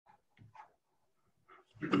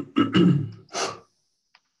Okay,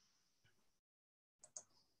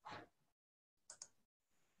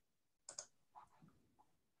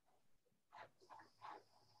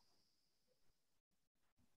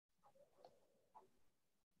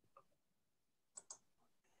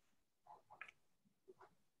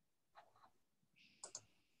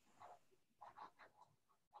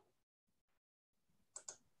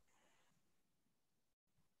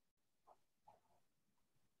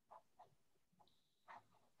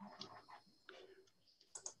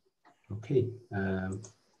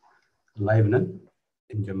 live ነን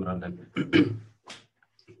እንጀምራለን።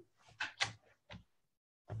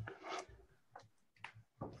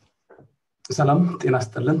 ሰላም ጤና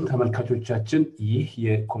ይስጥልን ተመልካቾቻችን፣ ይህ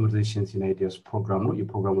የኮንቨርሴሽንስ ኢን አይዲያስ ፕሮግራም ነው።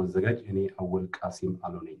 የፕሮግራሙ አዘጋጅ እኔ አወል ቃሲም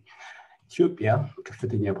አሎ ነኝ። ኢትዮጵያ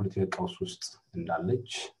ከፍተኛ ፖለቲካ ቀውስ ውስጥ እንዳለች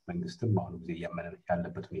መንግስትም አሁን ጊዜ ያመነ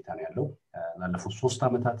ያለበት ሁኔታ ነው ያለው። ላለፉት 3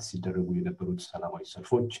 ዓመታት ሲደረጉ የነበሩት ሰላማዊ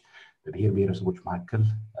ሰልፎች በብሔር ብሔረሰቦች መካከል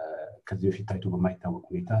ከዚህ በፊት ታይቶ በማይታወቅ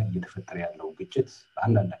ሁኔታ እየተፈጠረ ያለው ግጭት፣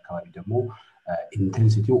 አንዳንድ አካባቢ ደግሞ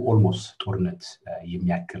ኢንቴንሲቲው ኦልሞስት ጦርነት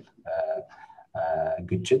የሚያክል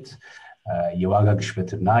ግጭት፣ የዋጋ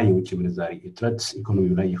ግሽበትና የውጭ ምንዛሪ እጥረት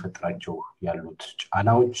ኢኮኖሚው ላይ የፈጠራቸው ያሉት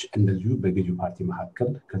ጫናዎች፣ እንደዚሁ በገዢው ፓርቲ መካከል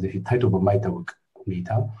ከዚህ በፊት ታይቶ በማይታወቅ ሁኔታ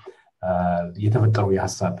የተፈጠረው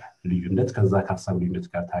የሐሳብ ልዩነት፣ ከዛ ከሐሳብ ልዩነት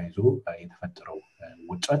ጋር ታይዞ የተፈጠረው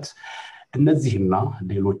ውጥረት፣ እነዚህና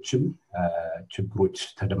ሌሎችም ችግሮች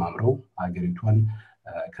ተደማምረው አገሪቷን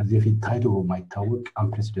ከዚህ በፊት ታይቶ በማይታወቅ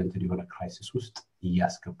አንፕሬሲደንትድ የሆነ ክራይሲስ ውስጥ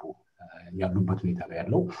እያስገቡ ያሉበት ሁኔታ ነው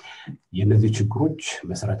ያለው። የነዚህ ችግሮች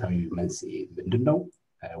መሰረታዊ መንስኤ ምንድነው?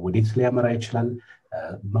 ወዴት ሊያመራ ይችላል?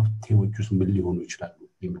 መፍትሄዎቹስ ምን ሊሆኑ ይችላሉ?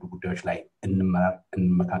 የሚሉ ጉዳዮች ላይ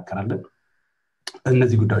እንመካከራለን።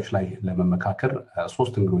 እነዚህ ጉዳዮች ላይ ለመመካከር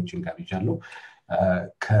 3 እንግዶችን ጋብዣለሁ።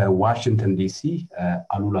 ከዋሽንግተን ዲሲ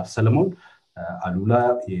አሉላ ሰለሞን። አሉላ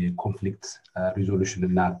የኮንፍሊክት ሪዞሉሽን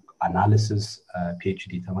እና አናሊሲስ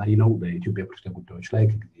ፒኤችዲ ተማሪ ነው። በኢትዮጵያ ፖለቲካ ጉዳዮች ላይ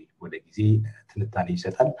ከጊዜ ወደ ጊዜ ትንታኔ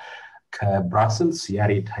ይሰጣል። ከብራስልስ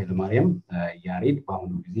ያሬድ ኃይለማርያም። ያሬድ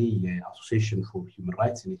በአሁኑ ጊዜ የአሶሲዬሽን ፎር ሂውማን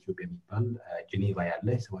ራይትስ ኢን ኢትዮጵያ የሚባል ጄኔቫ ያለ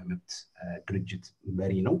የሰብአዊ መብት ድርጅት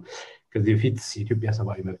መሪ ነው። ከዚህ በፊት የኢትዮጵያ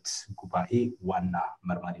ሰብአዊ መብት ጉባኤ ዋና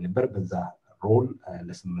መርማሪ ነበር። በዛ ሮል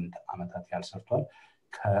ለ8 ዓመታት ያልሰርቷል።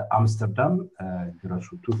 ከአምስተርዳም ግረሱ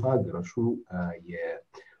ቱፋ። ግረሱ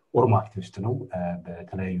የኦሮሞ አክቲቪስት ነው።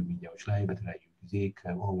 በተለያዩ ሚዲያዎች ላይ በተለያዩ ጊዜ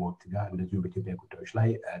ከኦሮሞ ወቅት ጋር እንደዚሁ በኢትዮጵያ ጉዳዮች ላይ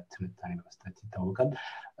ትንታኔ በመስጠት ይታወቃል።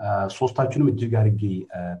 ሶስታችሁንም እጅግ አድርጌ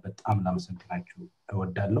በጣም ላመሰግናችሁ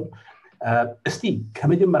እወዳለሁ። እስቲ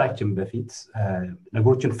ከመጀመራችን በፊት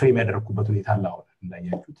ነገሮችን ፍሬም ያደረኩበት ሁኔታ አለ አሁን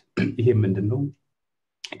እንዳያችሁት። ይሄ ምንድነው?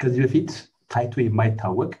 ከዚህ በፊት ታይቶ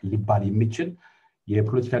የማይታወቅ ሊባል የሚችል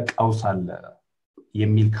የፖለቲካ ቀውስ አለ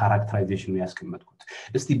የሚል ካራክተራይዜሽን ነው ያስቀመጥኩት።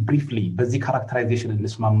 እስቲ ብሪፍሊ በዚህ ካራክተራይዜሽን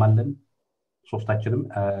እንስማማለን ሶስታችንም?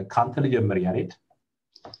 ካንተ ልጀምር ያሬድ።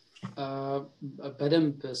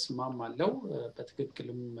 በደንብ እስማማለሁ።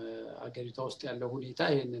 በትክክልም አገሪቷ ውስጥ ያለው ሁኔታ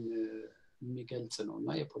ይሄንን የሚገልጽ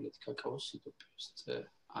ነውና የፖለቲካ ቀውስ ኢትዮጵያ ውስጥ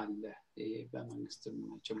አለ። ይሄ በመንግስትም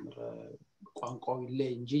ጭምር ቋንቋው ላይ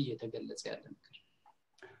እንጂ እየተገለጸ ያለ ነገር።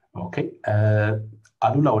 ኦኬ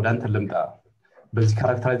አሉላ ወደ አንተ ልምጣ። በዚህ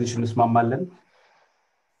ካራክተራይዜሽን እንስማማለን?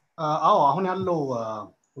 አዎ አሁን ያለው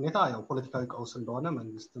ሁኔታ ያው ፖለቲካዊ ቀውስ እንደሆነ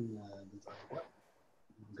መንግስትም ገልጿል።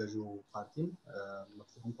 ገዢው ፓርቲም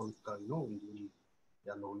መፍትሄው ፖለቲካዊ ነው እንጂ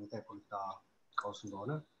ያለው ሁኔታ የፖለቲካ ቀውስ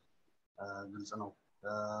እንደሆነ ግልጽ ነው።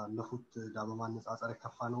 ለፉት ጋር በማነጻጸር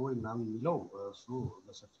ከፋ ነው ወይ ምናምን የሚለው እሱ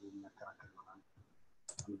በሰፊው የሚያከራክር ይሆናል።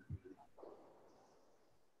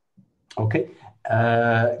 ኦኬ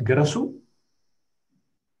ግረሱ።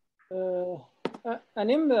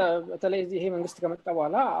 እኔም በተለይ ይሄ መንግስት ከመጣ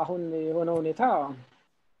በኋላ አሁን የሆነው ሁኔታ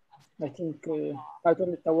አይ ቲንክ ታይቶ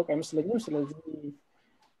የሚታወቅ አይመስለኝም። ስለዚህ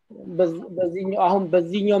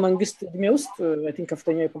በዚህኛው መንግስት እድሜ ውስጥ አይ ቲንክ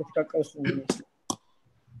ከፍተኛ የፖለቲካ ቀውስ ነው የሚመስለው።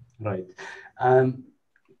 ራይት።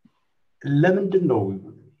 ለምንድን ነው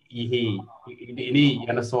ይሄ? እኔ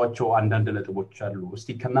ያነሳዋቸው አንዳንድ ነጥቦች አሉ።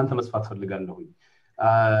 እስቲ ከናንተ መስፋት ፈልጋለሁ።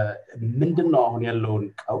 ምንድነው አሁን ያለውን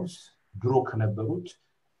ቀውስ ድሮ ከነበሩት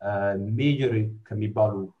ሜጀር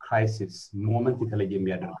ከሚባሉ ክራይሲስ ሞመንት የተለየ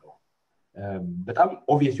የሚያደርገው? በጣም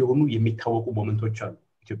ኦብቪየስ የሆኑ የሚታወቁ ሞመንቶች አሉ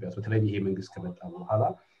ኢትዮጵያ ውስጥ። በተለይ ይሄ መንግስት ከመጣ በኋላ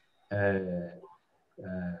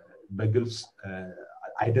በግልጽ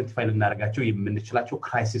አይደንቲፋይ ልናደርጋቸው የምንችላቸው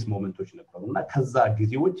ክራይሲስ ሞመንቶች ነበሩና ከዛ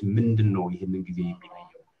ጊዜዎች ምንድነው ይሄንን ጊዜ የሚለየው?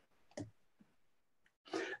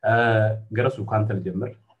 ገረሱ ካንተ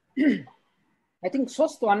ልጀምር። አይ ቲንክ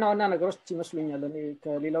 3 ዋና ነገሮች ይመስሉኛል እኔ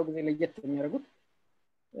ከሌላው ጊዜ ለየት የሚያደርጉት።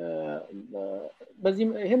 በዚህ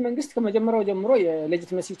ይሄ መንግስት ከመጀመሪያው ጀምሮ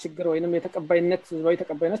የሌጂቲመሲ ችግር ወይንም የተቀባይነት ህዝባዊ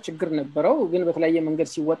ተቀባይነት ችግር ነበረው ግን በተለያየ መንገድ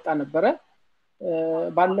ሲወጣ ነበረ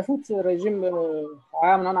ባለፉት ረጅም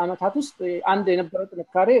 20 ምናምን አመታት ውስጥ አንድ የነበረው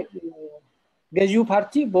ጥንካሬ ገዢው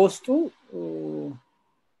ፓርቲ በውስጡ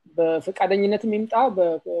በፈቃደኝነትም ይምጣ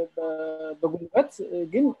በጉልበት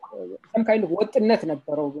ግን ሰምካይል ወጥነት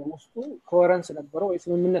ነበረው በውስጡ ኮሄረንስ ነበረው ወይ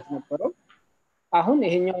ስምምነት ነበረው አሁን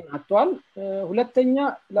ይሄኛውን አጥቷል ሁለተኛ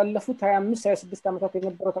ላለፉት 25 26 አመታት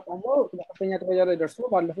የነበረው ተቃውሞ በከፍተኛ ደረጃ ላይ ደርሶ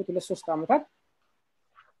ባለፉት 2-3 አመታት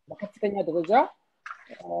በከፍተኛ ደረጃ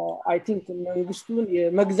I think መንግስቱን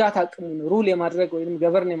የመግዛት አቅሙን ሩል የማድረግ ወይንም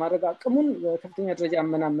ገቨርን የማድረግ አቅሙን በከፍተኛ ደረጃ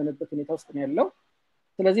ያመናመነበት ሁኔታ ውስጥ ነው ያለው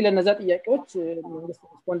ስለዚህ ለነዛ ጥያቄዎች መንግስት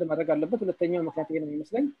ሪስፖንድ ማድረግ አለበት ሁለተኛው ምክንያት ይሄ ነው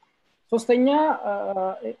የሚመስለኝ ሶስተኛ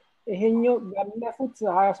ይሄኛው ባለፉት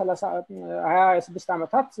 26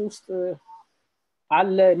 አመታት ውስጥ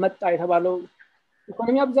አለ መጣ የተባለው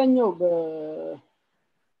ኢኮኖሚ አብዛኛው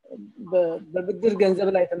በብድር ገንዘብ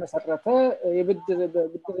ላይ ተመሰረተ የብድር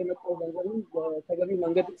የመጣው ገንዘብ በተገቢ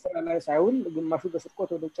መንገድ ስራ ላይ ሳይውል ግማሹ በስርቆት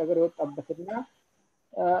ወደ ውጭ ሀገር የወጣበትና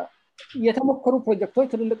የተሞከሩ ፕሮጀክቶች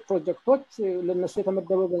ትልልቅ ፕሮጀክቶች ለነሱ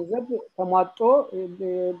የተመደበው ገንዘብ ተሟጦ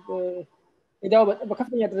እዳው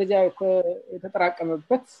በከፍተኛ ደረጃ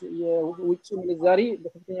የተጠራቀመበት የውጭ ምንዛሪ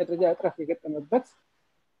በከፍተኛ ደረጃ እጥረት የገጠመበት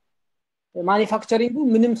ማኒፋክቸሪንጉ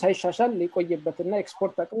ምንም ሳይሻሻል የቆየበትና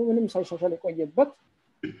ኤክስፖርት አቅሙ ምንም ሳይሻሻል የቆየበት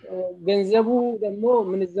ገንዘቡ ደግሞ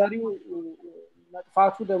ምንዛሪው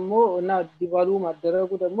መጥፋቱ ደግሞ እና ዲቫሉ ማደረጉ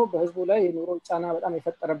ደግሞ በህዝቡ ላይ የኑሮ ጫና በጣም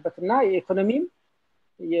የፈጠረበትና የኢኮኖሚም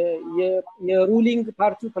የሩሊንግ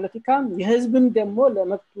ፓርቲ ፖለቲካም የህዝብም ደግሞ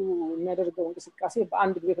ለመብቱ የሚያደርገው እንቅስቃሴ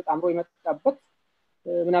በአንድ ጊዜ ተጣምሮ የመጣበት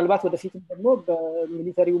ምናልባት ወደፊትም ደግሞ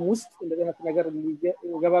በሚሊተሪው ውስጥ እንደዚህ አይነት ነገር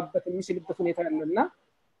ሊገባበት የሚችልበት ሁኔታ ያለና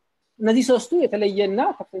እነዚህ ሶስቱ የተለየና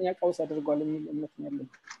ከፍተኛ ቀውስ አድርጓል የሚል እምነት ነው ያለው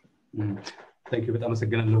Thank you በጣም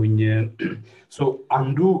አመሰግናለሁኝ ሶ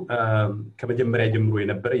አንዱ ከመጀመሪያ ጀምሮ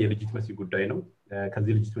የነበረ የሌጂቲመሲ ጉዳይ ነው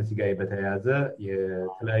ከዚህ ሌጂቲመሲ ጋር በተያያዘ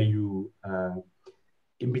የተለያዩ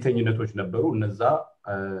ኢምቢተኝነቶች ነበሩ እነዛ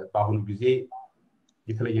በአሁኑ ጊዜ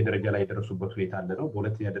የተለየ ደረጃ ላይ የደረሱበት ሁኔታ አለ ነው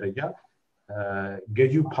በሁለተኛ ደረጃ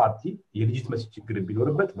ገዢው ፓርቲ የሌጂቲመሲ ችግር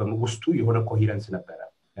ቢኖርበት በውስጡ የሆነ ኮሄረንስ ነበረ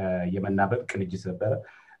የመናበብ ቅንጅት ነበረ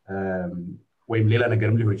ወይም ሌላ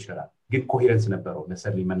ነገርም ሊሆን ይችላል ግን ኮሄረንስ ነበረው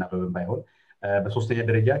ለሰርሊ መናበብም ባይሆን በሶስተኛ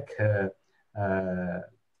ደረጃ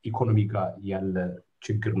ከኢኮኖሚ ጋር ያለ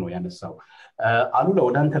ችግር ነው ያነሳው አሉላ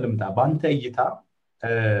ወደ አንተ ልምጣ በአንተ እይታ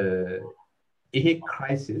ይሄ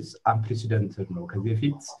ክራይሲስ አንፕሬሲደንትድ ነው ከዚህ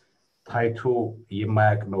በፊት ታይቶ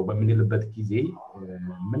የማያውቅ ነው በምንልበት ጊዜ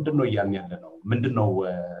ምንድነው ያን ያለ ነው ምንድነው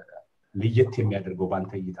ለየት የሚያደርገው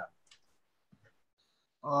በአንተ እይታ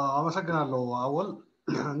አመሰግናለሁ አወል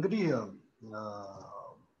እንግዲህ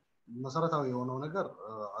መሰረታዊ የሆነው ነገር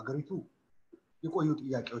አገሪቱ የቆዩ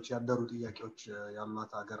ጥያቄዎች ያደሩ ጥያቄዎች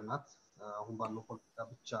ያሏት ሀገር ናት አሁን ባለው ፖለቲካ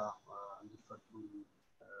ብቻ እንዲፈቱ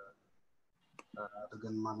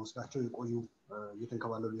አድርገን ማንወስዳቸው የቆዩ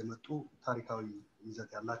እየተንከባለሉ የመጡ ታሪካዊ ይዘት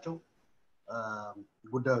ያላቸው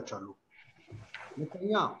ጉዳዮች አሉ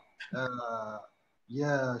ሁለተኛ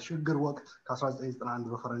የሽግግር ወቅት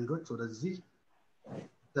ከ1991 በፈረንጆች ወደዚህ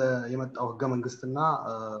የመጣው ህገ መንግስትና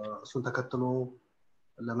እሱን ተከትሎ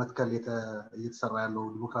ለመትከል እየተሰራ ያለው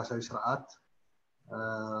ዲሞክራሲያዊ ስርዓት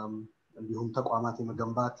እንዲሁም ተቋማት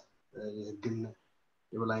የመገንባት የህግን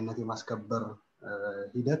የበላይነት የማስከበር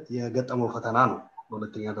ሂደት የገጠመው ፈተና ነው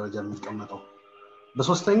በሁለተኛ ደረጃ የሚቀመጠው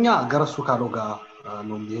በሶስተኛ ገረሱ ካለው ጋር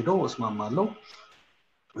ነው የሚሄደው እስማማለሁ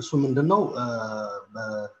እሱ ምንድነው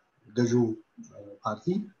በገዢው ፓርቲ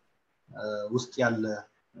ውስጥ ያለ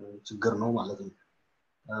ችግር ነው ማለት ነው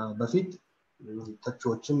በፊት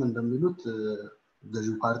ተቾችም እንደሚሉት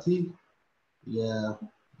ገዢው ፓርቲ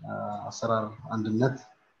የአሰራር አንድነት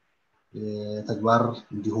የተግባር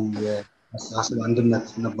እንዲሁም የአስተሳሰብ አንድነት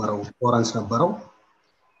ነበረው ኮሄረንስ ነበረው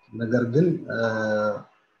ነገር ግን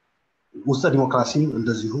ውስጠ ዲሞክራሲ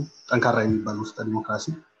እንደዚሁ ጠንካራ የሚባል ውስጠ ዲሞክራሲ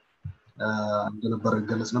እንደነበር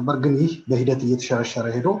ይገለጽ ነበር ግን ይህ በሂደት እየተሸረሸረ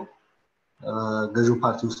ሄዶ ገዢው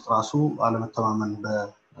ፓርቲ ውስጥ ራሱ አለመተማመን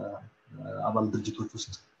በአባል ድርጅቶች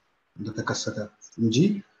ውስጥ እንደተከሰተ እንጂ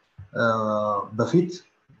በፊት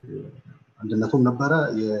አንድነቱም ነበረ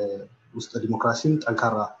የውስጥ ዲሞክራሲን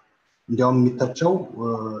ጠንካራ እንዲያውም የሚተቸው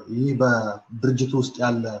ይህ በድርጅቱ ውስጥ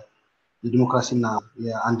ያለ የዲሞክራሲና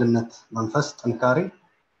የአንድነት መንፈስ ጥንካሬ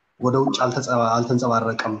ወደ ውጭ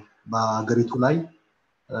አልተንጸባረቀም በአገሪቱ ላይ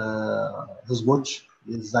ህዝቦች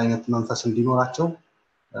የዛ አይነት መንፈስ እንዲኖራቸው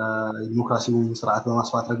የዲሞክራሲውን ስርዓት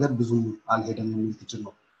በማስፋት ረገድ ብዙ አልሄደም የሚል ትችል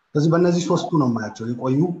ነው ስለዚህ በእነዚህ ሶስቱ ነው የማያቸው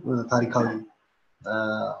የቆዩ ታሪካዊ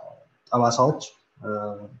ጠባሳዎች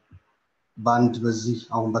ባንድ በዚህ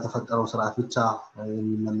አሁን በተፈጠረው ስርዓት ብቻ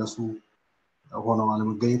የሚመለሱ ሆነው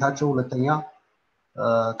አለመገኘታቸው ሁለተኛ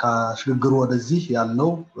ከሽግግሩ ወደዚህ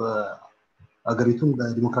ያለው አገሪቱን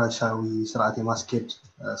በዲሞክራሲያዊ ስርዓት የማስኬድ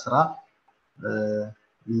ስራ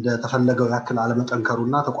እንደተፈለገው ያክል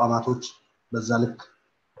አለመጠንከሩና ተቋማቶች በዛ ልክ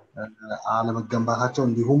አለመገንባታቸው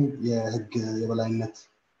እንዲሁም የህግ የበላይነት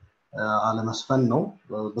አለመስፈን ነው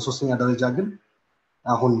በሶስተኛ ደረጃ ግን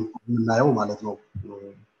አሁን የምናየው ማለት ነው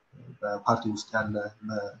በፓርቲ ውስጥ ያለ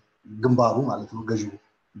ግንባሩ ማለት ነው ገዢው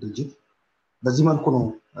ድርጅት በዚህ መልኩ ነው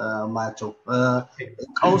ማያቸው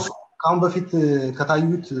ቀውስ ካሁን በፊት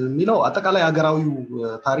ከታዩት የሚለው አጠቃላይ ሀገራዊው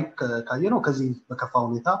ታሪክ ካየነው ከዚህ በከፋ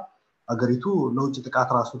ሁኔታ አገሪቱ ለውጭ ጥቃት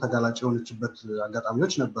ራሱ ተጋላጭ የሆነችበት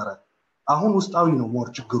አጋጣሚዎች ነበረ አሁን ውስጣዊ ነው ሞር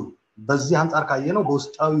ችግሩ በዚህ አንፃር ካየነው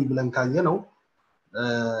በውስጣዊ ብለን ካየነው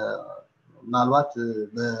ምናልባት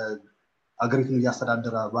በአገሪቱን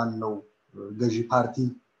እያስተዳደረ ባለው ገዢ ፓርቲ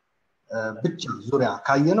ብቻ ዙሪያ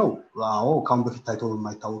ካየነው አዎ ካሁን በፊት ታይቶ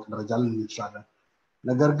የማይታወቅ ደረጃ ላይ እንችላለን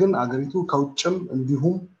ነገር ግን አገሪቱ ከውጭም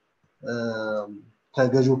እንዲሁም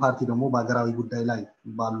ከገዢው ፓርቲ ደግሞ በአገራዊ ጉዳይ ላይ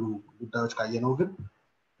ባሉ ጉዳዮች ካየነው ግን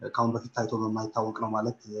ካሁን በፊት ታይቶ በማይታወቅ ነው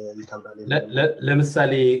ማለት ይከብዳል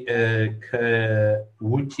ለምሳሌ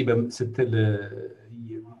ከውጪ ስትል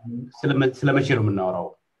ስለመቼ ነው የምናወራው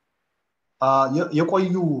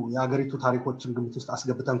የቆዩ የአገሪቱ ታሪኮችን ግምት ውስጥ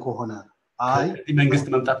አስገብተን ከሆነ አይ መንግስት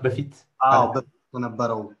መምጣት በፊት በፊት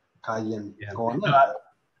ነበረው ካየን ከሆነ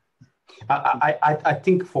I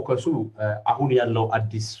think ፎከሱ አሁን ያለው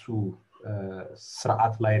አዲሱ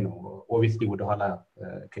ስርዓት ላይ ነው obviously ወደ ኋላ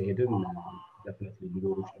ከሄድን definitely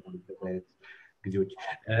ሊኖሩ ይችላሉ በዛይት ጊዜዎች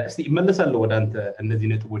እስቲ እመለሳለሁ ወደ አንተ እነዚህ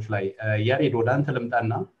ነጥቦች ላይ ያሬድ ወደ አንተ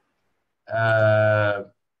ለምጣና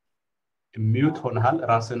ሚውት ሆነሃል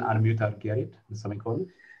ራስን አንሚውት አድርግ ያሬድ ለሰማኝ ከሆነ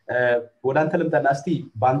ወደ አንተ ለምጣና እስቲ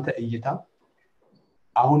ባንተ እይታ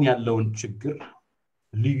አሁን ያለውን ችግር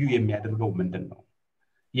ልዩ የሚያደርገው ምንድነው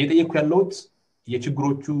እየጠየኩ ያለሁት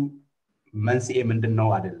የችግሮቹ መንስኤ ምንድነው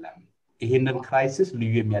አይደለም ይሄንን ክራይሲስ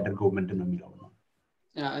ልዩ የሚያደርገው ምንድነው የሚለው ነው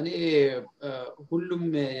እኔ ሁሉም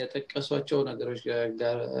የጠቀሷቸው ነገሮች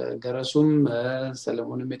ገረሱም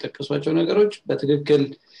ሰለሞንም የጠቀሷቸው ነገሮች በትክክል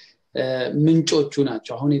ምንጮቹ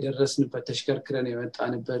ናቸው አሁን የደረስንበት ተሽከርክረን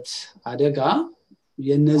የመጣንበት አደጋ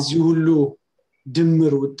የነዚህ ሁሉ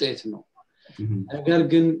ድምር ውጤት ነው ነገር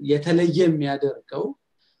ግን የተለየ የሚያደርገው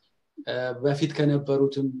በፊት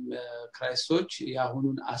ከነበሩትም ክራይሶች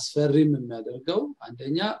ያሁኑን አስፈሪም የሚያደርገው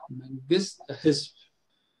አንደኛ መንግስት ህዝብ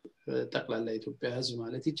ጠቅላላ ኢትዮጵያ ህዝብ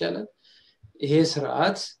ማለት ይቻላል ይሄ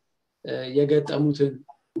ስርዓት የገጠሙትን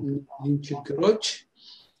ችግሮች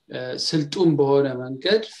ስልጡን በሆነ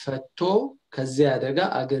መንገድ ፈቶ ከዚህ አደጋ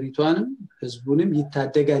አገሪቷንም ህዝቡንም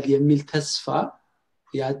ይታደጋል የሚል ተስፋ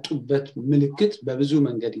ያጡበት ምልክት በብዙ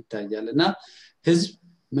መንገድ ይታያልና ህዝብ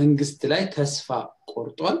መንግስት ላይ ተስፋ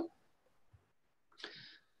ቆርጧል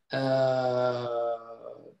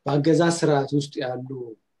በአገዛዝ ስርዓት ውስጥ ያሉ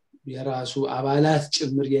የራሱ አባላት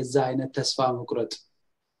ጭምር የዛ አይነት ተስፋ መቁረጥ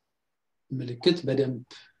ምልክት በደንብ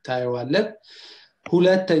ታየዋለ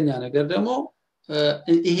ሁለተኛ ነገር ደግሞ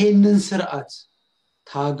ይሄንን ስርዓት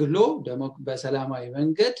ታግሎ ደግሞ በሰላማዊ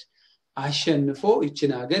መንገድ አሸንፎ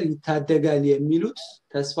እቺን ሀገር ይታደጋል የሚሉት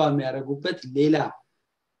ተስፋ የሚያደርጉበት ሌላ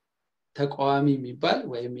ተቋሚ የሚባል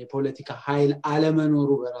ወይም የፖለቲካ ኃይል አለመኖሩ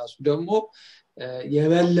በራሱ ደግሞ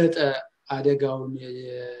የበለጠ አደጋውን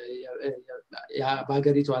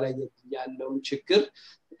በአገሪቷ ላይ ያለውን ችግር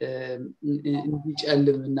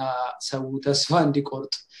እንዲጨልምና ሰው ተስፋ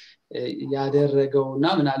እንዲቆርጥ ያደረገውና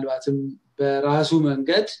ምናልባትም በራሱ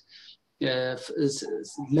መንገድ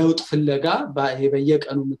ለውጥ ፍለጋ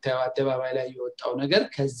በየቀኑ የምታየው አደባባይ ላይ የወጣው ነገር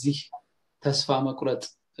ከዚህ ተስፋ መቁረጥ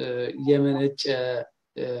የመነጨ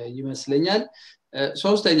ይመስለኛል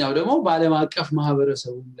ሶስተኛው ደግሞ በዓለም አቀፍ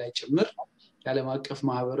ማህበረሰቡ ላይ ጭምር የዓለም አቀፍ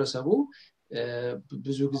ማህበረሰቡ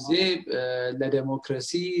ብዙ ጊዜ ለዲሞክራሲ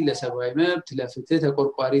ለሰብአዊ መብት ለፍትህ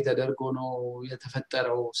ተቆርቋሪ ተደርጎ ነው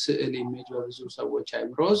የተፈጠረው ስዕል ኢሜጅ በብዙ ሰዎች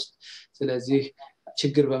አይምሮስ ስለዚህ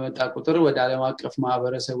ችግር በመጣ ቁጥር ወደ ዓለም አቀፍ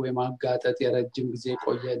ማህበረሰቡ የማጋጠጥ የረጅም ጊዜ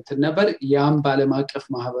ቆየ እንትን ነበር ያም በዓለም አቀፍ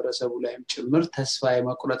ማህበረሰቡ ላይም ጭምር ተስፋ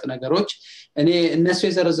የመቁረጥ ነገሮች እኔ እነሱ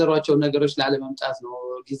የዘረዘሯቸው ነገሮች ላለመምጣት ነው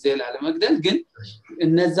ጊዜ ላለመግደል ግን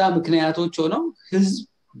እነዛ ምክንያቶች ሆነው ህዝብ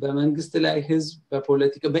በመንግስት ላይ ህዝብ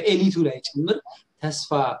በፖለቲካ በኤሊቱ ላይ ጭምር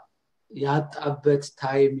ተስፋ ያጣበት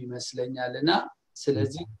ታይም ይመስለኛልና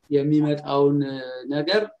ስለዚህ የሚመጣውን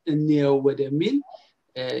ነገር እንየው ወደሚል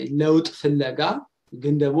ለውጥ ፍለጋ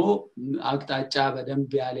ግን ደግሞ አቅጣጫ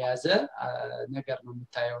በደንብ ያልያዘ ነገር ነው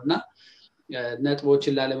የምታየውና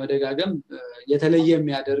ነጥቦችን ላለመደጋገም የተለየ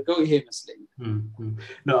የሚያደርገው ይሄ ይመስለኛል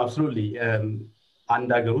no absolutely አንድ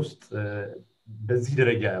ሀገር ውስጥ በዚህ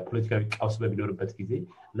ደረጃ ፖለቲካዊ ቀውስ በሚኖርበት ጊዜ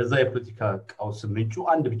ለዛ የፖለቲካ ቀውስ ምንጩ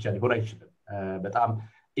አንድ ብቻ ሊሆን አይችልም በጣም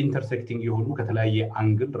ኢንተርሴክቲንግ የሆኑ ከተለያየ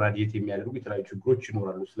አንግል ራዲየት የሚያደርጉ የተለያዩ ችግሮች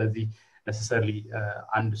ይኖራሉ ስለዚህ necessarily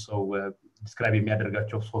አንድ ሰው ዲስክራይብ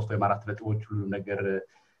የሚያደርጋቸው 3 ወይም 4 ነጥቦች ሁሉ ነገር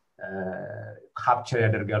ካፕቸር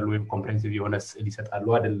ያደርጋሉ ወይም ኮምፕሬሄንሲቭ የሆነ ስዕል ይሰጣሉ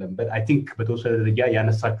አይደለም but I think በተወሰነ ደረጃ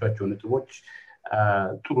ያነሳቸው ነጥቦች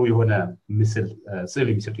ጥሩ የሆነ ምስል ስዕል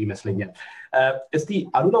የሚሰጡ ይመስለኛል እስቲ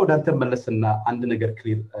አሉላ ወደ አንተ መለስና አንድ ነገር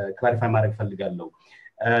ክላሪፋይ ማድረግ ፈልጋለሁ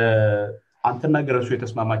አንተና ገረሱ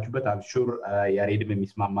የተስማማችሁበት I'm sure ያሬድም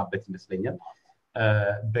የሚስማማበት ይመስለኛል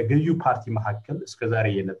በገዢው ፓርቲ መካከል እስከዛሬ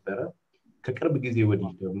የነበረ ከቅርብ ጊዜ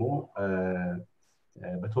ወዲህ ደግሞ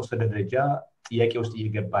በተወሰነ ደረጃ ጥያቄ ውስጥ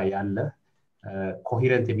እየገባ ያለ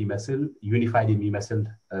ኮሄረንት የሚመስል ዩኒፋይድ የሚመስል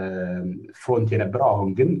ፍሮንት የነበረው አሁን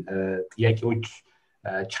ግን ጥያቄዎች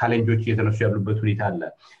ቻሌንጆች እየተነሱ ያሉበት ሁኔታ አለ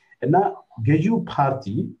እና ገዢው ፓርቲ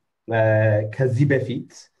ከዚህ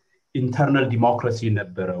በፊት ኢንተርናል ዲሞክራሲ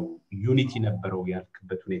ነበረው ዩኒቲ ነበረው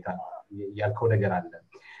ያልከበት ሁኔታ ያልከው ነገር አለ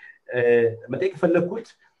መጠየቅ ፈለኩት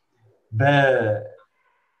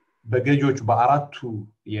በገዢዎቹ በአራቱ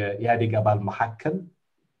የኢህአዴግ አባል መካከል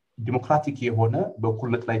ዲሞክራቲክ የሆነ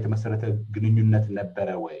በእኩልነት ላይ የተመሰረተ ግንኙነት ነበረ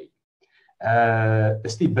ወይ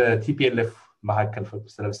እስቲ በቲፒኤልኤፍ መካከል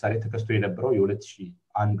ለምሳሌ ተከስቶ የነበረው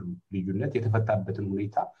የ2001 ልዩነት የተፈታበትን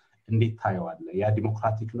ሁኔታ እንዴት ታየዋለ ያ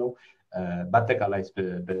ዲሞክራቲክ ነው በአጠቃላይ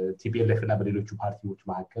በቲፒኤልኤፍ እና በሌሎቹ ፓርቲዎች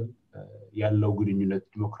መካከል ያለው ግንኙነት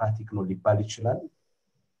ዲሞክራቲክ ነው ሊባል ይችላል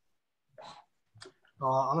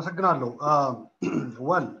አመሰግናለሁ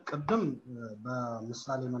ወል ቅድም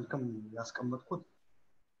በምሳሌ መልክም ያስቀመጥኩት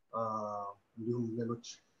እንዲሁም ሌሎች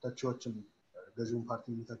ተቺዎችም ገዢውን ፓርቲ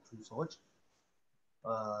የሚተቹ ሰዎች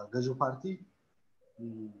ገዢው ፓርቲ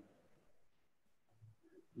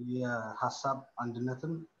የሐሳብ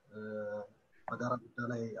አንድነትን በጋራ ጉዳይ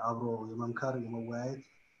ላይ አብሮ የመምከር የመወያየት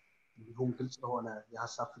እንዲሁም ግልጽ የሆነ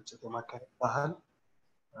የሐሳብ ፍጭት የማካሄድ ባህል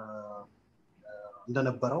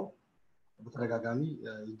እንደነበረው በተደጋጋሚ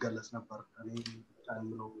ይገለጽ ነበር እኔ ብቻ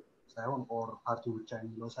የምለው ሳይሆን ኦር ፓርቲው ብቻ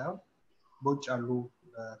የሚለው ሳይሆን በውጭ ያሉ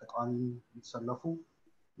ተቃዋሚ የተሰለፉ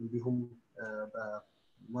እንዲሁም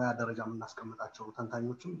በሙያ ደረጃ የምናስቀምጣቸው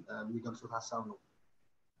ተንታኞችም የሚገልጹት ሐሳብ ነው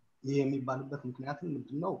ይሄ የሚባልበት ምክንያት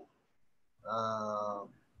ምንድነው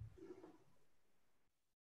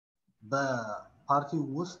በፓርቲው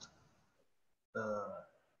ውስጥ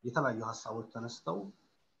የተለያዩ ሐሳቦች ተነስተው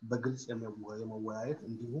በግልጽ የመወያየት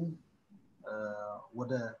እንዲሁም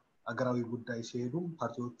ወደ አገራዊ ጉዳይ ሲሄዱም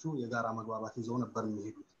ፓርቲዎቹ የጋራ መግባባት ይዘው ነበር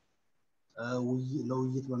የሚሄዱት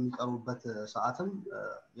ለውይይት በሚቀርቡበት ሰዓትም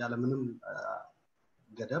ያለምንም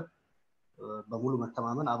ገደብ በሙሉ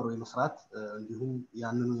መተማመን አብረው የመስራት እንዲሁም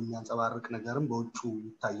ያንኑ የሚያንጸባርቅ ነገርም በውጭ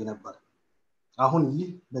ይታይ ነበር አሁን ይህ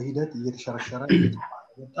በሂደት እየተሸረሸረ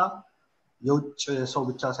እየተወጣ የውጭ ሰው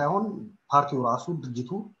ብቻ ሳይሆን ፓርቲው ራሱ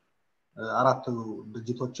ድርጅቱ አራት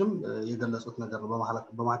ድርጅቶችም የገለጹት ነገር ነው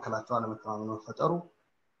በማከላቸው አለመተማመን መፈጠሩ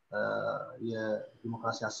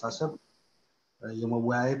የዲሞክራሲ አስተሳሰብ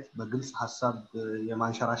የመወያየት በግልጽ ሐሳብ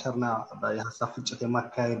የማንሸራሸርና የሐሳብ ፍጭት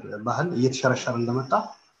የማካሄድ ባህል እየተሸረሸረ እንደመጣ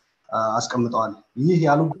አስቀምጠዋል ይህ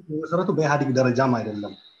ያሉ መሰረቱ በኢህአዴግ ደረጃም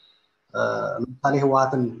አይደለም ለምሳሌ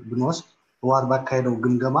ህወሓትን ብንወስድ ህወሓት ባካሄደው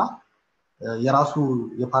ግምገማ የራሱ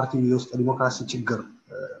የፓርቲው የውስጥ ዲሞክራሲ ችግር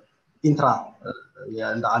ኢንትራ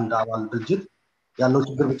እንደ አንድ አባል ድርጅት ያለው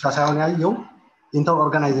ችግር ብቻ ሳይሆን ያየው ኢንተር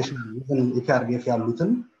ኦርጋናይዜሽን ኢቨን EPRDF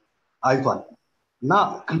ያሉትን አይቷል እና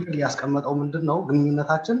ክሊር ያስቀመጠው ምንድነው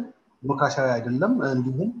ግንኙነታችን ዲሞክራሲያዊ አይደለም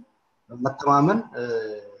እንዲሁም መተማመን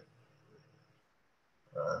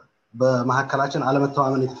በመሐከላችን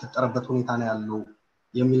አለመተማመን የተፈጠረበት ሁኔታ ነው ያለው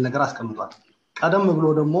የሚል ነገር አስቀምጧል ቀደም ብሎ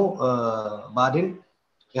ደግሞ ባዴን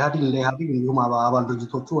ኢህአዴግ እንዲሁም አባል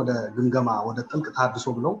ድርጅቶቹ ወደ ግምገማ ወደ ጥልቅ ታድሶ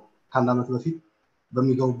ብለው ከአንድ ዓመት በፊት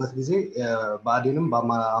በሚገቡበት ጊዜ ባዴንም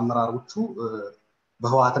በአመራሮቹ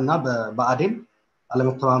በህወሓትና በባዴን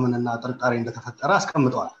አለመተማመንና ጥርጣሬ እንደተፈጠረ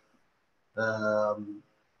አስቀምጠዋል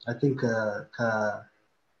I think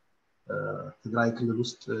ከትግራይ ክልል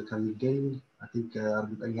ውስጥ ከሚገኝ I think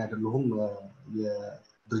እርግጠኛ አይደለሁም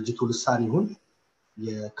የድርጅቱ ልሳን ይሁን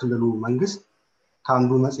የክልሉ መንግስት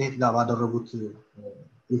ከአንዱ መጽሔት ጋር ባደረጉት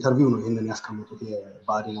ኢንተርቪው ነው ይሄንን ያስቀምጡት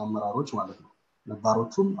የባዴን አመራሮች ማለት ነው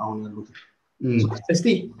ነባሮቹም አሁን ያሉት እስቲ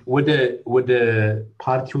ወደ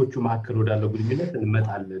ፓርቲዎቹ መካከል ወዳለው ግንኙነት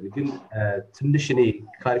እንመጣለን ግን ትንሽ እኔ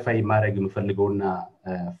ክላሪፋይ ማድረግ የምፈልገውና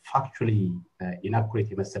ፋክቹዋሊ ኢናኩሬት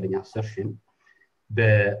የመሰለኝ አሰርሽን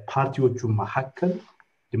በፓርቲዎቹ መካከል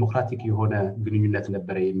ዲሞክራቲክ የሆነ ግንኙነት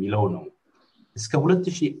ነበረ የሚለው ነው እስከ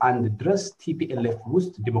 2001 ድረስ TPLF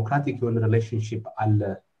ውስጥ ዲሞክራቲክ የሆነ ሪሌሽንሺፕ አለ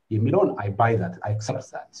የሚለውን I buy that I accept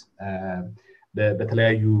that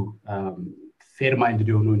በተለያዩ ፌር ማይንድ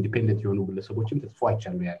የሆኑ ኢንዲፔንደንት የሆኑ ግለሰቦችም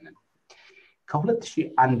ተጽፏቻሉ ያንን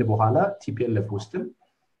ከ2001 በኋላ ቲፒኤልኤፍ ውስጥም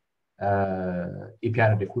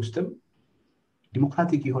EPRDF ውስጥም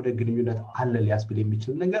ዲሞክራቲክ የሆነ ግንኙነት አለ ሊያስብል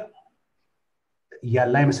የሚችል ነገር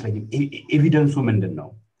ያለ አይመስለኝም ኤቪደንሱ ምንድነው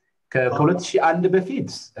ከ2001 በፊት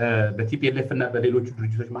በቲፒኤልኤፍ እና በሌሎች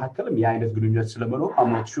ድርጅቶች መካከልም ያ አይነት ግንኙነት ስለመኖር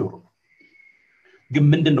አምኖት ሹር ግን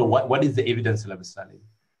ምንድነው what is the evidence ለምሳሌ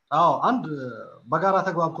አንድ በጋራ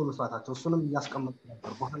ተግባብቶ መስራታቸው እሱንም ያስቀምጥ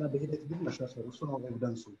ነበር በኋላ በሂደት ግን መሻሻል እሱ ነው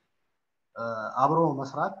ኤቪደንሱ አብሮ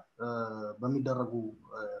መስራት በሚደረጉ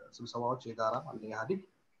ስብሰባዎች የጋራ አንድ ኢህአዴግ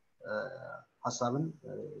ሐሳብን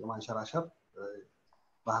የማንሸራሸር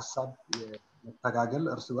በሐሳብ የመተጋገል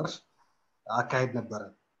እርስ በርስ አካሄድ ነበር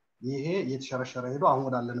ይሄ የተሸረሸረ ሄዶ አሁን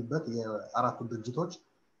ወዳለንበት የአራቱ ድርጅቶች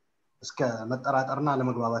እስከ መጠራጠርና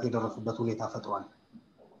ለመግባባት የደረሱበት ሁኔታ ፈጥሯል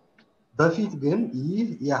በፊት ግን ይህ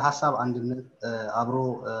የሐሳብ አንድነት አብሮ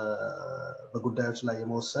በጉዳዮች ላይ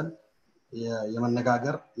የመወሰን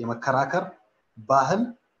የመነጋገር የመከራከር ባህል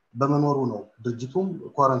በመኖሩ ነው ድርጅቱም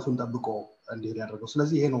ኮረንሱን ጠብቆ እንዲሄድ ያደረገው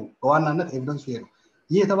ስለዚህ ይሄ ነው በዋናነት ኤቪደንሱ ይሄ ነው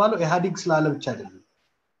ይሄ የተባለው ኢህአዴግ ስላለ ብቻ አይደለም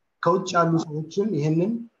ከውጭ ያሉ ሰዎችም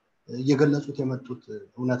ይሄንን እየገለጹት የመጡት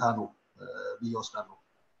እውነታ ነው ብየወስዳለሁ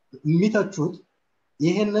የሚተቹት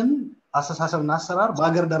ይሄንን አስተሳሰብና አሰራር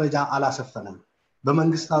በአገር ደረጃ አላሰፈነም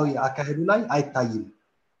በመንግስታዊ አካሄዱ ላይ አይታይም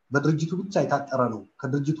በድርጅቱ ብቻ የታጠረ ነው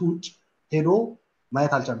ከድርጅቱ ውጭ ሄዶ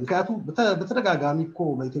ማየት አልቻለም ምክንያቱም በተደጋጋሚ እኮ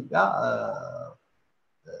በኢትዮጵያ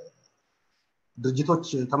ድርጅቶች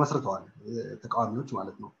ተመስርተዋል ተቃዋሚዎች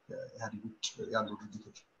ማለት ነው ኢህአዴግ ውጭ ያሉ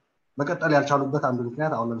ድርጅቶች መቀጠል ያልቻሉበት አንዱ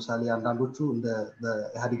ምክንያት አሁን ለምሳሌ አንዳንዶቹ እንደ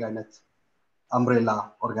በኢህአዴግ አይነት አምብሬላ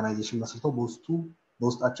ኦርጋናይዜሽን መስርተው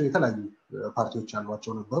በውስጣቸው የተለያዩ ፓርቲዎች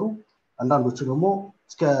ያሏቸው ነበሩ አንዳንዶቹ ደግሞ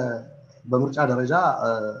እስከ በምርጫ ደረጃ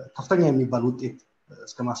ከፍተኛ የሚባል ውጤት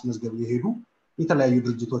እስከ ማስመዝገብ የሄዱ የተለያዩ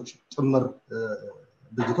ድርጅቶች ጥምር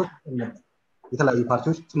ድርጅቶች የተለያዩ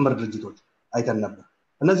ፓርቲዎች ጥምር ድርጅቶች አይተን ነበር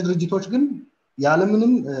እነዚህ ድርጅቶች ግን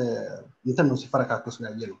ያለምንም እንትን ነው ሲፈረካከሱ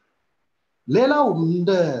ያየነው ሌላው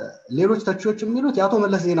እንደ ሌሎች ተቺዎች የሚሉት ያቶ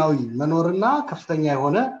መለስ ዜናዊ መኖርና ከፍተኛ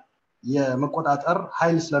የሆነ የመቆጣጠር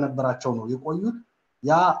ኃይል ስለነበራቸው ነው የቆዩት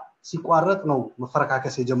ያ ሲቋረጥ ነው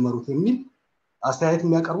መፈረካከስ የጀመሩት የሚል አስተያየት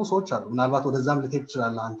የሚያቀርቡ ሰዎች አሉ ምናልባት ወደዛም ልትሄድ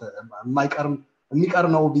ይችላል አንተ የሚቀር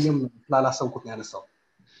ነው ብዬም ስላላሰብኩት ነው ያነሳው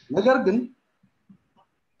ነገር ግን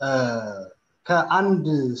ከአንድ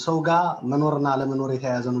ሰው ጋር መኖርና ለመኖር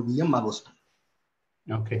የተያያዘ ነው ብዬም አልወስድም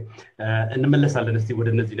ኦኬ እንመለሳለን እስቲ ወደ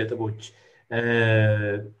እነዚህ ነጥቦች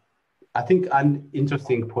I think an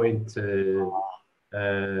interesting point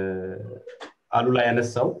አሉላ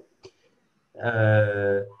ያነሳው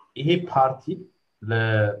ይሄ ፓርቲ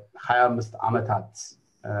ለ25 አመታት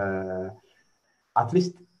at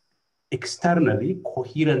least externally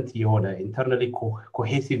coherent የሆነ internally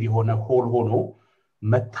cohesive የሆነ ሆል ሆኖ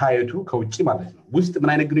መታየቱ ከውጪ ማለት ነው ውስጥ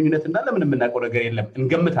ምን አይነት ግንኙነት እንዳለ ምንም እናቆ ነገር የለም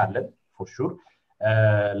እንገምታለን for sure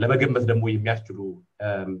ለመገመት ደግሞ የሚያስችሉ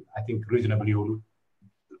I think reasonable የሆኑ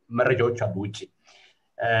መረጃዎች አሉ ውጪ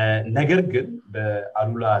ነገር ግን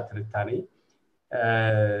በአሉላ ትንታኔ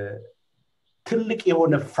ትልቅ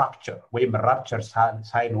የሆነ ፍራክቸር ወይም ራፕቸር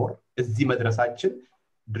ሳይኖር እዚህ መድረሳችን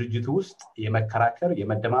ድርጅቱ ውስጥ የመከራከር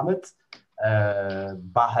የመደማመጥ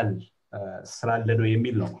ባህል ስላለ ነው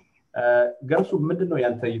የሚል ነው ገርሱ ምንድነው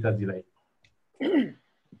ያንተ እይታ እዚህ ላይ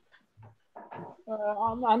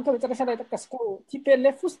አንተ መጨረሻ ላይ ተከስከው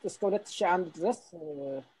ቲፒኤልኤፍ ውስጥ እስከ 2001 ድረስ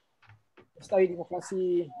ውስጣዊ ዲሞክራሲ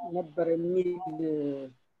ነበር የሚል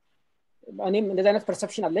እኔም እንደዛ አይነት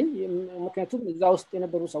ፐርሰፕሽን አለኝ ምክንያቱም እዛ ውስጥ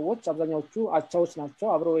የነበሩ ሰዎች አብዛኛዎቹ አቻዎች ናቸው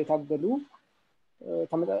አብረው የታገሉ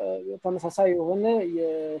ተመሳሳይ የሆነ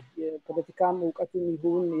የፖለቲካም ዕውቀቱን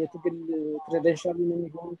ይሁን የትግል ክሬደንሻሉን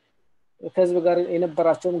ይሁን ከህዝብ ጋር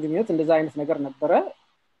የነበራቸው ግንኙነት እንደዛ አይነት ነገር ነበረ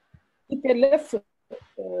ቲፒኤልኤፍ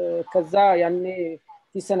ከዛ ያኔ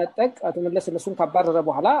ሲሰነጠቅ አቶ መለስ እነሱን ካባረረ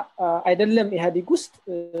በኋላ አይደለም ኢህአዴግ ውስጥ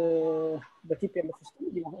በቲፒኤልኤፍ ውስጥ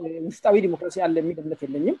ውስጣዊ ዲሞክራሲ አለ የሚል እምነት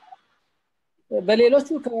የለኝም በሌሎቹ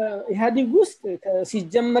ከኢህአዴግ ውስጥ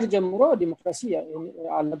ሲጀመር ጀምሮ ዲሞክራሲ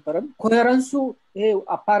አልነበረም ኮሄረንሱ ይሄ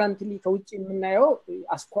አፓረንትሊ ከውጪ የምናየው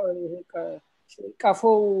ቀፎ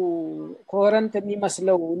ኮሄረንት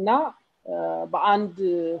የሚመስለውና በአንድ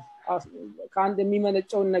ከአንድ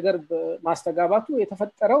የሚመነጨውን ነገር ማስተጋባቱ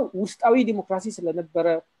የተፈጠረው ውስጣዊ ዲሞክራሲ ስለነበረ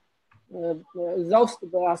እዛ ውስጥ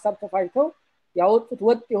በሐሳብ ተፋይተው ያወጡት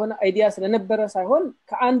ወጥ የሆነ አይዲያ ስለነበረ ሳይሆን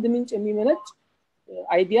ከአንድ ምንጭ የሚመነጭ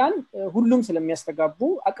አይዲያን ሁሉም ስለሚያስተጋቡ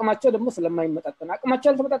አቅማቸው ደግሞ ስለማይመጣጠን አቅማቸው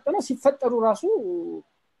ያልተመጣጠነው ሲፈጠሩ ራሱ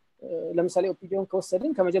ለምሳሌ ኦፒዲዮን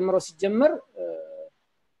ከወሰድን ከመጀመሪያው ሲጀመር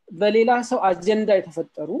በሌላ ሰው አጀንዳ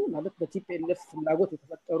የተፈጠሩ ማለት በቲፒኤልኤፍ ፍላጎት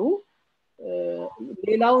የተፈጠሩ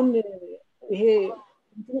ሌላውን ይሄ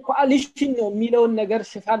ኮአሊሽን ነው የሚለውን ነገር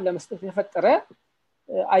ሽፋን ለመስጠት የፈጠረ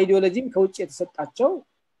አይዲዮሎጂም ከውጭ የተሰጣቸው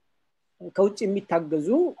ከውጭ የሚታገዙ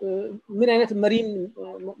ምን አይነት መሪን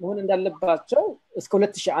መሆን እንዳለባቸው እስከ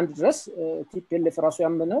 2001 ድረስ ቲፒኤልኤፍ ራሱ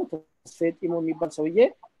ያመነው ተስፋዬ ጢሞ የሚባል ሰውዬ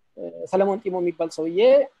ሰለሞን ጢሞ የሚባል ሰውዬ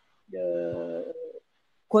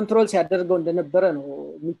ኮንትሮል ሲያደርገው እንደነበረ ነው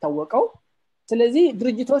የሚታወቀው ስለዚህ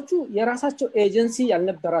ድርጅቶቹ የራሳቸው ኤጀንሲ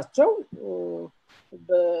ያልነበራቸው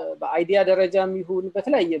በአይዲያ ደረጃም ይሁን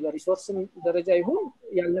በተለያየ በሪሶርስ ደረጃ ይሁን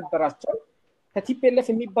ያልነበራቸው ከቲፒኤልኤፍ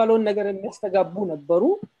የሚባለውን ነገር የሚያስተጋቡ ነበሩ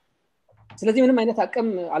ስለዚህ ምንም አይነት አቅም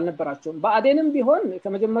አልነበራቸውም በአዴንም ቢሆን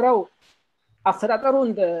ከመጀመሪያው አፈጣጠሩ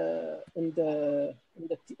እንደ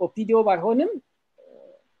ኦፒዲዮ ባይሆንም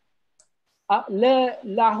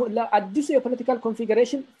ለአዲሱ የፖለቲካል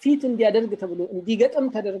ኮንፊገሬሽን ፊት እንዲያደርግ ተብሎ እንዲገጥም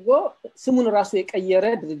ተደርጎ ስሙን ራሱ የቀየረ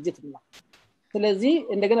ድርጅት ነው ስለዚህ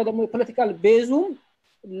እንደገና ደግሞ የፖለቲካል ቤዙም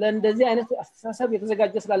ለእንደዚህ አይነት አስተሳሰብ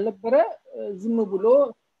የተዘጋጀ ስላልነበረ ዝም ብሎ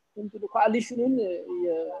ኮአሊሽኑን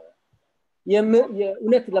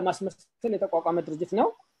የእውነት ለማስመሰል የተቋቋመ ድርጅት ነው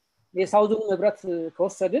የሳውዙን ህብረት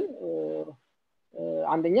ከወሰድን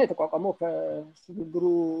አንደኛ የተቋቋመው ከሽግግሩ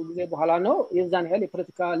ጊዜ በኋላ ነው የዛን ያህል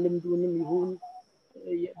የፖለቲካ ልምዱንም ይሁን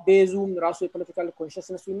ቤዙም ራሱ የፖለቲካል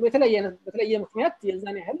ኮንሽስነስ ይሁን በተለያየ ምክንያት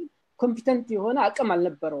የዛን ያህል ኮምፒተንት የሆነ አቅም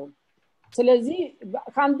አልነበረውም ስለዚህ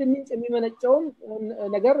ከአንድ ምንጭ የሚመነጨውን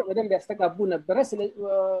ነገር በደንብ ያስተጋቡ ነበረ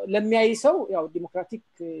ለሚያይ ሰው ያው ዲሞክራቲክ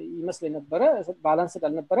ይመስል ነበረ ባላንስ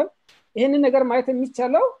አልነበረም ይሄንን ነገር ማየት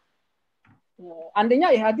የሚቻለው አንደኛ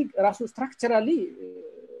ኢህአዲግ ራሱ ስትራክቸራሊ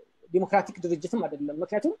ዲሞክራቲክ ድርጅትም አይደለም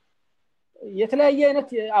ምክንያቱም የተለያየ አይነት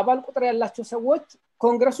አባል ቁጥር ያላቸው ሰዎች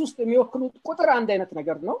ኮንግረስ ውስጥ የሚወክሉት ቁጥር አንድ አይነት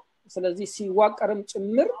ነገር ነው ስለዚህ ሲዋቀርም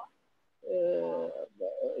ጭምር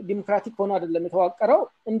ዲሞክራቲክ ሆኖ አይደለም የተዋቀረው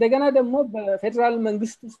እንደገና ደግሞ በፌደራል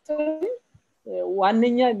መንግስት ውስጥ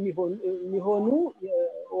ዋነኛ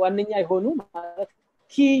የሆኑ ማለት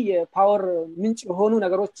ኪ የፓወር ምንጭ የሆኑ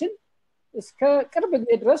ነገሮችን እስከ ቅርብ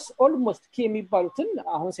ጊዜ ድረስ ኦልሞስት ኪ የሚባሉትን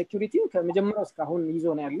አሁን ሴኩሪቲ ከመጀመሪያው እስካሁን ይዞ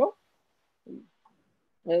ነው ያለው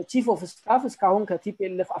ቺፍ ኦፍ ስታፍ እስካሁን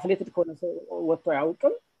ከቲፒኤልኤፍ አፍሌትድ ኮነ ወጥቶ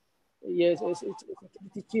ያውቅም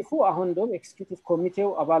የሴኩሪቲ ቺፉ አሁን ደግሞ ኤክስኪዩቲቭ ኮሚቴው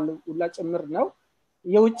አባል ሁላ ጭምር ነው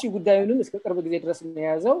የውጪ ጉዳዩንም እስከ ቅርብ ጊዜ ድረስ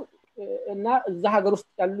ነው እና እዛ ሀገር ውስጥ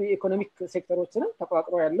ያሉ የኢኮኖሚክ ሴክተሮችንም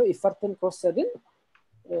ተቋቁሮ ያለው ኢፈርትን ከወሰድን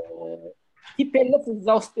ቲፒኤልኤፍ እዛ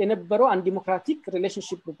ውስጥ የነበረው አንድ ዲሞክራቲክ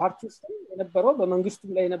ሪሌሽንሺፕ ፓርቲ ውስጥ የነበረው በመንግስቱ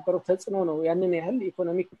ላይ የነበረው ተጽዕኖ ነው ያንን ያህል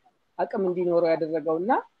ኢኮኖሚክ አቅም እንዲኖረው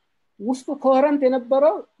ያደረገውና ውስጡ ኮሄረንት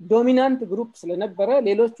የነበረው ዶሚናንት ግሩፕ ስለነበረ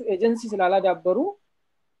ሌሎቹ ኤጀንሲ ስላላዳበሩ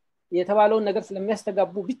የተባለውን ነገር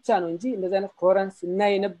ስለሚያስተጋቡ ብቻ ነው እንጂ እንደዛ አይነት ኮሄረንስ እና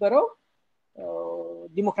የነበረው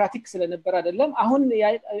ዲሞክራቲክ ስለነበር አይደለም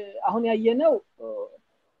አሁን ያየነው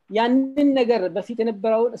ያንን ነገር በፊት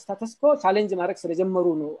የነበረውን ስታተስ ኮ ቻሌንጅ ማድረግ ስለጀመሩ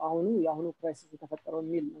ነው አሁኑ ክራይሲስ የተፈጠረው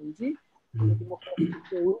የሚል ነው እንጂ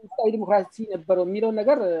ዲሞክራሲ ነበረው የሚለው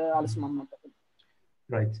ነገር አልስማማበትም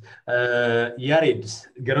ራይት ያሬድ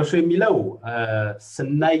ገረሱ የሚለው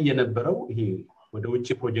ስናይ የነበረው ይሄ ወደ ውጪ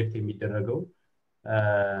ፕሮጀክት የሚደረገው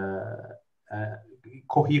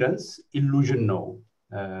ኮሄረንስ ኢሉዥን ነው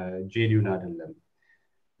ጄኒዩን አይደለም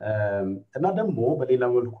እና ደግሞ በሌላ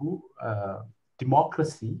መልኩ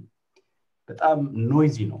ዲሞክራሲ በጣም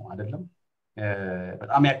ኖይዚ ነው አይደለም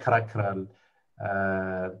በጣም ያከራክራል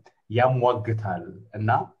ያሟግታል እና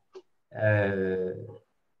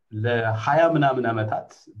ለ20 ምናምን አመታት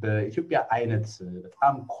በኢትዮጵያ አይነት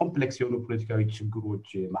በጣም ኮምፕሌክስ የሆኑ ፖለቲካዊ ችግሮች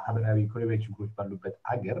ማህበራዊ ኢኮኖሚያዊ ችግሮች ባሉበት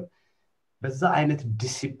ሀገር በዛ አይነት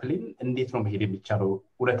ዲሲፕሊን እንዴት ነው መሄድ የሚቻለው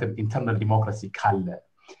ሁለቱም ኢንተርናል ዲሞክራሲ ካለ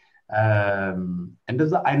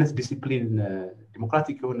እንደዛ አይነት ዲሲፕሊን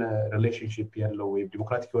ዲሞክራቲክ የሆነ ሪሌሽንሺፕ ያለው ወይ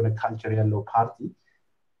ዲሞክራቲክ የሆነ ካልቸር ያለው ፓርቲ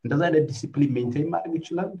እንደዛ አይነት ዲሲፕሊን ሜንቴን ማድረግ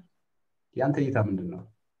ይችላል ያንተ እይታ ምንድነው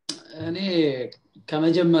እኔ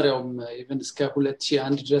ከመጀመሪያውም ኢቭን እስከ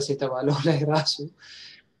 2001 ድረስ የተባለው ላይ ራሱ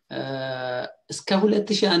እስከ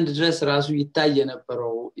 2001 ድረስ ራሱ ይታይ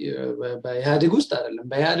የነበረው በኢህአዴግ ውስጥ አይደለም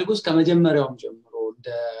በኢህአዴግ ውስጥ ከመጀመሪያውም ጀምሮ እንደ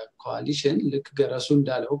ኮአሊሽን ልክ ገረሱ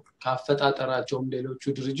እንዳለው ካፈጣጠራቸውም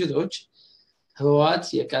ሌሎቹ ድርጅቶች ህወሓት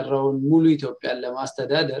የቀረውን ሙሉ ኢትዮጵያን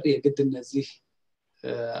ለማስተዳደር የግድ እነዚህ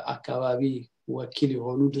አካባቢ ወኪል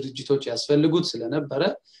የሆኑ ድርጅቶች ያስፈልጉት ስለነበረ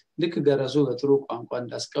ልክ ገረሱ በጥሩ ቋንቋ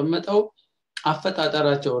እንዳስቀመጠው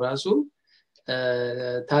አፈጣጠራቸው ራሱ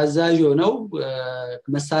ታዛዥ ሆነው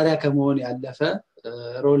መሳሪያ ከመሆን ያለፈ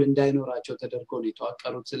ሮል እንዳይኖራቸው ተደርጎ ነው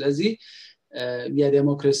የተዋቀሩት ስለዚህ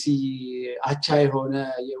የዲሞክራሲ አቻ የሆነ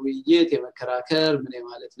የውይይት የመከራከር ምን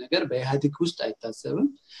ማለት ነገር በኢህአዴግ ውስጥ አይታሰብም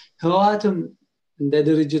ህወሓትም እንደ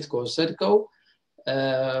ድርጅት ከወሰድከው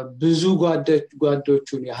ብዙ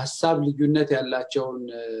ጓዶቹን የሐሳብ ልዩነት ያላቸውን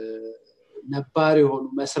ነባር የሆኑ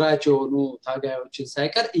መስራች የሆኑ ታጋዮችን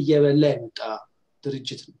ሳይቀር እየበላ የመጣ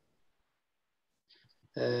ድርጅት ነው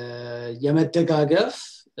የመደጋገፍ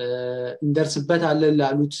እንደርስበት አለ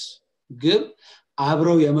ላሉት ግብ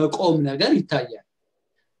አብረው የመቆም ነገር ይታያል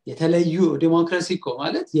የተለዩ ዲሞክራሲ እኮ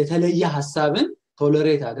ማለት የተለየ ሐሳብን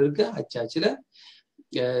ቶለሬት አድርገ አቻችለ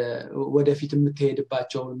ወደፊት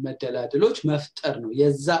የምትሄድባቸው መደላድሎች መፍጠር ነው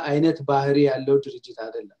የዛ አይነት ባህሪ ያለው ድርጅት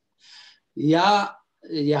አይደለም ያ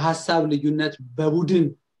የሐሳብ ልዩነት በቡድን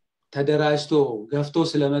ተደራጅቶ ገፍቶ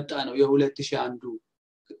ስለመጣ ነው የ2001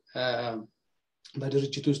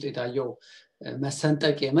 በድርጅቱ ውስጥ የታየው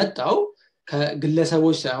መሰንጠቅ የመጣው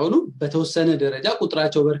ከግለሰቦች ሳይሆኑ በተወሰነ ደረጃ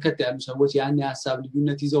ቁጥራቸው በርከት ያሉ ሰዎች ያኔ ሐሳብ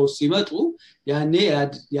ልዩነት ይዘው ሲመጡ ያኔ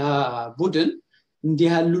ያ ቡድን እንዲህ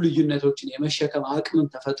ያሉ ልዩነቶችን የመሸከም አቅም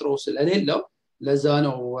ተፈጥሮ ስለሌለው ለዛ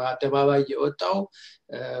ነው አደባባይ የወጣው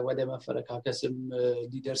ወደ መፈረካከስም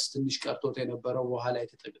ሊደርስ ትንሽ ቀርቶት የነበረው በኋላ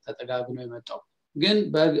ተጠጋግኖ የመጣው ግን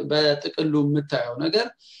በጥቅሉ የምታየው ነገር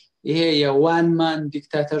ይሄ የዋን ማን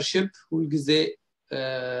ዲክታተርሺፕ ሁሉ ጊዜ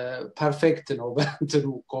ፐርፌክት ነው በእንትኑ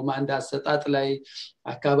ኮማንድ አሰጣጥ ላይ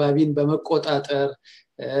አካባቢን በመቆጣጠር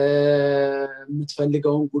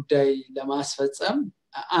የምትፈልገውን ጉዳይ ለማስፈጸም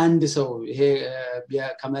አንድ ሰው ይሄ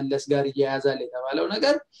ከመለስ ጋር ይያያዛል የተባለው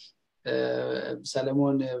ነገር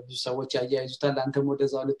ሰለሞን ሰዎች ያያይዙታል አንተም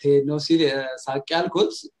ወደዛው ልትሄድ ነው ሲል ሳቅ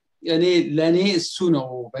ያልኩት እኔ ለኔ እሱ ነው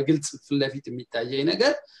በግልጽ ፍለፊት የሚታየኝ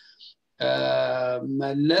ነገር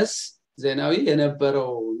መለስ ዜናዊ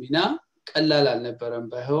የነበረው ሚና ቀላል አልነበረም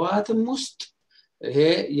በህዋትም ውስጥ ይሄ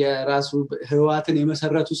የራሱ ህዋትን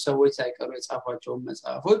የመሰረቱ ሰዎች ሳይቀሩ የጻፏቸው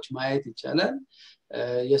መጽሐፎች ማየት ይቻላል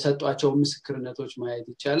የሰጧቸው ምስክርነቶች ማየት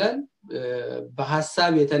ይቻላል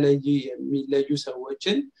በሐሳብ የተለዩ የሚለዩ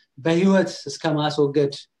ሰዎችን በህይወት እስከ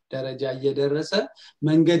ማስወገድ ደረጃ እየደረሰ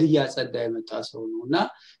መንገድ ያጸዳ የመጣ ሰው ነውና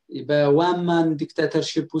በዋማን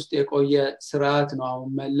ዲክታተርሺፕ ውስጥ የቆየ ስርዓት ነው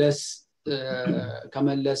መለስ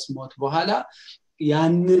ከመለስ ሞት በኋላ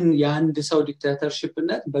ያንን የአንድ ሰው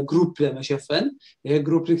ዲክታተርሺፕነት በግሩፕ ለመሸፈን ይሄ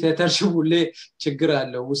ግሩፕ ዲክታተርሺፕ ሁሌ ችግር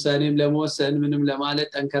አለው ውሳኔም ለመወሰን ምንም ለማለት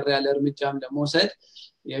ጠንከር ያለ እርምጃም ለመውሰድ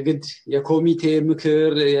የግድ የኮሚቴ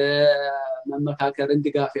ምክር የመመካከርን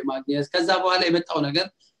ድጋፍ የማግኘት ከዛ በኋላ የመጣው ነገር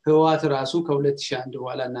ህዋት ራሱ ከ2001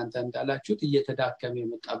 በኋላ እናንተ እንዳላችሁት እየተዳከመ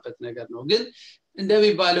የመጣበት ነገር ነው ግን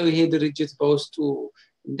እንደሚባለው ይሄ ድርጅት በውስጡ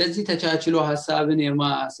እንደዚህ ተቻችሎ ሐሳብን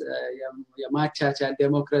የማቻቻል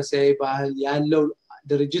ዲሞክራሲያዊ ባህል ያለው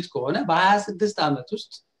ድርጅት ከሆነ በ26 አመት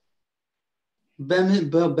ውስጥ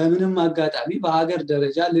በምንም አጋጣሚ በሀገር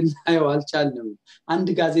ደረጃ ልናየው አልቻልንም አንድ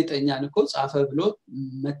ጋዜጠኛን እኮ ጻፈ ብሎ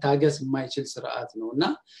መታገስ የማይችል ስርዓት ነውና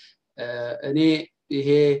እኔ ይሄ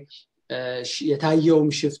የታየውም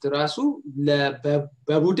ሽፍት ራሱ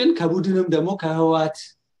በቡድን ከቡድንም ደግሞ ከህዋት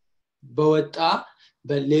በወጣ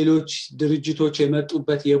በሌሎች ድርጅቶች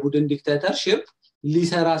የመጡበት የቡድን ዲክታተርሺፕ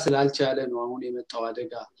ሊሰራ ስላልቻለ ነው አሁን የመጣው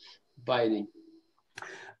አደጋ ባይ ነኝ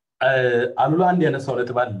አሉላ አንድ ያነሳው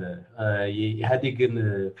ነጥብ አለ የኢህአዴግን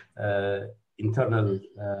ኢንተርናል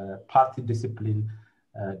ፓርቲ ዲሲፕሊን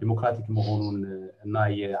ዲሞክራቲክ መሆኑን እና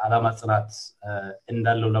የዓላማ ጽናት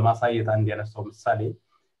እንዳለው ለማሳየት አንድ ያነሳው ምሳሌ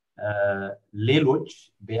ሌሎች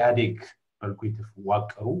በኢህአዴግ መልኩ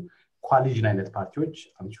የተዋቀሩ ኮአሊዥን አይነት ፓርቲዎች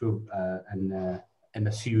አምቹር እነ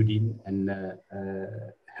ሲዩዲን እነ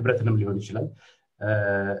ህብረትንም ሊሆን ይችላል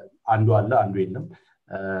አንዱ አለ አንዱ የለም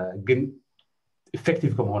ግን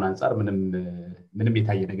ኢፌክቲቭ ከመሆን አንፃር ምንም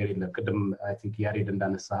የታየ ነገር የለም ቅድም አይ ቲንክ ያሬድ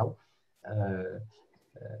እንዳነሳው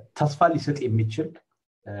ተስፋ ሊሰጥ የሚችል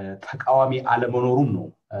ተቃዋሚ አለመኖሩም ነው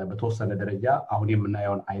በተወሰነ ደረጃ አሁን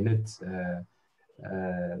የምናየውን አይነት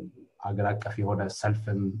አገር አቀፍ የሆነ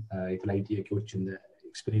ሰልፍም የተለያዩ ጥያቄዎችን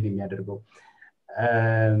ኤክስፕሌን የሚያደርገው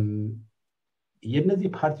የነዚህ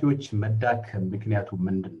ፓርቲዎች መዳከም ምክንያቱ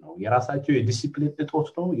ምንድነው የራሳቸው የዲሲፕሊን እጦት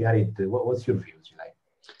ነው ያሬድ what's your view ላይ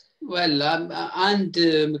አንድ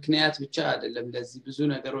ምክንያት ብቻ አይደለም ለዚህ ብዙ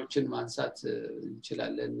ነገሮችን ማንሳት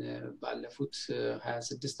እንችላለን ባለፉት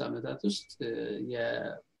 26 አመታት ውስጥ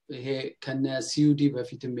ይሄ ከነ ሲዩዲ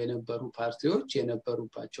በፊትም የነበሩ ፓርቲዎች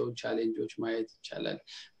የነበሩባቸው ቻሌንጆች ማየት ይቻላል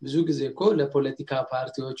ብዙ ጊዜ እኮ ለፖለቲካ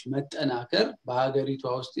ፓርቲዎች መጠናከር በአገሪቷ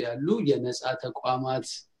ውስጥ ያሉ የነፃ ተቋማት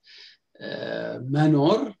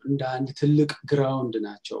መኖር እንደ አንድ ትልቅ ግራውንድ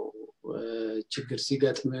ናቸው ችግር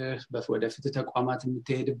ሲገጥምህ ወደፊት ተቋማት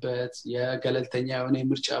የምትሄድበት የገለልተኛ የሆነ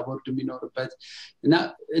የምርጫ ቦርድ የሚኖርበት እና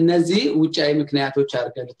እነዚህ ውጫዊ ምክንያቶች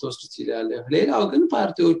አድርገህ ልትወስድ ትችላለህ ሌላው ግን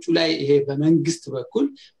ፓርቲዎቹ ላይ ይሄ በመንግስት በኩል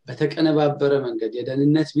በተቀነባበረ መንገድ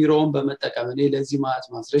የደህንነት ቢሮውን በመጠቀም እኔ ለዚህ ማለት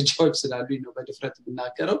ማስረጃዎች ስላሉኝ ነው በድፍረት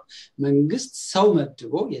የምናገረው መንግስት ሰው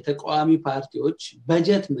መድቦ የተቃዋሚ ፓርቲዎች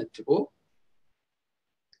በጀት መድቦ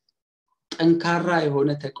ጠንካራ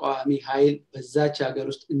የሆነ ተቃዋሚ ኃይል በዛች ሀገር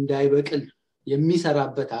ውስጥ እንዳይበቅል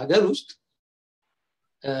የሚሰራበት ሀገር ውስጥ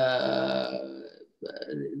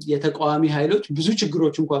የተቃዋሚ ኃይሎች ብዙ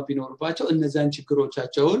ችግሮች እንኳን ቢኖርባቸው እነዛን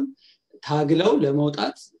ችግሮቻቸውን ታግለው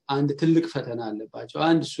ለመውጣት አንድ ትልቅ ፈተና አለባቸው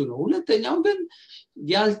አንድ እሱ ነው ሁለተኛው ግን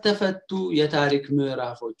ያልተፈቱ የታሪክ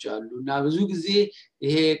ምዕራፎች አሉና ብዙ ጊዜ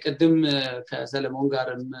ይሄ ቅድም ከሰለሞን ጋር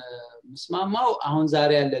መስማማው አሁን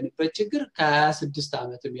ዛሬ ያለንበት ችግር ከ26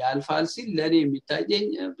 ዓመትም ያልፋል ሲል ለኔ የሚታየኝ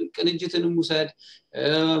ቅንጅትንም ውሰድ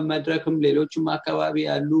መድረክም ሌሎችም አካባቢ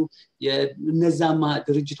ያሉ የነዛማ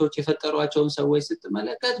ድርጅቶች የፈጠሯቸውን ሰዎች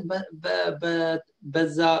ስትመለከት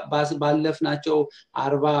በዛ ባለፍናቸው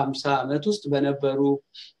 40-50 ዓመት ውስጥ በነበሩ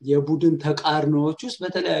የቡድን ተቃርኖዎች ውስጥ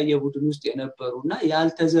በተለያየ ቡድን ውስጥ የነበሩና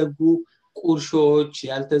ያልተዘጉ ቁርሾች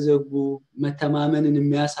ያልተዘጉ መተማመንን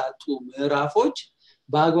የሚያሳጡ ምዕራፎች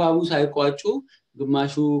በአግባቡ ሳይቋጩ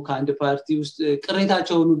ግማሹ ከአንድ ፓርቲ ውስጥ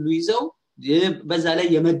ቅሬታቸውን ሁሉ ይዘው በዛ ላይ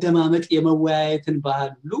የመደማመጥ የመወያየትን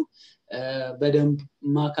ባህል ሁሉ በደንብ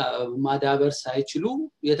ማዳበር ሳይችሉ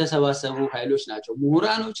የተሰባሰቡ ኃይሎች ናቸው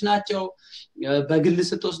ምሁራኖች ናቸው በግል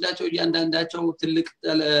ስትወስዳቸው እያንዳንዳቸው ትልቅ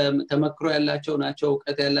ተመክሮ ያላቸው ናቸው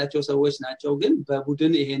ዕውቀት ያላቸው ሰዎች ናቸው ግን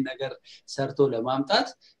በቡድን ይሄን ነገር ሰርቶ ለማምጣት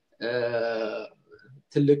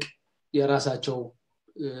ትልቅ የራሳቸው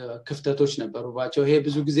ክፍተቶች ነበሩባቸው ይሄ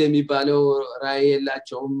ብዙ ጊዜ የሚባለው ራዕይ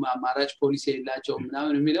የላቸውም አማራጭ ፖሊሲ የላቸውም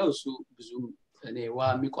ምናምን የሚለው እሱ ብዙም እኔ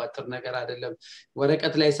የሚቋጥር ነገር አይደለም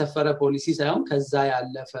ወረቀት ላይ ሰፈረ ፖሊሲ ሳይሆን ከዛ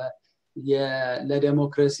ያለፈ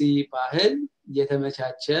ለዲሞክራሲ ባህል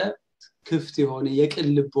የተመቻቸ ክፍት የሆነ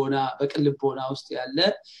የቅልቦና በቅልቦና ውስጥ ያለ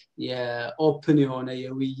የኦፕን የሆነ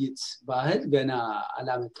የውይይት ባህል ገና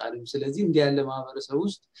አላመጣንም ስለዚህ እንዲህ ያለ ማህበረሰብ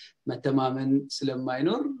ውስጥ መተማመን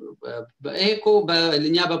ስለማይኖር በኤኮ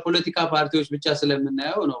በእኛ በፖለቲካ ፓርቲዎች ብቻ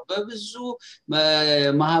ስለምናየው ነው በብዙ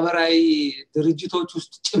ማህበራዊ ድርጅቶች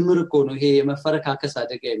ውስጥ ጭምር እኮ ነው ይሄ የመፈረካከስ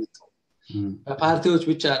አደጋ የመጣው በፓርቲዎች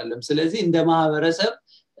ብቻ አይደለም ስለዚህ እንደ ማህበረሰብ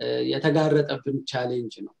የተጋረጠብን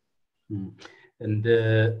ቻሌንጅ ነው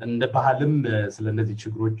እንደ ባህልም ስለነዚህ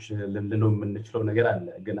ችግሮች ልንለው የምንችለው ነገር አለ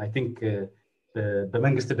ግን አይ ቲንክ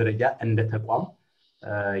በመንግስት ደረጃ እንደ ተቋም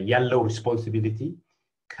ያለው ሪስፖንሲቢሊቲ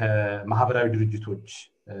ከማህበራዊ ድርጅቶች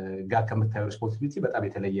ጋር ከመታየው ሪስፖንሲቢሊቲ በጣም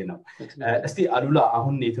የተለየ ነው እስቲ አሉላ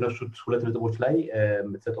አሁን የተነሱት ሁለት ነጥቦች ላይ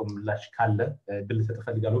የምትሰጠው ምላሽ ካለ ድል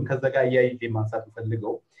ተፈልጋለሁ ከዛ ጋር ያይዜ ማንሳት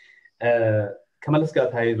ፈልገው ከመለስ ጋር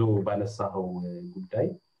ታይዞ ባነሳው ጉዳይ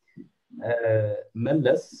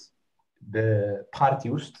መለስ በፓርቲ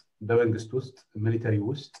ውስጥ በመንግስት ውስጥ ሚሊተሪ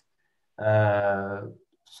ውስጥ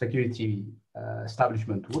ሴኩሪቲ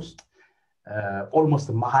ኤስታብሊሽመንት ውስጥ ኦልሞስት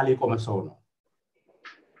መሃል የቆመ ሰው ነው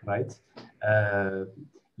ራይት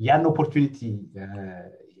ያን ኦፖርቹኒቲ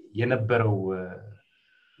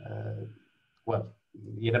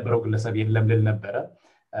የነበረው ግለሰብ የለም ልል ነበረ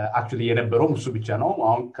አክቹሊ የነበረው እሱ ብቻ ነው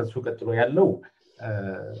አሁን ከሱ ቀጥሎ ያለው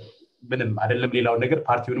ምንም አይደለም ሌላው ነገር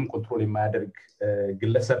ፓርቲውንም ኮንትሮል የማያደርግ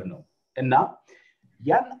ግለሰብ ነው እና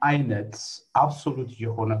ያን አይነት አብሶሉት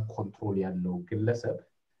የሆነ ኮንትሮል ያለው ግለሰብ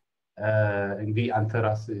እንግዲህ አንተ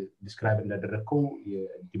ራስ ዲስክራይብ እንዳደረከው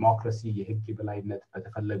የዲሞክራሲ የህግ የበላይነት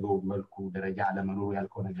በተፈለገው መልኩ ደረጃ አለመኖሩ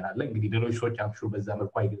ያልከው ነገር አለ እንግዲህ ሌሎች ሰዎች አምሹ በዛ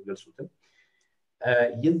መልኩ አይገልጹትም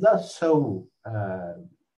የዛ ሰው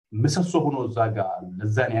ምሰሶ ሆኖ ዛጋ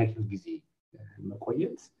ለዛን ያክል ጊዜ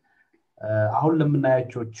መቆየት አሁን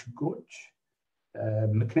ለምናያቸው ችግሮች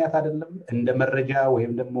ምክንያት አይደለም እንደ መረጃ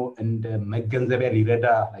ወይም ደግሞ እንደ መገንዘቢያ ሊረዳ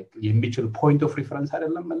የሚችል ፖይንት ኦፍ ሪፈረንስ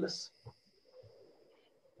አይደለም መለስ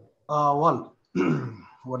ዋል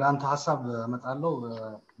ወደ አንተ ሐሳብ መጣለው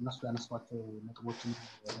እነሱ ያነሷቸው ነጥቦችን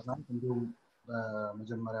ለማለት እንዲሁም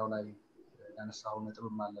በመጀመሪያው ላይ ያነሳው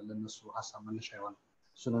ነጥብም አለ ለነሱ ሐሳብ መነሻ ይሆን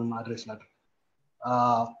እሱንም አድሬስ ላድርግ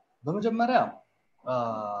በመጀመሪያ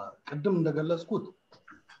ቅድም እንደገለጽኩት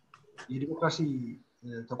የዲሞክራሲ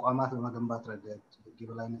ተቋማት በመገንባት ረገድ ህግ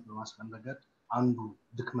የበላይነት በማስፈን ረገድ አንዱ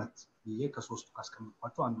ድክመት ይሄ ከሶስቱ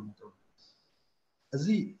ካስቀመጥኳቸው አንዱ ነው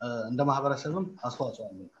እዚህ እንደ ማህበረሰብም አስተዋጽኦ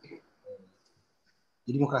አለው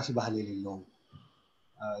የዲሞክራሲ ባህል የሌለው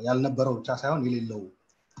ያልነበረው ብቻ ሳይሆን የሌለው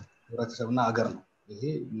ህብረተሰብና ሀገር ነው ይሄ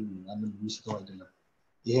አንዱ ሚስተው አይደለም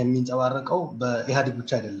ይሄ የሚንጸባረቀው በኢህአዴግ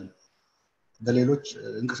ብቻ አይደለም በሌሎች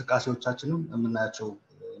እንቅስቃሴዎቻችንም የምናያቸው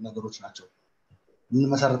ነገሮች ናቸው ምን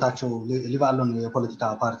መሰረታቸው ሊባሎን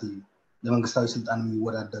የፖለቲካ ፓርቲ ለመንግስታዊ ስልጣን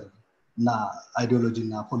የሚወዳደር እና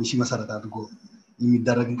አይዲዮሎጂና ፖሊሲ መሰረት አድርጎ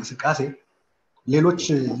የሚደረግ እንቅስቃሴ ሌሎች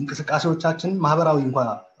እንቅስቃሴዎቻችን ማህበራዊ እንኳን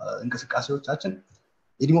እንቅስቃሴዎቻችን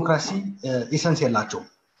የዲሞክራሲ ኢሰንስ የላቸው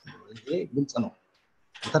ይሄ ግልጽ ነው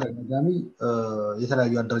በተደጋጋሚ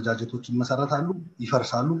የተለያዩ አደረጃጀቶችን መሰረታሉ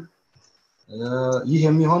ይፈርሳሉ ይህ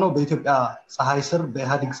የሚሆነው በኢትዮጵያ ፀሐይ ስር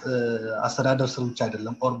በኢህአዴግ አስተዳደር ስር ብቻ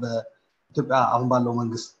አይደለም ኦር ኢትዮጵያ አሁን ባለው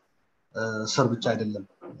መንግስት ስር ብቻ አይደለም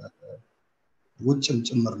ውጭም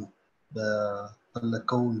ጭምር ነው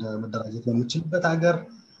በፈለከው እንደ መደራጀት በሚችልበት ሀገር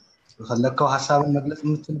በፈለከው ሐሳብን መግለጽ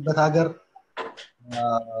የምትችልበት ሀገር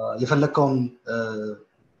የፈለከውን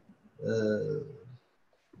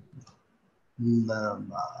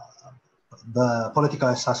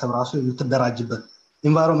በፖለቲካዊ አስተሳሰብ ራሱ የምትደራጅበት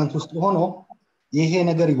ኢንቫይሮንመንት ውስጥ ሆኖ ይሄ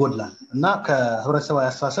ነገር ይጎድላል እና ከህብረተሰባዊ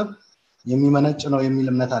አስተሳሰብ የሚመነጭ ነው የሚል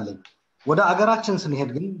እምነት አለኝ። ወደ አገራችን ስንሄድ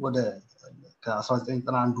ግን ወደ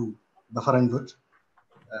ከ1991 በፈረንጆች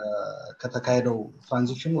ከተካሄደው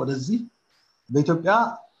ትራንዚሽን ወደዚህ በኢትዮጵያ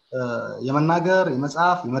የመናገር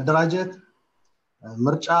የመጻፍ የመደራጀት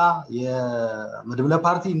ምርጫ የመድብለ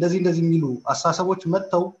ፓርቲ እንደዚህ የሚሉ አስተሳሰቦች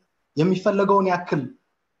መጥተው የሚፈለገውን ያክል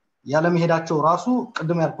ያለ መሄዳቸው ራሱ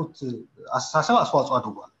ቅድም ያልኩት አስተሳሰብ አስተዋጽኦ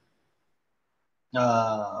አድርጓል።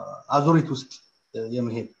 አዙሪት ውስጥ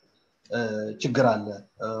የመሄድ ችግር አለ።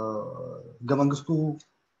 ህገ መንግስቱ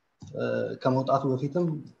ከመውጣቱ በፊትም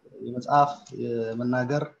የመጻፍ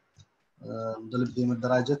የመናገር እንደልብ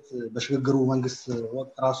የመደራጀት በሽግግሩ መንግስት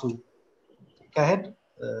ወቅት ራሱ ካሄድ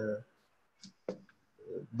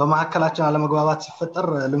በመሐከላችን አለመግባባት ሲፈጠር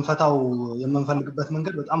ልንፈታው የምንፈልግበት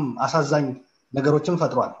መንገድ በጣም አሳዛኝ ነገሮችን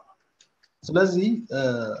ፈጥሯል። ስለዚህ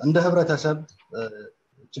እንደ ህብረተሰብ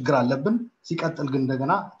ችግር አለብን። ሲቀጥል ግን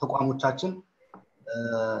እንደገና ተቋሞቻችን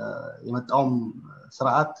የመጣውም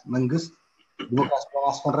ስርዓት መንግስት ዲሞክራሲ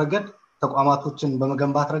በማስፈን ረገድ ተቋማቶችን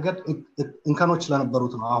በመገንባት ረገድ እንከኖች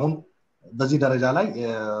ስለነበሩት ነው አሁን በዚህ ደረጃ ላይ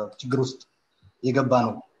ችግር ውስጥ የገባ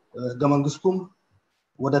ነው። ህገ መንግስቱም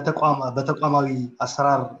ወደ በተቋማዊ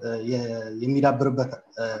አሰራር የሚዳብርበት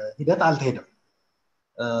ሂደት አልተሄደም።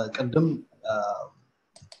 ቅድም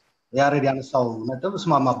ያሬድ ያነሳው ነጥብ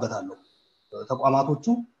እስማማበታለሁ። ተቋማቶቹ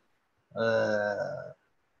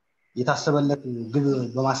የታሰበለት ግብ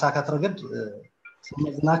በማሳካት ረገድ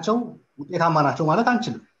ስለናቸው ውጤታማ ናቸው ማለት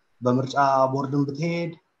አንችልም። በምርጫ ቦርድን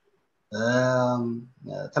ብትሄድ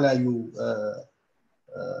ተለያዩ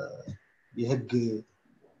የህግ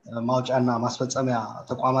ማውጫና ማስፈጸሚያ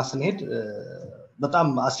ተቋማት ስንሄድ በጣም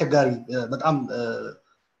አስቸጋሪ በጣም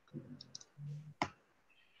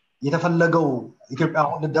የተፈለገው ኢትዮጵያ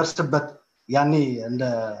አሁን ልደርስበት ያኔ እንደ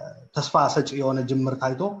ተስፋ ሰጪ የሆነ ጅምር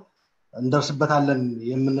ታይቶ እንደርስበታለን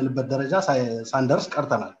የምንልበት ደረጃ ሳንደርስ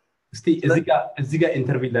ቀርተናል። እስቲ እዚህ ጋር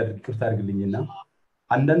ኢንተርቪው ላድርግ ይቅርታ አድርግልኝና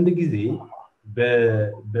አንዳንድ ጊዜ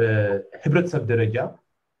በህብረተሰብ ደረጃ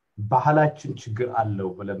ባህላችን ችግር አለው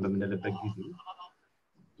ብለን በምንልበት ጊዜ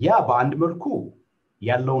ያ በአንድ መልኩ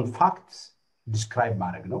ያለውን ፋክት ዲስክራይብ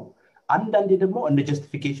ማድረግ ነው። አንዳንዴ ደግሞ እንደ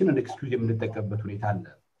ጀስቲፊኬሽን እንደ ኤክስኪውዝ የምንጠቀምበት ሁኔታ አለ።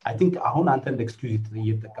 አይ ቲንክ አሁን አንተ እንደ ኤክስኪውዝ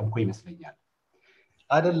እየተጠቀምከው ይመስለኛል።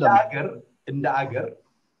 አይደለም እንደ አገር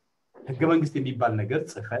ህገ መንግስት የሚባል ነገር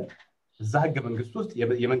ጽፈን እዛ ህገ መንግስት ውስጥ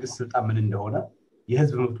የመንግስት ስልጣን ምን እንደሆነ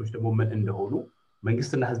የህዝብ መብቶች ደግሞ ምን እንደሆኑ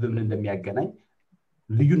መንግስትና ህዝብ ምን እንደሚያገናኝ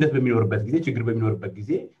ልዩነት በሚኖርበት ጊዜ ችግር በሚኖርበት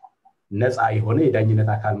ጊዜ ነፃ የሆነ የዳኝነት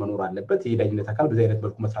አካል መኖር አለበት። የዳኝነት አካል በዚህ አይነት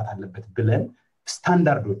መልኩ መስራት አለበት ብለን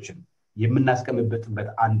ስታንዳርዶችን የምናስቀምጥበት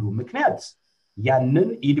አንዱ ምክንያት ያንን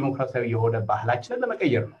የዲሞክራሲያዊ የሆነ ባህላችንን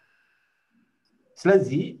ለመቀየር ነው።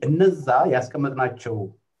 ስለዚህ እነዛ ያስቀመጥናቸው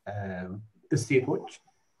እሴቶች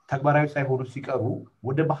ተግባራዊ ሳይሆኑ ሲቀሩ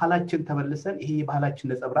ወደ ባህላችን ተመልሰን ይሄ የባህላችን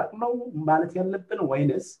ነጸብራቅ ነው ማለት ያለብን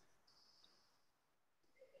ወይንስ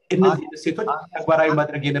እነዚህ እሴቶች ተግባራዊ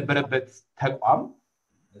ማድረግ የነበረበት ተቋም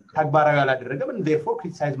ተግባራዊ ያላደረገም therefore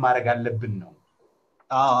criticize ማድረግ አለብን ነው?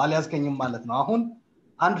 አልያዝከኝም ማለት ነው። አሁን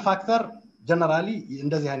አንድ ፋክተር ጀነራሊ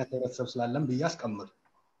እንደዚህ አይነት ህብረተሰብ ስላለን ብዬ አስቀምጥ።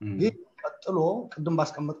 ግን ቀጥሎ ቅድም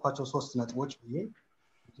ባስቀመጥኳቸው 3 ነጥቦች ብዬ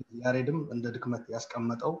ያሬድም እንደ ድክመት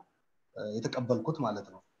ያስቀመጠው የተቀበልኩት ማለት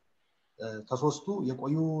ነው። ከሶስቱ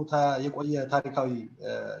የቆየ ታሪካዊ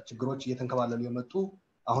ችግሮች እየተንከባለሉ የመጡ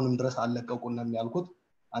አሁንም ድረስ አለቀቁንም ያልኩት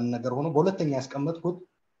አንድ ነገር ሆኖ በሁለተኛ ያስቀመጥኩት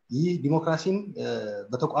ይህ ዲሞክራሲን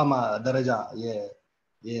በተቋማ ደረጃ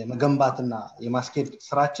የመገንባትና የማስኬድ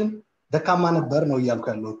ስራችን ደካማ ነበር ነው እያልኩ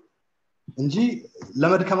ያለው እንጂ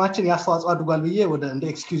ለመድከማችን ያስተዋጽኦ አድርጓል ብዬ ወደ እንደ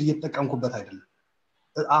ኤክስኪውዝ እየተጠቀምኩበት አይደለም።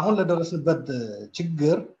 አሁን ለደረስንበት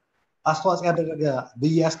ችግር አስተዋጽኦ ያደረገ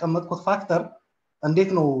ብዬ ያስቀመጥኩት ፋክተር እንዴት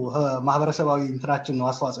ነው ማህበረሰባዊ እንትናችን ነው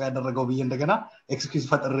አስተዋጽኦ ያደረገው ብዬ እንደገና ኤክስኪውዝ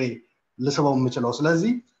ፈጥሬ ልስበው የምችለው።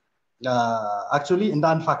 ስለዚህ አክቹሊ እንደ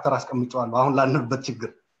አንድ ፋክተር አስቀምጫለሁ አሁን ላለንበት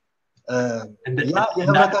ችግር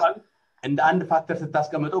እንደ አንድ ፋክተር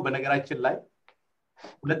ስታስቀምጠው በነገራችን ላይ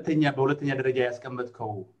በሁለተኛ ደረጃ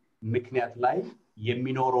ያስቀመጥከው ምክንያት ላይ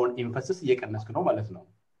የሚኖረውን ኤምፋሲስ እየቀነስክ ነው ማለት ነው።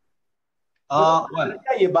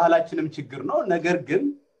 የባህላችንም ችግር ነው። ነገር ግን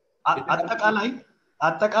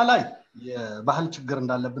አጠቃላይ የባህል ችግር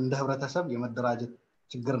እንዳለብን እንደ ህብረተሰብ የመደራጀት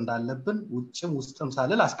ችግር እንዳለብን ውጭም ውስጥም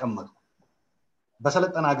ሳልል አስቀመጥኩ።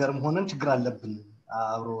 በሰለጠነ ሀገርም ሆነን ችግር አለብን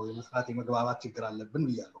አብሮ የመስራት የመግባባት ችግር አለብን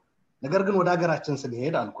ብያለሁ ነገር ግን ወደ ሀገራችን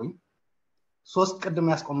ስንሄድ አልኩኝ ሶስት ቅድም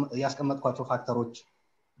ያስቀመጥኳቸው ፋክተሮች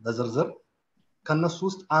በዝርዝር ከነሱ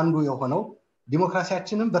ውስጥ አንዱ የሆነው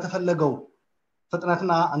ዲሞክራሲያችንን በተፈለገው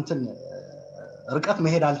ፍጥነትና እንትን ርቀት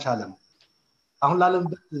መሄድ አልቻለም አሁን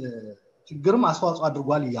ላለበት ችግርም አስተዋጽኦ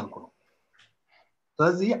አድርጓል ይያልኩ ነው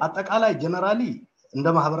ስለዚህ አጠቃላይ ጀነራሊ እንደ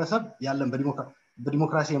ማህበረሰብ ያለን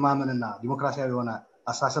በዲሞክራሲ የማመንና ዲሞክራሲያዊ የሆነ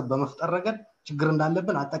አስተሳሰብ በመፍጠር ረገድ ችግር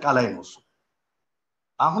እንዳለብን አጠቃላይ ነው እሱ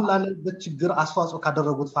አሁን ላለበት ችግር አስተዋጽኦ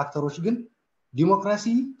ካደረጉት ፋክተሮች ግን ዲሞክራሲ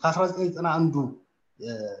ከ1991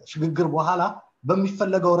 ሽግግር በኋላ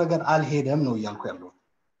በሚፈለገው ረገድ አልሄደም ነው ይያልኩ ያለው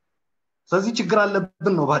ስለዚህ ችግር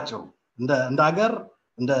አለብን ነው ባጭሩ እንደ ሀገር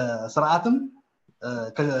እንደ ስርዓትም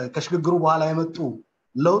ከሽግግሩ በኋላ የመጡ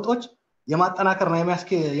ለውጦች የማጠናከርና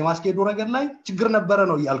የማስኬዱ ረገድ ላይ ችግር ነበረ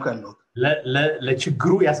ነው ይያልኩ ያለው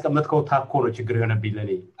ለችግሩ ያስቀመጥከው ታኮ ነው ችግር የሆነብኝ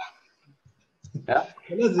ለኔ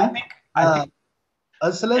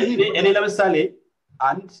ስለዚህ እኔ ለምሳሌ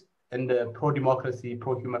አንድ እንደ ፕሮ ዲሞክራሲ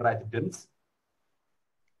ፕሮ ሂውመን ራይት ድምጽ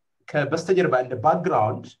ከበስተጀርባ እንደ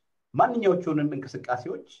ባክግራውንድ ማንኛዎቹንም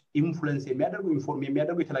እንቅስቃሴዎች ኢንፍሉዌንስ የሚያደርጉ ኢንፎርም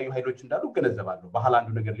የሚያደርጉ የተለያዩ ኃይሎች እንዳሉ ገነዘባለሁ ባህል አንዱ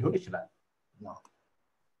ነገር ሊሆን ይችላል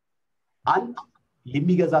አንድ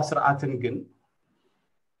የሚገዛ ስርዓትን ግን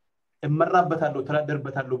እመራበታለሁ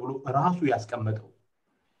ተላደርበታለሁ ብሎ ራሱ ያስቀመጠው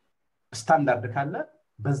ስታንዳርድ ካለ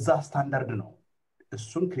በዛ ስታንዳርድ ነው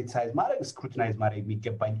እሱን ክሪቲሳይዝ ማድረግ ስክሩቲናይዝ ማድረግ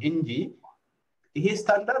የሚገባኝ እንጂ ይሄ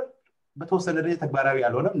ስታንዳርድ በተወሰነ ደረጃ ተግባራዊ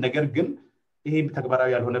ያልሆነም ነገር ግን ይሄ ተግባራዊ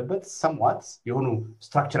ያልሆነበት somewhat የሆኑ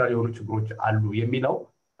ስትራክቸራል የሆኑ ችግሮች አሉ የሚለው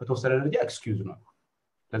በተወሰነ ደረጃ ኤክስኪውዝ ነው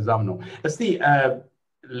ለዛም ነው እስቲ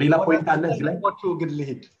ሌላ ፖይንት አለ እዚህ ላይ ወጡ ግን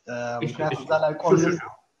ልሂድ ምክንያቱም እዛ ላይ ቆም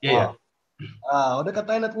ወደ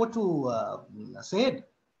ቀጣይ ነጥቦቹ ሲሄድ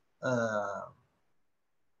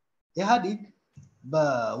ኢህአዲግ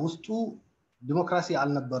በውስጡ ዲሞክራሲ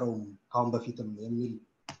አልነበረውም ካሁን በፊትም የሚል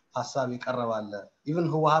ሐሳብ ይቀርባል ኢቭን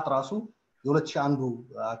ህወሓት ራሱ የ2001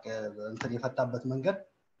 እንትን የፈታበት መንገድ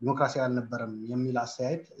ዲሞክራሲያዊ አልነበረም የሚል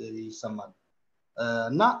አስተያየት ይሰማል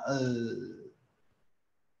እና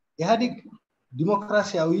ኢህአዲግ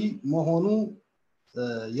ዲሞክራሲያዊ መሆኑ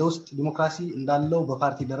የውስጥ ዲሞክራሲ እንዳለው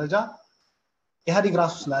በፓርቲ ደረጃ ኢህአዲግ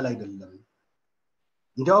ራሱ ስላል አይደለም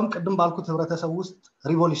እንዲያውም ቅድም ባልኩት ህብረተሰብ ውስጥ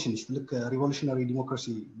ሪቮሉሽኒስት ልክ ሪቮሉሽነሪ ዲሞክራሲ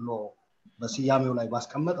ብሎ በስያሜው ላይ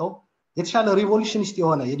ባስቀመጠው የተሻለ ሪቮሉሽኒስት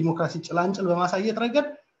የሆነ የዲሞክራሲ ጭላንጭል በማሳየት ረገድ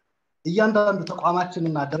እያንዳንዱ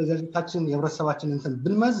ተቋማችንና አደረጃጀታችን የህብረተሰባችን እንትን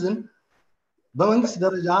ብንመዝን በመንግስት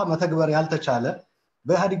ደረጃ መተግበር ያልተቻለ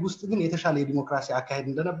በኢህአዲግ ውስጥ ግን የተሻለ የዲሞክራሲ አካሄድ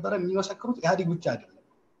እንደነበረ የሚመሰክሩት ኢህአዲግ ብቻ አይደለም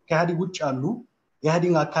ከኢህአዲግ ውጭ ያሉ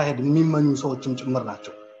ኢህአዲግ አካሄድ የሚመኙ ሰዎችም ጭምር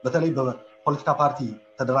ናቸው በተለይ በፖለቲካ ፓርቲ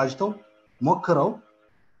ተደራጅተው ሞክረው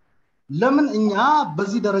ለምን እኛ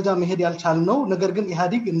በዚህ ደረጃ መሄድ ያልቻልነው ነገር ግን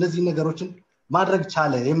ኢህአዲግ እንደዚህ ነገሮችን ማድረግ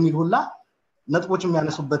ቻለ የሚል ሁላ ነጥቦች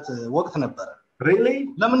የሚያነሱበት ወቅት ነበር really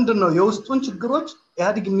ለምንድን ነው የውስጡን ችግሮች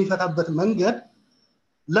ኢህአዲግ የሚፈታበት መንገድ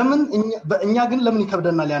ለምን እኛ ግን ለምን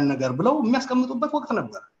ይከብደናል ያን ነገር ብለው የሚያስቀምጡበት ወቅት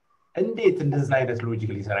ነበር እንዴት እንደዛ አይነት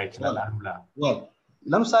ሎጂክ ሊሰራ ይችላል አሉላ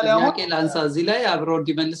ለምሳሌ አሁን ላንሳ እዚህ ላይ አብሮ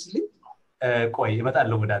እንዲመልስልኝ ቆይ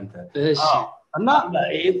እመጣለሁ ወደ አንተ እሺ እና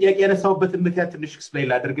ጥያቄ ያነሳውበት ምክንያት ትንሽ ኤክስፕሌን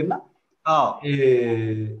ላድርግና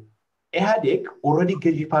ኢህአዲግ ኦልሬዲ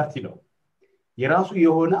ገዢ ፓርቲ ነው የራሱ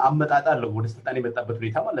የሆነ አመጣጥ አለው ወደ ስልጣን የመጣበት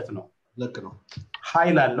ሁኔታ ማለት ነው ልክ ነው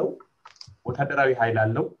ኃይል አለው ወታደራዊ ኃይል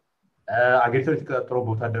አለው አገሪቱን የተቆጣጠረው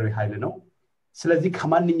ወታደራዊ ኃይል ነው ስለዚህ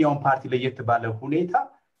ከማንኛውም ፓርቲ ለየት ባለ ሁኔታ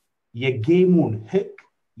የጌሙን ህግ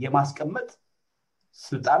የማስቀመጥ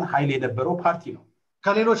ስልጣን ኃይል የነበረው ፓርቲ ነው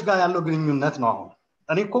ከሌሎች ጋር ያለው ግንኙነት ነው አሁን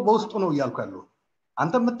እኔ እኮ በውስጡ ነው ይያልኩ ያለው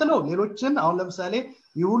አንተ የምትለው ሌሎችን አሁን ለምሳሌ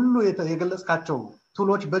ይሁሉ የገለጽካቸው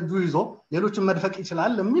ቱሎች በእጁ ይዞ ሌሎችን መድፈቅ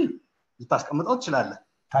ይችላል የሚል ልታስቀምጠው ትችላለህ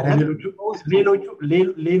ታዲያ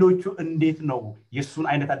ሌሎቹ እንዴት ነው የሱን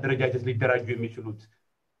አይነት አደረጃጀት ሊደራጁ የሚችሉት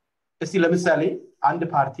እስቲ ለምሳሌ አንድ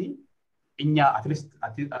ፓርቲ እኛ አትሊስት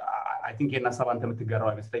አይ ቲንክ የናሳብ አንተ የምትጋራው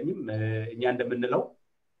አይመስለኝም እኛ እንደምንለው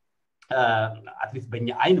አትሊስት በእኛ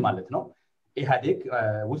አይን ማለት ነው ኢህአዲግ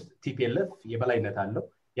ውስጥ ቲፒኤልኤፍ የበላይነት አለው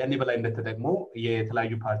ያን የበላይነት ተጠቅሞ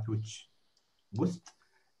የተለያዩ ፓርቲዎች ውስጥ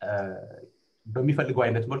በሚፈልገው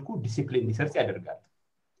አይነት መልኩ ዲሲፕሊን ሪሰርች ያደርጋል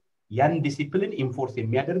ያን ዲሲፕሊን ኢንፎርስ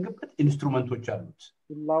የሚያደርግበት ኢንስትሩመንቶች አሉት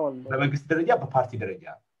በመንግስት ደረጃ በፓርቲ ደረጃ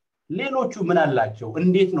ሌሎቹ ምን አላቸው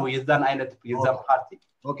እንዴት ነው የዛን አይነት የዛን ፓርቲ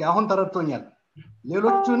ኦኬ አሁን ተረድቶኛል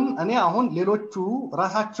ሌሎቹን እኔ አሁን ሌሎቹ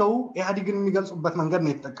ራሳቸው ኢህአዲግን የሚገልጹበት መንገድ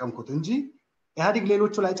ነው የተጠቀምኩት እንጂ ኢህአዲግ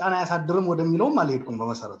ሌሎቹ ላይ ጫና ያሳድርም ወደሚለውም አልሄድኩም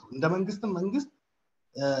በመሰረቱ እንደ መንግስት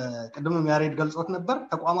ቅድምም ያሬድ ገልጾት ነበር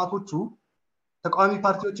ተቋማቶቹ ተቃዋሚ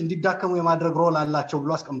ፓርቲዎች እንዲዳከሙ የማድረግ ሮል አላቸው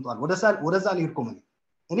ብሎ አስቀምጧል ወደዛ ሊርኮም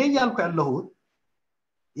እኔ ያልኩ ያለሁት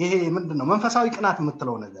ይሄ ምንድነው መንፈሳዊ ቅናት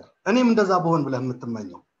የምትለው ነገር እኔም እንደዛ በሆን ብለህ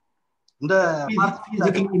የምትመኘው እንደ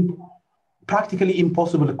practically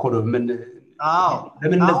impossible እኮ ነው ምን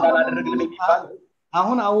ለምን እንደዛ አላደረግንም ይባል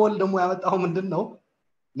አሁን አወል ደግሞ ያመጣው ምንድነው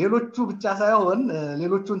ሌሎቹ ብቻ ሳይሆን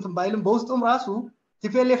ሌሎቹ እንትን ባይልም በውስጡም ራሱ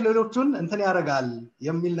ቲፒኤልኤፍ ሌሎቹን እንትን ያረጋል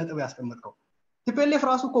የሚል ነጥብ ያስቀምጠው ቲፒኤልኤፍ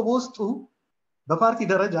ራሱ እኮ በውስጡ በፓርቲ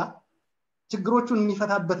ደረጃ ችግሮቹን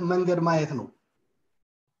የሚፈታበት መንገድ ማየት ነው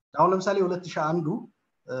አሁን ለምሳሌ 2001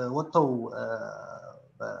 ወጥተው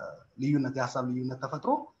በልዩነት የሐሳብ ልዩነት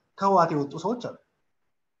ተፈጥሮ ከህዋት የወጡ ሰዎች አሉ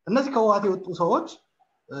እነዚህ ከህዋት የወጡ ሰዎች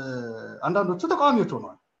አንዳንዶቹ ተቃዋሚዎች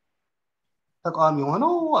ሆነዋል ተቃዋሚ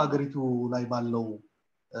ሆነው አገሪቱ ላይ ባለው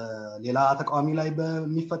ሌላ ተቃዋሚ ላይ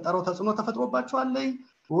በሚፈጠረው ተጽዕኖ ተፈጥሮባቸዋል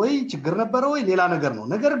ወይ ችግር ነበረ ወይ ሌላ ነገር ነው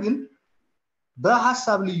ነገር ግን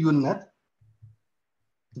በሐሳብ ልዩነት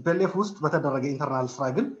ቲፒኤልኤፍ ውስጥ በተደረገ ኢንተርናል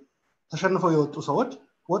ስትራግል ተሸንፈው የወጡ ሰዎች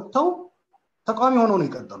ወጥተው ተቃዋሚ ሆነው ነው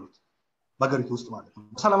የቀጠሉት በአገሪቱ ውስጥ ማለት ነው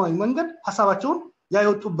ሰላማዊ መንገድ ሐሳባቸውን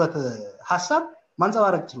ያወጡበት ሐሳብ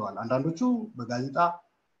ማንጸባረቅ ችለዋል አንዳንዶቹ በጋዜጣ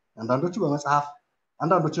አንዳንዶቹ በመጽሐፍ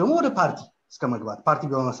አንዳንዶቹ ደግሞ ወደ ፓርቲ እስከ መግባት ፓርቲ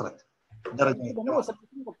በመመስረት ደረጃ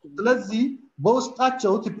ስለዚህ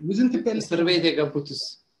በውስጣቸው ዊዝን ቲፒኤልኤፍ እስር ቤት የገቡትስ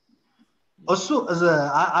እሱ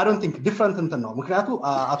I don't think different እንትን ነው ምክንያቱም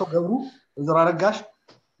አቶ ገብሩ ዘራረጋሽ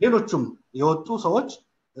ሌሎችም የወጡ ሰዎች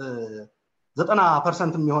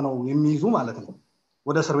 90% የሚሆነው የሚይዙ ማለት ነው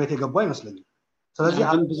ወደ እስር ቤት የገቡ አይመስልኝም ስለዚህ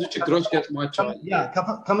ብዙ ችግሮች ገጥሟቸዋል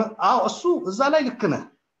እሱ እዛ ላይ ልክ ነህ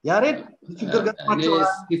ያሬድ ችግር ገጥሟቸዋል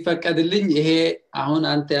ይፈቀድልኝ ይሄ አሁን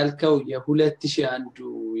አንተ ያልከው የ2001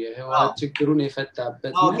 የህወሓት ችግሩን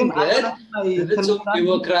የፈታበት መንገድ ፍጹም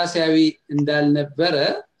ዲሞክራሲያዊ እንዳልነበረ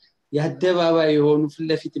ያደባባይ የሆኑ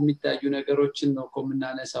ፍለፊት የሚታዩ ነገሮችን ነው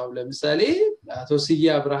ኮምናነሳው ለምሳሌ አቶ ስዬ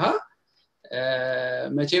አብርሃ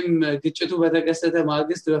መቼም ግጭቱ በተከሰተ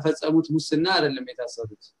ማግስት በፈጸሙት ሙስና አይደለም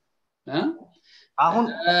የታሰሩት አሁን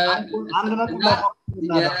አንድ ነገር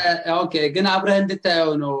ኦኬ ግን አብረህ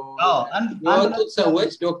እንድታየው ነው የወጡት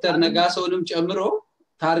ሰዎች ዶክተር ነጋሶንም ጨምሮ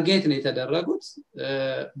ታርጌት ነው የተደረጉት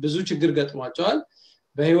ብዙ ችግር ገጥሟቸዋል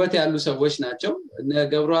በህይወት ያሉ ሰዎች ናቸው እነ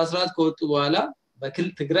ገብሩ አስራት ከወጡ በኋላ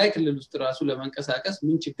በትግራይ ክልል ውስጥ ራሱ ለመንቀሳቀስ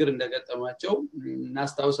ምን ችግር እንደገጠማቸው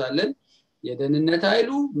እናስታውሳለን የደህንነት ኃይሉ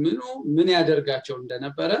ምን ያደርጋቸው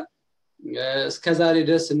እንደነበረ እስከዛሬ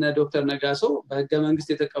ድረስ እነ ዶክተር ነጋሶ በህገ መንግስት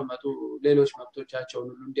የተቀመጡ ሌሎች መብቶቻቸውን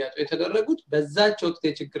ሁሉ እንዲያጡ የተደረጉት በዛች ወቅት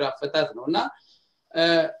የችግር አፈታት ነውና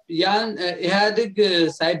ያን ኢህአዴግ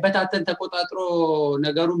ሳይበታተን ተቆጣጥሮ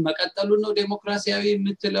ነገሩን መቀጠሉን ነው ዴሞክራሲያዊ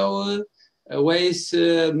የምትለው ወይስ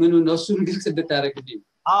ምኑ ነው እሱን ግልጽ እንድታረግልኝ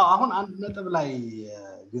አሁን አንድ ነጥብ ላይ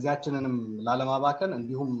ጊዜያችንንም ላለማባከን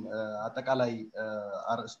እንዲሁም አጠቃላይ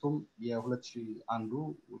አርዕስቱም የ2001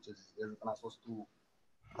 የ93ቱ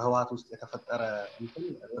በህወሓት ውስጥ የተፈጠረ እንትን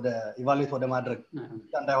ወደ ኢቫሉዌት ወደ ማድረግ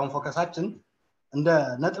እንዳይሆን ፎከሳችን እንደ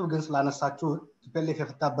ነጥብ ግን ስላነሳችሁ ቲፒኤልኤፍ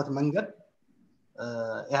የፈታበት መንገድ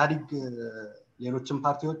ኢህአዲግ ሌሎችም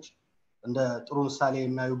ፓርቲዎች እንደ ጥሩ ምሳሌ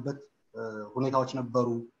የሚያዩበት ሁኔታዎች ነበሩ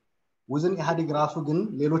ወዝን ኢህአዲግ ራሱ ግን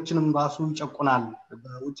ሌሎችንም ራሱ ይጨቁናል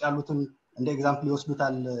በውጭ ያሉትን እንደ ኤግዛምፕል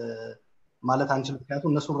ይወስዱታል ማለት አንችል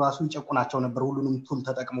ምክንያቱም እነሱ ራሱ ይጨቁናቸው ነበር ሁሉንም ቱል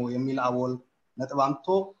ተጠቅመው የሚል አወል ነጥብ አምጥቶ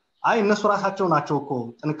አይ እነሱ ራሳቸው ናቸው እኮ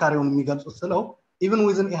ጥንካሬውን የሚገልጹት ስለው ኢቭን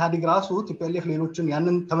ዊዝን ኢህአዲግ ራሱ ቲፒኤልኤፍ ሌሎችን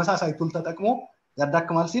ያንን ተመሳሳይ ቱል ተጠቅሞ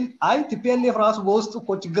ያዳክማል ሲል አይ ቲፒኤልኤፍ ራሱ በውስጡ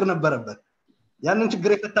እኮ ችግር ነበረበት ያንን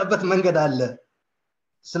ችግር የፈታበት መንገድ አለ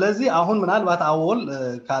ስለዚህ አሁን ምናልባት አወል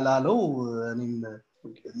ካላለው እኔም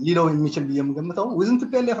ሊለው የሚችል በየምገምተው ዊዝን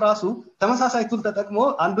ቲፒኤልኤፍ ራሱ ተመሳሳይ ቱል ተጠቅሞ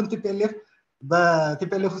አንዱን ቲፒኤልኤፍ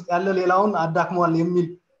በቲፒኤልኤፍ ውስጥ ያለ ሌላውን አዳክሟል የሚል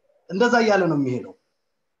እንደዛ ያለ ነው የሚሄደው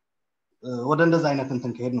ወደ እንደዛ አይነት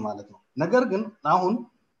እንትን ከሄድን ማለት ነው ነገር ግን አሁን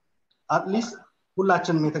አትሊስት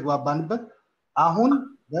ሁላችንም የተግባባንበት አሁን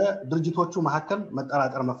በድርጅቶቹ መካከል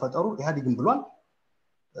መጠራጠር መፈጠሩ ኢህአዲግም ብሏል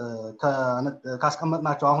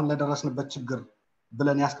ካስቀመጥናቸው አሁን ለደረስንበት ችግር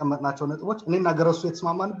ብለን ያስቀመጥናቸው ነጥቦች እኔና ገረሱ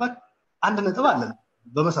የተስማማንበት አንድ ነጥብ አለ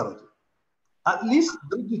በመሰረቱ አትሊስት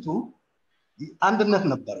ድርጅቱ አንድነት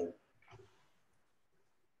ነበረው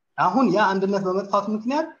አሁን ያ አንድነት በመጥፋቱ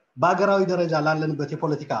ምክንያት በአገራዊ ደረጃ ላለንበት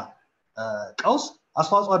የፖለቲካ ቀውስ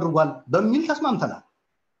አስተዋጽኦ አድርጓል በሚል ተስማምተናል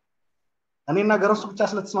እኔና ገረሱ ብቻ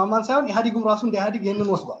ስለተስማማን ሳይሆን ኢህአዲግም ራሱ እንደ ኢህአዲግ ይሄንን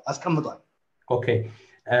ወስዷል አስቀምጧል ኦኬ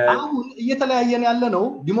አሁን እየተለያየን ያለ ነው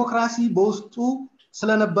ዲሞክራሲ በውስጡ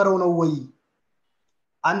ስለነበረው ነው ወይ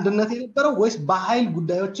አንድነት የነበረው ወይስ በኃይል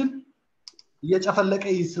ጉዳዮችን እየጨፈለቀ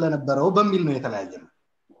ስለነበረው በሚል ነው የተለያየነው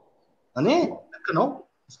እኔ ልክ ነው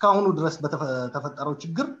እስካሁኑ ድረስ በተፈጠረው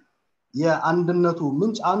ችግር የአንድነቱ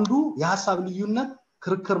ምንጭ አንዱ የሐሳብ ልዩነት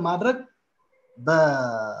ክርክር ማድረግ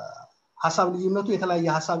በሐሳብ ልዩነቱ የተለያየ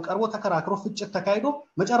ሐሳብ ቀርቦ ተከራክሮ ፍጭት ተካሂዶ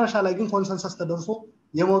መጨረሻ ላይ ግን ኮንሰንሰስ ተደርሶ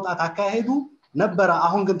የመውጣት አካሄዱ ነበረ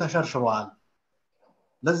አሁን ግን ተሸርሽሯል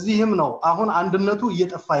ለዚህም ነው አሁን አንድነቱ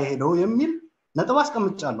እየጠፋ ይሄደው የሚል ነጥብ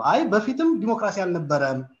አስቀምጫለሁ አይ በፊትም ዲሞክራሲ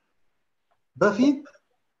አልነበረም በፊት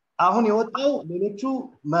አሁን የወጣው ሌሎቹ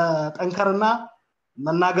መጠንከርና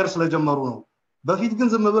መናገር ስለጀመሩ ነው በፊት ግን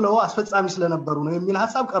ዝም ብለው አስፈጻሚ ስለነበሩ ነው የሚል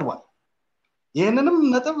ሐሳብ ቀርቧል ይሄንንም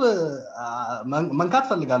ነጥብ መንካት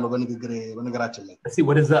ፈልጋለሁ በንግግራችን ላይ እስቲ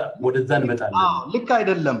ወደዛ እንመጣለን ልክ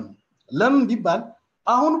አይደለም ለምን ቢባል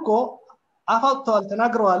አሁን እኮ አፋውተዋል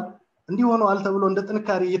ተናግረዋል እንዲሆነዋል ተብሎ እንደ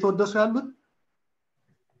ጥንካሬ እየተወደሱ ያሉት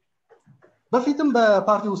በፊትም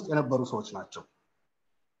በፓርቲ ውስጥ የነበሩ ሰዎች ናቸው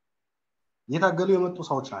የታገሉ የመጡ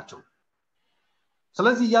ሰዎች ናቸው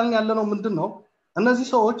ስለዚህ ያልን ያለነው ምንድነው እነዚህ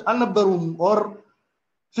ሰዎች አልነበሩም ኦር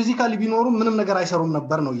ፊዚካሊ ቢኖሩ ምንም ነገር አይሰሩም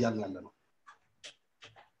ነበር ነው ያልን ያለነው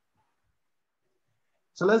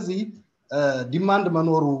ስለዚህ ዲማንድ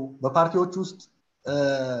መኖሩ በፓርቲዎች ውስጥ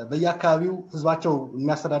በየአካባቢው ህዝባቸው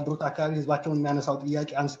የሚያስተዳድሩት አካባቢ ህዝባቸው የሚያነሳው ጥያቄ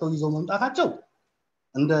አንስተው ይዘው መምጣታቸው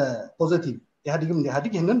እንደ ፖዚቲቭ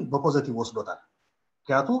ኢህአዲግ ይሄንን በፖዚቲቭ ወስዶታል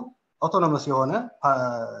ምክንያቱም አውቶኖመስ የሆነ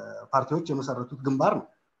ፓርቲዎች የመሰረቱት ግንባር ነው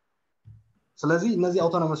ስለዚህ እነዚህ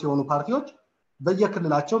አውቶኖመስ የሆኑ ፓርቲዎች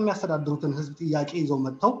በየክልላቸው የሚያስተዳድሩትን ህዝብ ጥያቄ ይዘው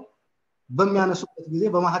መጥተው በሚያነሱበት ጊዜ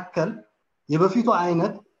በመሐከል የበፊቱ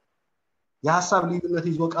አይነት የሐሳብ ልዩነት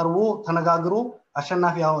ይዞ ቀርቦ ተነጋግሮ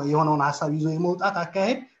አሸናፊ የሆነውን ሐሳብ ይዞ የመውጣት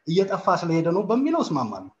አካሄድ እየጠፋ ስለሄደ ነው በሚለው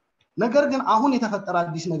እስማማለሁ ነገር ግን አሁን የተፈጠረ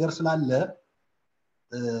አዲስ ነገር ስላለ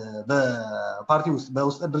በፓርቲ ውስጥ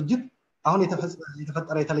በውስጥ ድርጅት አሁን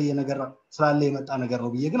የተፈጠረ የተለየ ነገር ስላለ የመጣ ነገር ነው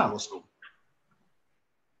ብዬ ግን አልወስደውም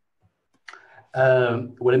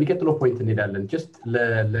ወለሚቀጥለው ፖይንት እንሄዳለን just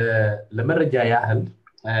ለመረጃ ያህል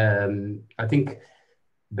I think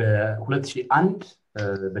በ2001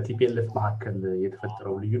 በቲፒኤልኤፍ መካከል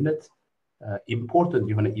የተፈጠረው ልዩነት ኢምፖርታንት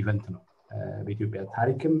የሆነ ኢቨንት ነው በኢትዮጵያ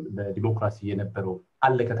ታሪክም በዲሞክራሲ የነበረው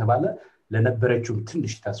አለ ከተባለ ለነበረችው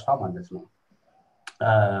ትንሽ ተስፋ ማለት ነው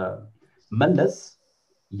መለስ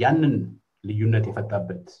ያንን ልዩነት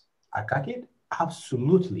የፈታበት አካሄድ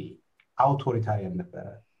አብሶሉትሊ አውቶሪታሪያን ነበረ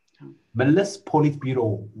መለስ ፖሊት ቢሮ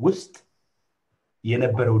ውስጥ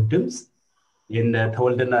የነበረው ድምጽ የነ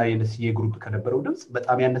ተወልደና የነስዬ ግሩፕ ከነበረው ድምጽ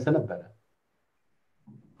በጣም ያነሰ ነበር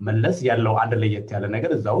መለስ ያለው አንድ ለየት ያለ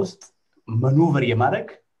ነገር እዛ ውስጥ ማኑቨር የማድረግ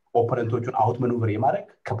ኦፖነንቶቹን አውት ማኑቨር የማድረግ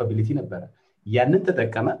ካፓቢሊቲ ነበር ያንን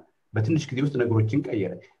ተጠቀመ በትንሽ ጊዜ ውስጥ ነገሮችን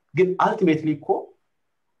ቀየረ ግን አልቲሜትሊ እኮ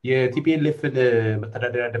የቲፒኤልኤፍን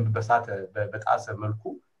መተዳደሪያ ደንብ በጣሰ መልኩ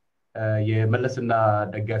የመለስና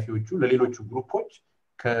ደጋፊዎቹ ለሌሎቹ ግሩፖች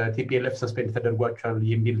ከቲፒኤልኤፍ ሰስፔንድ ተደርጓቸዋል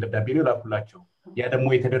የሚል ደብዳቤ ነው ላኩላቸው ያ ደግሞ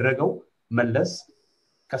የተደረገው መለስ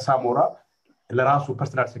ከሳሞራ ለራሱ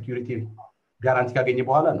ፐርሰናል ሴኩሪቲ ጋራንቲ ካገኘ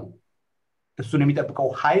በኋላ ነው እሱን የሚጠብቀው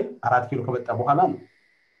ኃይል 4 ኪሎ ከመጣ በኋላ ነው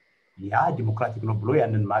ያ ዲሞክራቲክ ነው ብሎ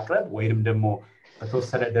ያንን ማቅረብ ወይንም ደግሞ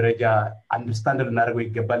በተወሰነ ደረጃ አንደርስታንድ ልናደርገው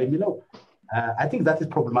ይገባል የሚለው I think that is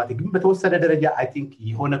problematic ግን በተወሰነ ደረጃ I think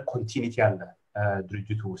የሆነ ኮንቲኒቲ አለ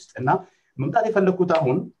ድርጅቱ ውስጥ እና መምጣት የፈለኩት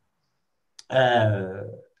አሁን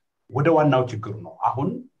ወደ ዋናው ችግር ነው አሁን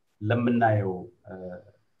ለምናየው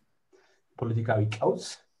ፖለቲካዊ ቀውስ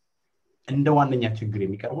እንደ ዋነኛ ችግር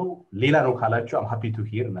የሚቀርበው ሌላ ነው ካላችሁ I'm happy to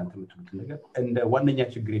hear እናንተ የምትሉት ነገር እንደ ዋነኛ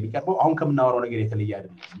ችግር የሚቀርበው አሁን ከምናወራው ነገር የተለየ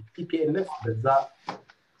አይደለም ቲፒኤልኤፍ በዛ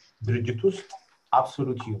ድርጅት ውስጥ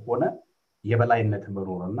አብሶሉት የሆነ የበላይነት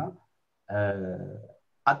መኖርና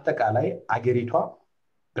አጠቃላይ አገሪቷ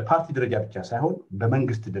በፓርቲ ደረጃ ብቻ ሳይሆን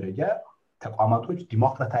በመንግስት ደረጃ ተቋማቶች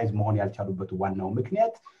ዲሞክራታይዝ መሆን ያልቻሉበት ዋናው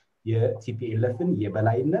ምክንያት የቲፒኤልኤፍን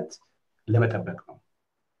የበላይነት ለመጠበቅ ነው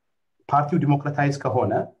ፓርቲው ዲሞክራታይዝ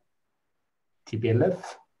ከሆነ ቲፒኤልኤፍ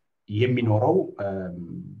የሚኖረው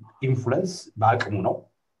ኢንፍሉዌንስ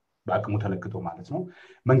በአቅሙ ተለክቶ ማለት ነው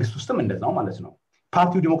መንግስት ውስጥም እንደዛው ማለት ነው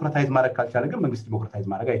ፓርቲው ዲሞክራታይዝ ማድረግ ካልቻለ ግን መንግስት ዲሞክራታይዝ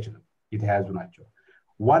ማድረግ አይችልም የተያያዙ ናቸው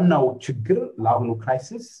ዋናው ችግር ለአሁኑ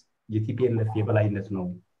ክራይሲስ የቲፒኤልኤፍ የበላይነት ነው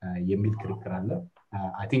የሚል ክርክር አለ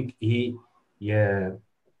I think ይሄ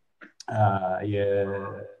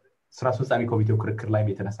የስራ አስፈጻሚ ኮሚቴው ክርክር ላይ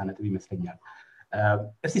የተነሳ ነጥብ ይመስለኛል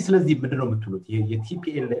እስቲ ስለዚህ ምንድነው የምትሉት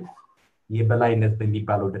የቲፒኤልኤፍ የበላይነት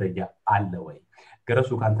በሚባለው ደረጃ አለ ወይ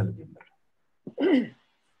ገረሱ ካንተ ልጀምር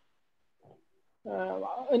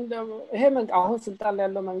ይሄ አሁን ስልጣን ላይ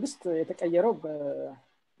ያለው መንግስት የተቀየረው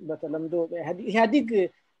በተለምዶ ኢህአዲግ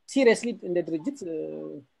ሲሪየስሊ እንደ ድርጅት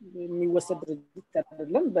የሚወሰድ ድርጅት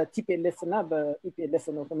አይደለም በቲፒኤልኤፍ እና በኢፒኤልኤፍ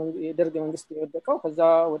ነው የደርግ መንግስት የወደቀው ከዛ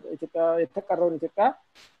ወደ ኢትዮጵያ የተቀረውን ኢትዮጵያ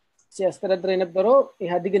ሲያስተዳድር የነበረው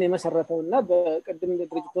ኢህአዲግን የመሰረተውና በቅድም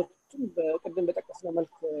ድርጅቶችን በቅድም በተቀሰለው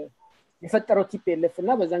መልክ የፈጠረው ቲፒኤልኤፍ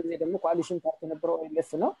እና በዛን ጊዜ ደግሞ ኮአሊሽን ፓርቲ የነበረው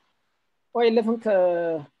ኦኤልኤፍ ነው ኦኤልኤፍን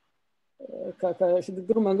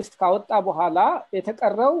ከሽግግሩ መንግስት ካወጣ በኋላ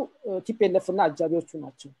የተቀረው ቲፒኤልኤፍ እና አጃቢዎቹ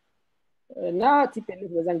ናቸው እና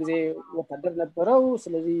ቲፒኤልኤፍ በዛን ጊዜ ወታደር ነበረው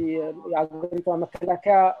ስለዚህ የአገሪቷ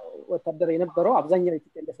መከላከያ ወታደር የነበረው አብዛኛው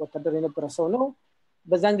የቲፒኤልኤፍ ወታደር የነበረ ሰው ነው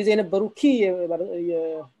በዛን ጊዜ የነበሩ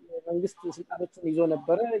የመንግስት ስልጣኖችን ይዞ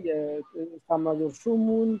ነበረ የታማዦር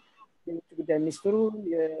ሹሙን የውጭ ጉዳይ ሚኒስትሩን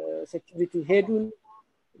የሴኩሪቲ ሄዱን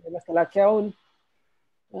የመከላከያውን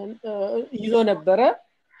ይዞ ነበረ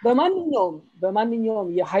በማንኛውም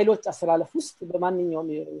የኃይሎች አሰላለፍ ውስጥ በማንኛውም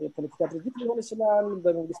የፖለቲካ ድርጅት ሊሆን ይችላል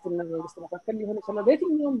በመንግስትና መንግስት መካከል ሊሆን ይችላል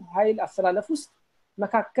በየትኛውም ኃይል አሰላለፍ ውስጥ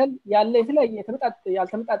መካከል ያለ የተለያየ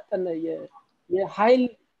ያልተመጣጠነ የኃይል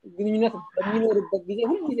ግንኙነት በሚኖርበት ጊዜ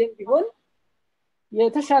ሁሉ ጊዜ ቢሆን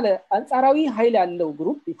የተሻለ አንጻራዊ ኃይል ያለው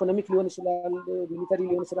ግሩፕ ኢኮኖሚክ ሊሆን ይችላል ሚሊተሪ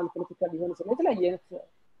ሊሆን ይችላል ፖለቲካ ሊሆን ይችላል የተለያየ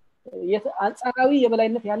አንጻራዊ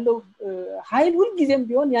የበላይነት ያለው ኃይል ሁሉ ጊዜም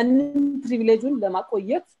ቢሆን ያንን ፕሪቪሌጁን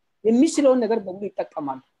ለማቆየት የሚችለውን ነገር በሙሉ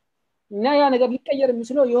ይጠቀማል እና ያ ነገር ሊቀየር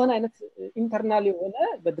የሚችለው የሆነ አይነት ኢንተርናል የሆነ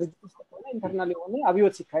በድርጅት ውስጥ ሆነ ኢንተርናል የሆነ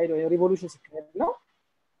አብዮት ሲካሄድ ወይ ሪቮሉሽን ሲካሄድ ነው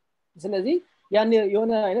ስለዚህ ያን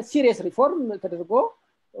የሆነ አይነት ሲሪየስ ሪፎርም ተደርጎ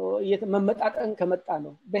መመጣጠን ከመጣ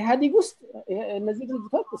ነው በኢህአዲግ ውስጥ እነዚህ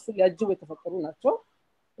ድርጅቶች እሱ ሊያጅቡ የተፈጠሩ ናቸው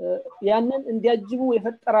ያንን እንዲያጅቡ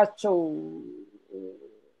የፈጠራቸው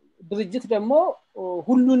ድርጅት ደግሞ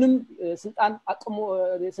ሁሉንም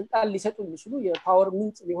ስልጣን ሊሰጡ የሚችሉ የፓወር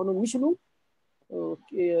ምንጭ ሊሆኑ የሚችሉ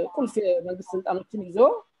ቁልፍ መንግስት ስልጣኖችን ይዞ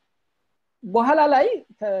በኋላ ላይ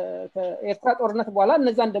ከኤርትራ ጦርነት በኋላ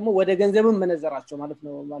እነዛን ደግሞ ወደ ገንዘብም መነዘራቸው ማለት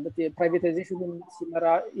ነው ማለት የፕራይቬታይዜሽኑን ሲመራ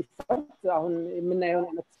ይፈርት አሁን የምናየው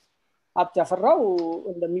አይነት ሀብት ያፈራው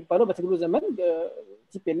እንደሚባለው በትግሉ ዘመን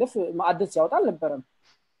ቲፒኤልኤፍ ማዕድን ሲያወጣ አልነበረም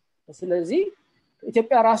ስለዚህ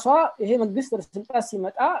ኢትዮጵያ ራሷ ይሄ መንግስት ስልጣን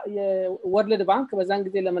ሲመጣ የወርልድ ባንክ በዛን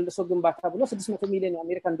ጊዜ ለመልሶ ግንባታ ብሎ 600 ሚሊዮን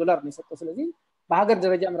የአሜሪካን ዶላር ነው የሰጠው ስለዚህ በሀገር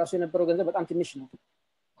ደረጃም ራሱ የነበረው ገንዘብ በጣም ትንሽ ነው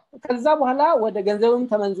ከዛ በኋላ ወደ ገንዘብም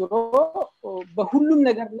ተመንዝሮ በሁሉም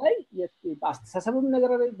ነገር ላይ በአስተሳሰብም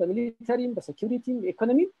ነገር በሚሊተሪም በሴኩሪቲም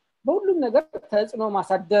በኢኮኖሚም በሁሉም ነገር ተጽዕኖ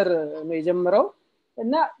ማሳደር ነው የጀመረው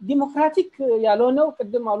እና ዲሞክራቲክ ያልሆነው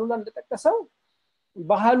ቅድም አሉላ እንደተጠቀሰው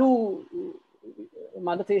ባህሉ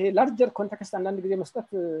ማለት ይሄ ላርጀር ኮንቴክስት አንዳንድ ጊዜ መስጠት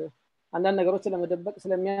አንዳንድ ነገሮችን ለመደበቅ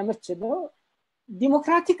ስለሚያመች ነው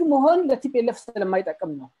ዲሞክራቲክ መሆን ለቲፒኤልኤፍ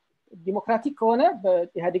ስለማይጠቅም ነው ዲሞክራቲክ ከሆነ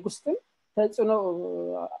በኢህአዲግ ውስጥ ተጽዕኖ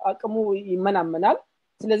አቅሙ ይመናመናል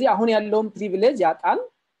ስለዚህ አሁን ያለውን ፕሪቪሌጅ ያጣል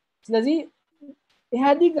ስለዚህ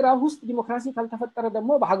ኢህአዲግ ራሱ ውስጥ ዲሞክራሲ ካልተፈጠረ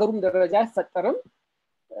ደግሞ በሀገሩም ደረጃ አይፈጠርም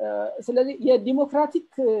ስለዚህ የዲሞክራቲክ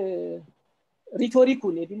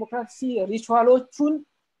ሪቶሪኩን የዲሞክራሲ ሪቹዋሎቹን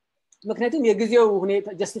ምክንያቱም የጊዜው ሁኔታ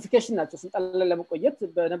ጀስቲፊኬሽን ናቸው ስልጣን ላይ ለመቆየት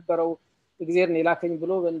በነበረው እግዚአብሔር ነው ላከኝ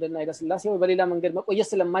ብሎ እንደና አይደስላሴ ወይ በሌላ መንገድ መቆየት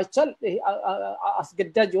ስለማይቻል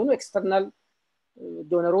አስገዳጅ የሆኑ ኤክስተርናል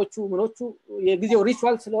ዶነሮቹ ምኖቹ የጊዜው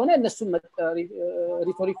ሪቹዋል ስለሆነ እነሱ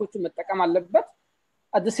ሪቶሪኮቹን መጠቀም አለበት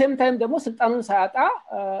at the same time ደግሞ ስልጣኑን ሳያጣ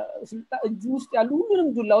እጁ ውስጥ ያሉ ሁሉንም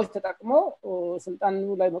ዱላዎች ተጠቅሞ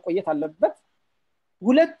ስልጣኑ ላይ መቆየት አለበት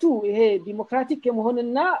ሁለቱ ይሄ ዲሞክራቲክ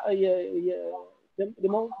የመሆንና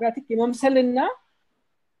ዲሞክራቲክ የመምሰልና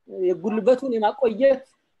የጉልበቱን የማቆየት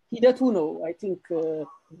ሂደቱ ነው አይ ቲንክ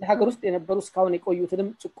በሀገር ውስጥ የነበሩ እስካሁን የቆዩትንም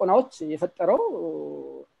ጭቆናዎች የፈጠረው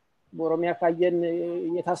በኦሮሚያ ካየን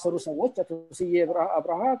የታሰሩ ሰዎች አቶ ስዬ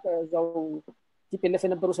አብርሃ ከዛው ቲፒኤልኤፍ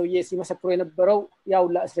የነበሩ ሰውዬ ሲመሰክሩ የነበረው ያው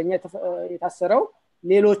ለእስረኛ የታሰረው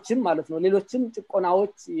ሌሎችም ማለት ነው ሌሎችም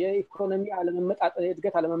ጭቆናዎች የኢኮኖሚ አለመመጣጠን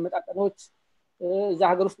እድገት አለመመጣጠኖች እዛ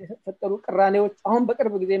ሀገር ውስጥ የተፈጠሩ ቅራኔዎች አሁን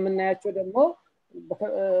በቅርብ ጊዜ የምናያቸው ደግሞ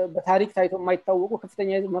በታሪክ ታይቶ የማይታወቁ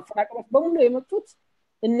ከፍተኛ መፈናቀሎች በሙሉ የመጡት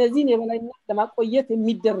እነዚህን የበላይነት ለማቆየት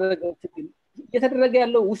የሚደረገው ትግል እየተደረገ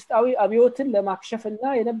ያለው ውስጣዊ አብዮትን ለማክሸፍና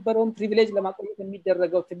የነበረውን ፕሪቪሌጅ ለማቆየት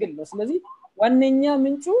የሚደረገው ትግል ነው ስለዚህ ዋነኛ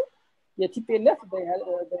ምንጩ የቲፒኤልኤፍ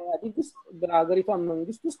በኢህአዲግ ውስጥ በሀገሪቷ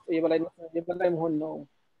መንግስት ውስጥ የበላይ መሆን ነው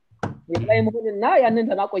የበላይ መሆንና ያንን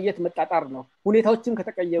ለማቆየት መጣጣር ነው ሁኔታዎችን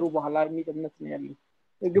ከተቀየሩ በኋላ የሚደምነት ነው ያለው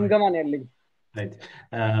ግምገማ ነው ያለኝ right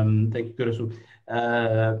thank you ረሱ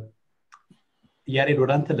ያሬድ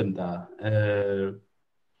ወደ አንተ ልምጣ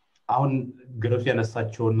አሁን ግረሱ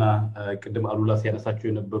ያነሳቸውና ቅድም አሉላ ሲያነሳቸው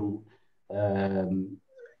የነበሩ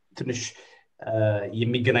ትንሽ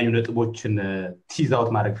የሚገናኙ ነጥቦችን ቲዝ አውት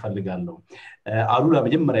ማድረግ ፈልጋለሁ አሉላ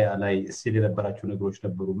መጀመሪያ ላይ ሲል የነበራቸው ነገሮች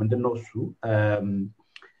ነበሩ ምንድነው እሱ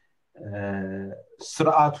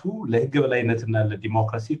ስርዓቱ ለህግ በላይነትና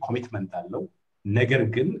ለዲሞክራሲ ኮሚትመንት አለው ነገር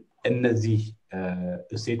ግን እነዚህ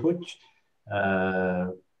እሴቶች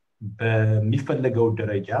በሚፈልገው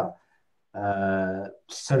ደረጃ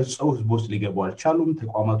ሰርጸው ህዝብ ውስጥ ሊገቡ አልቻሉም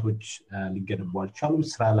ተቋማቶች ሊገነቡ አልቻሉም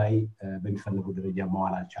ስራ ላይ በሚፈልገው ደረጃ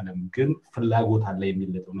መዋል አልቻለም ግን ፍላጎት አለ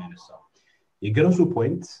የሚል ነው ያነሳው የገረሱ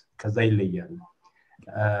ፖይንት ከዛ ይለያል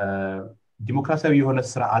ዲሞክራሲያዊ የሆነ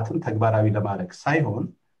ስርዓትን ተግባራዊ ለማድረግ ሳይሆን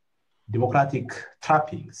ዲሞክራቲክ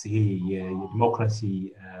ትራፒንግስ ይሄ የዲሞክራሲ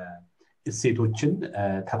እሴቶችን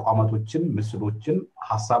ተቋማቶችን ምስሎችን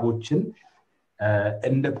ሐሳቦችን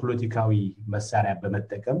እንደ ፖለቲካዊ መሳሪያ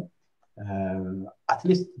በመጠቀም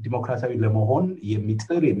አትሊስት ዲሞክራሲያዊ ለመሆን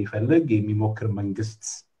የሚጥር የሚፈልግ የሚሞክር መንግስት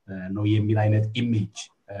ነው የሚል አይነት ኢሜጅ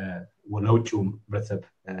ወለውጭው ህብረተሰብ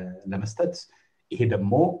ለመስጠት ይሄ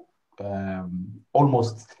ደግሞ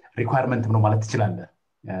ኦልሞስት ሪኳየርመንት ነው ማለት ትችላለህ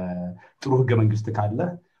ጥሩ ህገ መንግስት ካለ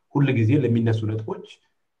ሁሉ ጊዜ ለሚነሱ ነጥቦች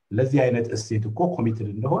ለዚህ አይነት እሴት እኮ ኮሚትድ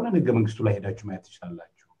እንደሆነ ህገ መንግስቱ ላይ ሄዳችሁ ማየት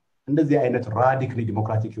ትችላላችሁ እንደዚህ አይነት ራዲካሊ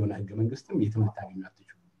ዲሞክራቲክ የሆነ ህገ መንግስትም የትም ልታገኙ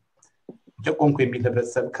አትችሉም ጨቆንኩ የሚል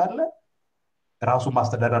ህብረተሰብ ካለ ራሱ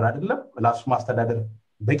ማስተዳደር አይደለም ራሱ ማስተዳደር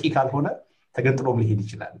በቂ ካልሆነ ተገንጥሎ ሊሄድ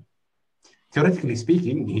ይችላል ቴዎሬቲካሊ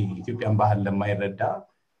ስፒኪንግ ይሄ ኢትዮጵያን ባህል ለማይረዳ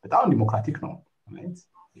በጣም ዲሞክራቲክ ነው ማለት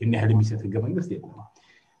ይሄን ያህል የሚሰጥ ህገ መንግስት የለም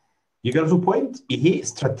የገርሱ ፖይንት ይሄ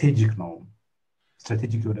ስትራቴጂክ ነው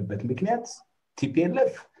ስትራቴጂክ የሆነበት ምክንያት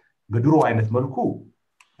ቲፒኤልኤፍ በድሮ አይነት መልኩ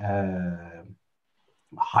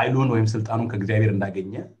ኃይሉን ወይም ስልጣኑን ከእግዚአብሔር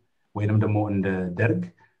እንዳገኘ ወይንም ደግሞ እንደ ደርግ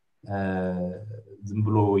ዝም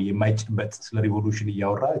ብሎ የማይጭበት ስለ ሪቮሉሽን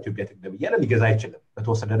ያወራ ኢትዮጵያ ተቀደም ይያለ ሊገዛ አይችልም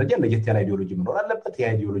በተወሰነ ደረጃ ለየት ያለ አይዲዮሎጂ መኖር አለበት ያ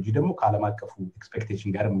አይዲዮሎጂ ደግሞ ከዓለም አቀፉ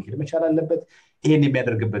ኤክስፔክቴሽን ጋር መሄድ መቻል አለበት ይሄን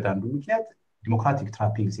የሚያደርግበት አንዱ ምክንያት ዲሞክራቲክ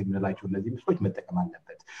ትራፒንግስ የሚላቸው እነዚህ ምስሎች መጠቀም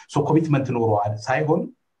አለበት ሶ ኮሚትመንት ኖሮ ሳይሆን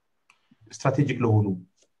ስትራቴጂክ ለሆኑ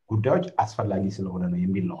ጉዳዮች አስፈላጊ ስለሆነ ነው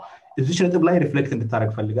የሚል ነው እዚህ ነጥብ ላይ ሪፍሌክት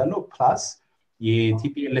እንድታረግ ፈልጋለሁ ፕላስ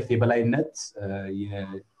የቲፒኤልኤፍ የበላይነት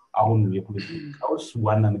አሁን የፖለቲካውስ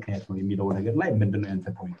ዋና ምክንያት ነው የሚለው ነገር ላይ ምንድነው ያንተ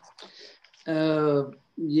ፖይንት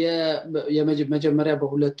የመጀመሪያ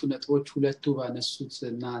በሁለቱ ነጥቦች ሁለቱ ባነሱት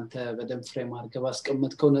እና አንተ በደም ፍሬም አድርገህ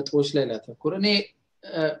ባስቀመጥከው ነጥቦች ላይ ላተኩር እኔ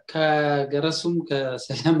ከገረሱም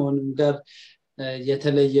ከሰለሞንም ጋር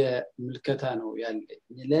የተለየ ምልከታ ነው ያለኝ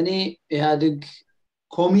ለኔ ኢህአዴግ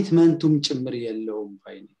ኮሚትመንቱም ጭምር የለውም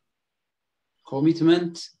ባይኔ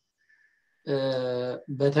ኮሚትመንት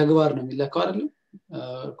በተግባር ነው የሚለካው አይደል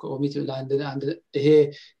ኮሚትመንት አንድ ይሄ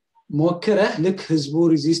ሞክረህ ልክ ህዝቡ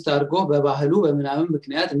ሪዚስት አድርጎ በባህሉ በመናምን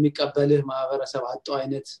ምክንያት የሚቀበልህ ማህበረሰብ አጣው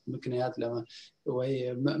አይነት ምክንያት ወይ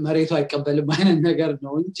መሬቱ አይቀበልም አይነት ነገር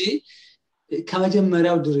ነው እንጂ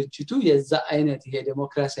ከመጀመሪያው ድርጅቱ የዛ አይነት ይሄ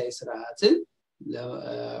ዲሞክራሲያዊ ስርዓትን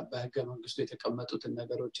በህገ መንግስቱ የተቀመጡትን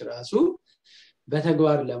ነገሮች ራሱ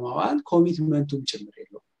በተግባር ለማዋል ኮሚትመንቱም ጭምር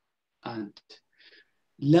የለው አንድ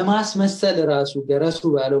ለማስመሰል ራሱ ገረሱ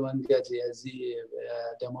ባለው መንገድ የዚህ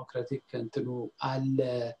ዲሞክራቲክ እንትኑ አለ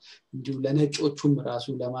እንዲሁ ለነጮቹም ራሱ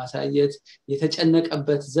ለማሳየት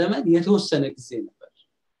የተጨነቀበት ዘመን የተወሰነ ጊዜ ነበር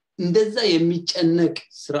እንደዛ የሚጨነቅ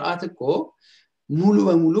ስርዓት እኮ ሙሉ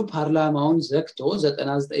በሙሉ ፓርላማውን ዘግቶ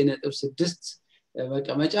 99.6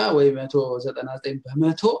 መቀመጫ ወይ 199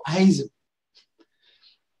 በመቶ አይዝም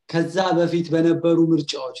ከዛ በፊት በነበሩ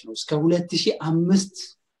ምርጫዎች ነው እስከ 2005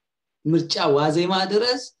 ምርጫ ዋዜማ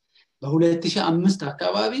ድረስ በ2005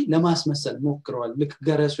 አካባቢ ለማስመሰል ሞክረዋል ልክ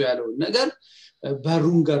ገረሱ ያለው ነገር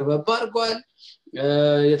በሩን ገርበብ አድርጓል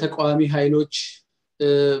የተቃዋሚ ኃይሎች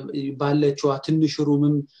ባለችው ትንሽ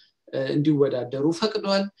ሩምም እንዲወዳደሩ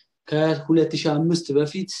ፈቅዷል ከ2005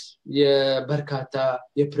 በፊት የበርካታ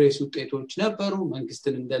የፕሬስ ውጤቶች ነበሩ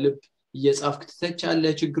መንግስትን እንደልብ እየጻፍክ ተቻለ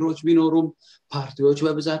ችግሮች ቢኖሩም ፓርቲዎች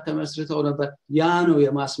በብዛት ተመስርተው ነበር ያ ነው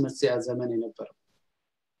የማስመሰያ ዘመን የነበረው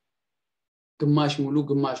ግማሽ ሙሉ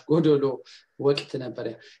ግማሽ ጎዶሎ ወቅት ነበር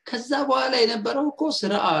ከዛ በኋላ የነበረው እኮ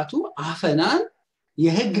ስርዓቱ አፈናን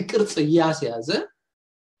የህግ ቅርጽ ያስያዘ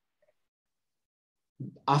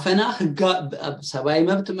አፈና ህግ ሰባይ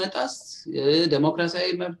መብት መጣስ ዲሞክራሲያዊ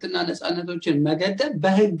መብትና ነፃነቶችን መገደብ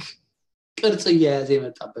በህግ ቅርጽ ያያዘ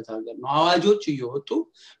የመጣበት ሀገር ነው አዋጆች እየወጡ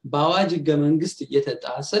በአዋጅ ህገ መንግስት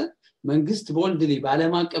እየተጣሰ መንግስት ቦልድሊ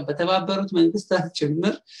ባለማቀፍ በተባበሩት መንግስታት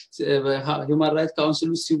ጭምር ሁማን ራይትስ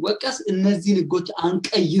ካውንስል ሲወቀስ እነዚህ ህጎች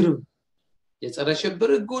አንቀይርም የጸረ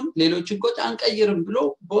ሽብር ህጉን ሌሎች ህጎች አንቀይርም ብሎ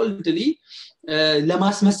ቦልድሊ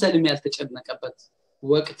ለማስመሰልም ያልተጨነቀበት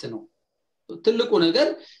ወቅት ነው ትልቁ ነገር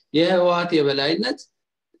የህወሓት የበላይነት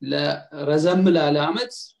ለረዘም ላለ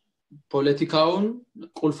አመት ፖለቲካውን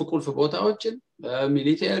ቁልፍ ቦታዎችን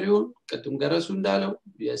ሚሊታሪውን ቅድም ገረሱ እንዳለው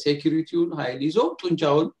የሴኩሪቲውን ኃይል ይዞ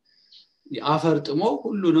ጡንቻውን ያፈርጥሞ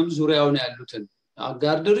ሁሉንም ዙሪያውን ያሉትን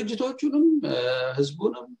አጋር ድርጅቶቹንም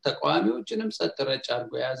ህዝቡንም ተቋሚዎችንም ጸጥረጭ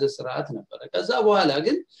አድርጎ የያዘ ስርዓት ነበር ከዛ በኋላ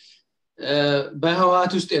ግን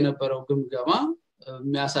በህወሓት ውስጥ የነበረው ግምገማ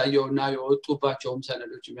የሚያሳየውና የወጡባቸውም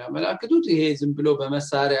ሰነዶች የሚያመለክቱት ይሄ ዝም ብሎ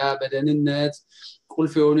በመሳሪያ በደህንነት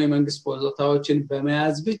ቁልፍ የሆኑ የመንግስት ቦታዎችን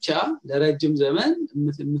በመያዝ ብቻ ለረጅም ዘመን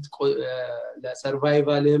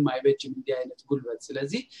ለሰርቫይቫልም አይበጅም እንዲህ አይነት ጉልበት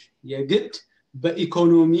ስለዚህ የግድ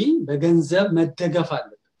በኢኮኖሚ በገንዘብ መደገፍ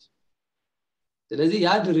አለበት ስለዚህ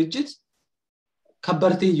ያ ድርጅት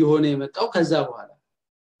ከበርቴ የሆነ የመጣው ከዛ በኋላ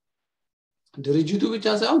ድርጅቱ ብቻ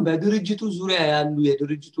ሳይሆን በድርጅቱ ዙሪያ ያሉ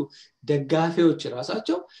የድርጅቱ ደጋፊዎች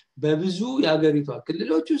ራሳቸው በብዙ የሀገሪቷ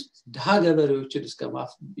ክልሎች ውስጥ ድሃ ገበሬዎችን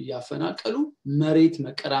ያፈናቀሉ መሬት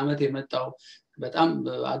መቀራመት የመጣው በጣም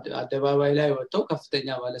አደባባይ ላይ ወጥተው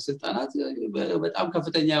ከፍተኛ ባለስልጣናት በጣም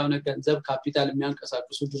ከፍተኛ የሆነ ገንዘብ ካፒታል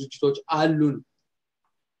የሚያንቀሳቅሱ ድርጅቶች አሉን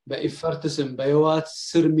በኢፈርት ስም በህዋት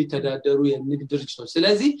ስር የሚተዳደሩ የንግድ ድርጅቶች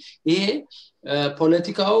ስለዚህ ይሄ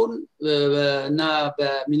ፖለቲካውን እና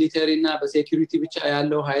በሚሊተሪ እና በሴኩሪቲ ብቻ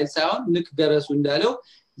ያለው ኃይል ሳይሆን ልክ ገረሱ እንዳለው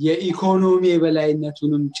የኢኮኖሚ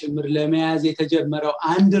የበላይነቱንም ጭምር ለመያዝ የተጀመረው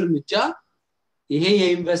አንድ እርምጃ ይሄ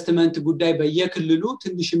የኢንቨስትመንት ጉዳይ በየክልሉ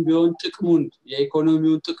ትንሽም ቢሆን ጥቅሙን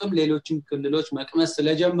የኢኮኖሚውን ጥቅም ሌሎችም ክልሎች መቅመስ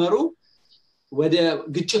ስለጀመሩ ወደ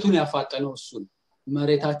ግጭቱን ያፋጠነው እሱን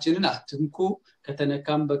መሬታችንን አትንኩ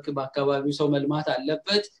ከተነካም በአካባቢው ሰው መልማት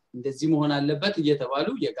አለበት እንደዚህ መሆን አለበት እየተባሉ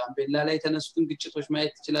የጋምቤላ ላይ ተነሱትን ግጭቶች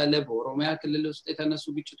ማየት ይችላል በኦሮሚያ ክልል ውስጥ የተነሱ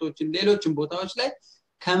ግጭቶችን ሌሎችም ቦታዎች ላይ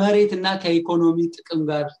ከመሬትና ከኢኮኖሚ ጥቅም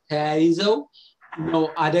ጋር ተያይዘው ነው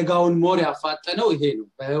አደጋውን ሞር ያፋጠነው ይሄ ነው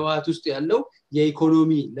በህዋት ውስጥ ያለው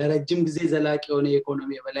የኢኮኖሚ ለረጅም ጊዜ ዘላቂ የሆነ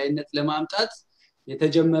የኢኮኖሚ የበላይነት ለማምጣት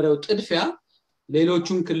የተጀመረው ጥድፊያ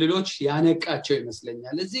ሌሎቹን ክልሎች ያነቃቸው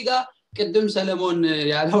ይመስለኛል እዚህ ጋር ቅድም ሰለሞን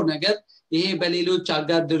ያለው ነገር ይሄ በሌሎች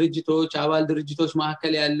አጋር ድርጅቶች አባል ድርጅቶች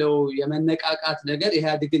መካከል ያለው የመነቃቃት ነገር ይሄ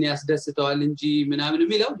አድግን ያስደስተዋል እንጂ ምናምን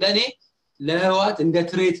የሚለው ለኔ ለህዋት እንደ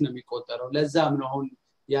ትሬት ነው የሚቆጠረው ለዛም ነው አሁን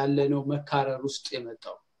ያለነው መካረር ውስጥ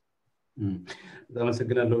የመጣው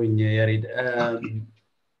ተመስግናለሁኝ ያሬድ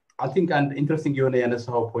I think an interesting የሆነ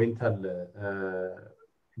ያነሳው ፖይንት አለ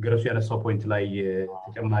ገረሱ ያነሳው ፖይንት ላይ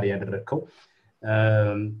ተጨማሪ ያደረከው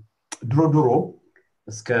ድሮ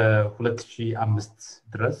እስከ 2005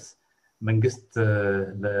 ድረስ መንግስት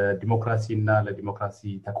ለዲሞክራሲና ለዲሞክራሲ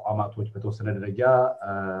ተቋማቶች በተወሰነ ደረጃ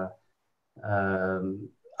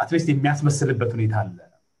አትሊስት የሚያስመስልበት ሁኔታ አለ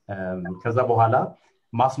ከዛ በኋላ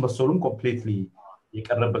ማስመሰሉም ኮምፕሊትሊ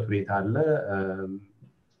የቀረበት ሁኔታ አለ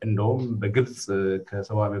እንደውም በግልጽ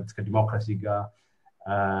ከሰብአዊ መብት ከዲሞክራሲ ጋር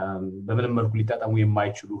በምንም መልኩ ሊጣጣሙ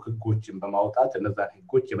የማይችሉ ህጎችን በማውጣት እነዛ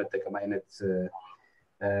ህጎች የመጠቀም አይነት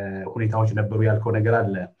ሁኔታዎች ነበሩ ያልከው ነገር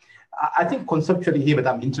አለ I think conceptually ይሄ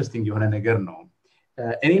በጣም ኢንትረስቲንግ የሆነ ነገር ነው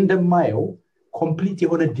እኔ እንደማየው ኮምፕሊት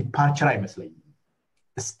የሆነ ዲፓርቸር አይመስለኝም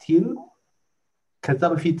ስቲል ከዛ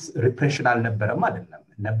በፊት ሪፕሬሽን አልነበረም አይደለም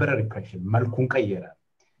ነበረ ሪፕሬሽን መልኩን ቀየረ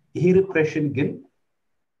ይሄ ሪፕሬሽን ግን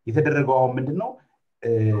የተደረገው አሁን ምንድነው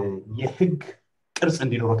የህግ ቅርጽ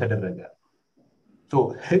እንዲኖረው ተደረገ ሶ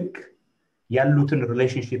ህግ ያሉትን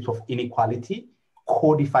ሪሌሽንሺፕስ ኦፍ ኢኒኳሊቲ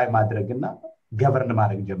ኮዲፋይ ማድረግና ገቨርን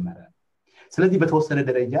ማድረግ ጀመረ ስለዚህ በተወሰነ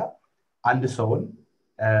ደረጃ አንድ ሰውን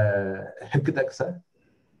ህግ ጠቅሰ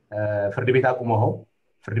ፍርድ ቤት አቁመው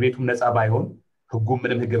ፍርድ ቤቱም ነፃ ባይሆን ህጉም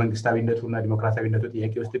ምንም ህገ መንግስታዊነቱና ዲሞክራሲያዊነቱ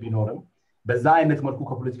ጥያቄ ውስጥ ቢኖርም በዛ አይነት መልኩ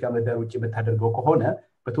ከፖለቲካ ምህዳር ውጪ የምታደርገው ከሆነ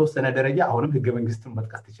በተወሰነ ደረጃ አሁንም ህገ መንግስትን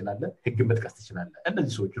መጥቀስ ትችላለህ ህግን መጥቀስ ትችላለህ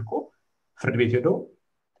እነዚህ ሰዎች እኮ ፍርድ ቤት ሄደው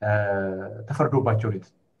ተፈርዶባቸው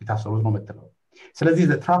የታሰሩት ነው መጥተው ስለዚህ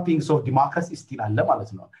the trappings of democracy still አለ ማለት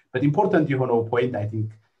ነው but important የሆነው point I think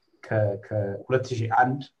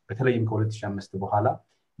ከ2001 በተለይም ከ2005 በኋላ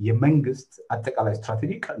የመንግስት አጠቃላይ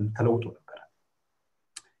ስትራቴጂ ተለውጦ ነበር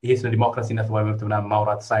ይሄ ስለ ዲሞክራሲና ሰብአዊ መብት ምናምን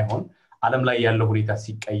ማውራት ሳይሆን ዓለም ላይ ያለው ሁኔታ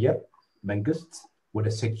ሲቀየር መንግስት ወደ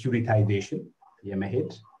ሴኩሪታይዜሽን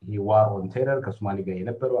የመሄድ የዋር ኦን ቴረር ከሶማሌ ጋር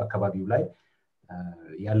የነበረው አካባቢው ላይ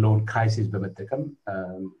ያለውን ክራይሲስ በመጠቀም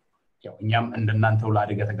ያው እኛም እንደናንተው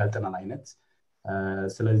ለአደጋ ተጋልጠናል አይነት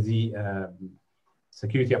ስለዚህ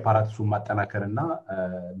ሴኩሪቲ አፓራቱን ማጠናከርና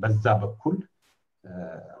በዛ በኩል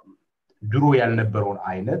ድሮ ያልነበረውን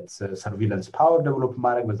አይነት ሰርቪላንስ ፓወር ዴቨሎፕ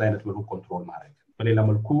ማድረግ በዛ አይነት መልኩ ኮንትሮል ማድረግ በሌላ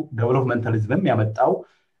መልኩ ዴቨሎፕመንታሊዝም ያመጣው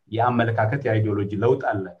የአመለካከት የአይዲዮሎጂ ለውጥ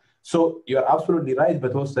አለ so you are absolutely right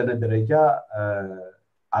በተወሰነ ደረጃ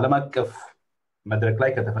ዓለም አቀፍ መድረክ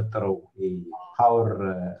ላይ ከተፈጠረው ፓወር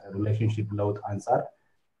ሪሌሽንሺፕ ለውጥ አንፃር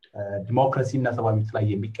ዲሞክራሲና ሰብአዊ መብት ላይ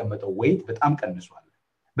የሚቀመጠው ዌይት በጣም ቀንሷል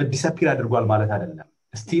በዲስአፒር አድርጓል ማለት አይደለም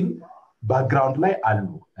ስቲል ባክግራውንድ ላይ አሉ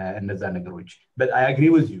እነዛ ነገሮች but I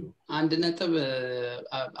agree with you አንድ ነጥብ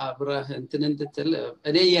አብረህ እንትን እንድትል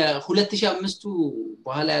እኔ የ2005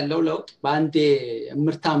 በኋላ ያለው ለውጥ ባንዴ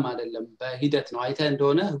ምርታም አይደለም በሂደት ነው አይተ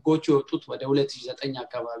እንደሆነ ህጎች የወጡት ወደ 2009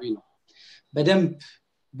 አካባቢ ነው በደንብ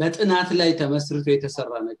በጥናት ላይ ተመስርቶ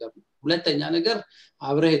የተሰራ ነገር ነው ሁለተኛ ነገር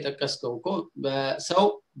አብረህ የጠቀስከው እኮ በሰው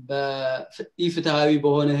በኢፍትሃዊ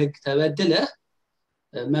በሆነ ህግ ተበድለ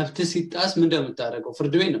መብት ሲጣስ ምን እንደምታደርገው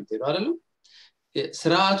ፍርድ ቤት ነው የምትሄደው አይደል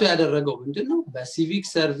ስርዓቱ ያደረገው ምንድነው በሲቪክ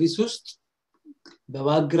ሰርቪስ ውስጥ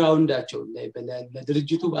በባክግራውንዳቸው ላይ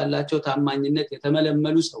ለድርጅቱ ባላቸው ታማኝነት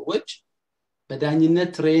የተመለመሉ ሰዎች በዳኝነት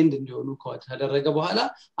ትሬንድ እንዲሆኑ ከተደረገ በኋላ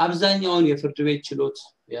አብዛኛውን የፍርድ ቤት ችሎት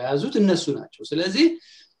የያዙት እነሱ ናቸው ስለዚህ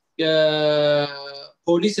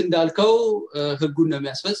ፖሊስ እንዳልከው ህጉን ነው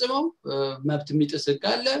የሚያስፈጽመው መብት የሚጥስ ህግ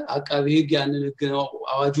አለ አቃቢ ህግ ያንን ህግ ነው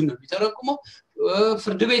አዋጁን ነው የሚተረጉመው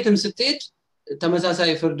ፍርድ ቤትም ስትሄድ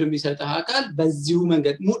ተመሳሳይ ፍርድ የሚሰጥ አካል በዚሁ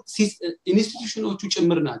መንገድ ኢንስቲትዩሽኖቹ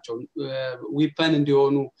ጭምር ናቸው ዊፐን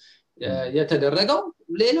እንዲሆኑ የተደረገው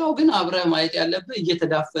ሌላው ግን አብረ ማየት ያለበት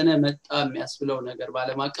እየተዳፈነ መጣ የሚያስብለው ነገር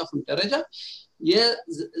ባለማቀፍ ደረጃ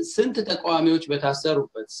የስንት ተቃዋሚዎች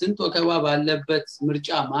በታሰሩበት ስንት ወከባ ባለበት ምርጫ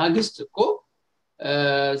ማግስት እኮ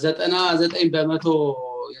 99%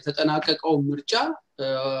 የተጠናቀቀው ምርጫ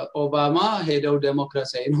ኦባማ ሄደው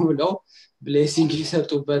ዴሞክራሲያዊ ነው ብለው ብሌሲንግ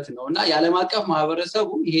ይሰጡበት ነውና የዓለም አቀፍ ማህበረሰቡ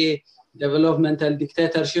ይሄ ዴቨሎፕመንታል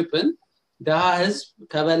ዲክቴተርሺፕን ደሃ ህዝብ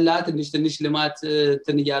ከበላ ትንሽ ልማት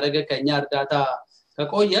ያረገ ከኛ እርዳታ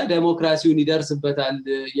ከቆየ ዴሞክራሲውን ይደርስበታል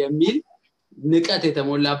የሚል ንቀት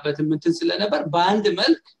የተሞላበት ምንትን ስለነበር በአንድ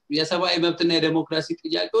መልክ የሰብአዊ መብትና የዴሞክራሲ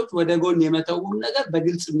ጥያቄዎች ወደ ጎን የመተውም ነገር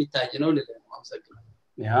በግልጽ የሚታይ ነው ለለኝ አመሰግናለሁ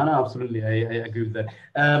ያና absolutely I agree with that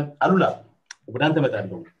አሉላ ወዳንተ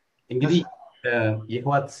መጣለው እንግዲህ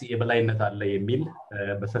የህዋት የበላይነት አለ የሚል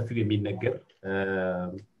በሰፊው የሚነገር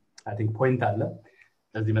I think point አለ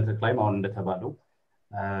ለዚህ መድረክ ላይ አሁን እንደተባለው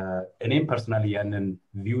እኔም ፐርሰናሊ ያንን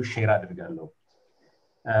ቪው ሼር አድርጋለሁ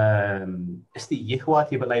እስቲ የህዋት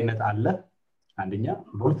የበላይነት አለ አንደኛ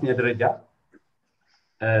በሁለተኛ ደረጃ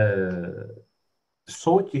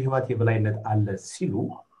ሰዎች የህዋት የበላይነት አለ ሲሉ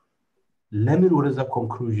ለምን ወደዛ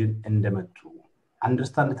ኮንክሉዥን እንደመጡ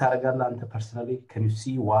አንደርስታንድ ታደርጋለህ አንተ ፐርሰናሊ can you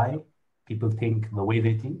see why people think the way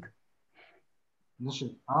they think እሺ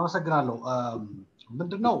አመሰግናለሁ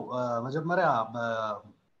ምንድነው መጀመሪያ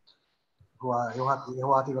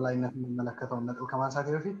የህዋት የበላይነት የሚመለከተው ነጥብ ከማንሳት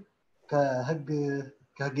በፊት ከህግ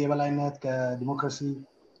የበላይነት ከዲሞክራሲ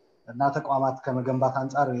እና ተቋማት ከመገንባት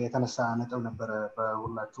አንፃር የተነሳ ነጥብ ነበር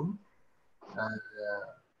በሁላችሁም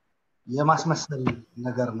የማስመሰል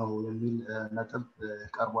ነገር ነው የሚል ነጥብ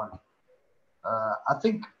ቀርቧል I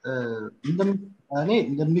think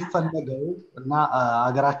እንደሚፈልገው እና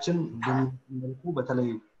ሀገራችን በሚመልኩ በተለይ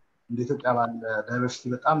እንደ ኢትዮጵያ ባለ ዳይቨርሲቲ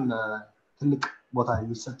በጣም ትልቅ ቦታ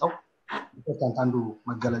የሚሰጠው ኢምፖርታንት አንዱ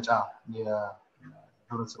መገለጫ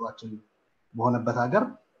የህብረተሰባችን በሆነበት ሀገር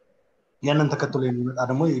ያንን ተከትሎ የሚመጣ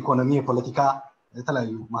ደግሞ የኢኮኖሚ የፖለቲካ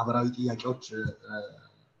የተለያዩ ማህበራዊ ጥያቄዎች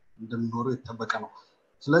እንደሚኖሩ የተጠበቀ ነው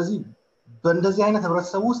ስለዚህ በእንደዚህ አይነት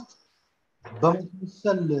ህብረተሰብ ውስጥ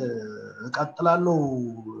በመሰል ቀጥላለው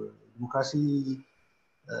ዲሞክራሲ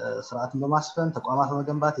ስርዓትን በማስፈን ተቋማት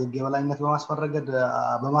በመገንባት የህግ የበላይነት በማስፈረገድ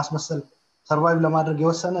በማስመሰል ሰርቫይቭ ለማድረግ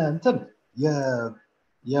የወሰነ እንትን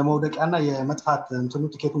የመውደቂያና የመጥፋት እንትኑ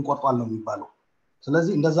ቲኬቱን ቆርጧል ነው የሚባለው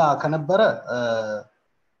ስለዚህ እንደዛ ከነበረ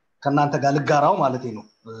ከናንተ ጋር ልጋራው ማለት ነው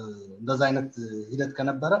እንደዛ አይነት ሂደት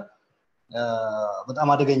ከነበረ በጣም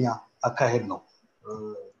አደገኛ አካሄድ ነው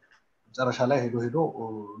መጨረሻ ላይ ሄዶ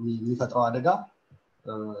የሚፈጥረው አደጋ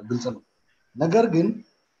ግልጽ ነው ነገር ግን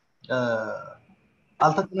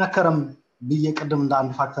አልተጠናከረም በየቀደም እንደ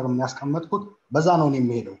አንድ ፋክተር የሚያስቀምጡት በዛ ነው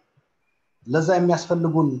የሚሄደው ለዛ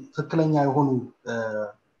የሚያስፈልጉን ትክክለኛ የሆኑ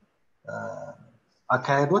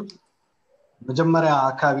አካሄዶች መጀመሪያ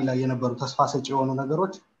አካባቢ ላይ የነበሩ ተስፋ ሰጪ የሆኑ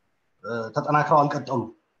ነገሮች ተጠናክረው አልቀጠሉ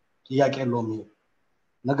ጥያቄ የለውም ይሄ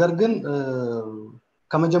ነገር ግን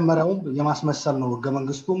ከመጀመሪያው የማስመሰል ነው ህገ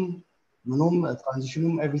መንግስቱም ምኑም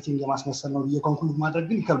ትራንዚሽኑም ኤቭሪቲንግ የማስመሰል ነው የኮንክሉድ ማድረግ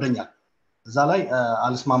ግን ይከብደኛል እዛ ላይ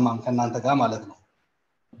አልስማማም ከናንተ ጋር ማለት ነው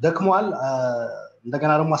ደክሟል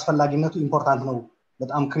እንደገና ደግሞ አስፈላጊነቱ ኢምፖርታንት ነው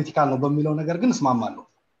በጣም ክሪቲካል ነው በሚለው ነገር ግን እስማማለሁ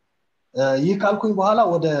ይህ ካልኩኝ በኋላ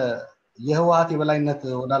ወደ የህዋት የበላይነት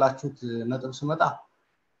ወዳላችሁት ነጥብ ስመጣ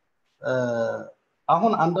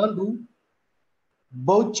አሁን አንዳንዱ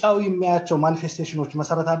በውጫዊ የሚያያቸው ማኒፌስቴሽኖች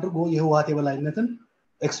መሰረት አድርጎ የህዋት የበላይነትን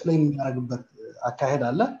ኤክስፕሌን የሚያደርግበት አካሄድ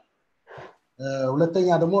አለ ሁለተኛ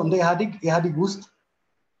ደግሞ እንደ ኢህአዲግ ውስጥ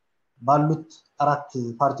ባሉት አራት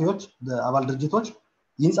ፓርቲዎች በአባል ድርጅቶች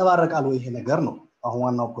ይንጸባረቃል ወይ ይሄ ነገር ነው አሁን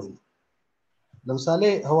ዋናው ፖይንት ለምሳሌ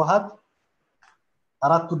ህወሓት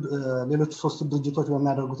አራቱ ሌሎች ሶስት ድርጅቶች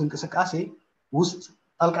በሚያደርጉት እንቅስቃሴ ውስጥ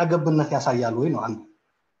ጣልቃ ገብነት ያሳያል ወይ ነው አንዱ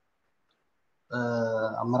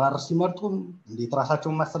አመራር ሲመርጡ እንዴት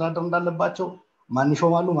ራሳቸውን ማስተዳደር እንዳለባቸው ማን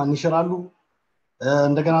ይሾማሉ ማን ይሽራሉ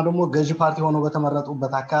እንደገና ደግሞ ገዢ ፓርቲ ሆኖ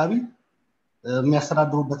በተመረጡበት አካባቢ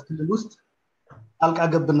የሚያስተዳድሩበት ክልል ውስጥ ጣልቃ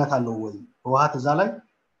ገብነት አለው ወይ ህወሓት እዛ ላይ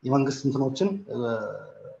የመንግስት እንትኖችን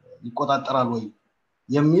ይቆጣጠራል ወይ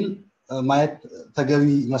የሚል ማየት ተገቢ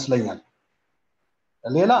ይመስለኛል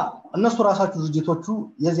ሌላ እነሱ ራሳቸው ድርጅቶቹ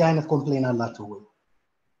የዚህ አይነት ኮምፕሌን አላቸው ወይ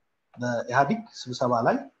በኢህአዲግ ስብሰባ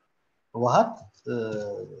ላይ ህወሓት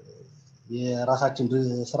የራሳችን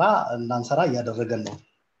ስራ እንዳንሰራ ያደረገን ነው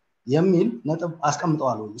የሚል ነጥብ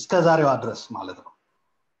አስቀምጠዋል ወይ እስከ ዛሬዋ ድረስ ማለት ነው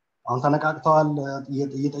አሁን ተነቃቅተዋል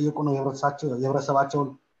እየጠየቁ ነው የህብረተሰባቸውን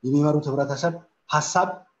የሚመሩት ህብረተሰብ ሐሳብ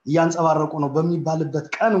እያንጸባረቁ ነው በሚባልበት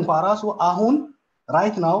ቀን እንኳን ራሱ አሁን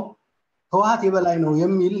ራይት ናው ህወሓት የበላይ ነው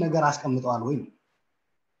የሚል ነገር አስቀምጠዋል ወይ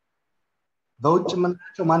በውጭ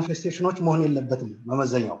ምንቸው ማኒፌስቴሽኖች መሆን የለበትም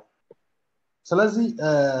መመዘኛው ስለዚህ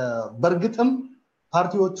በርግጥም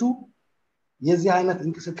ፓርቲዎቹ የዚህ አይነት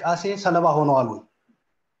እንቅስቃሴ ሰለባ ሆነዋል ወይ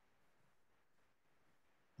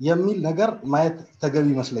የሚል ነገር ማየት ተገቢ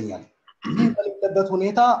ይመስለኛል በሌለበት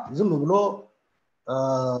ሁኔታ ዝም ብሎ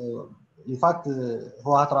ኢንፋክት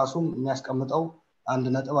ህወሓት ራሱም የሚያስቀምጠው አንድ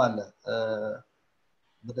ነጥብ አለ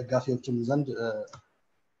በደጋፊዎችም ዘንድ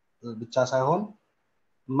ብቻ ሳይሆን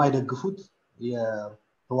የማይደግፉት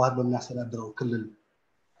የህወሓት በሚያስተዳድረው ክልል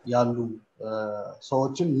ያሉ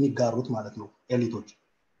ሰዎችን የሚጋሩት ማለት ነው ኤሊቶች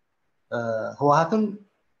ህወሓትን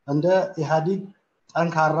እንደ ኢህአዲግ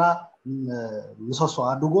ጠንካራ ምሰሶ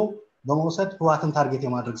አድርጎ በመውሰድ ህወሓትን ታርጌት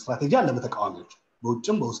የማድረግ ስትራቴጂ አለ በተቃዋሚዎች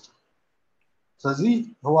በውጭም በውስጥ ስለዚህ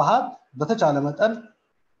ህወሓት በተቻለ መጠን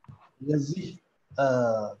የዚህ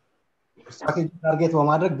ስትራቴጂ ታርጌት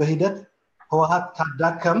በማድረግ በሂደት ህወሓት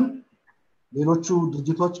ካዳከም ሌሎቹ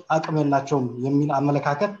ድርጅቶች አቅም የላቸውም የሚል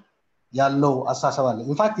አመለካከት ያለው አሳሰብ አለ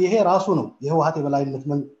ኢንፋክት ይሄ ራሱ ነው የህወሓት የበላይነት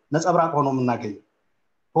ነጸብራቅ ሆኖ የምናገኘው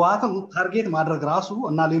ህወሓትን ታርጌት ማድረግ ራሱ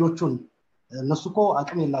እና ሌሎቹን እነሱኮ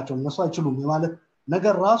አቅም የላቸውም እነሱ አይችሉም ማለት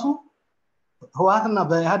ነገር ራሱ ህወሓትና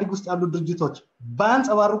በኢህአዲግ ውስጥ ያሉ ድርጅቶች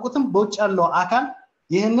ባንጸባርቁትም በውጭ ያለው አካል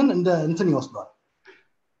ይሄንን እንደ እንትን ይወስዷል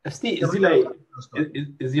እስቲ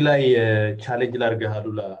እዚህ ላይ ቻሌንጅ ላርገህ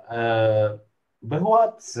አሉላ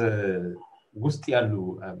በህወሓት ውስጥ ያሉ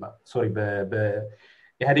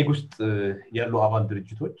በኢህአዲግ ውስጥ ያሉ አባል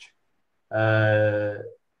ድርጅቶች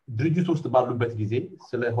ድርጅቱ ውስጥ ባሉበት ጊዜ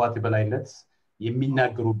ስለ ህወሓት የበላይነት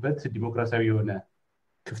የሚናገሩበት ዲሞክራሲያዊ የሆነ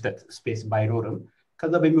ክፍተት ስፔስ ባይኖርም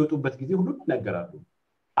ከዛ በሚወጡበት ጊዜ ሁሉ ይናገራሉ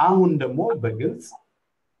አሁን ደግሞ በግልጽ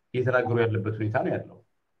እየተናገሩ ያለበት ሁኔታ ነው ያለው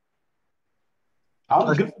አሁን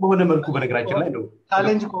ግልጽ በሆነ መልኩ በነገራችን ላይ ነው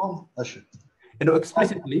ቻሌንጅ ቆም እሺ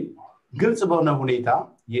ኤክስፕሊሲትሊ ግልጽ በሆነ ሁኔታ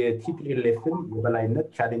የቲፒኤልኤፍን የበላይነት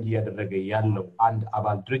ቻሌንጅ እያደረገ ያለው አንድ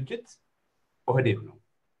አባል ድርጅት ኦህዴድ ነው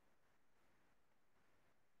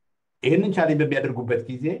ይሄንን ቻሌንጅ በሚያደርጉበት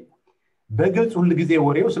ጊዜ በግልጽ ሁሉ ጊዜ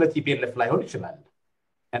ወሬው ስለ ቲፒኤልኤፍ ላይ ሆን ይችላል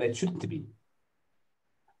and it shouldn't be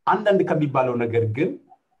አንዳንድ ከሚባለው ነገር ግን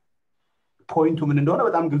ፖይንቱ ምን እንደሆነ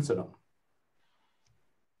በጣም ግልጽ ነው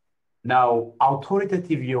now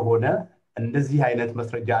authoritative የሆነ እንደዚህ አይነት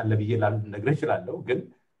መስረጃ አለ ብዬ ልነግርህ እችላለሁ ግን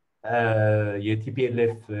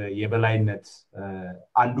የቲፒኤልኤፍ የበላይነት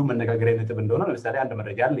አንዱ መነጋገሪያ ነጥብ እንደሆነ ለምሳሌ አንድ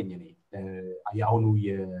መረጃ አለኝ እኔ ያሁኑ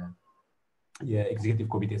የኤግዚኪዩቲቭ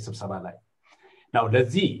ኮሚቴ ስብሰባ ላይ now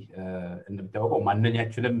ለዚህ እንደምታውቀው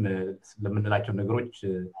ማንኛችንም ለምንላቸው ነገሮች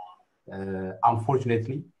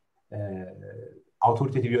unfortunately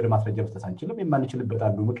authoritative የሆነ ማስረጃ መስጠት አንችልም የማንችልበት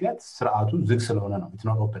አንዱ ምክንያት ስርዓቱ ዝግ ስለሆነ ነው it's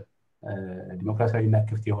not open ዲሞክራሲያዊና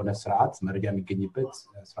ክፍት የሆነ ስርዓት መረጃ የሚገኝበት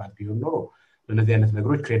ስርዓት ቢሆን ኖሮ ለነዚህ አይነት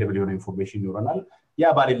ነገሮች ክሬዲብል የሆነ ኢንፎርሜሽን ይኖረናል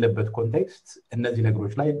ያ ባለበት ኮንቴክስት እነዚህ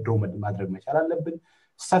ነገሮች ላይ ድሮ ማድረግ መቻል አለብን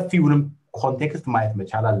ሰፊውንም ኮንቴክስት ማየት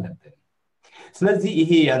መቻል አለብን ስለዚህ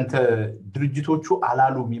ይሄ ያንተ ድርጅቶቹ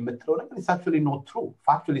አላሉም የምትለው ነገር is actually not true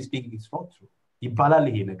factually speaking it's not true ይባላል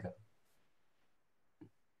ይሄ ነገር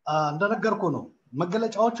እንደነገርኩ ነው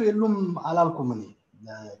መገለጫዎቹ የሉም አላልኩም እኔ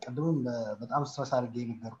ቀድሞም በጣም ስትረስ አድርጌ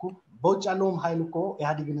ነገርኩ በውጭ ያለውም ኃይል እኮ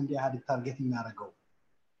ኢህአዲግን እንደ ኢህአዲግ ታርጌት የሚያደርገው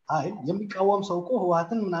ኃይል የሚቃወም ሰው እኮ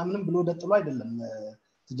ህወሓትን ምናምንም ብሎ ደጥሎ አይደለም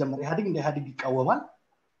ሲጀመር ኢህአዲግ እንደ ኢህአዲግ ይቃወማል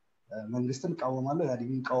መንግስትን ይቃወማል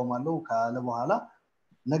ኢህአዲግን ይቃወማል ካለ በኋላ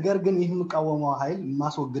ነገር ግን ይህ የሚቃወመው ኃይል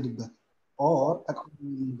ማስወገድበት ኦር ተቃውሞ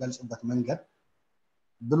የሚገልጽበት መንገድ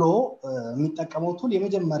ብሎ የሚጠቀመው ቱል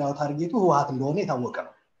የመጀመሪያው ታርጌቱ ህወሓት እንደሆነ የታወቀ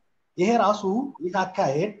ነው ይሄ ራሱ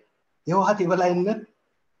ይታካሄድ የህወሓት የበላይነት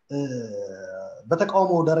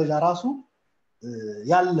በተቃውሞ ደረጃ ራሱ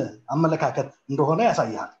ያለ አመለካከት እንደሆነ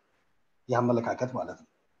ያሳያል ያመለካከት ማለት ነው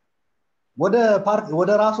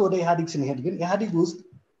ወደ ራሱ ወደ ኢህአዲግ ስንሄድ ግን ኢህአዲግ ውስጥ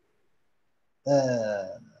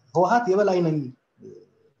ህወሓት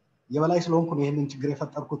የበላይ ስለሆንኩ ነው ይሄንን ችግር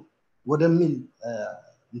የፈጠርኩት ወደሚል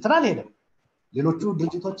እንትና አልሄደም ሌሎቹ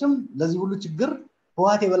ድርጅቶችም ለዚህ ሁሉ ችግር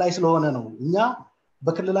ህወሓት የበላይ ስለሆነ ነው እኛ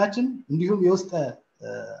በክልላችን እንዲሁም የውስጥ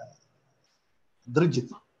ድርጅት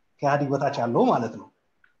ከኢህአዴግ በታች ያለው ማለት ነው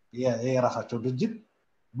የራሳቸው ድርጅት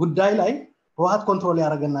ጉዳይ ላይ ህወሓት ኮንትሮል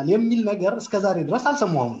ያደርገናል የሚል ነገር እስከዛሬ ድረስ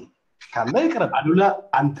አልሰማሁም ካለ ይቅርብ አሉላ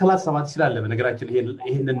አንተ ላሰማት ይችላል በነገራችን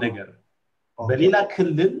ይሄንን ነገር በሌላ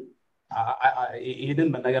ክልል ይሄንን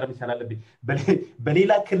መናገር ይችላል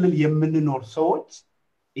በሌላ ክልል የምንኖር ሰዎች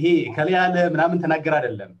ይሄ ከሊያለ ምናምን ተናገር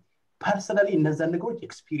አይደለም ፐርሰናሊ እነዛ ነገሮች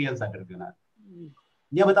ኤክስፒሪየንስ አድርገናል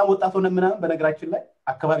እኛ በጣም ወጣት ሆነን ምናምን በነገራችን ላይ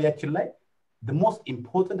አካባቢያችን ላይ the most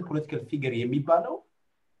important political figure የሚባለው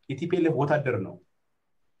የቲፒኤልኤፍ ወታደር ነው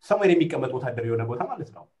somewhere የሚቀመጥ ወታደር የሆነ ቦታ ማለት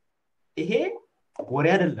ነው ይሄ ወሬ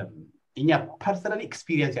አይደለም እኛ ፐርሰናሊ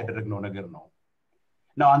ኤክስፒሪየንስ ያደረግነው ነገር ነው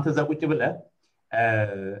ነው አንተ እዛ ቁጭ ብለህ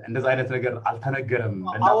እንደዛ አይነት ነገር አልተነገረም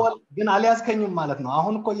አወል ግን አልያዝከኝም ማለት ነው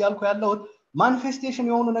አሁን እኮ ያልኩ ያለው ማኒፌስቴሽን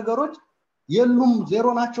የሆኑ ነገሮች የሉም ዜሮ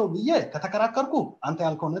ናቸው ብዬ ከተከራከርኩ አንተ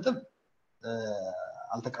ያልከው ነጥብ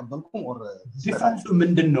አልተቀበልኩም ኦር ዲፈረንሱ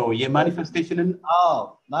ምንድነው የማኒፌስቴሽንን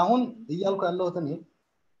አሁን ያልኩ ያለው እኔ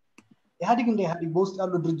ኢህአዴግ እንደ ኢህአዴግ በውስጥ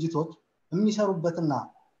ያሉ ድርጅቶች የሚሰሩበትና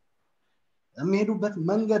የሚሄዱበት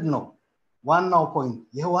መንገድ ነው ዋናው ፖይንት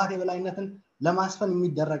የህወሓት የበላይነትን ለማስፈን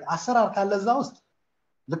የሚደረግ አሰራር ካለዛ ውስጥ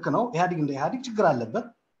ልክ ነው ኢህአዴግ እንደ ኢህአዴግ ችግር አለበት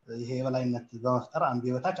ይሄ የበላይነት በመፍጠር አንዱ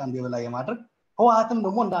የበታች አንዱ የበላይ ማድረግ ህወሓትም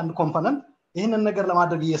ደግሞ እንደ አንድ ኮምፖነንት ይሄንን ነገር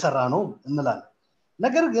ለማድረግ እየሰራ ነው እንላለን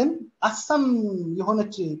ነገር ግን አሰም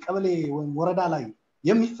የሆነች ቀበሌ ወይም ወረዳ ላይ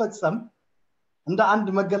የሚፈጸም እንደ አንድ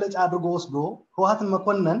መገለጫ አድርጎ ወስዶ ህወሓትን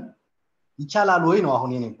መኮነን ይቻላል ወይ ነው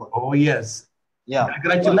አሁን የኔ ፖይንት ኦ የስ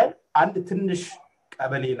ነገራችን ላይ አንድ ትንሽ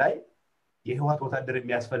ቀበሌ ላይ የህወሓት ወታደር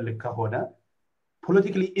የሚያስፈልግ ከሆነ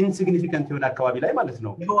ፖለቲካሊ ኢንሲግኒፊካንት የሆነ አካባቢ ላይ ማለት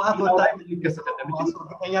ነው የህወሓት ወታደር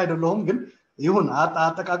ሊከሰተኛ አይደለም ግን ይሁን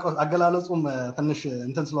አጠቃቀው አገላለጹም ትንሽ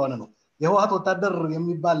እንትን ስለሆነ ነው የህወሓት ወታደር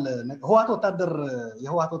የሚባል የህወሓት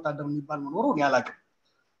ወታደር የሚባል መኖሩን ያላቀም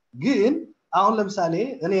ግን አሁን ለምሳሌ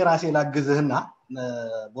እኔ ራሴ ላግዝህና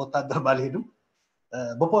በወታደር ባልሄድም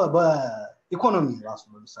በኢኮኖሚ ራሱ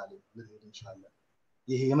ለምሳሌ ልሄድ እንችላለን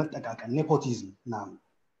ይሄ የመጠቃቀም ኔፖቲዝም ምናምን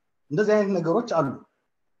እንደዚህ አይነት ነገሮች አሉ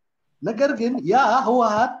ነገር ግን ያ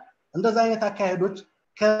ህወሓት እንደዚህ አይነት አካሄዶች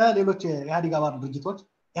ከሌሎች የኢህአዴግ አባል ድርጅቶች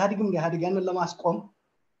ኢህአዴግም የኢህአዴግ ያንን ለማስቆም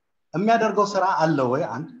የሚያደርገው ስራ አለ ወይ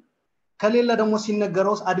አንድ ከሌለ ደግሞ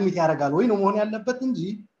ሲነገረውስ አድሚት ያደርጋል ወይ ነው መሆን ያለበት እንጂ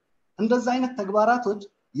እንደዛ አይነት ተግባራቶች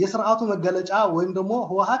የሥርዓቱ መገለጫ ወይም ደግሞ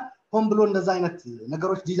ህወሓት ሆን ብሎ እንደዛ አይነት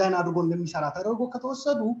ነገሮች ዲዛይን አድርጎ እንደሚሰራ ተደርጎ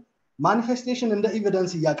ከተወሰዱ ማኒፌስቴሽን እንደ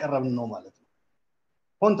ኤቪደንስ እያቀረብን ነው ማለት ነው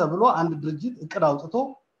ሆን ተብሎ አንድ ድርጅት እቅድ አውጥቶ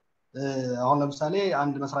አሁን ለምሳሌ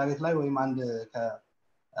አንድ መስሪያ ቤት ላይ ወይም አንድ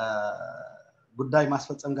ጉዳይ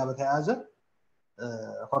ማስፈጸም ጋር በተያያዘ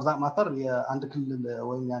ፎር ዛት ማተር የአንድ ክልል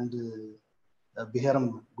ወይም አንድ ብሔርም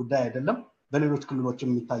ጉዳይ አይደለም በሌሎች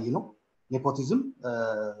ክልሎችም የሚታይ ነው ኔፖቲዝም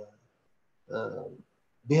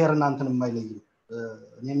ብሔርና እንትን የማይለይ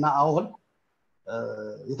እኔና አወል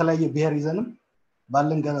የተለያየ ብሔር ይዘንም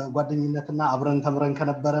ባለን ጓደኝነትና አብረን ተምረን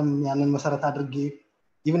ከነበረም ያንን መሰረት አድርጌ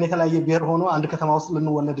ኢቭን የተለያየ ብሔር ሆኖ አንድ ከተማ ውስጥ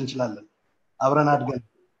ልንወለድ እንችላለን አብረን አድገን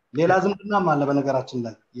ሌላ ዝምድናም አለ በነገራችን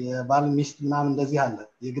ላይ የባል ሚስት ምናምን እንደዚህ አለ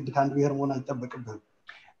የግድ ካንድ ብሔር መሆን አይጠበቅብህም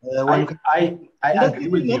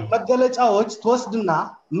መገለጫዎች ተወስድና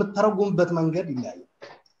የምትተረጉምበት መንገድ ይለያያል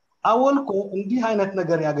አወልኮ እንዲህ አይነት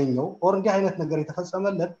ነገር ያገኘው ኦር እንዲህ አይነት ነገር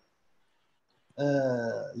የተፈጸመለት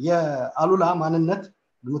የአሉላ ማንነት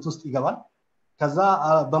ግምት ውስጥ ይገባል ከዛ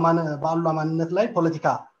በአሉላ ማንነት ላይ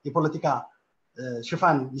የፖለቲካ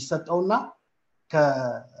ሽፋን ይሰጠውና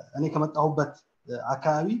እኔ ከመጣሁበት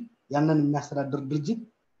አካባቢ ያንን የሚያስተዳድር ድርጅት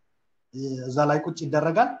እዛ ላይ ቁጭ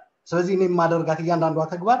ይደረጋል ስለዚህ እኔ ማደርጋት እያንዳንዷ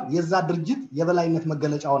ተግባር የዛ ድርጅት የበላይነት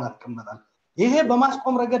መገለጫውን አትቀመጣል ይሄ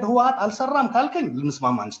በማስቆም ረገድ ህወሓት አልሰራም ካልከኝ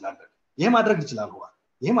ልንስማማ እንችላለን ይሄ ማድረግ ይችላል ህወሓት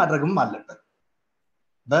ይሄ ማድረግም አለበት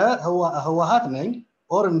በህወሓት ነኝ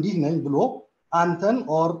ኦር እንዲህ ነኝ ብሎ አንተን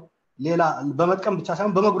ኦር ሌላ በመጥቀም ብቻ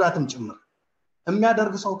ሳይሆን በመጉዳትም ጭምር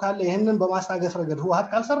የሚያደርግ ሰው ካለ ይሄንን በማስታገስ ረገድ ህወሓት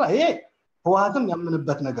ካልሰራ ይሄ ህወሓትም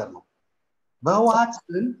ያምንበት ነገር ነው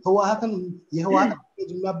ህወሓትን የህወሓት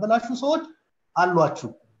የሚያበላሹ ሰዎች አሏችሁ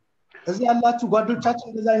እዚህ ያላችሁ ጓዶቻችን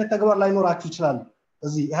እንደዛ አይነት ተግባር ላይ ኖራችሁ ይችላል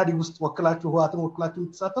እዚህ ኢህአዴግ ውስጥ ወክላችሁ ህወሓትን ወክላችሁ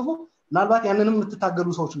የምትሳተፉ ምናልባት ያንንም የምትታገሉ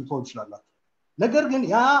ሰዎች ልትሆኑ ይችላላችሁ ነገር ግን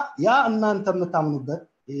ያ እናንተ የምታምኑበት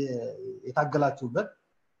የታገላችሁበት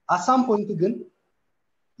አሳም ፖይንት ግን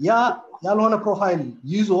ያ ያልሆነ ፕሮፋይል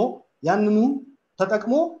ይዞ ያንኑ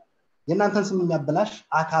ተጠቅሞ የናንተን ስም የሚያበላሽ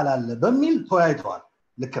አካል አለ በሚል ተወያይተዋል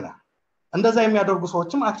ልክ ነህ እንደዛ የሚያደርጉ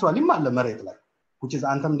ሰዎችም አክቹአሊ አለ መሬት ላይ which is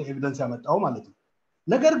አንተም እንደ ኤቪደንስ ያመጣው ማለት ነው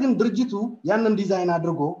ነገር ግን ድርጅቱ ያንን ዲዛይን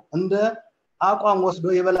አድርጎ እንደ አቋም ወስዶ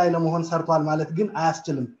የበላይ ለመሆን ሰርቷል ማለት ግን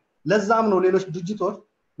አያስችልም ለዛም ነው ሌሎች ድርጅቶች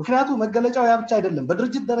ምክንያቱም መገለጫው ያ ብቻ አይደለም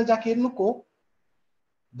በድርጅት ደረጃ ከሄድን እኮ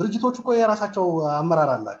ድርጅቶች እኮ የራሳቸው አመራር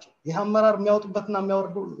አላቸው ይሄ አመራር የሚያወጡበትና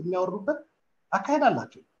የሚያወርዱበት አካሄድ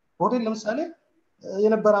አላቸው ሆቴል ለምሳሌ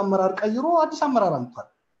የነበረ አመራር ቀይሮ አዲስ አመራር አምጥቷል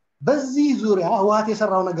በዚህ ዙሪያ ህወሓት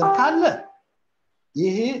የሰራው ነገር ካለ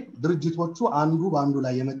ይሄ ድርጅቶቹ አንዱ ባንዱ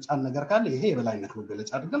ላይ የመጫን ነገር ካለ ይሄ የበላይነት መገለጫ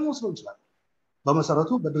አድርገን ወስደው ይችላል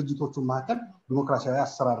በመሰረቱ በድርጅቶቹ መካከል ዲሞክራሲያዊ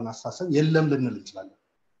አሰራርና አስተሳሰብ የለም ልንል እንችላለን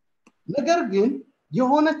ነገር ግን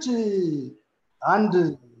የሆነች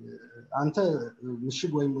አንተ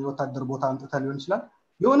ምሽግ ወይም የወታደር ቦታ አንጥተህ ሊሆን ይችላል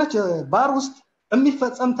የሆነች ባር ውስጥ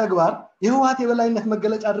የሚፈጸም ተግባር የህወሓት የበላይነት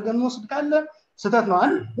መገለጫ አድርገን ወስድ ካለ ስተት ነው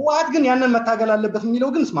አይደል ህወሓት ግን ያንን መታገል አለበት የሚለው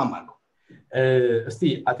ግን እስማማለሁ እስቲ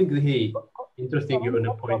አይ ቲንክ ይሄ ኢንትረስቲንግ የሆነ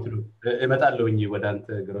ፖይንት ነው እመጣለሁኝ ወደ አንተ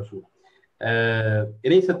ግረሱ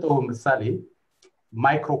እኔ ሰጠው ምሳሌ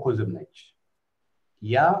ማይክሮኮዝም ነች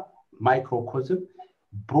ያ ማይክሮኮዝም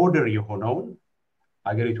ብሮደር የሆነውን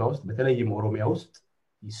አገሪቷ ውስጥ በተለይም ኦሮሚያ ውስጥ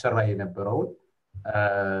ይሰራ የነበረውን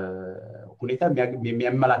ሁኔታ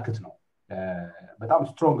የሚያመላክት ነው በጣም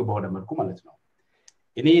ስትሮንግ በሆነ መልኩ ማለት ነው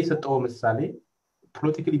እኔ የሰጠው ምሳሌ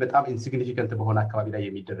ፖለቲካሊ በጣም ኢንሲግኒፊካንት በሆነ አካባቢ ላይ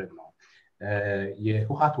የሚደረግ ነው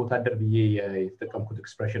የህወሓት ወታደር ብዬ የተጠቀምኩት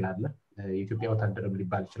ኤክስፕሬሽን አለ የኢትዮጵያ ወታደር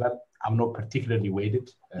ሊባል ይችላል I'm not particularly weighted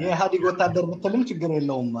የኢህአዴግ ወታደር ብትልም ችግር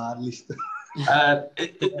የለውም አትሊስት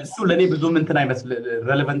እሱ ለኔ ብዙም እንትን አይመስል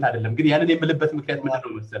ሬሌቫንት አይደለም ግን ያንን የምልበት ምክንያት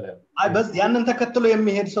ምንድነው መሰለህ ያንን ተከትሎ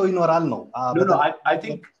የሚሄድ ሰው ይኖራል ነው no I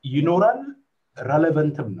think ይኖራል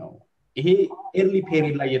ሬሌቫንትም ነው ይሄ ኤርሊ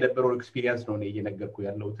ፔሪድ ላይ የነበረው ኤክስፒሪየንስ ነው እኔ እየነገርኩ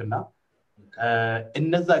ያለሁትና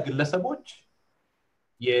እነዛ ግለሰቦች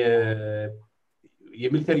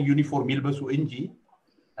የሚሊተሪ ዩኒፎርም ይልበሱ እንጂ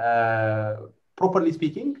ፕሮፐርሊ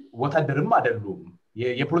ስፒኪንግ ወታደርም አይደሉም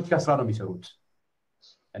የፖለቲካ ስራ ነው የሚሰሩት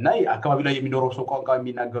እና አካባቢ ላይ የሚኖረው ሰው ቋንቋ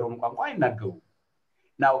የሚናገረው ቋንቋ አይናገሩም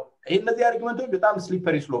now እነዚህ አርጊመንቶች በጣም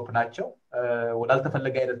ስሊፐሪ ስሎፕ ናቸው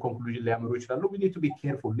ወዳልተፈለገ አይነት ኮንክሉዥን ሊያመሩ ይችላሉ we need to be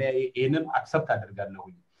careful ይሄንን አክሰፕት አደርጋለሁ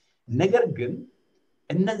ነገር ግን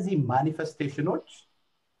እነዚህ ማኒፌስቴሽኖች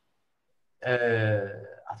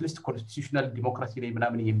አትሊስት ኮንስቲቱሽናል ዲሞክራሲ ላይ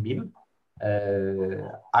ምናምን የሚል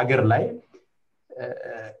አገር ላይ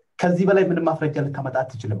ከዚህ በላይ ምንም ማስረጃ ልታመጣ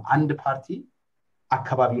አትችልም አንድ ፓርቲ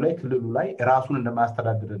አካባቢው ላይ ክልሉ ላይ ራሱን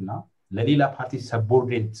እንደማስተዳደርና ለሌላ ፓርቲ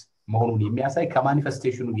ሰቦርዲኔት መሆኑን የሚያሳይ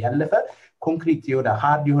ከማኒፌስቴሽኑ ያለፈ ኮንክሪት የሆነ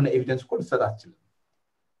ሃርድ የሆነ ኤቪደንስ ኮል ተሰጣችል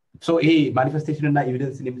ሶ ይሄ ማኒፌስቴሽን እና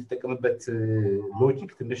ኤቪደንስን የምትጠቀምበት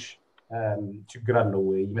ሎጂክ ትንሽ ችግር አለው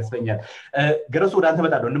ይመስለኛል ገረሱ ወደ አንተ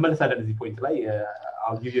መጣለው እንመለሳለን እዚህ ፖይንት ላይ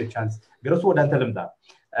I'll give you a chance ገረሱ ወደ አንተ ልምጣ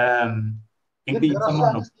እንግዲህ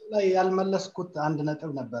ሰማነው ላይ ያልመለስኩት አንድ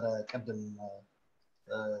ነጥብ ነበር ቀደም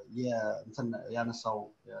የእንትን ያነሳው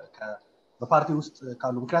በፓርቲ ውስጥ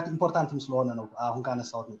ካሉ ምክንያት ኢምፖርታንትም ስለሆነ ነው አሁን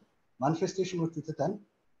ካነሳው ማኒፌስቴሽኖቹ ተተን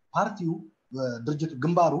ፓርቲው ድርጅት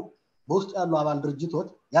ግንባሩ በውስጥ ያሉ አባል ድርጅቶች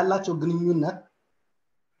ያላቸው ግንኙነት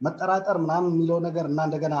መጠራጠር ምናምን የሚለው ነገር እና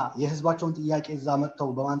እንደገና የህዝባቸውን ጥያቄ እዛ መጥተው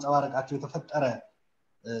በማንጸባረቃቸው የተፈጠረ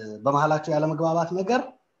በመሃላቸው ያለ መግባባት ነገር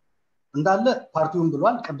እንዳለ ፓርቲውን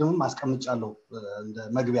ብሏል ቀደምም አስቀምጫለሁ እንደ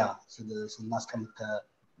መግቢያ ስናስቀምጥ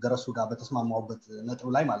ከገረሱ ጋር በተስማማውበት ነጥብ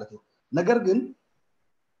ላይ ማለት ነው ነገር ግን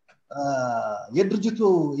የድርጅቱ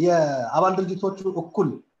የአባል ድርጅቶቹ እኩል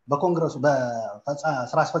በኮንግረሱ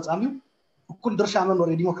በስራ አስፈጻሚው እኩል ድርሻ መኖር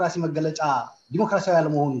የዲሞክራሲ መገለጫ ዲሞክራሲያዊ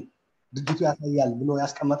ያለመሆኑ ድርጅቱ ያሳያል ብሎ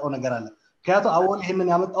ያስቀመጠው ነገር አለ ምክንያቱም አወል ይሄንን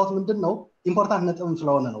ያመጣሁት ምንድነው ኢምፖርታንት ነጥብም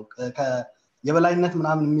ስለሆነ ነው የበላይነት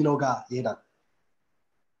ምናምን የሚለው ጋር ይሄዳል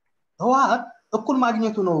ህወሓት እኩል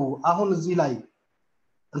ማግኘቱ ነው አሁን እዚህ ላይ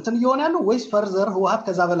እንትን ይሆን ያለው ወይስ ፈርዘር ህወሓት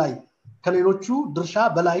ከዛ በላይ ከሌሎቹ ድርሻ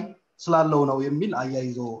በላይ ስላለው ነው የሚል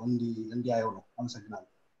አያይዞ እንዲያየው ነው አመሰግናለሁ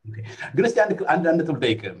ግን እስቲ አንድ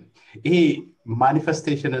ትልቅ ይሄ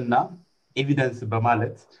ማኒፌስቴሽን እና ኤቪደንስ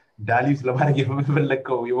በማለት ዳሊስ ለማድረግ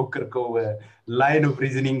የፈለከው የወከርከው ላይን ኦፍ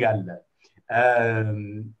ሪዝኒንግ አለ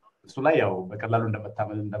እሱ ላይ ያው በቀላሉ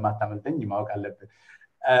እንደማታመልጠኝ ማወቅ አለበት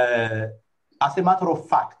as a matter of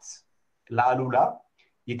fact ላሉላ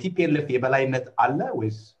የቲፒኤልኤፍ የበላይነት አለ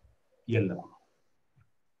ወይስ የለም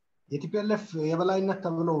የቲፒኤልኤፍ የበላይነት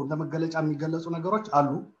ተብሎ ለመገለጫ የሚገለጹ ነገሮች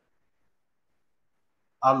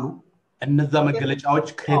አሉ እነዛ መገለጫዎች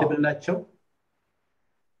ክሬዲብል ናቸው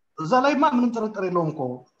እዛ ላይማ ምንም ጥርጥር የለውም እኮ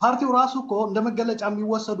ፓርቲው ራሱ እኮ እንደመገለጫ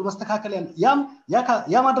የሚወሰዱ መስተካከል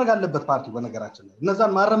ያ ማድረግ አለበት ፓርቲው በነገራችን ላይ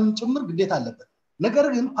እነዛን ማረም ጭምር ግዴታ አለበት ነገር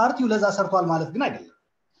ግን ፓርቲው ለዛ ሰርቷል ማለት ግን አይደለም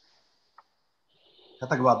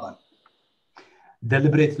ከተግባባን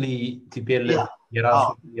deliberately TPLF የራሱ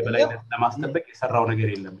የበላይነት ለማስጠበቅ የሰራው ነገር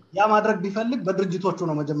የለም ያ ማድረግ ቢፈልግ በድርጅቶቹ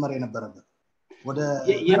ነው መጀመሪያ የነበረበት ወደ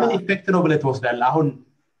የምን ኢፌክት ነው ብለህ ተወስዳለህ አሁን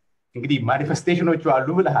እንግዲህ ማኒፌስቴሽኖቹ አሉ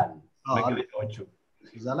ብለሃል መገለጫዎቹ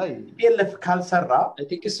እዛ ላይ ቲፒኤልኤፍ ካልሰራ አይ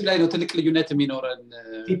ቲንክ እሱ ላይ ነው ትልቅ ልዩነት የሚኖረን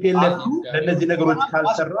ቲፒኤልኤፍ ለነዚህ ነገሮች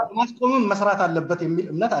ካልሰራ ማስቆምም መስራት አለበት የሚል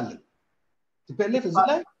እምነት አለ ቲፒኤልኤፍ እዚህ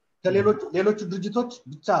ላይ ከሌሎች ድርጅቶች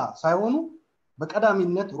ብቻ ሳይሆኑ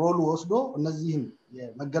በቀዳሚነት ሮል ወስዶ እነዚህን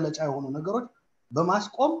የመገለጫ የሆኑ ነገሮች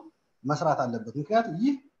በማስቆም መስራት አለበት ምክንያቱም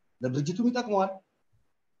ይህ ለድርጅቱም ይጠቅመዋል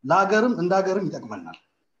ለሀገርም እንደ ሀገርም ይጠቅመናል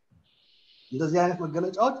እንደዚህ አይነት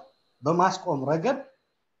መገለጫዎች በማስቆም ረገድ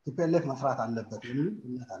ቲፒኤልኤፍ መስራት አለበት የሚል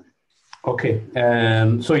እምነት አለ ኦኬ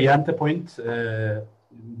ሶ ያንተ ፖይንት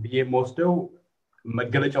በየሞስደው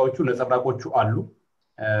መገለጫዎቹ ነጸብራቆቹ አሉ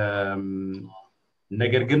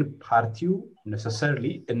ነገር ግን ፓርቲው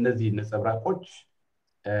necessarily እነዚህ ነጸብራቆች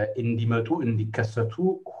እንዲመጡ እንዲከሰቱ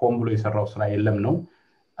ሆም ብሎ የሰራው ስራ የለም ነው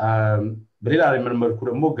በሌላ መልኩ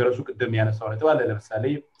ደግሞ ገረሱ ቅድም ያነሳው ነጥብ አለ ለምሳሌ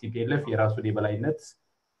ቲፒኤልኤፍ የራሱን የበላይነት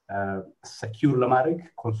secure ለማድረግ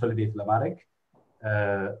consolidate ለማድረግ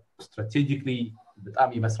strategically በጣም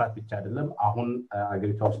የመስራት ብቻ አይደለም አሁን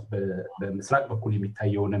አገሪቷ ውስጥ በምስራቅ በኩል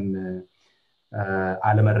የሚታየውንም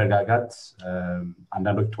አለመረጋጋት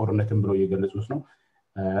አንዳንዶች ጦርነትን ብለው እየገለጹት ነው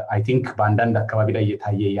I think በአንዳንድ አካባቢ ላይ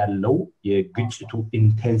እየታየ ያለው የግጭቱ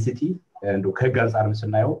ኢንቴንሲቲ እንደው ከጋንጻርም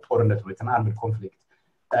ስናየው ጦርነት ነው የተና አርምድ ኮንፍሊክት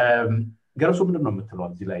ገረሱ ምንድን ነው የምትለው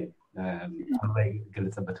እዚህ ላይ ላይ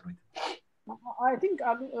ገለጸበት ነው I think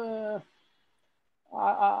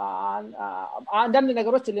አንዳንድ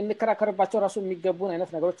ነገሮች ልንከራከርባቸው ራሱ የሚገቡን አይነት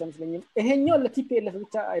ነገሮች አይመስለኝም ይሄኛው ለቲፒኤልኤፍ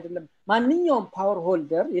ብቻ አይደለም ማንኛውም ፓወር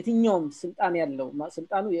ሆልደር የትኛውም ስልጣን ያለው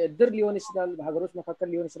ስልጣኑ የድር ሊሆን ይችላል በሀገሮች መካከል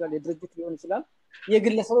ሊሆን ይችላል የድርጅት ሊሆን ይችላል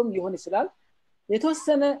የግለሰብም ሊሆን ይችላል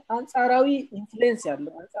የተወሰነ አንጻራዊ ኢንፍሉዌንስ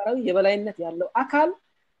ያለው አንጻራዊ የበላይነት ያለው አካል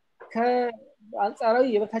ከአንጻራዊ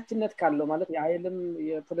የበታችነት ካለው ማለት የኃይልም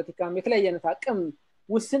የፖለቲካም የተለያየ አይነት አቅም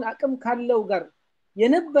ውስን አቅም ካለው ጋር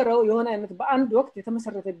የነበረው የሆነ አይነት በአንድ ወቅት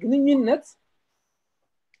የተመሰረተ ግንኙነት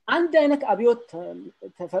አንድ አይነት አብዮት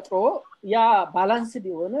ተፈጥሮ ያ ባላንስድ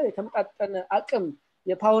የሆነ የተመጣጠነ አቅም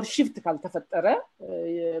የፓወር shift ካልተፈጠረ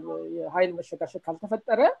የኃይል መሸጋሸግ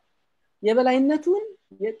ካልተፈጠረ የበላይነቱን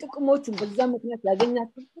የጥቅሞቹን በዛ ምክንያት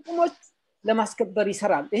ያገኛቸው ጥቅሞች ለማስከበር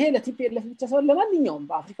ይሰራል ይሄ ለቲፒኤልኤፍ ብቻ ሳይሆን ለማንኛውም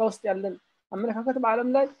በአፍሪካ ውስጥ ያለን አመለካከት በአለም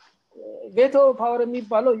ላይ ቬቶ ፓወር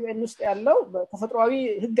የሚባለው ዩኤን ውስጥ ያለው ተፈጥሯዊ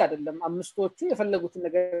ህግ አይደለም አምስቶቹ የፈለጉትን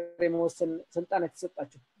ነገር የመወሰን ስልጣን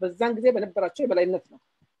የተሰጣቸው በዛን ጊዜ በነበራቸው የበላይነት ነው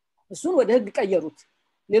እሱን ወደ ህግ ቀየሩት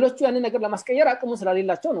ሌሎቹ ያንን ነገር ለማስቀየር አቅሙ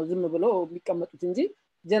ስላሌላቸው ነው ዝም ብሎ የሚቀመጡት እንጂ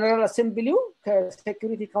ጀነራል አሴምብሊው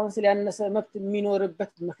ከሴኩሪቲ ካውንስል ያነሰ መብት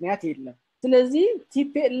የሚኖርበት ምክንያት የለም ስለዚህ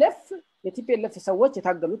የቲፒኤልኤፍ ሰዎች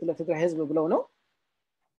የታገሉት ለትግራይ ህዝብ ብለው ነው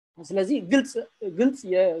ስለዚህ ግልጽ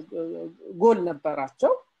የጎል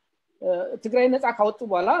ነበራቸው ትግራይ ነፃ ካወጡ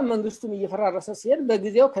በኋላ መንግስቱም እየፈራረሰ ሲሄድ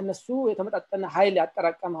በጊዜው ከነሱ የተመጣጠነ ኃይል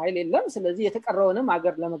ያጠራቀመ ኃይል የለም ስለዚህ የተቀረውንም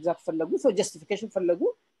ሀገር ለመግዛት ፈለጉ ሶ ጀስቲፊኬሽን ፈለጉ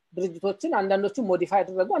ድርጅቶችን አንዳንዶቹ ሞዲፋይ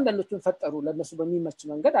አደረጉ አንዳንዶቹን ፈጠሩ ለነሱ በሚመች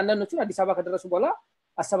መንገድ አንዳንዶቹ አዲስ አበባ ከደረሱ በኋላ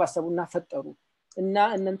አሰባሰቡና ፈጠሩ እና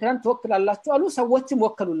እንንተን ተወክላላችሁ አሉ ሰዎችም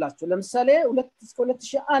ወከሉላቸው ለምሳሌ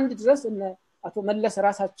 2001 ድረስ አቶ መለስ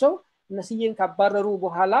ራሳቸው እነሲየን ካባረሩ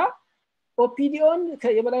በኋላ ኦፒዲዮን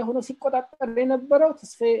የበላይ ሆኖ ሲቆጣጠር የነበረው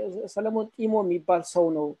ተስፋ ሰለሞን ጢሞ የሚባል ሰው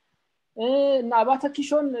ነው እና አባተ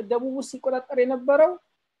ኪሾን ደቡብ ውስጥ ሲቆጣጠር የነበረው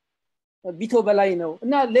ቢቶ በላይ ነው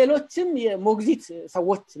እና ሌሎችም የሞግዚት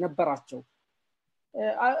ሰዎች ነበራቸው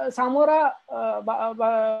ሳሞራ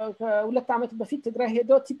ከሁለት ዓመት በፊት ትግራይ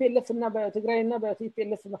ሄዶ ቲፒኤልኤፍ እና በትግራይና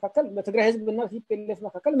በቲፒኤልኤፍ መካከል በትግራይ ህዝብና በቲፒኤልኤፍ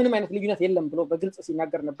መካከል ምንም አይነት ልዩነት የለም ብሎ በግልጽ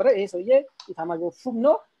ሲናገር ነበር ይሄ ሰውዬ የታማጆር ሹም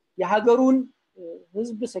ነው የሀገሩን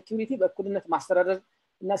ህዝብ ሴኩሪቲ በእኩልነት ማስተዳደር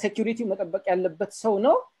እና ሴኩሪቲ መጠበቅ ያለበት ሰው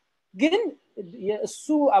ነው ግን የእሱ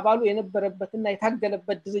አባሉ የነበረበትና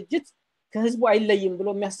የታገለበት ድርጅት ከህዝቡ አይለይም ብሎ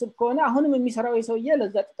የሚያስብ ከሆነ አሁንም የሚሰራው የሰውዬ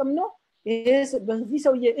ለዛ ጥቅም ነው በዚህ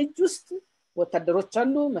ሰውዬ እጅ ውስጥ ወታደሮች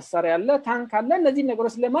አሉ መሳሪያ አለ ታንክ አለ እነዚህ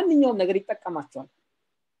ነገሮች ለማንኛውም ነገር ይጠቀማቸዋል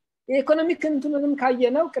የኢኮኖሚክ እንትኑንም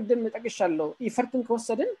ካየነው ቅድም ጠቅሻለሁ ኢፈርትን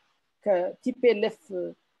ከወሰድን ከቲፒኤልኤፍ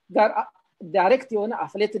ጋር ዳይሬክት የሆነ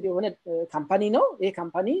አፍሌትድ የሆነ ካምፓኒ ነው ይሄ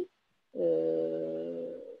ካምፓኒ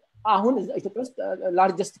አሁን ኢትዮጵያ ውስጥ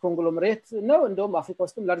ላርጀስት ኮንግሎመሬት ነው እንደውም አፍሪካ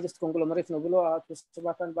ውስጥም ላርጀስት ኮንግሎመሬት ነው ብሎ አቶ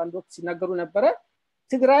ሰባታን ባንድ ወቅት ሲናገሩ ነበር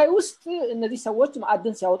ትግራይ ውስጥ እነዚህ ሰዎች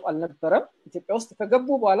ማዕድን ሲያወጡ አልነበረም ኢትዮጵያ ውስጥ ከገቡ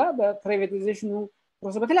በኋላ በፕራይቬታይዜሽኑ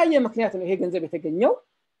ፕሮሰስ በተለያየ ምክንያት ነው ይሄ ገንዘብ የተገኘው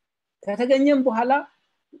ከተገኘም በኋላ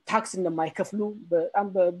ታክስ እንደማይከፍሉ በጣም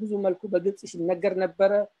በብዙ መልኩ በግልጽ ሲነገር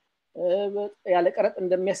ነበር ያለ ቀረጥ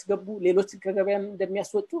እንደሚያስገቡ ሌሎች ከገበያም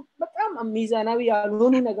እንደሚያስወጡ በጣም ሚዛናዊ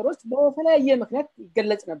ያልሆኑ ነገሮች በተለያየ ምክንያት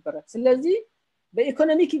ይገለጽ ነበር ስለዚህ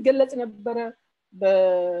በኢኮኖሚክ ይገለጽ ነበር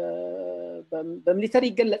በሚሊተሪ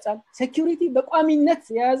ይገለጻል ሴኩሪቲ በቋሚነት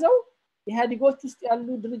የያዘው ኢህአዲጎች ውስጥ ያሉ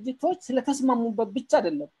ድርጅቶች ስለተስማሙበት ብቻ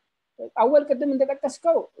አይደለም አወል ቅድም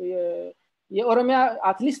እንደጠቀስከው የኦሮሚያ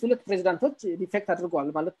አትሊስት ሁለት ፕሬዝዳንቶች ዲፌክት አድርገዋል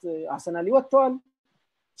ማለት አሰናሊ ወጥተዋል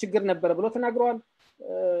ችግር ነበር ብሎ ተናግረዋል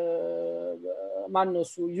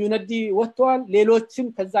ማንነሱ ዩነዲ ወጥተዋል ሌሎችም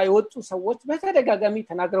ከዛ የወጡ ሰዎች በተደጋጋሚ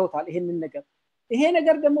ተናግረውታል ይሄ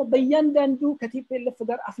ነገር ደግሞ በእያንዳንዱ ከቲፒኤልኤፍ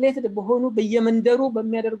ጋር አፍሌትድ በሆኑ በየመንደሩ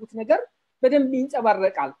በሚያደርጉት ነገር በደንብ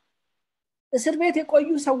ይንጸባረቃል እስር ቤት የቆዩ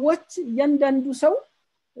ሰዎች እያንዳንዱ ሰው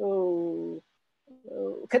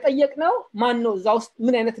ከጠየቅነው ማን ነው እዛ ውስጥ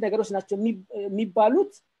ምን አይነት ነገሮች ናቸው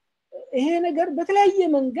የሚባሉት ይሄ ነገር በተለያየ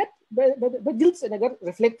መንገድ በግልጽ ነገር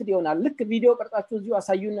ሪፍሌክትድ ይሆናል ልክ ቪዲዮ ቀርጻችሁ እዚሁ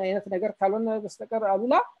አሳዩና አይነት ነገር ካልሆነ በስተቀር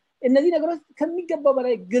አሉላ እነዚህ ነገሮች ከሚገባው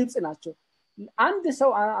በላይ ግልጽ ናቸው አንድ ሰው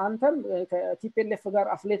አንተም ከቲፒኤልኤፍ ጋር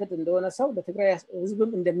አፍሌትድ እንደሆነ ሰው በትግራይ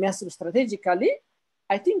ህዝብም እንደሚያስብ ስትራቴጂካሊ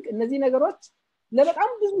አይ ቲንክ እነዚህ ነገሮች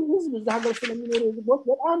ለበጣም ብዙ ህዝብ እዛ ሀገር ስለሚኖሩ ህዝቦች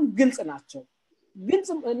በጣም ግልጽ ናቸው ግልጽ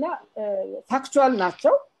እና ፋክቹዋል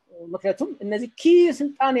ናቸው ምክንያቱም እነዚህ ኪ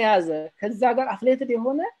ስልጣን የያዘ ከዛ ጋር አፍሌትድ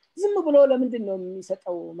የሆነ ዝም ብሎ ለምንድን ነው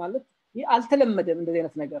የሚሰጠው ማለት አልተለመደም እንደዚህ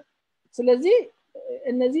አይነት ነገር ስለዚህ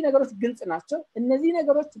እነዚህ ነገሮች ግልጽ ናቸው እነዚህ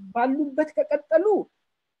ነገሮች ባሉበት ከቀጠሉ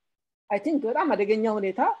አይ ቲንክ በጣም አደገኛ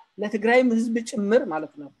ሁኔታ ለትግራይም ህዝብ ጭምር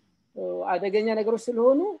ማለት ነው አደገኛ ነገሮች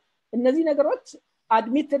ስለሆኑ እነዚህ ነገሮች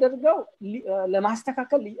አድሚት ተደርገው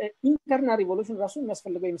ለማስተካከል ኢንተርናል ሪቮሉሽን ራሱ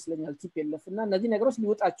የሚያስፈልገው ይመስለኛል ቲፒኤልኤፍ እና እነዚህ ነገሮች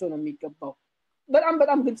ሊወጣቸው ነው የሚገባው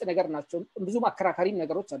በጣም ግልጽ ነገር ናቸው ብዙ አከራካሪ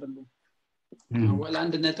ነገሮች አይደሉም ወላ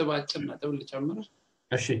አንድ ነጥብ አጭር ነጥብ ልጨምር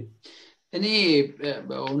እሺ እኔ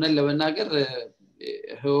በእውነት ለመናገር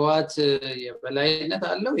ህዋት የበላይነት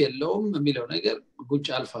አለው የለውም የሚለው ነገር ጉጭ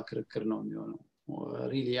አልፋ ክርክር ነው የሚሆነው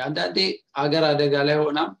ሪሊ አንዳንዴ አገር አደጋ ላይ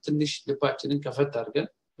ሆና ትንሽ ልባችንን ከፈት አድርገን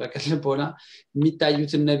በቀልብ ሆና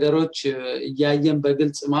የሚታዩትን ነገሮች እያየን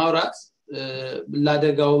በግልጽ ማውራት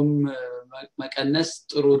ለአደጋውም መቀነስ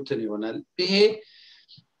ጥሩ እንትን ይሆናል ይሄ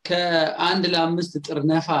ከአንድ ለአምስት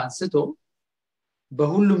ጥርነፋ አንስቶ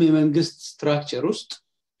በሁሉም የመንግስት ስትራክቸር ውስጥ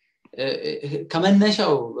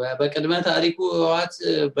ከመነሻው በቅድመ ታሪኩ ህዋት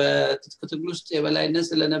በትጥቅ ትግል ውስጥ የበላይነት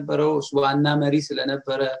ስለነበረው ዋና መሪ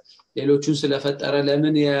ስለነበረ ሌሎቹን ስለፈጠረ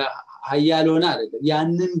ለምን ኃያል ሆነ አይደለም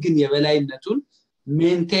ያንን ግን የበላይነቱን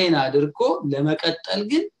ሜንቴን አድርጎ ለመቀጠል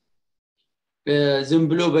ግን ዝም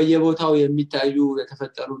ብሎ በየቦታው የሚታዩ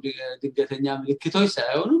የተፈጠሩ ድንገተኛ ምልክቶች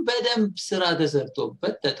ሳይሆኑ በደንብ ስራ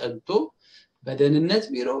ተሰርቶበት ተጠንቶ በደህንነት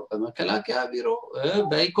ቢሮ በመከላከያ ቢሮ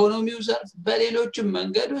በኢኮኖሚው ዘርፍ በሌሎችም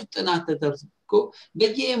መንገዶች ጥናት ተደርጎ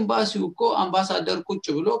በየኤምባሲው እኮ አምባሳደር ቁጭ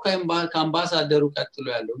ብሎ ከአምባሳደሩ ቀጥሎ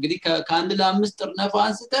ያለው እንግዲህ ከአንድ ለአምስት ጥርነፋ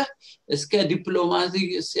አንስተ እስከ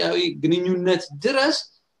ዲፕሎማሲያዊ ግንኙነት ድረስ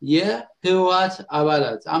የህዋት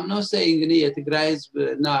አባላት አምነው እንግዲህ የትግራይ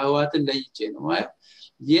ህዝብና ህዋትን ለይቼ ነው ማለት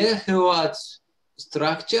የህዋት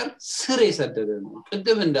ስትራክቸር ስር የሰደደ ነው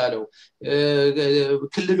ቅድም እንዳለው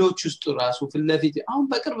ክልሎች ውስጥ ራሱ ፍለፊት አሁን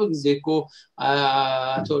በቅርብ ጊዜ እኮ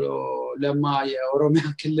አቶ ለማ የኦሮሚያ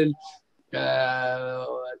ክልል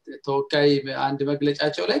ተወካይ አንድ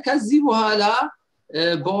መግለጫቸው ላይ ከዚህ በኋላ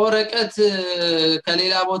በወረቀት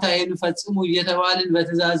ከሌላ ቦታ ይሄን ፈጽሙ እየተባልን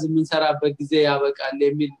በትዕዛዝ የምንሰራበት ጊዜ ያበቃል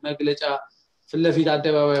የሚል መግለጫ ፍለፊት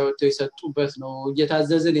አደባባይ ወጥተው የሰጡበት ነው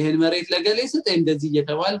እየታዘዝን ይሄን መሬት ለገሌ ስጠ እንደዚህ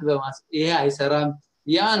እየተባል ይሄ አይሰራም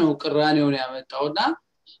ያ ነው ቅራኔውን ያመጣውና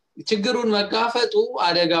ችግሩን መጋፈጡ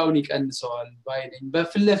አደጋውን ይቀንሰዋል ባይነኝ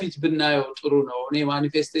በፍለፊት ብናየው ጥሩ ነው እኔ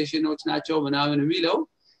ማኒፌስቴሽኖች ናቸው ምናምን የሚለው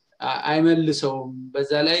አይመልሰውም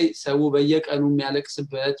በዛ ላይ ሰው በየቀኑ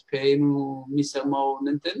የሚያለቅስበት ፔኑ የሚሰማው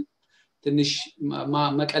እንትን ትንሽ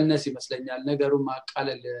መቀነስ ይመስለኛል ነገሩን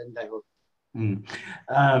ማቃለል እንዳይሆን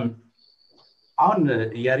አሁን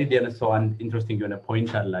ያሪድ ያነሳው አንድ ኢንትረስቲንግ የሆነ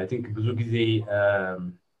ፖይንት አለ አይ ቲንክ ብዙ ጊዜ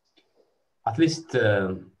አትሊስት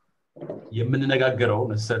የምንነጋገረው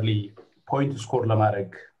necessarily ፖይንት ስኮር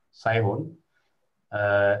ለማድረግ ሳይሆን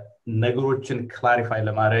ነገሮችን ክላሪፋይ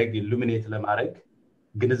ለማድረግ ኢሉሚኔት ለማድረግ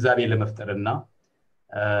ግንዛቤ ለመፍጠርና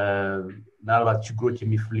ምናልባት ችግሮች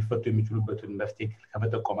ሊፈቱ የሚችሉበትን መፍትሄ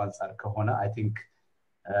ከመጠቆም አንፃር ከሆነ አይ ቲንክ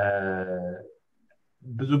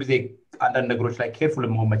ብዙ ጊዜ አንዳንድ ነገሮች ላይ ኬርፉል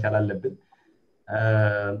መሆን መቻል አለብን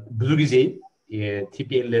ብዙ ጊዜ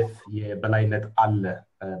የቲፒኤልኤፍ የበላይነት አለ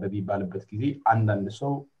በሚባልበት ጊዜ አንዳንድ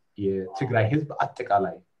ሰው የትግራይ ህዝብ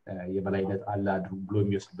አጠቃላይ የበላይነት አለ አድርጎ ብሎ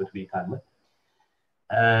የሚወስድበት ሁኔታ አለ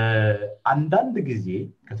አንዳንድ ጊዜ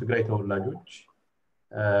ከትግራይ ተወላጆች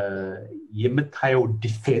የምታየው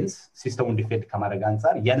ዲፌንስ ሲስተሙን ዲፌንድ ከማድረግ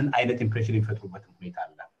አንፃር ያንን አይነት ኢምፕሬሽን የሚፈጥሩበት ሁኔታ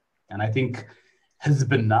አለ and I think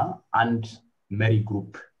ህዝብና አንድ መሪ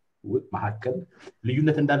ግሩፕ መሐከል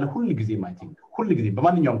ልዩነት እንዳለ ሁሉ ጊዜ ማይቲንግ ሁሉ ጊዜ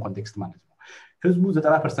በማንኛውም ኮንቴክስት ማለት ነው ህዝቡ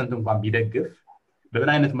 90% እንኳን ቢደግፍ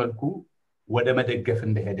በምን አይነት መልኩ ወደ መደገፍ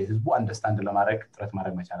እንደሄደ ህዝቡ አንደርስታንድ ለማድረግ ጥረት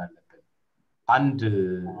ማድረግ መቻል አለበት አንድ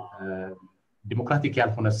ዲሞክራቲክ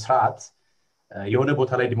ያልሆነ ስርዓት የሆነ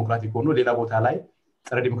ቦታ ላይ ዲሞክራቲክ ሆኖ ሌላ ቦታ ላይ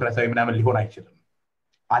ጸረ ዲሞክራሲያዊ ምናምን ሊሆን አይችልም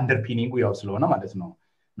አንደርፒኒንጉ ያው ስለሆነ ማለት ነው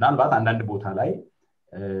ምናልባት አንዳንድ ቦታ ላይ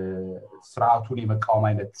ስርዓቱን የመቃወም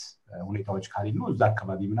አይነት ሁኔታዎች ካሉ እዛ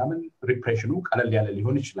አካባቢ ምናምን ሪፕሬሽኑ ቀለል ያለ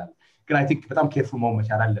ሊሆን ይችላል ግን አይ ቲንክ በጣም ኬርፉል መሆን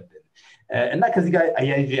መቻል አለብን እና ከዚህ ጋር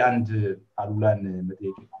አያይዤ አንድ አሉላን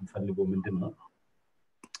መጠየቅ የምፈልገው ምንድነው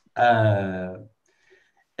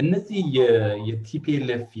እነዚህ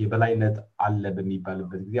የቲፒኤልኤፍ የበላይነት አለ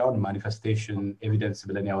በሚባልበት ጊዜ አሁን ማኒፌስቴሽን ኤቪደንስ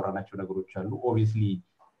ብለን ያወራናቸው ነገሮች አሉ ኦብቪየስሊ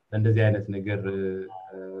እንደዚህ አይነት ነገር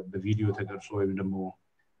በቪዲዮ ተቀርጾ ወይም ደግሞ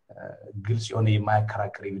ግልጽ የሆነ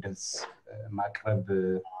የማያከራክር ኤቪደንስ ማቅረብ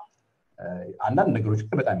አንዳንድ ነገሮች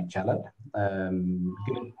በጣም ይቻላል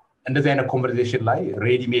ግን እንደዚህ አይነት ኮንቨርሴሽን ላይ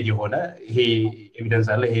ሬዲ ሜድ የሆነ ይሄ ኤቪደንስ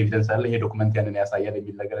አለ ይሄ ዶክመንት ያንን ያሳያል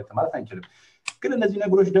የሚል ነገር ማለት አንችልም ግን እነዚህ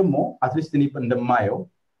ነገሮች ደግሞ አትሊስት እኔ እንደማየው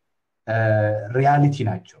ሪያሊቲ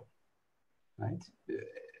ናቸው right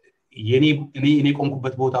የኔ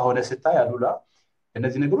ቆምኩበት ቦታ ሆነ ስታይ አሉላ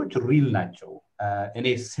እነዚህ ነገሮች ሪል ናቸው እኔ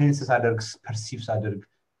ሴንስ ሳደርግ ፐርሲቭ ሳደርግ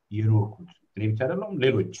የኖርኩት እኔ ብቻ አይደለም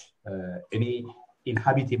ሌሎች እኔ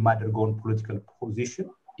ኢንሃቢት የማደርገውን ፖለቲካል ፖዚሽን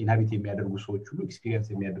ኢንሃቢት የሚያደርጉ ሰዎች ሁሉ ኤክስፒሪየንስ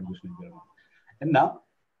የሚያደርጉት ነገር ነው እና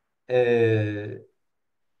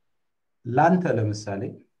ላንተ ለምሳሌ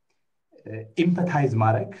ኢምፓታይዝ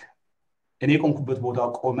ማድረግ እኔ ቆንኩበት ቦታ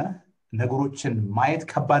ቆመ ነገሮችን ማየት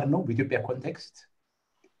ከባድ ነው በኢትዮጵያ ኮንቴክስት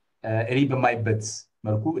እኔ በማይበት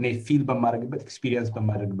መልኩ እኔ ፊል በማድረግበት ኤክስፒሪየንስ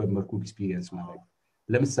በማድረግበት መልኩ ኤክስፒሪየንስ ማድረግ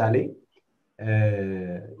ለምሳሌ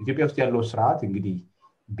ኢትዮጵያ ውስጥ ያለው ስርዓት እንግዲህ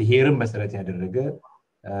ብሔርን መሰረት ያደረገ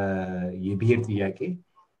የብሔር ጥያቄ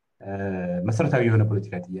መሰረታዊ የሆነ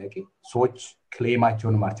ፖለቲካ ጥያቄ ሰዎች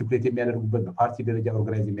ክሌማቸውን አርቲኩሌት የሚያደርጉበት በፓርቲ ደረጃ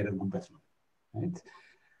ኦርጋናይዝ የሚያደርጉበት ነው right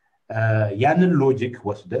ያንን ሎጂክ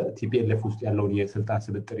ወስደ ቲፒኤልኤፍ ውስጥ ያለውን የስልጣን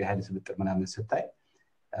ስብጥር የኃይል ስብጥር ምናምን ስታይ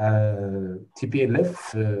ቲፒኤልኤፍ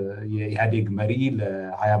የኢህአዴግ መሪ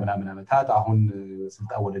ለ20 ምናምን ዓመታት አሁን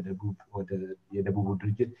ስልጣን ወደ የደቡብ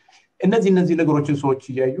ድርጅት እነዚህ ነገሮችን ሰዎች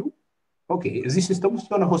ያዩ ኦኬ እዚህ ሲስተም ውስጥ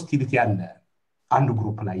የሆነ ሆስቲሊቲ አለ አንዱ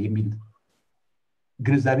ግሩፕ ላይ የሚል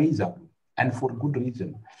ግንዛቤ ይዛሉ and for good reason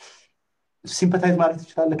sympathize ማለት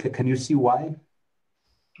ይችላል can you see why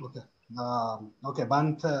okay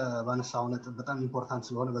ባንሳው ነጥብ በጣም ኢምፖርታንት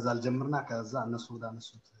ስለሆነ በዛ አልጀምርና ከዛ እነሱ ወደ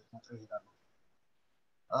አነሱት ነጥብ ይሄዳሉ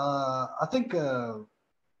I think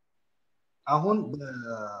አሁን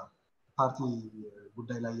በፓርቲ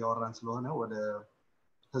ጉዳይ ላይ ያወራን ስለሆነ ወደ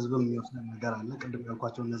ህዝብም የሚወስደን ነገር አለ ቅድም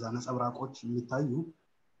ያልኳቸው እነዛ ነጸብራቆች የሚታዩ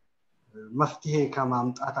መፍትሄ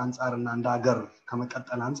ከማምጣት አንፃርና እንደ ሀገር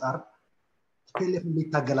ከመቀጠል አንፃር ቲፒኤልኤፍ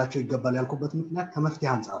ሊታገላቸው ይገባል ያልኩበት ምክንያት ከመፍትሄ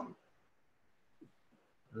አንፃር ነው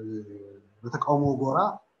በተቃውሞ ጎራ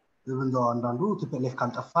እንደው አንዳንዱ ቲፒኤልኤፍ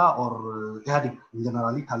ካልጠፋ ኦር ኢህአዴግ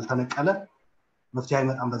ጀነራሊ ካልተነቀለ መፍትሄ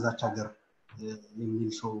አይመጣም በዛች ሀገር የሚል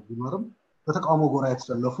ሰው ቢኖርም በተቃውሞ ጎራ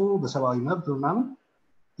የተሰለፉ በሰብአዊ መብት ምናምን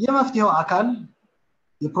የመፍትሄው አካል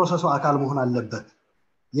የፕሮሰሱ አካል መሆን አለበት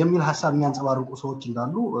የሚል ሐሳብ የሚያንጸባርቁ ሰዎች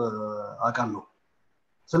እንዳሉ አውቃለሁ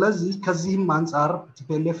ስለዚህ ከዚህም አንፃር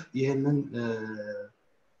ቲፒኤልኤፍ ይሄንን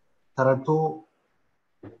ተረድቶ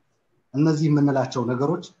እነዚህ የምንላቸው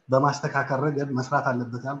ነገሮች በማስተካከል ረገድ መስራት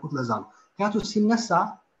አለበት ያልኩት ለዛ ነው ምክንያቱም ሲነሳ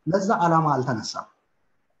ለዛ ዓላማ አልተነሳም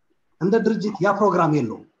እንደ ድርጅት ያ ፕሮግራም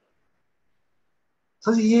የለውም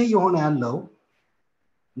ስለዚህ ይሄ የሆነ ያለው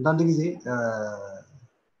አንዳንድ ጊዜ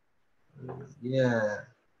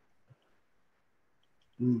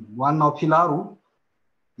ዋናው ፒላሩ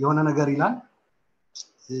የሆነ ነገር ይላል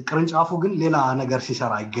ቅርንጫፉ ግን ሌላ ነገር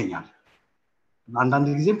ሲሰራ ይገኛል አንዳንድ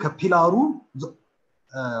ጊዜም ከፒላሩ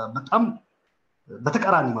በጣም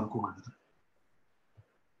በተቀራኒ መልኩ ማለት ነው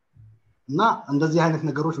እና እንደዚህ አይነት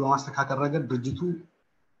ነገሮች በማስተካከል ረገድ ድርጅቱ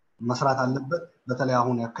መስራት አለበት በተለይ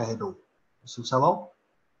አሁን ያካሄደው ስብሰባው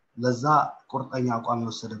ለዛ ቁርጠኛ አቋም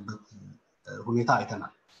የወሰደበት ሁኔታ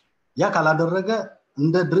አይተናል ያ ካላደረገ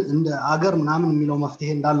እንደ አገር ምናምን የሚለው መፍትሄ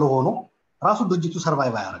እንዳለ ሆኖ ራሱ ድርጅቱ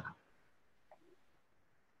ሰርቫይቭ አያደርግም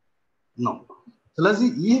ነው ስለዚህ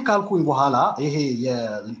ይህ ካልኩኝ በኋላ ይሄ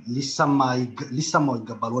ሊሰማው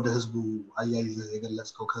ይገባል ወደ ህዝቡ አያይዘ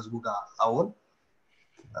የገለጽከው ከህዝቡ ጋር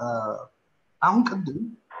አሁን ቅድም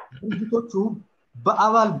ድርጅቶቹ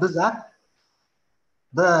በአባል ብዛት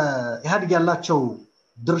በኢህአዴግ ያላቸው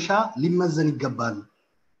ድርሻ ሊመዘን ይገባል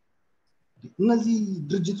እነዚህ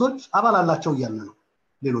ድርጅቶች አባል አላቸው እያለ ነው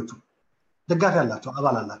ሌሎቹ ደጋፊ ያላቸው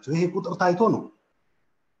አባል አላቸው ይሄ ቁጥር ታይቶ ነው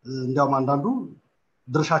እንዲያውም አንዳንዱ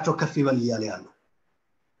ድርሻቸው ከፍ ይበል ይያለ ያለው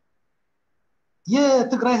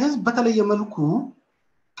የትግራይ ህዝብ በተለየ መልኩ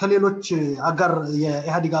ከሌሎች አጋር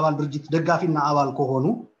የኢህአዴግ አባል ድርጅት ደጋፊና አባል ከሆኑ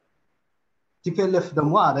ቲፒኤልኤፍ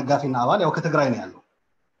ደግሞ ደጋፊና አባል ያው ከትግራይ ነው ያለው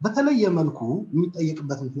በተለየ መልኩ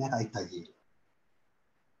የሚጠየቅበት ምክንያት አይታየም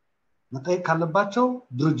መጠየቅ ካለባቸው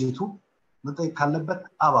ድርጅቱ መጠየቅ ካለበት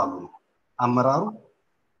አባሉ ነው አመራሩ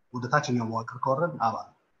ወደ ታችኛው መዋቅር ከወረደ አባሉ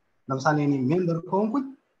ለምሳሌ እኔ ሜምበር ከሆንኩኝ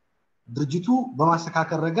ድርጅቱ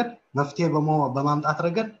በማስተካከል ረገድ መፍትሄ በማምጣት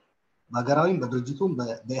ረገድ በሀገራዊም በድርጅቱም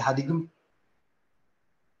በኢሃዲግም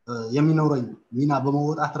የሚኖረኝ ሚና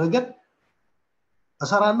በመወጣት ረገድ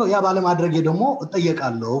እሰራለሁ ያ ባለ ማድረግ ደግሞ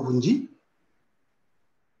እጠየቃለሁ እንጂ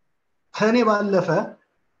ከኔ ባለፈ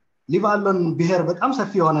ሊባለን ብሄር በጣም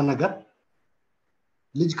ሰፊ የሆነ ነገር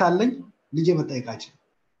ልጅ ካለኝ ልጄ መጠየቃችን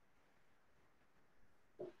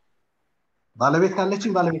ባለቤት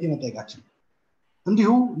ካለችኝ ባለቤቴ መጠየቃችን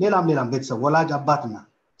እንዲሁ ሌላም ቤተሰብ ወላጅ አባትና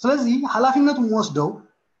ስለዚህ ኃላፊነቱን ወስደው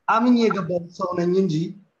አምኜ የገባው ሰው ነኝ እንጂ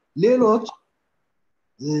ሌሎች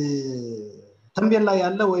ተንቤል ላይ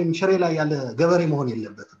ያለ ወይም ሽሬ ላይ ያለ ገበሬ መሆን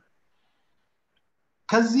የለበትም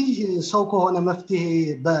ከዚህ ሰው ከሆነ መፍትሄ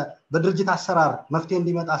በድርጅት አሰራር መፍትሄ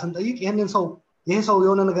እንዲመጣ ስንጠይቅ ይሄ ሰው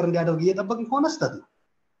የሆነ ነገር እንዲያደርግ እየጠበቅን ከሆነ ስተት ነው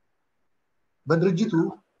በድርጅቱ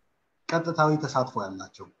ቀጥታዊ ተሳትፎ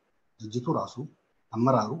ያላቸው ድርጅቱ ራሱ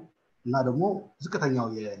አመራሩ እና ደግሞ ዝቅተኛው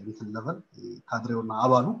የእንትን level ካድሬውና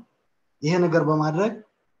አባሉ ይሄ ነገር በማድረግ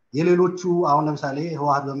የሌሎቹ አሁን ለምሳሌ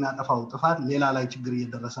ህወሓት በሚያጠፋው ጥፋት ሌላ ላይ ችግር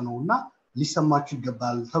እየደረሰ ነውና ሊሰማችሁ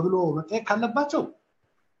ይገባል ተብሎ መጠየቅ ካለባቸው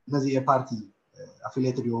እነዚህ የፓርቲ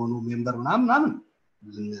አፊሊየትድ የሆኑ ሜምበር ምናምን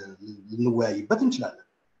ልንወያይበት እንችላለን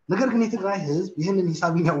ነገር ግን የትግራይ ህዝብ ይሄንን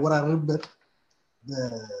ሂሳብ የሚያወራርበት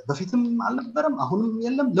በፊትም አልነበረም አሁንም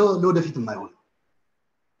የለም ለወደፊትም አይሆንም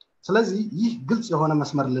ስለዚህ ይህ ግልጽ የሆነ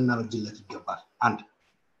መስመር ልናበጅለት ይገባል አንድ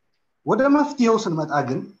ወደ መፍትሄው ስንመጣ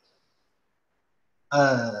ግን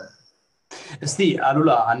እስቲ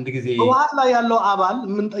አሉላ አንድ ጊዜ ህወሓት ላይ ያለው አባል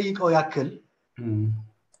ምን ጠይቀው ያክል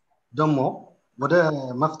ደሞ ወደ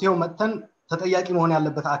መፍትሄው መተን ተጠያቂ መሆን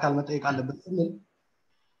ያለበት አካል መጠየቅ አለበት ስንል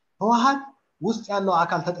ህወሓት ውስጥ ያለው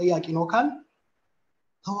አካል ተጠያቂ ነው ካል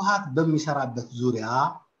ህወሓት በሚሰራበት ዙሪያ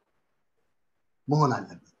መሆን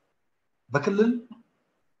አለበት በክልል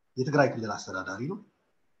የትግራይ ክልል አስተዳዳሪ ነው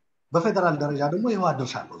በፌደራል ደረጃ ደግሞ የህወሓት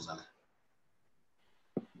ድርሻ አለው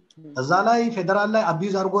እዛ ላይ ፌደራል ላይ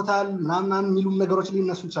አቢዩዝ አርጎታል ምናምን የሚሉ ነገሮች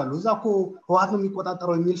ሊነሱ ይችላሉ እዛኮ ህወሓት ነው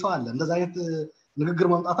የሚቆጣጠረው የሚል ሰው አለ እንደዛ አይነት ንግግር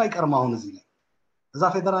መምጣቱ አይቀርም አሁን እዚህ ላይ እዛ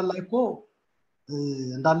ፌደራል ላይ እኮ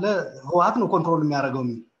እንዳለ ህወሓት ነው ኮንትሮል የሚያደርገው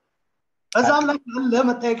እዛም ላይ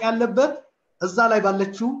ለመጠየቅ ያለበት እዛ ላይ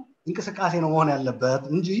ባለችው እንቅስቃሴ ነው መሆን ያለበት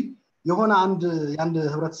እንጂ የሆነ አንድ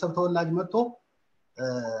ህብረተሰብ ተወላጅ መጥቶ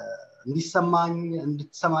እንዲሰማኝ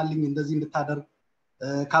እንድትሰማልኝ እንደዚህ እንድታደርግ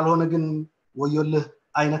ካልሆነ ግን ወዮልህ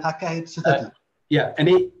አይነት አካሄድ ስህተት ነው ያ እኔ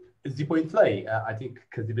እዚህ ፖይንት ላይ አይ ቲንክ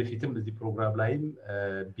ከዚህ በፊትም እዚህ ፕሮግራም ላይም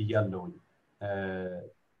ብያለሁ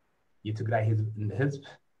የትግራይ ህዝብ እንደ ህዝብ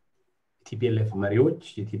ቲፒኤልኤፍ መሪዎች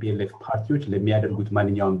የቲፒኤልኤፍ ፓርቲዎች ለሚያደርጉት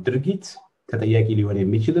ማንኛውም ድርጊት ተጠያቂ ሊሆን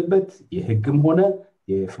የሚችልበት የህግም ሆነ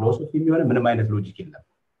የፊሎሶፊም ሆነ ምንም አይነት ሎጂክ የለም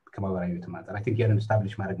ከማህበራዊ ህይወት አንፃር አይ ቲንክ ያንን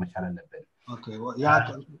ስታብሊሽ ማድረግ መቻል አለብን ኦኬ ያ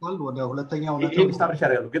ከንኳል ወደ ሁለተኛው ነጥብ ስታብሊሽ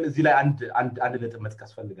አደረጋለሁ ግን እዚህ ላይ አንድ ነጥብ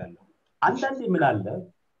መጥቀስ ፈልጋለሁ አንዳንዴ ምን አለ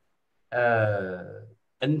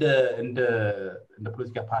እንደ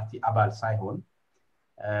ፖለቲካ ፓርቲ አባል ሳይሆን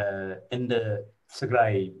እንደ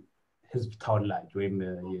ትግራይ ህዝብ ተወላጅ ወይም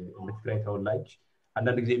የትግራይ ተወላጅ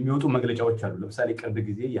አንዳንድ ጊዜ የሚወጡ መግለጫዎች አሉ ለምሳሌ ቅርብ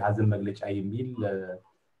ጊዜ የሀዘን መግለጫ የሚል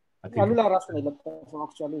አሉላ ራሱ ነው ለተፈው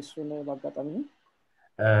አክቹአሊ እሱን ባጋጣሚ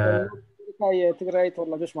የትግራይ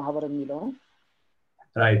ተወላጆች ማህበር የሚለው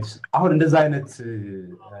ራይት አሁን እንደዛ አይነት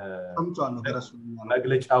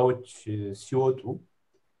መግለጫዎች ሲወጡ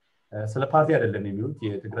ስለ ፓርቲ አይደለም የሚሉት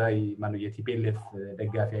የትግራይ ማነው የቲፒኤልኤፍ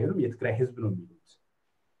ደጋፊ አይሉም የትግራይ ህዝብ ነው የሚሉት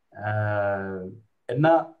እና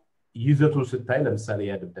ይዘቱን ስታይ ለምሳሌ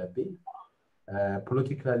ያ ደብዳቤ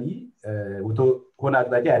ፖለቲካሊ ሆነ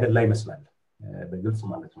አቅጣጫ አይደላ ይመስላል በግልጽ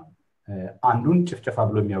ማለት ነው አንዱን ጭፍጨፋ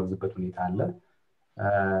ብሎ የሚያወግዝበት ሁኔታ አለ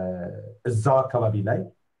እዛው አካባቢ ላይ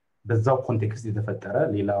በዛው ኮንቴክስት የተፈጠረ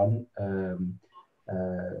ሌላውን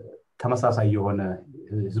ተመሳሳይ የሆነ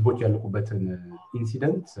ህዝቦች ያለቁበትን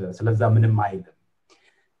ኢንሲደንት ስለዛ ምንም አይልም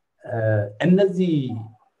እነዚህ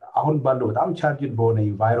አሁን ባለው በጣም ቻርጅድ በሆነ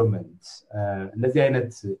ኢንቫይሮንመንት እነዚህ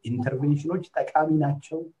አይነት ኢንተርቬንሽኖች ጠቃሚ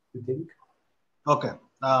ናቸው you think ኦኬ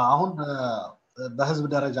አሁን በህዝብ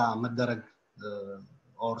ደረጃ መደረግ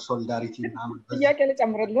ኦር ሶሊዳሪቲ ጥያቄ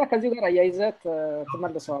ልጨምርልህ ከዚህ ጋር አያይዘህ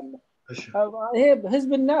ትመልሰዋለህ ይሄ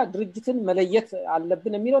ህዝብና ድርጅትን መለየት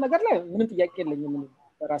አለብን የሚለው ነገር ላይ ምንም ጥያቄ የለኝም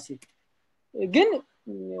ራሴ ግን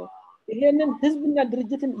ይሄንን ህዝብና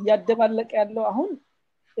ድርጅትን ያደባለቀ ያለው አሁን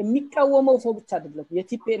የሚቃወመው ሰው ብቻ አይደለም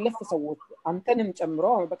የቲፒኤልኤፍ ሰዎች አንተንም ጨምሮ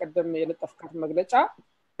በቀደም የለጠፍካት መግለጫ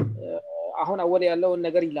አሁን አወለ ያለው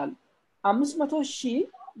ነገር ይላል 500,000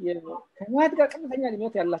 ከህወሓት ጋር ቀጥተኛ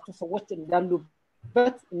ግንኙነት ያላቸው ሰዎች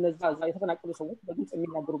እንዳሉበት እነዛ የተፈናቀሉ ሰዎች በግልጽ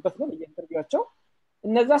የሚናገሩበት ነው በየኢንተርቪዋቸው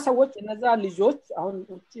እነዛ ሰዎች እነዛ ልጆች አሁን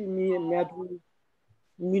ውጪ የሚያድሩ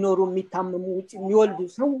የሚኖሩ የሚታመሙ ውጪ የሚወልዱ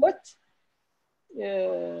ሰዎች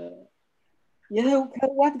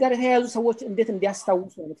ከህወሓት ጋር የተያያዙ ሰዎች እንዴት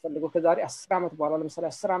እንዲያስታውሱ ነው የምትፈልገው ከዛሬ 10 ዓመት በኋላ ለምሳሌ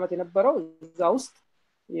 10 ዓመት የነበረው እዛ ውስጥ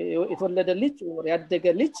የተወለደ ልጅ ያደገ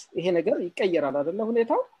ልጅ ይሄ ነገር ይቀየራል አይደለ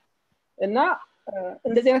ሁኔታው እና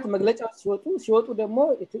እንደዚህ አይነት መግለጫዎች ሲወጡ ደግሞ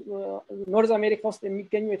ኖርዝ አሜሪካ ውስጥ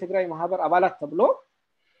የሚገኙ የትግራይ ማህበር አባላት ተብሎ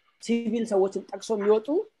ሲቪል ሰዎችን ጠቅሶ የሚወጡ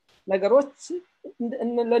ነገሮች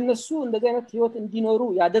ለነሱ እንደዚህ አይነት ህይወት እንዲኖሩ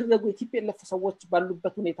ያደረጉ የቲፒኤልኤፍ ሰዎች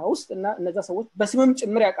ባሉበት ሁኔታ ውስጥ እና እነዛ ሰዎች በስምም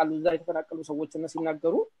ጭምር ያውቃሉ እዛ የተፈናቀሉ ሰዎች እና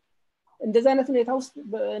ሲናገሩ እንደዚህ አይነት ሁኔታ ውስጥ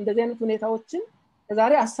እንደዚህ አይነት ሁኔታዎችን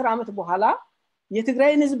ከዛሬ 10 ዓመት በኋላ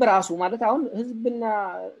የትግራይን ህዝብ ራሱ ማለት አሁን ህዝብና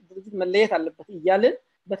ድርጅት መለየት አለበት ይያልን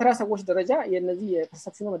በተራ ሰዎች ደረጃ የነዚህ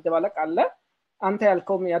የፐርሰፕሽኑ መደባለቅ አለ አንተ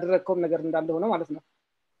ያልከውም ያደረግከውም ነገር እንዳለ ሆነ ማለት ነው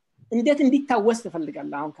እንዴት እንዲታወስ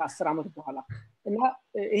ትፈልጋለህ አሁን ከ10 ዓመት በኋላ እና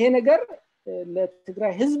ይሄ ነገር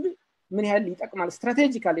ለትግራይ ህዝብ ምን ያህል ይጠቅማል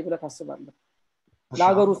ስትራቴጂካሊ ብለህ ታስባለህ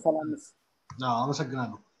ለሀገሩ ሰላምስ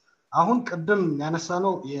አመሰግናለሁ አሁን ቀደም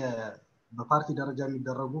ያነሳነው በፓርቲ ደረጃ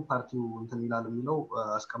የሚደረጉ ፓርቲው እንትን ይላል የሚለው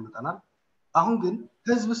አስቀምጠናል አሁን ግን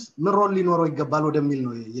ህዝብስ ምን ሮል ሊኖረው ይገባል ወደሚል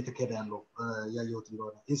ነው እየተከደ ያለው ያየሁት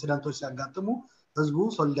እንደሆነ ኢንሲደንቶች ሲያጋጥሙ ህዝቡ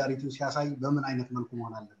ሶሊዳሪቲው ሲያሳይ በምን አይነት መልኩ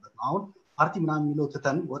መሆን አለበት ነው አሁን ፓርቲ ምናምን የሚለው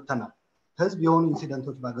ትተን ወጥተናል ህዝብ የሆኑ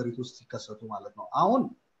ኢንሲደንቶች በአገሪቱ ውስጥ ሲከሰቱ ማለት ነው አሁን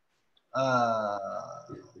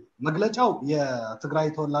መግለጫው የትግራይ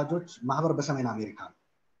ተወላጆች ማህበር በሰሜን አሜሪካ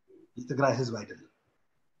የትግራይ ህዝብ አይደለም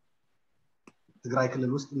ትግራይ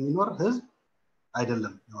ክልል ውስጥ የሚኖር ህዝብ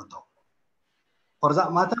አይደለም የወጣው ፎር ዛት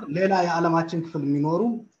ማተር ሌላ የዓለማችን ክፍል የሚኖሩ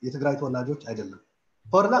የትግራይ ተወላጆች አይደለም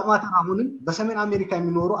ፎር ዛት ማተር አሁንም በሰሜን አሜሪካ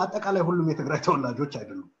የሚኖሩ አጠቃላይ ሁሉም የትግራይ ተወላጆች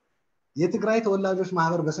አይደሉም የትግራይ ተወላጆች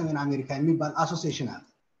ማህበር በሰሜን አሜሪካ የሚባል አሶሲዬሽን አለ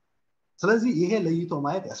ስለዚህ ይሄ ለይቶ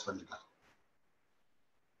ማየት ያስፈልጋል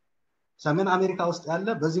ሰሜን አሜሪካ ውስጥ ያለ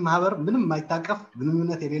በዚህ ማህበር ምንም የማይታቀፍ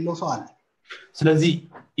ግንኙነት የሌለው ሰው አለ ስለዚህ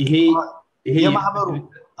ይሄ የማህበሩ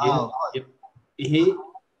ይሄ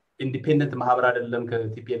ኢንዲፔንደንት ማህበር አይደለም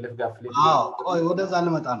ከቲፒኤልኤፍ ጋር ፍሌት ቆይ ወደዛ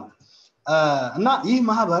ልመጣ ነው እና ይህ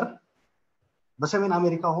ማህበር በሰሜን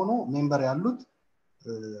አሜሪካ ሆኖ ሜምበር ያሉት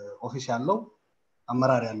ኦፊስ ያለው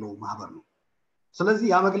አመራር ያለው ማህበር ነው ስለዚህ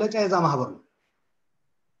ያ መግለጫ የዛ ማህበር ነው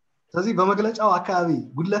ስለዚህ በመግለጫው አካባቢ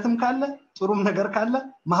ጉድለትም ካለ ጥሩም ነገር ካለ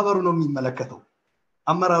ማህበሩ ነው የሚመለከተው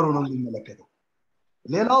አመራሩ ነው የሚመለከተው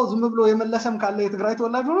ሌላው ዝም ብሎ የመለሰም ካለ የትግራይ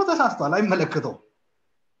ተወላጅ ሆኖ ተሳስቷል አይመለከተው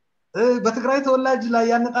በትግራይ ተወላጅ ላይ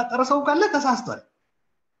ያነጣጠረ ሰው ካለ ተሳስቷል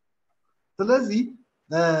ስለዚህ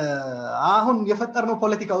አሁን የፈጠርነው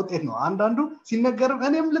ፖለቲካ ውጤት ነው አንዳንዱ ሲነገር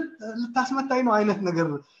እኔም ልታስመታኝ ነው አይነት ነገር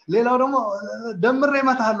ሌላው ደግሞ ደምሬ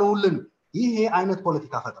መታለው ሁሉን ይሄ አይነት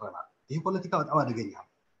ፖለቲካ ፈጥረናል ይሄ ፖለቲካ በጣም አደገኛ ነው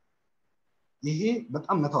ይሄ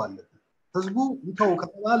በጣም መተው አለበት ህዝቡ እንተው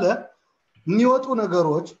ከተባለ የሚወጡ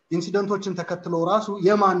ነገሮች ኢንሲደንቶችን ተከትለው ራሱ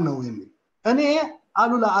የማን ነው የሚል እኔ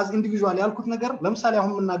አሉላ አዝ ኢንዲቪጁዋል ያልኩት ነገር ለምሳሌ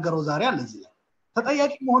አሁን የምናገረው ዛሬ አለ እዚህ ላይ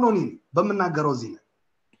ተጠያቂ መሆኑን በመናገረው እዚህ ላይ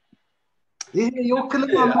ይሄ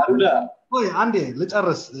የወክልና ወይ አንዴ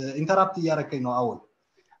ልጨርስ ኢንተራፕት እያረከኝ ነው አሁን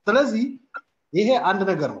ስለዚህ ይሄ አንድ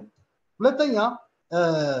ነገር ነው ሁለተኛ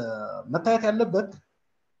መታየት ያለበት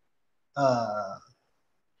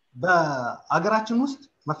በአገራችን ውስጥ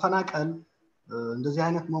መፈናቀል እንደዚህ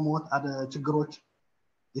አይነት መሞት ችግሮች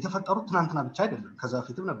የተፈጠሩት ትናንትና ብቻ አይደለም ከዛ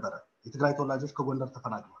በፊትም ነበር የትግራይ ተወላጆች ከጎንደር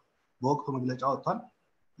ተፈናቅለዋል በወቅቱ መግለጫ ወጥቷል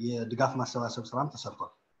የድጋፍ ማሰባሰብ ስራም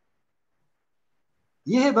ተሰርቷል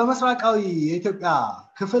ይሄ በመስራቃዊ የኢትዮጵያ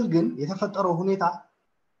ክፍል ግን የተፈጠረው ሁኔታ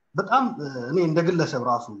በጣም እኔ እንደግለሰብ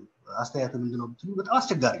ራሱ አስተያየት ምንድነው ብትሉ በጣም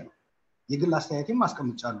አስቸጋሪ ነው የግል አስተያየትም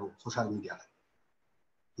አስቀምጫለሁ ሶሻል ሚዲያ ላይ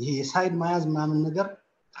ይሄ የሳይድ ማያዝ ምናምን ነገር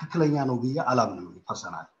ትክክለኛ ነው ብዬ አላምንም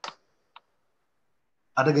ፐርሰናል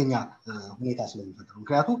አደገኛ ሁኔታ ስለሚፈጠር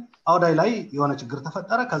ምክንያቱም አውዳይ ላይ የሆነ ችግር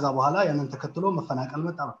ተፈጠረ ከዛ በኋላ ያንን ተከትሎ መፈናቀል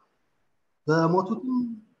መጣ በሞቱትም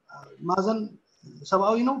ማዘን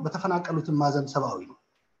ሰብአዊ ነው በተፈናቀሉትም ማዘን ሰብአዊ ነው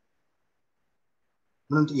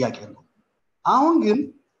ምንም ጥያቄ የለውም አሁን ግን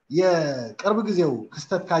የቅርብ ጊዜው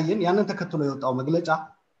ክስተት ካየን ያንን ተከትሎ የወጣው መግለጫ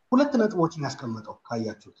ሁለት ነጥቦችን ያስቀመጠው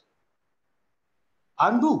ካያችሁት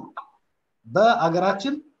አንዱ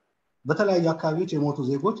በአገራችን በተለያዩ አካባቢዎች የሞቱ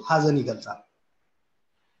ዜጎች ሀዘን ይገልጻል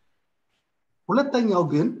ሁለተኛው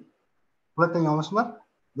መስመር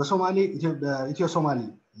በሶማሌ ኢትዮ ሶማሊ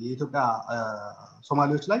የኢትዮጵያ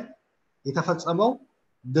ሶማሌዎች ላይ የተፈጸመው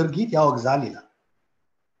ድርጊት ያወግዛል ይላል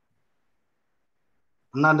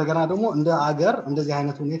እና እንደገና ደግሞ እንደ አገር እንደዚህ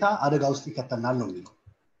አይነት ሁኔታ አደጋ ውስጥ ይከተናል ነው የሚለው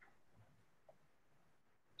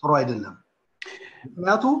ጥሩ አይደለም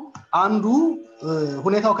ምክንያቱም አንዱ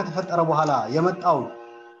ሁኔታው ከተፈጠረ በኋላ የመጣው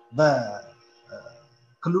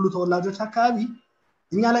በክልሉ ተወላጆች አካባቢ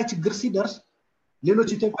እኛ ላይ ችግር ሲደርስ ሌሎች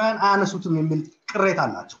ኢትዮጵያውያን አያነሱትም የሚል ቅሬታ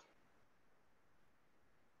አላቸው።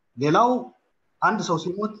 ሌላው አንድ ሰው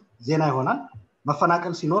ሲሞት ዜና ይሆናል፣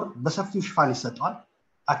 መፈናቀል ሲኖር በሰፊው ሽፋን ይሰጣል፣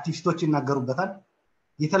 አክቲቪስቶች ይናገሩበታል፣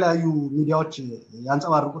 የተለያዩ ሚዲያዎች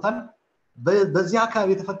ያንጸባርቁታል። በዚህ አካባቢ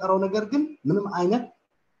የተፈጠረው ነገር ግን ምንም አይነት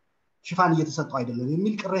ሽፋን እየተሰጠው አይደለም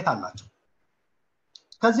የሚል ቅሬታ አላቸው።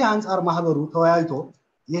 ከዚህ አንፃር ማህበሩ ተወያይቶ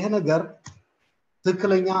ይሄ ነገር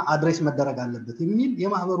ትክክለኛ አድሬስ መደረግ አለበት የሚል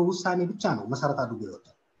የማህበሩ ውሳኔ ብቻ ነው መሰረት አድርጎ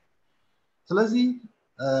ይወጣል። ስለዚህ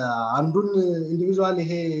አንዱን ኢንዲቪጁዋል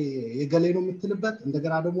ይሄ የገሌ ነው የምትልበት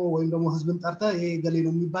እንደገና ደግሞ ወይም ደግሞ ህዝብን ጠርተ ይሄ የገሌ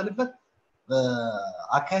ነው የሚባልበት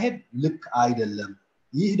አካሄድ ልክ አይደለም።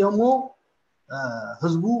 ይህ ደግሞ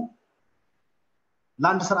ህዝቡ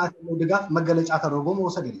ለአንድ ስርዓት ያለው ድጋፍ መገለጫ ተደርጎ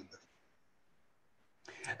መወሰድ የለበትም።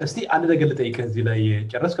 እስቲ አንድ ነገር ልጠይቅህ እዚህ ላይ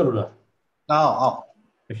ጨረስክ ሉላ? አዎ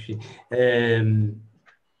እሺ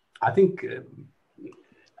አይ ቲንክ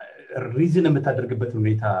ሪዝን የምታደርግበት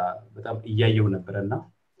ሁኔታ በጣም እያየው ነበርና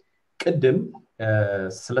ቅድም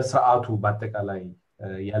ስለ ስርዓቱ በአጠቃላይ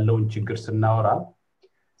ያለውን ችግር ስናወራ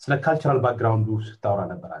ስለ ካልቸራል ባክግራውንዱ ስታወራ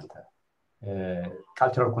ነበር አንተ።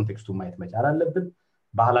 ካልቸራል ኮንቴክስቱ ማየት መቻል አለብን።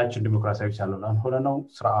 ባህላችን ዲሞክራሲያዊ ስላልሆነ ነው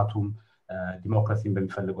ስርዓቱም ዲሞክራሲን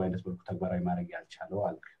በሚፈልገው አይነት መልኩ ተግባራዊ ማድረግ ያልቻለው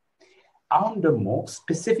አልክ። አሁን ደግሞ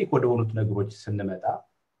ስፔሲፊክ ወደ ሆኑት ነገሮች ስንመጣ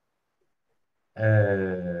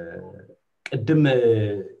ቅድም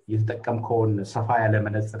የተጠቀምከውን ሰፋ ያለ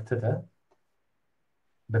መነጽር ትተህ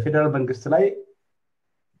በፌደራል መንግስት ላይ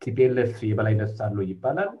ቲፒኤልኤፍ የበላይነት አለው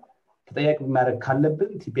ይባላል። ተጠያቂ ማድረግ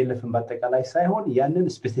ካለብን ቲፒኤልኤፍን በአጠቃላይ ሳይሆን ያንን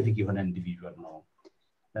ስፔሲፊክ የሆነ ኢንዲቪጁዋል ነው።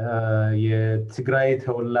 የትግራይ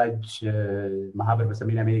ተወላጅ ማህበር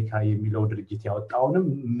በሰሜን አሜሪካ የሚለው ድርጅት ያወጣውንም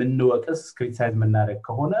ምንወቅስ ክሪቲሳይዝ መናረግ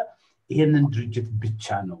ከሆነ ይሄንን ድርጅት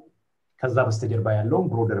ብቻ ነው። ከዛ በስተጀርባ ያለውን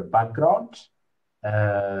ብሮደር ባክግራውንድ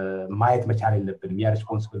ማየት መቻል የለብንም። ያ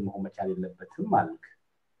ሪስፖንሲብል መሆን መቻል የለበትም ማለት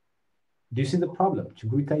Do you see the problem?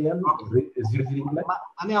 ችግሩ ይታያል እዚህ ላይ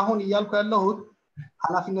እኔ አሁን እያልኩ ያለሁት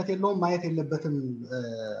ኃላፊነት የለውም ማየት የለበትም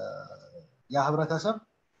የህብረተሰብ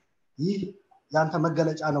ይህ ያንተ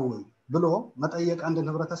መገለጫ ነው ወይ ብሎ መጠየቅ አንድን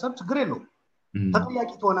ህብረተሰብ ችግር የለውም። ተጠያቂ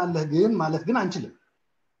ትሆናለህ ግን ማለት ግን አንችልም።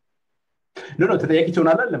 ኖ ተጠያቂ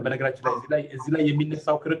ትሆናለህ። በነገራችን ላይ እዚህ ላይ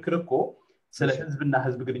የሚነሳው ክርክር እኮ ስለ ህዝብና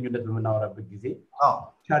ህዝብ ግንኙነት በመናወራበት ጊዜ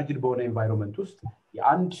ቻርጅድ በሆነ ኤንቫይሮንመንት ውስጥ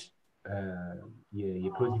የአንድ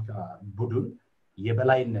የፖለቲካ ቡድን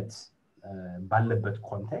የበላይነት ባለበት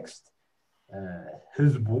ኮንቴክስት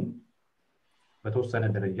ህዝቡም በተወሰነ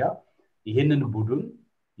ደረጃ ይሄንን ቡድን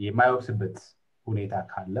የማይወክስበት ሁኔታ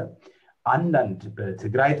ካለ አንዳንድ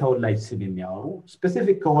በትግራይ ተወላጅ ስም የሚያወሩ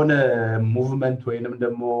ስፔሲፊክ ከሆነ ሙቭመንት ወይንም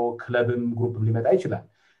ደግሞ ክለብም ግሩፕም ሊመጣ ይችላል።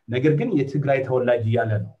 ነገር ግን የትግራይ ተወላጅ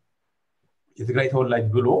እያለ ነው የትግራይ ተወላጅ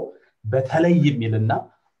ብሎ በተለይ የሚልና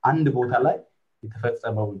አንድ ቦታ ላይ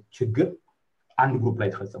የተፈጸመው ችግር አንድ ግሩፕ ላይ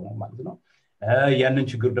ተፈጸመው ማለት ነው። ያንን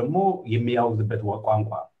ችግር ደግሞ የሚያወግዝበት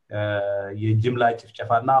ቋንቋ የጅምላ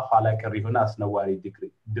ጭፍጨፋና ኋላ ቀር የሆነ አስነዋሪ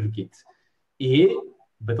ድርጊት ይሄ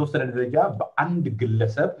በተወሰነ ደረጃ በአንድ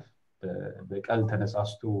ግለሰብ በቀል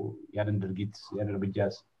ተነሳስቶ ያንን ድርጊት ያንን እርምጃ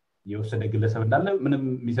የወሰደ ግለሰብ እንዳለ ምንም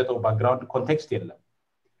የሚሰጠው ባክግራውንድ ኮንቴክስት የለም።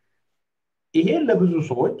 ይሄ ለብዙ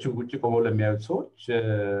ሰዎች ውጪ ቆመው ለሚያዩት ሰዎች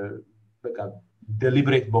በቃ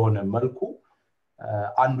ዴሊብሬት በሆነ መልኩ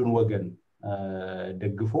አንዱን ወገን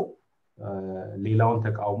ደግፎ ሌላውን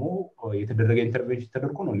ተቃውሞ የተደረገ ኢንተርቬንሽን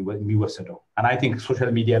ተደርጎ ነው የሚወሰደው። and I think ሶሻል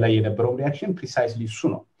ሚዲያ ላይ የነበረው ሪአክሽን ፕሪሳይስሊ እሱ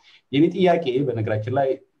ነው። የኔ ጥያቄ በነገራችን ላይ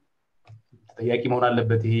ተጠያቂ መሆን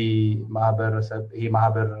አለበት ይሄ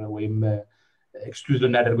ማህበር ወይም ኤክስኪውዝ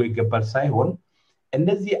ልናደርገው ይገባል ሳይሆን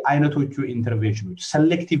እነዚህ አይነቶቹ ኢንተርቬንሽኖች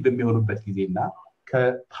ሴሌክቲቭ በሚሆኑበት ጊዜና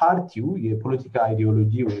ከፓርቲው የፖለቲካ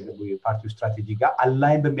አይዲዮሎጂ ወይ ደግሞ የፓርቲው ስትራቴጂ ጋር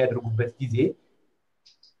አላይን በሚያደርጉበት ጊዜ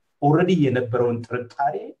ኦሬዲ የነበረውን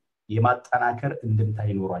ጥርጣሬ የማጠናከር እንድምታ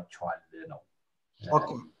ይኖራቸዋል ነው። ኦኬ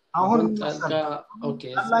አሁን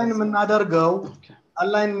አላይን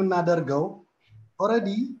የምናደርገው ኦሬዲ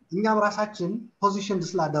እኛም ራሳችን ፖዚሽን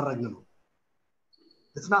ስላደረግን ነው።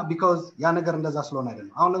 it's not because ያ ነገር እንደዛ ስለሆነ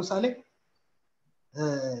አይደለም። አሁን ለምሳሌ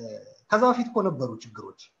ከዛ በፊት እኮ ነበሩ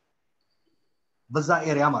ችግሮች በዛ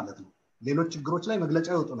ኤሪያ ማለት ነው። ሌሎች ችግሮች ላይ መግለጫ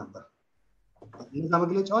ይወጡ ነበር። እነዛ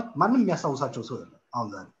መግለጫዎች ማንም የሚያሳውሳቸው ሰው የለም። አሁን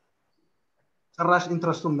ዛሬ ጭራሽ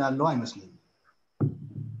ኢንትረስቱም ያለው አይመስልኝም።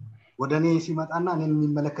 ወደኔ ሲመጣና እኔን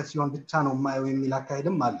የሚመለከት ሲሆን ብቻ ነው ማየው የሚል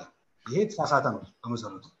አካሄድም አለ። ይሄ ተሳሳተ ነው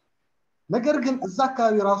በመሰረቱ። ነገር ግን እዛ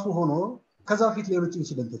አካባቢ ራሱ ሆኖ ከዛ በፊት ሌሎች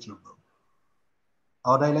ኢንሲደንቶች ነበሩ።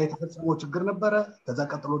 አውዳይ ላይ የተፈጸመው ችግር ነበረ። ከዛ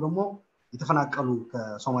ቀጥሎ ደግሞ የተፈናቀሉ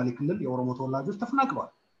ከሶማሌ ክልል የኦሮሞ ተወላጆች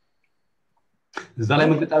ተፈናቅለዋል እዛ ላይ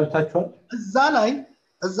መግለጫ ወጥታችኋል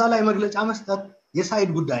እዛ ላይ መግለጫ መስጠት የሳይድ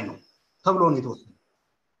ጉዳይ ነው ተብሎ ነው የተወሰነው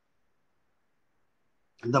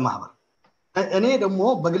እንደ ማህበር እኔ ደግሞ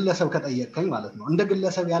በግለሰብ ከጠየቀኝ ማለት ነው እንደ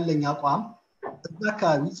ግለሰብ ያለኝ አቋም እዛ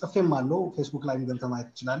አካባቢ ጽፌም አለው ፌስቡክ ላይ ገብተህ ማየት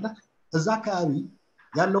ትችላለህ እዛ አካባቢ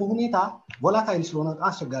ያለው ሁኔታ ቮላታይል ስለሆነ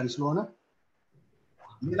አስቸጋሪ ስለሆነ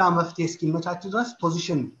ሌላ መፍትሄ እስኪመቻች ድረስ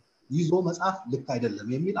ፖዚሽን ይዞ መጻፍ ልክ አይደለም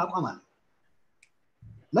የሚል አቋም አለ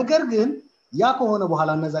ነገር ግን ያ ከሆነ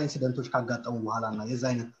በኋላ እነዛ ኢንሲደንቶች ካጋጠሙ በኋላና የዛ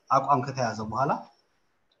አይነት አቋም ከተያዘ በኋላ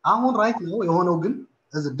አሁን ራይት ነው የሆነው ግን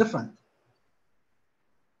is different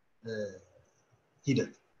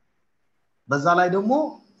ሂደት በዛ ላይ ደግሞ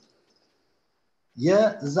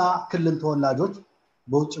የዛ ክልል ተወላጆች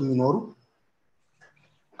በውጭ የሚኖሩ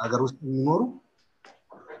አገር ውስጥ የሚኖሩ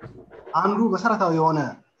አንዱ መሰረታዊ የሆነ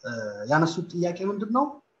ያነሱት ጥያቄ ምንድነው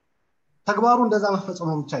ተግባሩ እንደዛ መፈጸሙ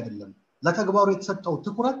ብቻ አይደለም ለተግባሩ የተሰጠው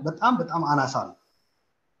ትኩረት በጣም አናሳ ነው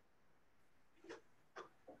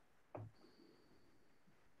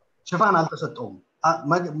ሽፋን አልተሰጠውም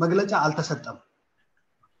መግለጫ አልተሰጠም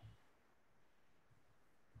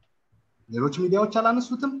ሌሎች ሚዲያዎች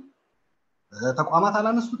አላነሱትም ተቋማት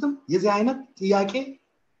አላነሱትም የዚህ አይነት ጥያቄ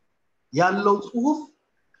ያለው ጽሁፍ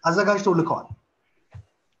አዘጋጅተው ልከዋል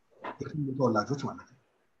ተወላጆች ማለት ነው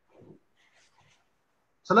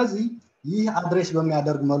ስለዚህ ይህ አድሬስ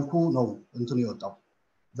በሚያደርግ መልኩ ነው እንትኑ ይወጣው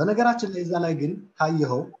በነገራችን ላይ እዛ ላይ ግን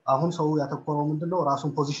ካየኸው አሁን ሰው ያተኮረው ምንድነው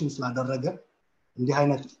ራሱን ፖዚሽን ስላደረገ እንዲህ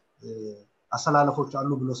አይነት አሰላለፎች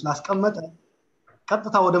አሉ ብሎ ስላስቀመጠ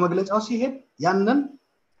ቀጥታ ወደ መግለጫው ሲሄድ ያንን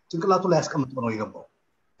ጭንቅላቱ ላይ ያስቀምጠው ነው የገባው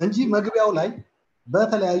እንጂ መግቢያው ላይ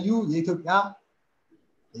በተለያዩ የኢትዮጵያ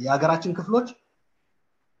የሀገራችን ክፍሎች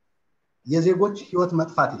የዜጎች ህይወት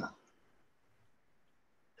መጥፋት ይላል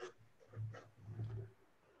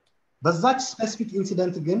በዛች ስፔሲፊክ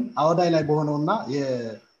ኢንሲደንት ግን አወዳይ ላይ በሆነውና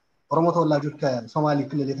የኦሮሞ ተወላጆች ከሶማሌ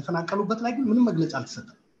ክልል የተፈናቀሉበት ላይ ግን ምንም መግለጫ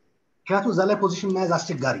አልተሰጠም ምክንያቱም እዛ ላይ ፖዚሽን መያዝ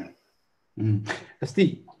አስቸጋሪ ነው እስቲ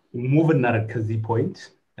ሙቭ እናደርግ ከዚህ ፖይንት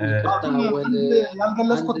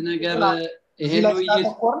ያልገለጽኩት ነገር ይሄ ነው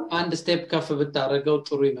አንድ ስቴፕ ከፍ ብታረገው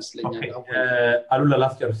ጥሩ ይመስለኛል አሉላ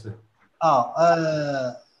ላስጨርስ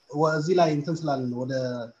እዚህ ላይ እንትን ስላልን ወደ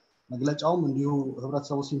መግለጫውም እንዲሁ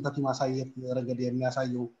ህብረተሰቡ ሲምፓቲ ማሳየት ረገድ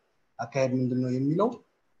የሚያሳየው አካሄድ ምንድነው የሚለው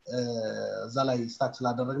እዛ ላይ ስታክ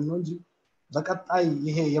ስላደረግን ነው እንጂ በቀጣይ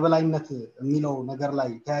ይሄ የበላይነት የሚለው ነገር ላይ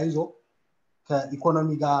ተያይዞ ከኢኮኖሚ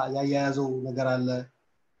ጋር ያያያዘው ነገር አለ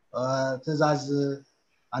ትዕዛዝ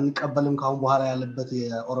አንቀበልም ካሁን በኋላ ያለበት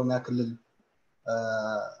የኦሮሚያ ክልል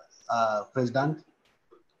ፕሬዝዳንት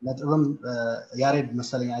ነጥብም ያሬድ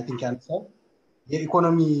መሰለኝ አይ ቲንክ ያነሳው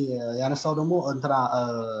የኢኮኖሚ ያነሳው ደግሞ እንትና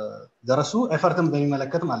ደረሱ ኤፈርትን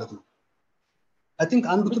በሚመለከት ማለት ነው አይ ቲንክ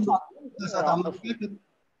አንዱ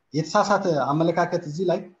የተሳሳተ አመለካከት እዚህ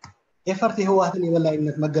ላይ ኤፈርት የህወሓትን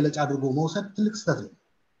የበላይነት መገለጫ አድርጎ መውሰድ ትልቅ ስህተት ነው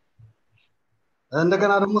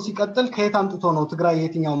እንደገና ደግሞ ሲቀጥል ከየት አምጥቶ ነው ትግራይ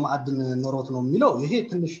የትኛው ማዕድን ኖሮት ነው የሚለው ይሄ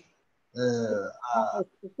ትንሽ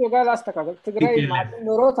እሱ ጋር አስተካክል ትግራይ ማዕድን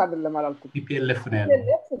ኖሮት አይደለም አላልኩም ኢፒኤልኤፍ ነው ያለው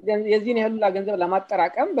የዚህን ያህል ገንዘብ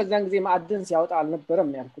ለማጠራቀም በዛን ጊዜ ማዕድን ሲያወጣ አልነበረም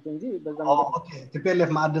ያልኩት እንጂ በዛን ኦኬ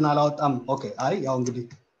ኢፒኤልኤፍ ማዕድን አላወጣም ኦኬ አይ ያው እንግዲህ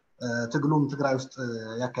ትግሉም ትግራይ ውስጥ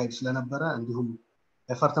ያካሄድ ስለነበረ እንዲሁም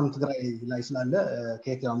ኤፈርትም ትግራይ ላይ ስላለ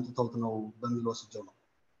ከየት አምጥተውት ነው በሚለው ወስጀው ነው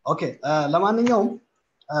ኦኬ ለማንኛውም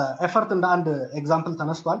ኤፈርት እንደ አንድ ኤግዛምፕል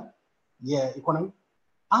ተነስቷል የኢኮኖሚ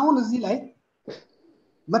አሁን እዚህ ላይ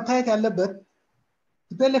መታየት ያለበት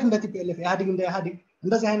ቲፒኤልኤፍ እንደ ቲፒኤልኤፍ ኢህአዴግ እንደ ኢህአዴግ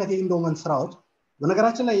እንደዚህ አይነት የኢንዶመንት ስራዎች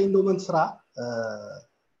በነገራችን ላይ የኢንዶመንት ስራ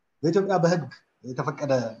በኢትዮጵያ በህግ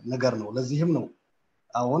የተፈቀደ ነገር ነው ለዚህም ነው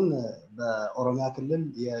አሁን በኦሮሚያ ክልል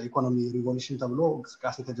የኢኮኖሚ ሪቮሉሽን ተብሎ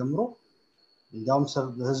እንቅስቃሴ ተጀምሮ እንዲያውም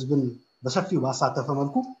ህዝብን በሰፊው ማሳተፈ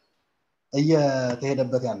መልኩ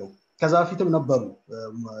እየተሄደበት ያለው ከዛ በፊትም ነበሩ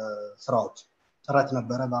ስራዎች ጥረት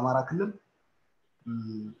ነበረ በአማራ ክልል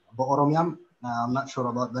በኦሮሚያም not sure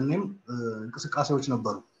about the name እንቅስቃሴዎች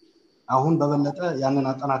ነበሩ አሁን በበለጠ ያንን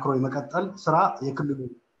አጠናክሮ የመቀጠል ስራ የክልሉ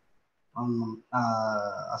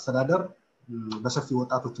አስተዳደር በሰፊው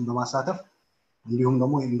ወጣቶችን በማሳተፍ እንዲሁም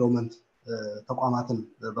ደግሞ የኢንዶመንት ተቋማትን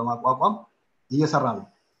በማቋቋም እየሰራ ነው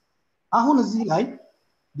አሁን እዚህ ላይ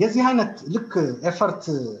የዚህ አይነት ልክ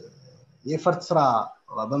የኤፈርት ስራ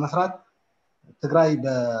በመስራት ትግራይ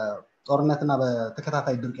በጦርነትና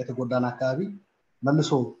በተከታታይ ድርቅ የተጎዳና አካባቢ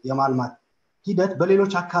መልሶ የማልማት ሂደት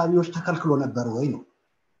በሌሎች አካባቢዎች ተከልክሎ ነበር ወይ ነው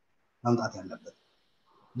መምጣት ያለበት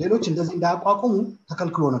ሌሎች እንደዚህ እንዳያቋቁሙ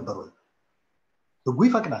ተከልክሎ ነበር ወይ ህጉ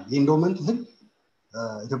ይፈቅዳል የኢንዶመንት ህግ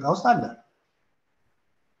ኢትዮጵያ ውስጥ አለ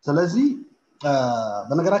ስለዚህ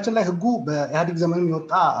በነገራችን ላይ ህጉ በኢህአዴግ ዘመን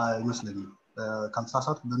የወጣ ይመስለኛል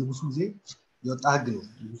ካልተሳሳትኩ በንጉሱ ጊዜ የወጣ ህግ ነው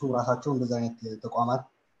ንጉሱ ራሳቸው እንደዛ አይነት ተቋማት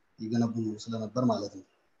ይገነቡ ስለነበር ማለት ነው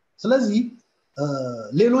ስለዚህ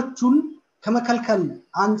ሌሎቹን ከመከልከል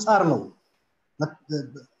አንፃር ነው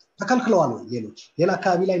ተከልክለዋል ሌላ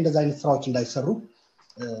አካባቢ ላይ እንደዛ አይነት ስራዎች እንዳይሰሩ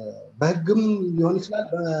በህግም ሊሆን ይችላል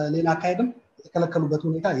በሌላ አካሄድም የተከለከሉበት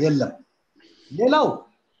ሁኔታ የለም ሌላው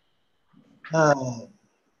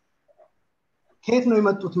ከየት ነው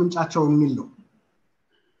የመጡት ምንጫቸው የሚል ነው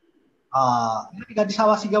አዲስ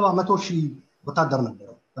አበባ ሲገባ 100,000 ወታደር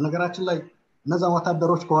ነበረው በነገራችን ላይ እነዛ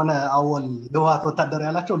ወታደሮች ከሆነ አወል ህወሓት ወታደር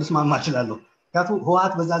ያላቸው ልስማማ እችላለሁ ምክንያቱም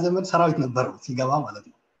ህወሓት በዛ ዘመን ሰራዊት ነበረው ሲገባ ማለት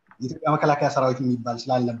ነው የኢትዮጵያ መከላከያ ሰራዊት የሚባል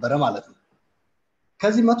ስላልነበረ ማለት ነው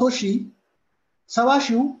ከዚህ 100,000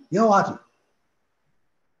 70,000 የህወሓት ነው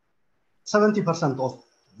 70% of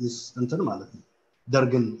this እንትን ማለት ነው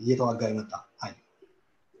ደርግን እየተዋጋ የመጣ ኃይል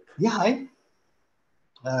ይህ ኃይል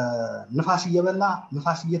ንፋስ እየበላ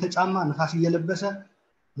ንፋስ እየተጫማ ንፋስ እየለበሰ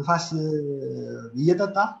ንፋስ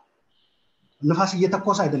እየጠጣ ንፋስ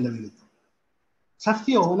እየተኮሰ አይደለም የሚለው ሰፊ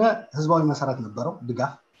የሆነ ህዝባዊ መሰረት ነበረው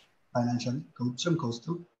ድጋፍ ፋይናንሻሊ ከውጭም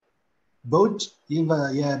ከውስጥም በውጭ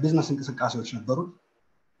የቢዝነስ እንቅስቃሴዎች ነበሩ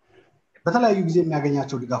በተለያዩ ጊዜ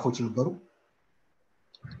የሚያገኛቸው ድጋፎች ነበሩ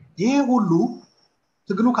ይሄ ሁሉ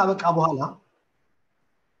ትግሉ ካበቃ በኋላ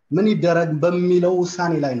ምን ይደረግ በሚለው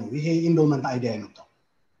ውሳኔ ላይ ነው ይሄ ኢንዶመንት አይዲያ የመጣው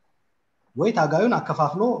ወይ ታጋዩን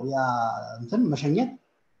አከፋፍሎ ያ እንትን መሸኘት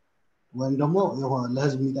ወይም ደግሞ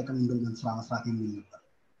ለህዝብ የሚጠቅም ኢንዶመንት ስራ መስራት የሚል ነበር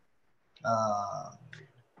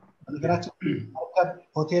በነገራችን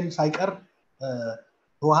ሆቴል ሳይቀር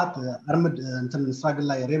ህወሓት አርምድ እንትን ስትራግል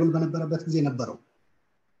ላይ ሬብል በነበረበት ጊዜ ነበረው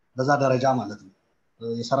በዛ ደረጃ ማለት ነው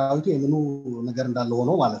የሰራዊቱ የምኑ ነገር እንዳለ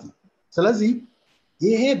ሆኖ ማለት ነው ስለዚህ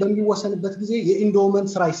ይሄ በሚወሰንበት ጊዜ የኢንዶመንት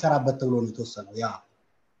ስራ ይሰራበት ተብሎ ነው የተወሰነው ያ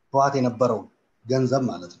ህወሓት የነበረው ገንዘብ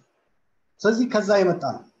ማለት ነው ስለዚህ ከዛ የመጣ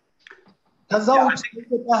ነው ከዛው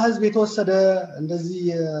ኢትዮጵያ ህዝብ የተወሰደ እንደዚህ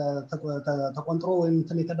ተቆንጥሮ ወይም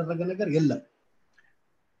እንትን የተደረገ ነገር የለም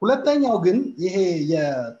ሁለተኛው ግን ይሄ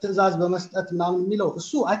የትዕዛዝ በመስጠት ምናምን የሚለው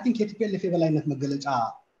እሱ አይ ቲንክ የቲፒኤልኤፍ የበላይነት መገለጫ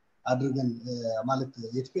አድርገን ማለት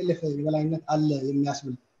የቲፒኤልኤፍ የበላይነት አለ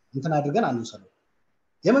የሚያስብል እንትን አድርገን አንወሰደው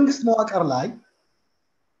የመንግስት መዋቅር ላይ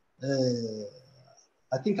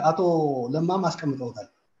አይ ቲንክ አቶ ለማም አስቀምጠውታል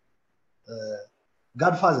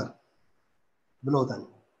ጋድፋዘር ብለውታል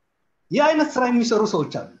ይህ አይነት ስራ የሚሰሩ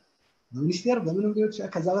ሰዎች አሉ በሚኒስቴር በምንም ቢሆን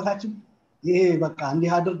ከዛ በታችም ይሄ በቃ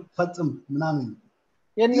እንዲህ አድርግ ፈጽም ምናምን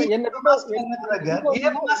ይሄ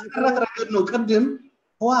በማስቀረት ረገድ ነው ቅድም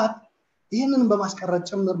ህወሓት ይህንን በማስቀረት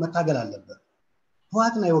ጭምር መታገል አለበት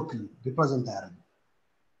ህወሓትን አይወክልም ሪፕሬዘንት አያደርግም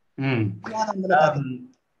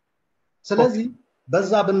ስለዚህ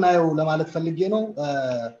በዛ ብናየው ለማለት ፈልጌ ነው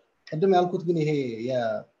ቅድም ያልኩት ግን ይሄ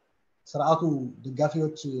የስርዓቱ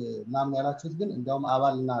ደጋፊዎች ምናምን ያላችሁት ግን እንደውም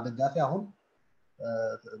አባልና ደጋፊ አሁን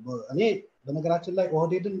እኔ በነገራችን ላይ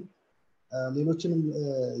ኦህዴድን ሌሎችንም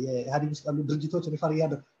የኢህአዴግ ውስጥ ያሉ ድርጅቶች ሪፈር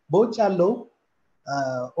ያደርግ በውጭ ያለው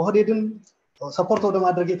ኦህዴድን ሰፖርት ወደ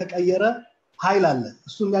ማድረግ የተቀየረ ኃይል አለ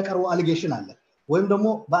እሱ የሚያቀርበው አሊጌሽን አለ ወይም ደግሞ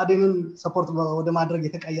ባዕዴንን ሰፖርት ወደ ማድረግ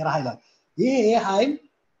የተቀየረ ኃይል አለ ይሄ ኃይል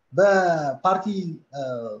በፓርቲ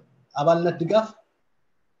አባልነት ድጋፍ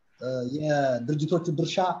የድርጅቶቹ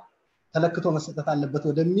ድርሻ ተለክቶ መሰጠት አለበት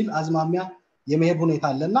ወደሚል አዝማሚያ የመሄድ ሁኔታ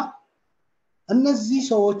አለና እነዚህ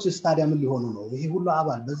ሰዎች ስታዲየም ሊሆኑ ነው ይሄ ሁሉ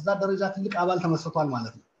አባል በዛ ደረጃ ትልቅ አባል ተመስርቷል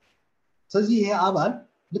ማለት ነው ስለዚህ ይሄ አባል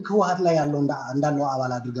ልክ ህወሓት ላይ ያለው እንዳለው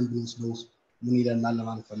አባል አድርገን ብንወስደው ምን ይለናል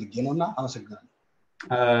ለማለት ፈልጌ ነውና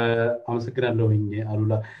አመሰግናለሁ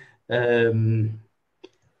አሉላ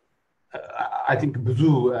አይ ቲንክ ብዙ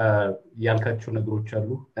ያልካቸው ነገሮች አሉ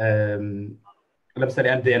ለምሳሌ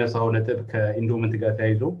አንድ ያነሳው ነጥብ ከኢንዶመንት ጋር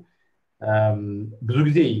ተያይዞ ብዙ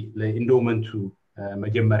ጊዜ ለኢንዶመንቱ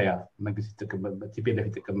መጀመሪያ መንግስት ይጠቀምበት ቲፒኤልኤፍ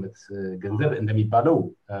ይጠቀምበት ገንዘብ እንደሚባለው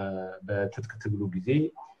በትጥቅ ትግሉ ጊዜ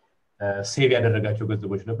ሴቭ ያደረጋቸው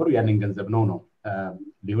ገንዘቦች ነበሩ ያንን ገንዘብ ነው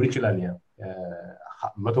ሊሆን ይችላል ያ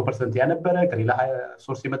 100% ያነበረ ከሌላ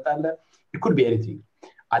ሶርስ ይመጣለ it could be anything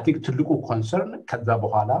I think ትልቁ ኮንሰርን ከዛ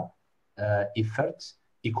በኋላ ኢፈርት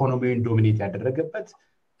ኢኮኖሚውን ዶሚኔት ያደረገበት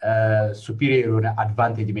ሱፒሪየር የሆነ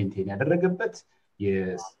አድቫንቴጅ ሜንቴን ያደረገበት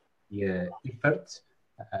የኢፈርት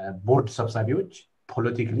ቦርድ ሰብሳቢዎች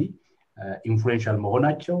ፖለቲካሊ ኢንፍሉዌንሻል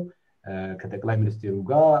መሆናቸው ከጠቅላይ ሚኒስትሩ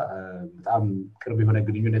ጋር በጣም ቅርብ የሆነ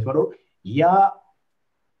ግንኙነት መኖር ያ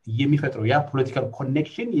የሚፈጥረው ያ ፖለቲካል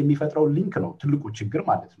ኮኔክሽን የሚፈጥረው ሊንክ ነው ትልቁ ችግር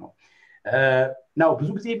ማለት ነው ናው ብዙ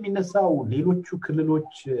ጊዜ የሚነሳው ሌሎቹ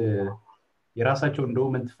ክልሎች የራሳቸው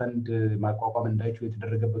ኢንዶመንት ፈንድ ማቋቋም እንዳይችሉ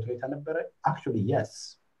የተደረገበት ሁኔታ ነበር actually yes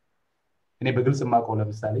እኔ በግልጽ ማቆም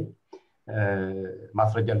ለምሳሌ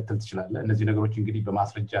ማስረጃ ልትል ትችላለህ እነዚህ ነገሮች እንግዲህ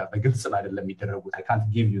በማስረጃ በግልጽ አይደለም የሚደረጉት I can't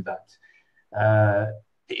give you that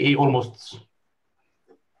almost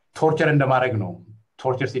torture እንደማድረግ ነው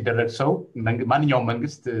torture ሲደረግ ሰው ማንኛውም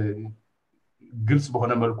መንግስት ግልጽ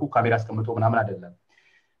በሆነ መልኩ ካሜራ አስቀምጦ ምናምን አይደለም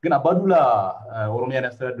ግን አባዱላ ኦሮሚያን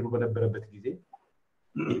ያስተዳድሩ በነበረበት ጊዜ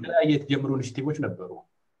የተለያየ የተጀመሩ ኢኒሺቲቮች ነበሩ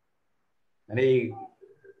እኔ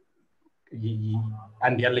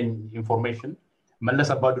አንድ ያለኝ ኢንፎርሜሽን መለስ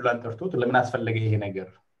አባዱላን ጠርቶት ለምን አስፈለገ ይሄ ነገር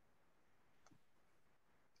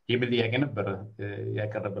የሚል ጥያቄ ነበር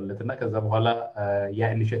ያቀረበለትና ከዛ በኋላ ያ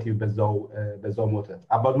ኢኒሺቲቭ በዛው ሞተ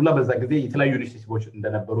አባዱላ በዛ ጊዜ የተለያዩ ኢኒሺቲቮች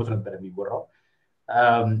እንደነበሩት ነበር የሚወራው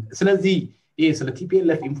ስለዚህ ይሄ ስለ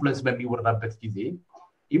TPLF ኢንፍሉዌንስ በሚወራበት ጊዜ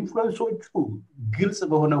ኢንፍሉዌንሶቹ ግልጽ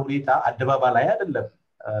በሆነ ሁኔታ አደባባይ ላይ አይደለም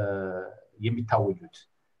የሚታወጁት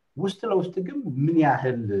ውስጥ ለውስጥ ግን ምን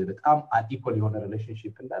ያህል በጣም ኢኳል የሆነ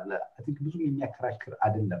ሪሌሽንሺፕ እንዳለ I think ብዙ የሚያከራክር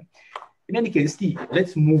አይደለም in any case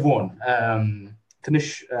let's move on ትንሽ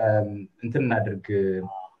እንትን እናድርግ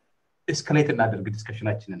ኤስካሌት እናድርግ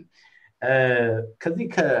ዲስከሽናችንን ከዚህ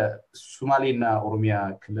ከሶማሌና ኦሮሚያ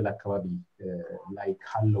ክልል አካባቢ ላይ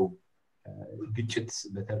ካለው ግጭት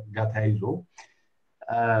ጋር ተያይዞ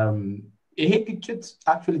ይሄ ግጭት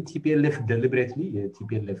actually TPLF deliberately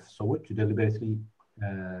TPLF ሰዎች deliberately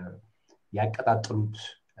ያቀጣጠሉት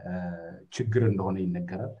ችግር እንደሆነ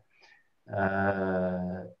ይነገራል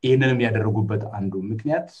ይሄንንም ያደረጉበት አንዱ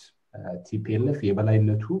ምክንያት TPLF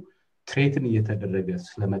የበላይነቱ ትሬትን እየተደረገ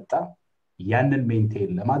ስለመጣ ያንን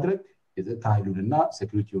ሜንቴን ለማድረግ የጸጥታ ኃይሉንና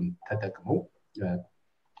ሴኩሪቲውን ተጠቅመው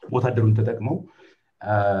ወታደሩን ተጠቅመው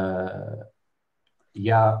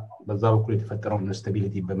ያ በዛ በኩል የተፈጠረውን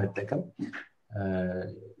ስታቢሊቲ በመጠቀም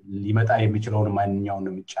ሊመጣ የሚችለውን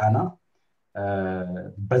ማንኛውንም ጫና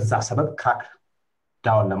በዛ ሰበብ ክራክ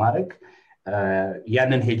ዳውን ለማድረግ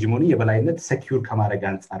ያንን ሄጂሞኒ የበላይነት ሴኩር ከማድረግ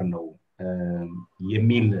አንፃር ነው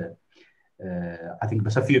የሚል I think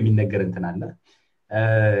በሰፊው የሚነገር እንትን አለ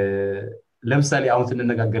ለምሳሌ አሁን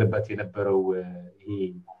ስንነጋገርበት የነበረው ይሄ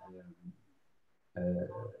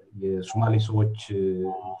የሶማሌ ሰዎች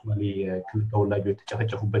ሶማሌ ክልል ተወላጆች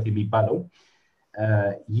ተጨፈጨፉበት የሚባለው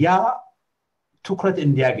ያ ትኩረት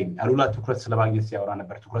እንዲያገኝ አሉላ ትኩረት ስለማግኘት ሲያወራ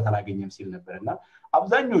ነበር ትኩረት አላገኘም ሲል ነበርና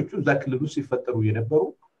አብዛኞቹ እዛ ክልሉ ሲፈጠሩ የነበሩ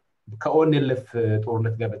ከኦንኤልኤፍ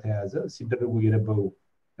ጦርነት ጋር በተያያዘ ሲደረጉ የነበሩ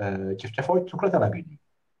ጭፍጨፋዎች ትኩረት አላገኙም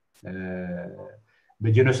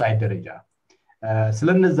በጄኖሳይድ ደረጃ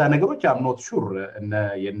ስለነዛ ነገሮች I'm not sure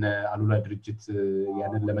የነ አሉላ ድርጅት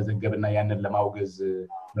ያንን ለመዘገብና ያንን ለማውገዝ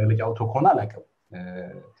መግለጫው ተኮና አላቀም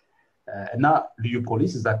እና ልዩ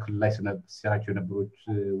ፖሊስ እዛ ክልል ላይ ሲያራቸው የነበሩት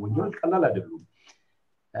ወንጀሎች ቀላል አይደሉም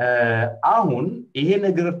አሁን ይሄ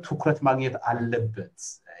ነገር ትኩረት ማግኘት አለበት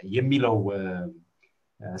የሚለው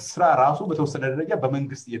ስራ ራሱ በተወሰነ ደረጃ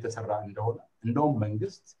በመንግስት እየተሰራ እንደሆነ እንደውም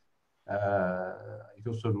መንግስት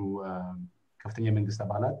የተወሰኑ ከፍተኛ መንግስት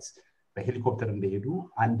አባላት በሄሊኮፕተር እንደሄዱ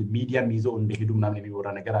አንድ ሚዲያም ይዘው እንደሄዱ ምናምን የሚወራ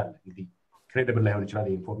ነገር አለ እንግዲህ ክሬዲብል ላይሆን ይችላል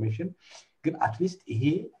ኢንፎርሜሽን ግን አትሊስት ይሄ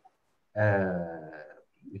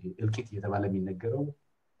እልቂት እየተባለ የሚነገረው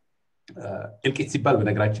እልቂት ሲባል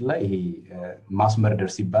በነገራችን ላይ ይሄ ማስ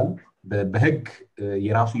መርደር ሲባል በህግ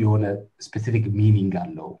የራሱ የሆነ ስፔሲፊክ ሚኒንግ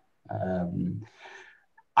አለው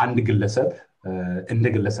አንድ ግለሰብ እንደ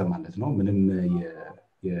ግለሰብ ማለት ነው ምንም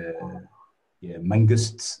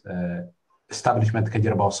የመንግስት ስታብሊሽመንት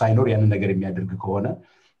ከጀርባው ሳይኖር ያንን ነገር የሚያደርግ ከሆነ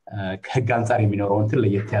ከህግ አንፃር የሚኖረው እንትን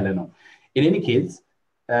ለየት ያለ ነው in any case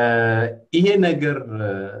ይሄ ነገር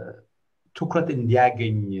ትኩረት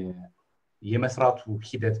እንዲያገኝ የመስራቱ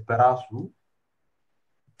ሂደት በራሱ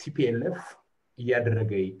TPLF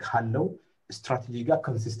እያደረገ ካለው ስትራቴጂ ጋር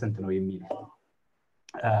ኮንሲስተንት ነው የሚል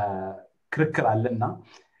ክርክር አለና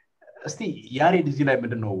እስቲ ያሬድ እዚህ ላይ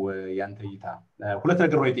ምንድነው ያንተ እይታ ሁለት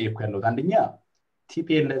ነገር ነው የጠየቅኩ ያለው አንደኛ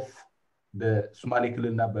TPLF በሶማሌ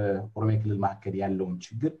ክልልና በኦሮሚያ ክልል መካከል ያለውን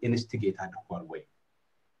ችግር ኢንስቲጌት አድርጓል ወይ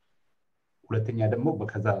ሁለተኛ ደግሞ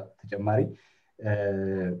በከዛ ተጨማሪ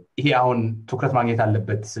ይሄ አሁን ትኩረት ማግኘት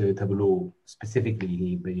አለበት ተብሎ ስፔሲፊክሊ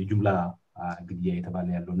ይሄ በጅምላ ግድያ የተባለ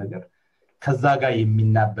ያለው ነገር ከዛ ጋር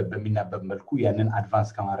በሚናበብ መልኩ ያንን አድቫንስ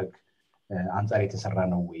ከማድረግ አንፃር የተሰራ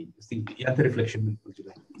ነው ወይ እስቲ ያንተ ሪፍሌክሽን ምን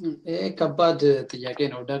ይችላል ከባድ ጥያቄ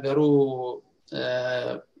ነው ነገሩ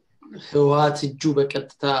ህዋት እጁ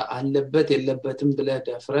በቀጥታ አለበት የለበትም ብለህ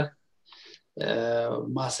ደፍረህ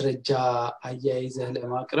ማስረጃ አያይዘህ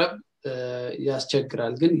ለማቅረብ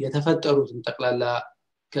ያስቸግራል ግን የተፈጠሩትን ተቀላላ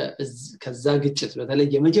ከዛ ግጭት በተለይ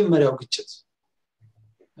የመጀመሪያው ግጭት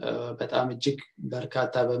በጣም እጅግ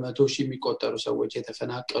በርካታ በመቶ ሺህ የሚቆጠሩ ሰዎች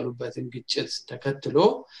የተፈናቀሉበትን ግጭት ተከትሎ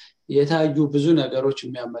የታዩ ብዙ ነገሮች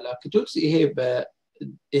የሚያመላክቱት ይሄ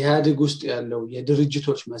በኢህአዴግ ውስጥ ያለው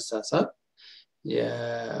የድርጅቶች መሳሳብ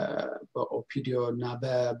በኦፒዲዮ እና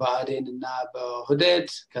በባዴን እና በሁዴድ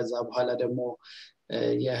ከዛ በኋላ ደግሞ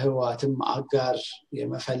የህዋትም አጋር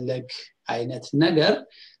የመፈለግ አይነት ነገር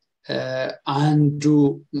አንዱ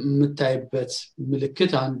የምታይበት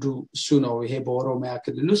ምልክት አንዱ እሱ ነው ይሄ በኦሮሚያ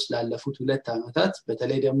ክልል ውስጥ ላለፉት 2 አመታት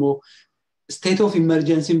በተለይ ደግሞ ስቴት ኦፍ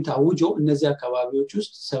ኢመርጀንሲም ታውጆ እነዚህ አካባቢዎች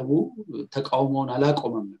ውስጥ ሰው ተቃውሞውን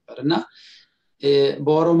አላቆመም ነበርና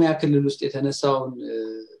በኦሮሚያ ክልል ውስጥ የተነሳውን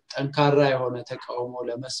ጠንካራ የሆነ ተቃውሞ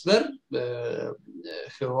ለመስበር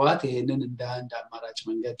ህዋት ይሄንን እንደ አንድ አማራጭ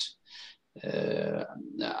መንገድ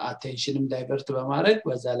አቴንሽንም ዳይቨርት በማድረግ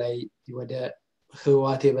በዛ ላይ ወደ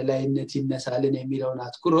ህዋት የበላይነት ይነሳልን የሚለውን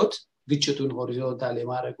አትኩሮት ግጭቱን ሆሪዞንታል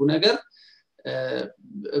የማድረጉ ነገር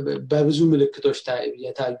በብዙ ምልክቶች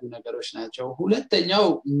የታዩ ነገሮች ናቸው ሁለተኛው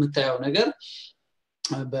የምታየው ነገር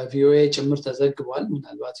በቪኦኤ ጭምር ተዘግቧል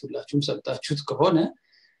ምናልባት ሁላችሁም ሰምታችሁት ከሆነ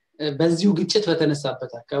በዚሁ ግጭት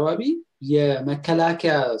በተነሳበት አካባቢ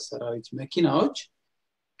የመከላከያ ሰራዊት መኪናዎች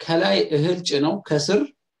ከላይ እህል ጭነው ከስር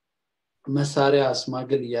መሳሪያ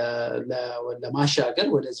አስማግል ለማሻገር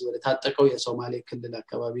ወደዚህ ወደ ታጠቀው የሶማሌ ክልል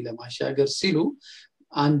አካባቢ ለማሻገር ሲሉ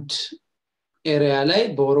አንድ ኤሪያ ላይ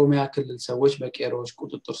በኦሮሚያ ክልል ሰዎች በቄሮዎች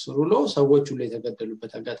ቁጥጥር ስር ውሎ ሰዎች ሁሉ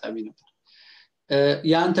የተገደሉበት አጋጣሚ ነበር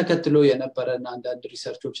ያን ተከትሎ የነበረና አንዳንድ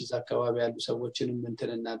ሪሰርቾች እዛ አካባቢ ያሉ ሰዎችንም እንትን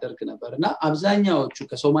እናደርግ ነበርና አብዛኛዎቹ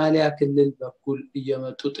ከሶማሊያ ክልል በኩል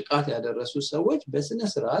እየመጡ ጥቃት ያደረሱ ሰዎች በስነ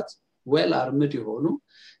ስርዓት ዌል አርምድ የሆኑ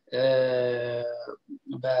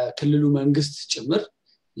በክልሉ መንግስት ጭምር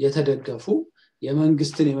የተደገፉ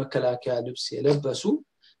የመንግስትን የመከላከያ ልብስ የለበሱ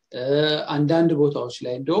አንዳንድ ቦታዎች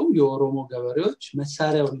ላይ እንደውም የኦሮሞ ገበሬዎች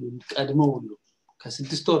መሳሪያው ቀድመው ሁሉ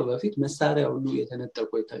ከ6 ወር በፊት መሳሪያው ሁሉ የተነጠቁ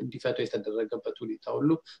እንዲፈቱ የተደረገበት ሁኔታ ሁሉ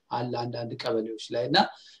አለ አንዳንድ ቀበሌዎች ላይና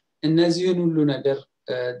እነዚህን ሁሉ ነገር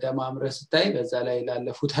ደማምረስ ታይ በዛ ላይ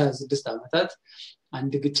ላለፉት 26 አመታት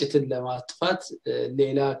አንድ ግጭትን ለማጥፋት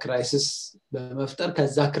ሌላ ክራይሲስ በመፍጠር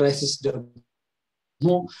ከዛ ክራይሲስ ደግሞ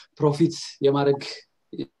ፕሮፊት የማድረግ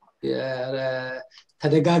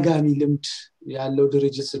ተደጋጋሚ ልምድ ያለው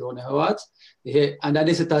ድርጅት ስለሆነ ህዋት ይሄ አንዳንዴ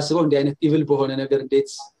ስታስበው እንዲህ አይነት ኢቪል በሆነ ነገር እንዴት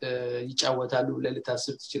ይጫወታሉ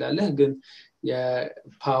ለልታስብ ትችላለህ ግን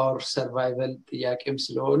የፓወር ሰርቫይቫል ጥያቄም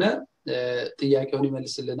ስለሆነ ጥያቄውን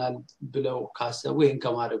ይመልስልናል ብለው ካሰቡ ይሄን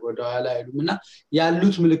ከማድረግ ወደ ኋላ አይሉምና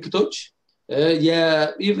ያሉት ምልክቶች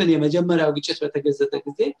የኢቭን የመጀመሪያው ግጭት በተገዘተ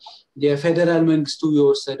ጊዜ የፌደራል መንግስቱ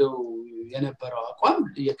የወሰደው የነበረው አቋም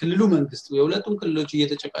የክልሉ መንግስት የሁለቱም ክልሎች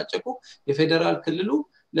እየተጨቃጨቁ የፌደራል ክልሉ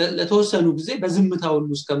ለተወሰኑ ጊዜ በዝምታ ሁሉ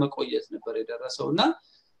እስከመቆየት ነበር የደረሰውና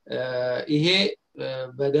ይሄ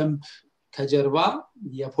በደንብ ከጀርባ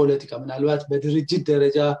የፖለቲካ ምናልባት በድርጅት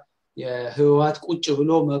ደረጃ የህዋት ቁጭ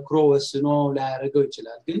ብሎ መክሮ ወስኖ ላያደርገው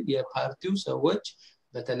ይችላል ግን የፓርቲው ሰዎች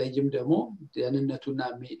በተለይም ደግሞ ደህንነቱና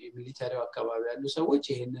ሚሊታሪው አካባቢ ያሉ ሰዎች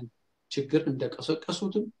ይሄንን ችግር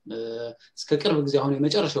እንደቀሰቀሱትም እስከ ቅርብ ጊዜ አሁን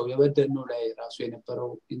የመጨረሻው የበደኖ ላይ ራሱ የነበረው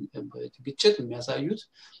ግጭት የሚያሳዩት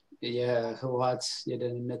የህዋት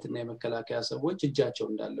የደህንነትና የመከላከያ ሰዎች እጃቸው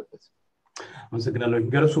እንዳለበት አመሰግናለሁ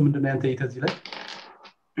ገረሱ ምንድነው ያንተ እዚህ ላይ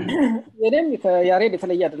የደም ከያሬድ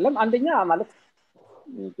የተለየ አይደለም አንደኛ ማለት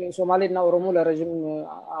ሶማሌና ኦሮሞ ለረጅም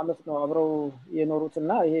አመት ነው አብረው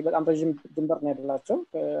የኖሩትና ይሄ በጣም ረጅም ድንበር ነው ያላቸው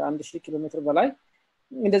ከ1000 ኪሎ ሜትር በላይ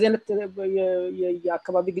እንደዚህ አይነት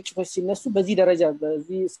የአካባቢ ግጭቶች ሲነሱ በዚህ ደረጃ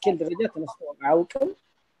በዚህ ስኬል ደረጃ ተነስተው አያውቅም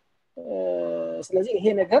ስለዚህ ይሄ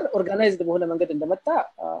ነገር ኦርጋናይዝድ በሆነ መንገድ እንደመጣ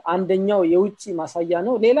አንደኛው የውጪ ማሳያ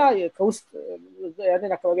ነው ሌላ ከውስጥ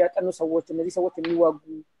ያንን አካባቢ ያጠኑ ሰዎች እነዚህ ሰዎች የሚዋጉ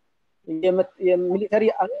የሚሊተሪ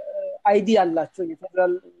አይዲ አላቸው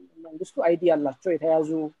የፌደራል መንግስቱ አይዲ አላቸው የተያዙ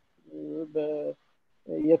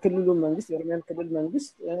የክልሉ መንግስት የኦሮሚያን ክልል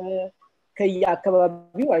መንግስት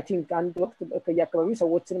ከየአካባቢው አይ ቲንክ አንድ ወቅት ከየአካባቢው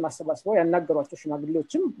ሰዎችን ማሰባሰበው ያናገሯቸው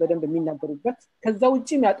ሽማግሌዎችም በደንብ የሚናገሩበት ከዛ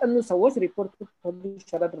ውጪም ያጠኑ ሰዎች ሪፖርት ፐብሊሽ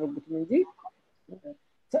ያደረጉት እንጂ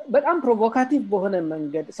በጣም ፕሮቮካቲቭ በሆነ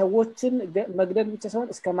መንገድ ሰዎችን መግደል ብቻ ሳይሆን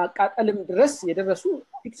እስከ ማቃጠልም ድረስ የደረሱ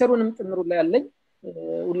ፒክቸሩንም ጭምሩ ላይ ያለኝ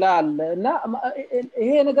ወላ አለና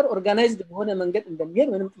ይሄ ነገር ኦርጋናይዝድ በሆነ መንገድ እንደሚሄድ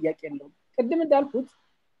ምንም ጥያቄ የለውም ቅድም እንዳልኩት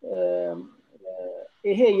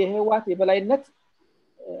ይሄ የህዋት የበላይነት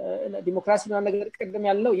ዲሞክራሲ ነው ነገር ቅድም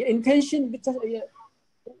ያለው የኢንቴንሽን ብቻ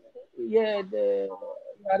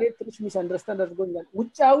ያሬድ ትንሽ ሚስ አንደርስታንድ አድርጎኛል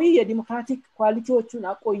ውጫዊ የዲሞክራቲክ ኳሊቲዎቹን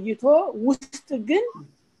አቆይቶ ውስጥ ግን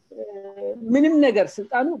ምንም ነገር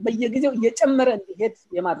ስልጣኑ በየጊዜው እየጨመረ እንዲሄድ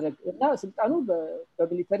የማድረግ እና ስልጣኑ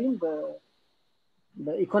በሚሊተሪም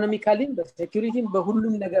በኢኮኖሚካሊም በሴኩሪቲም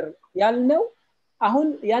በሁሉም ነገር ያልነው አሁን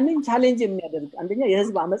ያንን ቻሌንጅ የሚያደርግ አንደኛ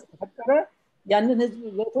የህዝብ አመጽ ተፈጠረ ያንን ህዝብ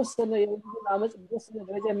በተወሰነ የህዝብ አመጽ በተወሰነ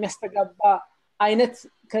ደረጃ የሚያስተጋባ አይነት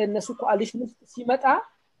ከነሱ ኮአሊሽን ውስጥ ሲመጣ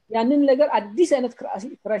ያንን ነገር አዲስ አይነት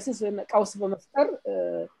ክራይሲስ ቀውስ በመፍጠር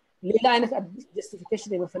ሌላ አይነት አዲስ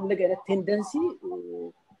ጀስቲፊኬሽን የመፈለግ አይነት ቴንደንሲ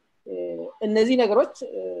እነዚህ ነገሮች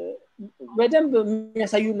በደንብ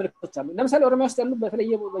የሚያሳዩ ምልክቶች አሉ ለምሳሌ ኦሮሚያ ውስጥ ያሉ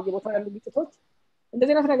በተለየ በየቦታው ያሉ ግጭቶች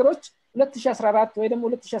እንደዚህ አይነት ነገሮች 2014 ወይ ደግሞ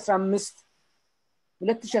 2015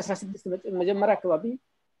 2016 መጀመሪያ አካባቢ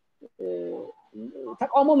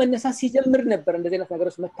ተቃውሞ መነሳት ሲጀምር ነበር እንደዚህ አይነት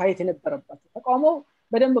ነገሮች መታየት የነበረባቸው ተቃውሞ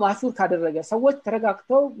በደንብ ማሹር ካደረገ ሰዎች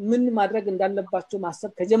ተረጋግተው ምን ማድረግ እንዳለባቸው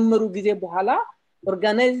ማሰብ ከጀመሩ ጊዜ በኋላ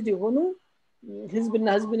ኦርጋናይዝድ የሆኑ ህዝብና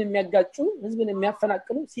ህዝብን የሚያጋጩ ህዝብን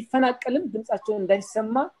የሚያፈናቅሉ ሲፈናቀልም ድምጻቸው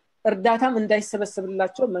እንዳይሰማ እርዳታም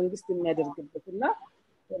እንዳይሰበሰብላቸው መንግስት የሚያደርግበትና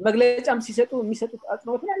መግለጫም ሲሰጡ የሚሰጡት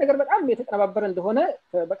አጥኖትና ነገር በጣም የተቀነባበረ እንደሆነ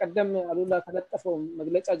በቀደም አሉላ ተለጠፈው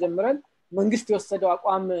መግለጫ ጀምረን መንግስት የወሰደው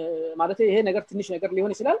አቋም ማለት ይሄ ነገር ትንሽ ነገር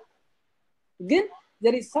ሊሆን ይችላል ግን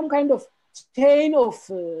there is some kind of chain of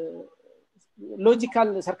logical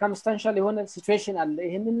circumstantial የሆነ situation አለ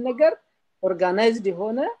ይሄንን ነገር organized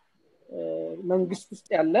የሆነ መንግስት ውስጥ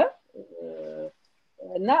ያለ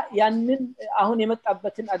እና ያንን አሁን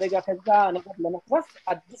የመጣበትን አደጋ ከዛ ነገር ለመክፈፍ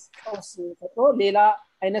አዲስ ቀውስ ፈጥሮ ሌላ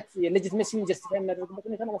አይነት የሌጂቲሜሲን ጀስቲፋይ የሚያደርግበት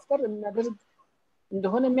ሁኔታ መፍጠር የሚያደርግ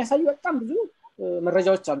እንደሆነ የሚያሳዩ በጣም ብዙ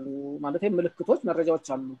መረጃዎች አሉ ማለት ምልክቶች መረጃዎች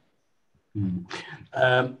አሉ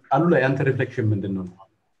አሉላ ያንተ ሪፍሌክሽን ምንድነው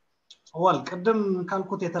ወል ቀደም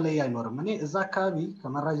ካልኩት የተለየ አይኖርም እኔ እዛ አካባቢ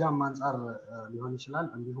ከመረጃም አንፃር ሊሆን ይችላል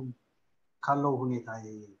እንዲሁም ካለው ሁኔታ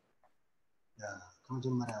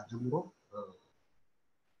ከመጀመሪያ ጀምሮ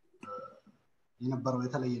የነበረው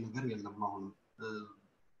የተለየ ነገር የለም አሁን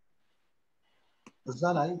እዛ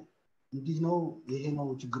ላይ እንዲህ ነው ይሄ ነው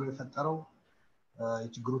ችግሩ የፈጠረው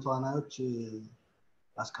የችግሩ ተዋናዮች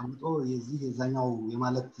አስቀምጦ የዚህ የዛኛው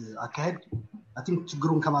የማለት አካሄድ አይ ቲንክ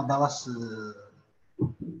ችግሩን ከማባባስ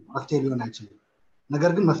መፍትሄ ሊሆን አይችልም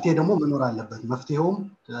ነገር ግን መፍትሄ ደግሞ መኖር አለበት መፍትሄውም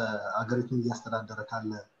አገሪቱን እያስተዳደረ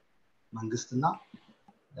ካለ መንግስትና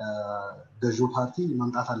ገዢው ፓርቲ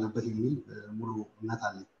መምጣት አለበት የሚል ሙሉ እምነት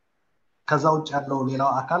አለ ከዛ ውጭ ያለው ሌላው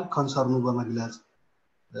አካል ኮንሰርኑ በመግለጽ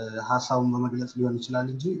ሐሳቡን በመግለጽ ሊሆን ይችላል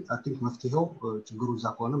እንጂ አይ ቲንክ መፍትሄው ችግሩ እዛ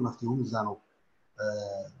ከሆነ መፍትሄውም እዛ ነው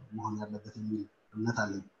መሆን ያለበት የሚል እምነት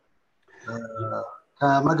አለ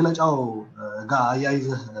ከመግለጫው ጋር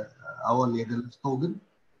አያይዘህ አወል የገለጽከው ግን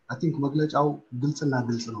አይ ቲንክ መግለጫው ግልጽና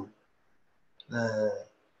ግልጽ ነው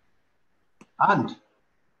አንድ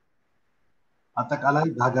አጠቃላይ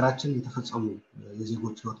በሀገራችን የተፈጸሙ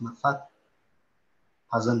የዜጎች ህይወት መጥፋት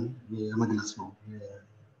ሀዘን የመግለጽ ነው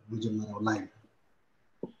የመጀመሪያው ላይ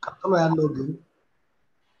ቀጥሎ ያለው ግን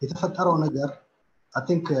የተፈጠረው ነገር አይ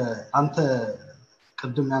ቲንክ አንተ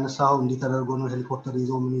ቅድም ያነሳው እንዲተደርጎ ነው ሄሊኮፕተር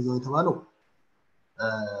ይዞ ምን ይዞ የተባለው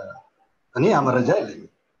እኔ ያመረጃ የለኝም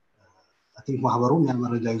አይ ቲንክ ማህበሩም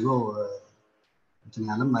ያመረጃ ይዞ እንትን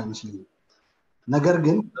ያለም አይመስልኝም ነገር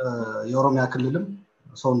ግን የኦሮሚያ ክልልም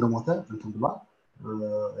ሰው እንደሞተ እንትን ብሏል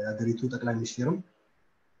የሀገሪቱ ጠቅላይ ሚኒስትርም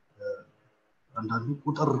አንዳንዱ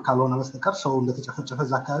ቁጥር ካልሆነ በስተቀር ሰው እንደተጨፈጨፈ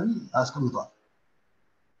አካባቢ አስቀምጧል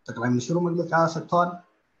ጠቅላይ ሚኒስትሩ መግለጫ ሰጥተዋል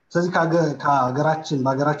ስለዚህ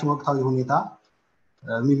በሀገራችን ወቅታዊ ሁኔታ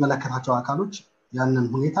የሚመለከታቸው አካሎች ያንን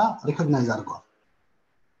ሁኔታ ሪኮግናይዝ አድርገዋል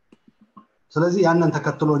ስለዚህ ያንን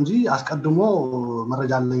ተከትሎ እንጂ አስቀድሞ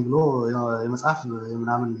መረጃ አለኝ ብሎ የመጽሐፍ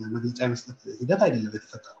ምናምን መግለጫ የመስጠት ሂደት አይደለም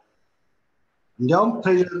የተፈጠረው እንዲያውም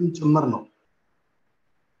ፕሬዠርም ጭምር ነው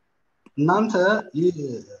እናንተ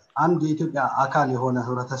አንድ የኢትዮጵያ አካል የሆነ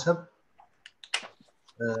ህብረተሰብ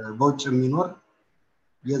በውጭ የሚኖር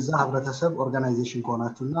የዛ ህብረተሰብ ኦርጋናይዜሽን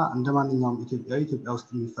ከሆናችሁና እንደማንኛውም ኢትዮጵያዊ ኢትዮጵያ ውስጥ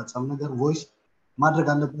የሚፈጸም ነገር ቮይስ ማድረግ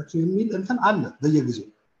አለባችሁ የሚል እንትን አለ በየጊዜው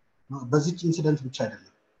በዚህ ኢንሲደንት ብቻ አይደለም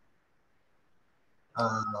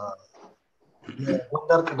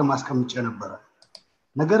የወንደር ቅድም አስቀምጬ ነበር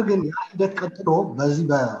ነገር ግን ያ ሂደት ቀጥሎ በዚህ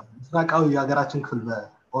በምስራቃዊ የሀገራችን ክፍል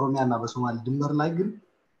በኦሮሚያና በሶማሌ ድንበር ላይ ግን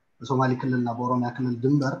በሶማሌ ክልልና በኦሮሚያ ክልል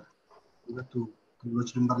ድንበር ሁለቱ ክልሎች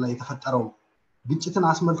ድንበር ላይ የተፈጠረው ግጭትን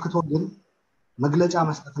አስመልክቶ ግን መግለጫ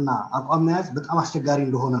መስጠትና አቋም መያዝ በጣም አስቸጋሪ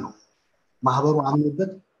እንደሆነ ነው ማህበሩ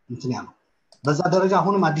አምኖበት እንትን ያለው በዛ ደረጃ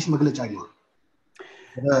አሁንም አዲስ መግለጫ ይኖር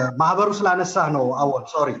ማህበሩ ስላነሳ ነው አወል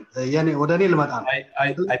ሶሪ ወደኔ ልመጣ ነው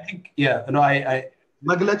I think yeah no I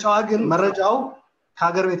መግለጫው ግን መረጃው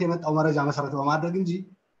ከሀገር ቤት የመጣው መረጃ መሰረት በማድረግ እንጂ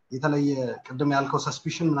የተለየ ቅድም ያልከው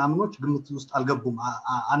ሰስፒሽን ምናምኖች ግምት ውስጥ አልገቡም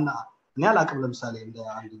እኔ አላቅም ለምሳሌ እንደ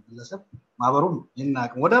አንድ ግለሰብ ማህበሩም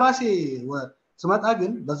ይናቅም ወደ ራሴ ስመጣ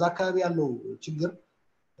ግን በዛ አካባቢ ያለው ችግር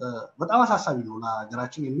በጣም አሳሳቢ ነው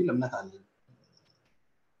ለሀገራችን የሚል እምነት አለ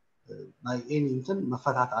እንትን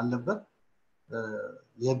መፈታት አለበት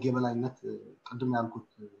የህግ የበላይነት ቅድም ያልኩት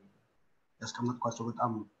ያስቀመጥኳቸው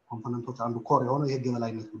በጣም ኮምፖነንቶች አንዱ ኮር የሆነ የህግ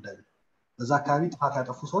የበላይነት ጉዳይ ነው በዛ አካባቢ ጥፋት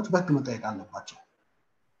ያጠፉ ሰዎች በህግ መጠየቅ አለባቸው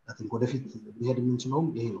አጥንት ወደፊት ሊሄድ የምንችለው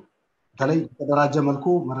ይሄ ነው በተለይ ተደራጀ መልኩ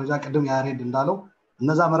መረጃ ቀደም ያሬድ እንዳለው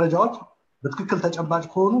እነዛ መረጃዎች በትክክል ተጨባጭ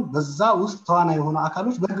ከሆኑ በዛ ውስጥ ተዋናይ የሆኑ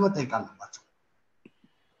አካሎች በህግ መጠየቅ አለባቸው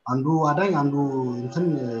አንዱ አዳኝ አንዱ እንትን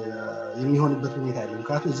የሚሆንበት ሁኔታ ያለው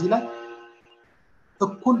ምክንያቱም እዚህ ላይ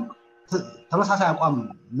እኩል ተመሳሳይ አቋም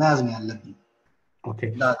መያዝ ነው ያለብን ኦኬ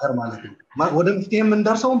ዳገር ማለት ነው ወደ መፍትሄ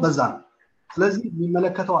የምንደርሰው በዛ ነው ስለዚህ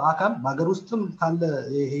የሚመለከተው አካል በአገር ውስጥም ካለ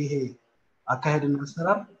ይሄ አካሄድና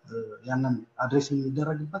አሰራር ያንን አድሬስ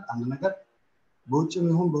የሚደረግበት አንድ ነገር በውጭም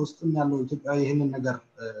ይሁን በውስጥም ያለው ኢትዮጵያዊ ይሄንን ነገር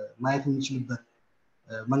ማየት የሚችልበት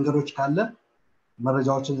መንገዶች ካለ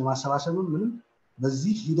መረጃዎችን የማሰባሰብ ምንም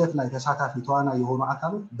በዚህ ሂደት ላይ ተሳታፊ ተዋናይ የሆኑ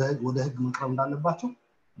አካሎች ወደ ህግ መቅረብ እንዳለባቸው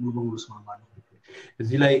ሙሉ በሙሉ ስማማለሁ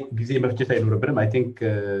እዚህ ላይ ጊዜ መፍጀት አይኖርብንም አይ ቲንክ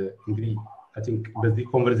እንግዲህ I think በዚህ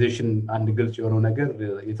ኮንቨርሴሽን አንድ ግልጽ የሆነው ነገር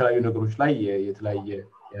የተለያዩ ነገሮች ላይ የተለያየ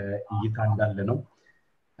እይታ እንዳለ ነው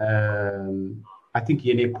I think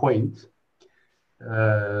የኔ ፖይንት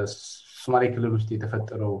ሶማሌ ክልል ውስጥ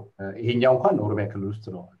የተፈጠረው ይሄኛው እንኳን ኦሮሚያ ክልል ውስጥ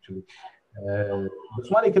ነው actually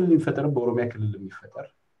በሶማሌ ክልል የሚፈጠረው በኦሮሚያ ክልል የሚፈጠር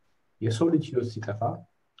የሰው ልጅ ህይወት ሲጠፋ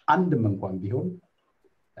አንድም እንኳን ቢሆን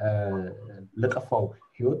ለጠፋው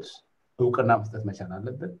ህይወት እውቅና መስጠት መቻል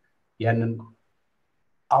አለበት ያንን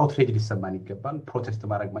outrage ሊሰማን ይገባል ፕሮቴስት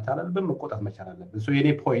ማድረግ መቻል አለበት መቆጣት መቻል አለበት ሶ የኔ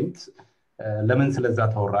ፖይንት ለምን ስለዛ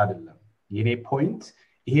ተወራ አይደለም የኔ ፖይንት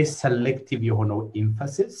ይሄ ሴሌክቲቭ የሆነው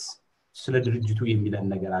ኤምፋሲስ ስለ ድርጅቱ የሚለን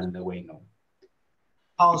ነገር አለ ወይ ነው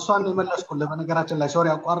አው እሷን የመለስኩ ለበነገራችን ላይ ሶሪ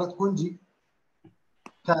አቋረጥኩ እንጂ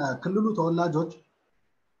ከክልሉ ተወላጆች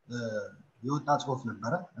የወጣ ጽሁፍ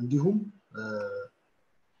ነበረ እንዲሁም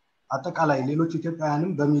አጠቃላይ ሌሎች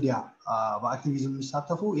ኢትዮጵያውያንም በሚዲያ በአክቲቪዝም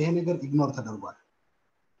የሚሳተፉ ይሄ ነገር ኢግኖር ተደርጓል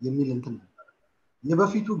የሚል እንትን ነበር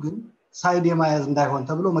የበፊቱ ግን ሳይድ የማያዝ እንዳይሆን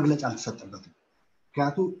ተብሎ መግለጫ አልተሰጠበትም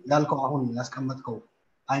ምክንያቱም ያልከው አሁን ያስቀመጥከው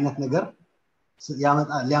አይነት ነገር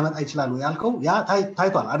ሊያመጣ ይችላል ያልከው ያ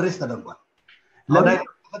ታይቷል አድሬስ ተደርጓል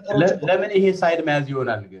ለምን ይሄ ሳይድ መያዝ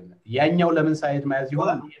ይሆናል ግን ያኛው ለምን ሳይድ መያዝ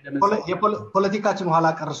ይሆናል ፖለቲካችን ኋላ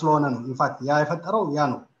ቀር ስለሆነ ነው ኢንፋክት ያ የፈጠረው ያ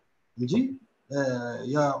ነው እንጂ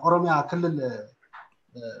የኦሮሚያ ክልል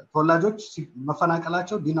ተወላጆች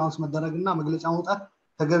መፈናቀላቸው ዲናውንስ መደረግና መግለጫ መውጣት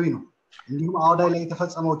ተገቢ ነው እንዲሁም አውዳይ ላይ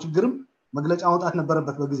የተፈጸመው ችግርም መግለጫ መውጣት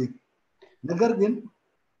ነበረበት በጊዜ ነገር ግን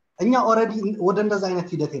እኛ ኦሬዲ ወደ እንደዛ አይነት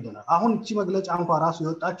ሂደት ሄደናል አሁን እቺ መግለጫ እንኳን ራሱ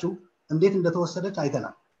የወጣችው እንዴት እንደተወሰደች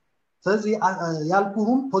አይተናል ስለዚህ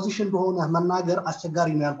ያልኩሁም ፖዚሽን በሆነ መናገር አስቸጋሪ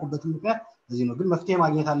ነው ያልኩበት ምክንያት እዚህ ነው ግን መፍትሄ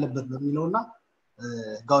ማግኘት አለበት በሚለውና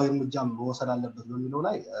ጋው እርምጃም መወሰድ አለበት በሚለው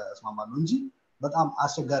ላይ እስማማለሁ እንጂ በጣም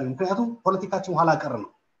አስቸጋሪ ምክንያቱም ፖለቲካችን ኋላ ቀር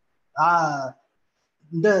ነው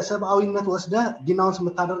እንደ ሰብአዊነት ወስደ ዲናውንስ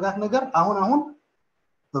የምታደርጋት ነገር አሁን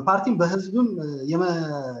በፓርቲም በህዝብም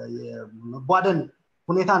የመቧደን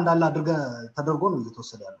ሁኔታ እንዳለ ተደርጎ ነው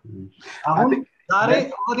እየተወሰደ ያለው አሁን ዛሬ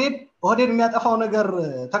ኦህዴድ የሚያጠፋው ነገር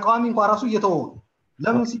ተቃዋሚ እንኳን ራሱ እየተወው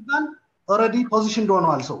ለምን ሲባል ኦሬዲ ፖዚሽን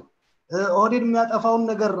ሆኗል ሰው ኦህዴድ የሚያጠፋውን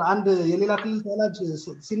ነገር አንድ የሌላ ክልል ተወላጅ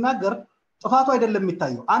ሲናገር ጥፋቱ አይደለም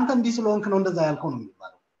የሚታየው አንተ እንዲህ ስለሆንክ ነው እንደዛ ያልከው ነው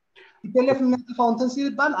የሚባለው ኢፒኤልኤፍ የሚያጠፋው እንትን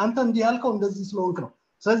ሲባል አንተ እንዲህ ያልከው እንደዚህ ስለሆንክ ነው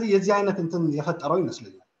ስለዚህ የዚህ አይነት እንትን የፈጠረው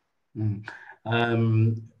ይመስለኛል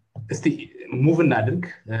እስቲ ሙቭ እናድርግ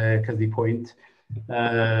ከዚህ ፖይንት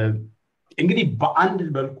እንግዲህ በአንድ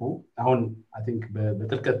መልኩ አሁን አይ ቲንክ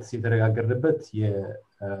በጥልቀት የተረጋገረበት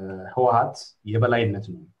የህወሓት የበላይነት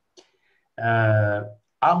ነው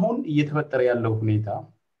አሁን እየተፈጠረ ያለው ሁኔታ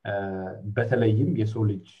በተለይም የሰው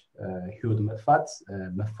ልጅ ህይወት መጥፋት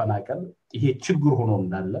መፈናቀል ይሄ ችግር ሆኖ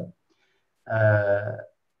እንዳለ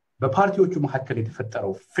በፓርቲዎቹ መካከል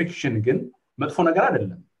የተፈጠረው ፍሪክሽን ግን መጥፎ ነገር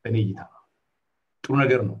አይደለም በኔ እይታ ጥሩ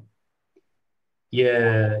ነገር ነው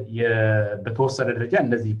በተወሰነ ደረጃ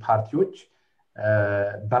እነዚህ ፓርቲዎች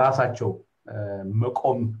በራሳቸው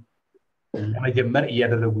መቆም ለመጀመር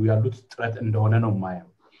እያደረጉ ያሉት ጥረት እንደሆነ ነው ማየው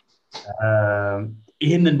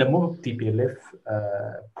ይሄንን ደግሞ ቲፒኤልኤፍ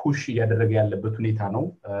ፑሽ እያደረገ ያለበት ሁኔታ ነው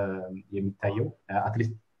የሚታየው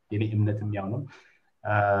አትሊስት የኔ እምነትም ያው ነው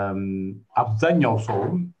አብዛኛው ሰው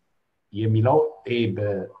የሚለው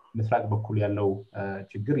በምስራቅ በኩል ያለው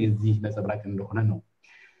ችግር የዚህ ነጸብራቅ እንደሆነ ነው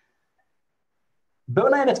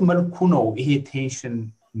በምን አይነት መልኩ ነው ይሄ ቴንሽን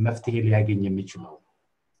መፍትሄ ሊያገኝ የሚችለው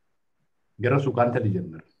ገረሱ ካንተ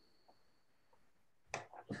ልጀምር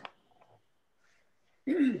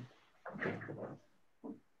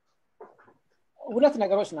ሁለት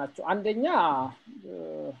ነገሮች ናቸው አንደኛ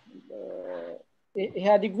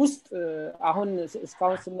ኢህአዲግ ውስጥ አሁን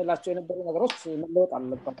እስካሁን ስንላቸው የነበሩ ነገሮች መለወጥ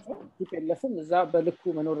አለባቸው ቲፒኤልኤፍም እዛ በልኩ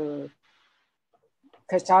መኖር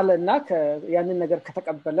ከቻለና ያንን ነገር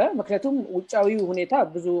ከተቀበለ ምክንያቱም ውጫዊው ሁኔታ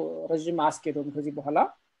ብዙ ረጅም አስኬዶም ከዚህ በኋላ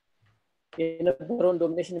የነበረውን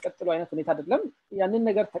ዶሚኔሽን ቀጥሎ አይነት ሁኔታ አይደለም ያንን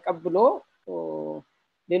ነገር ተቀብሎ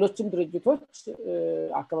ሌሎችም ድርጅቶች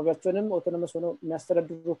አካባቢያቸውንም ኦቶኖመስ ሆነው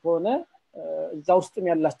የሚያስተዳድሩ ከሆነ እዛ ውስጥም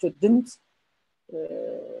ያላቸው ድምጽ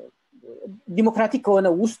ዲሞክራቲክ ከሆነ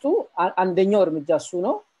ውስጡ አንደኛው እርምጃ እሱ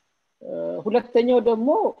ነው ሁለተኛው ደግሞ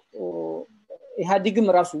ኢህአዲግም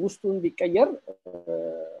ራሱ ውስጡን ቢቀየር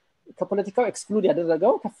ከፖለቲካው ኤክስክሉድ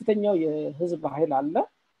ያደረገው ከፍተኛው የህዝብ ኃይል አለ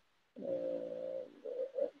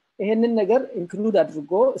ይሄንን ነገር ኢንክሉድ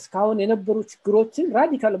አድርጎ እስካሁን የነበሩ ችግሮችን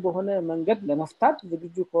ራዲካል በሆነ መንገድ ለመፍታት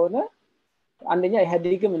ዝግጁ ከሆነ አንደኛ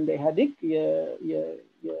ኢህአዲግም እንደ ኢህአዲግ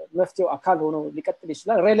የመፍትሄው አካል ሆኖ ሊቀጥል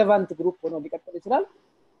ይችላል ሬሌቫንት ግሩፕ ሆኖ ሊቀጥል ይችላል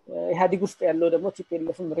ኢህአዲግ ውስጥ ያለው ደግሞ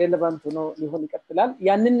ቲፒኤልኤፍም ሬሌቫንት ሆኖ ሊሆን ይቀጥላል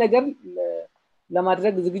ያንን ነገር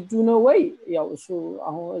ለማድረግ ዝግጁ ነው ወይ ያው እሱ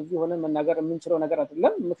አሁን እዚህ ሆነ መናገር የምንችለው ነገር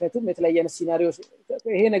አይደለም ምክንያቱም የተለያየ ሲናሪዮ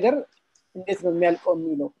ይሄ ነገር እንዴት ነው የሚያልቀው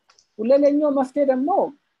የሚለው ሁለተኛው መፍትሄ ደግሞ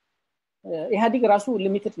ኢህአዲግ ራሱ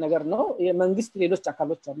ሊሚትድ ነገር ነው የመንግስት ሌሎች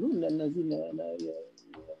አካሎች አሉ እነዚህ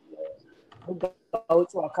ህግ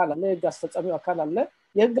አውጪው አካል አለ ህግ አስፈጻሚው አካል አለ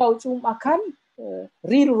የህግ አውጪው አካል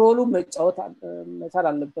ሪል ሮሉ መጫወት መቻል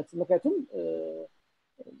አለበት ምክንያቱም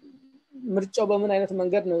ምርጫው በምን አይነት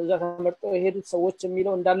መንገድ ነው እዛ ተመርጠው የሄዱት ሰዎች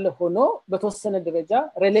የሚለው እንዳለ ሆኖ በተወሰነ ደረጃ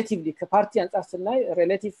ሪሌቲቭሊ ከፓርቲ አንፃር ስናይ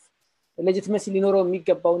ሪሌቲቭ ሌጂቲሜሲ ሊኖረው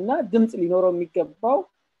የሚገባውና ድምጽ ሊኖረው የሚገባው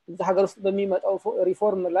እዛ ሀገር ውስጥ በሚመጣው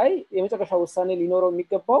ሪፎርም ላይ የመጨረሻ ውሳኔ ሊኖረው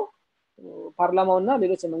የሚገባው ፓርላማውና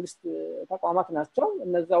ሌሎች የመንግስት ተቋማት ናቸው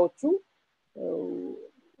እነዛዎቹ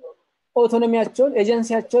ኦቶኖሚያቸውን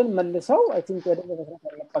ኤጀንሲያቸውን መልሰው አይ ቲንክ ወደ መስራት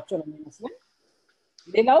ያለባቸው ነው የሚመስለው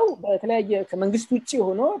ሌላው በተለያየ ከመንግስት ውጪ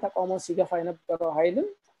ሆኖ ተቋማው ሲገፋ የነበረው ኃይልም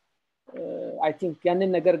አይ ቲንክ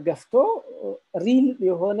ያንን ነገር ገፍቶ ሪል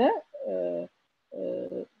የሆነ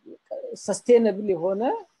ሰስቴነብል የሆነ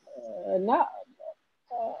እና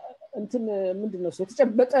እንትን ምንድነው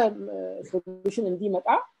የተጨበጠ ሶሉሽን እንዲመጣ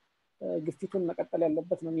ግፊቱን መቀጠል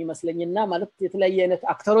ያለበት ነው የሚመስለኝና ማለት የተለያየ አይነት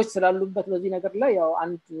አክተሮች ስላሉበት በዚህ ነገር ላይ ያው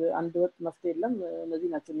አንድ ወጥ መፍትሄ የለም እነዚህ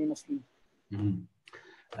ናቸው የሚመስሉኝ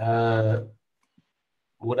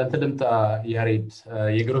ወደ አንተ ልምጣ ያሬድ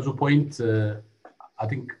የግሮዙ ፖይንት አይ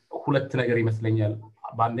ቲንክ ሁለት ነገር ይመስለኛል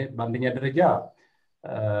በአንደኛ ደረጃ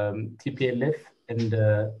ቲፒኤልኤፍ እንደ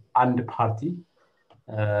አንድ ፓርቲ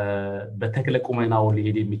በተክለ ቁመናው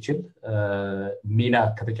ሊሄድ የሚችል ሚና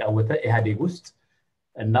ከተጫወተ ኢህአዴግ ውስጥ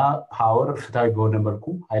እና ፓወር ፍታዊ በሆነ መልኩ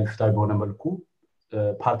ኃይል ፍታዊ በሆነ መልኩ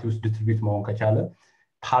ፓርቲ ውስጥ ዲስትሪቢዩት መሆን ከቻለ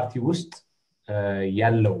ፓርቲ ውስጥ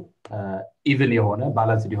ያለው ኢቭን የሆነ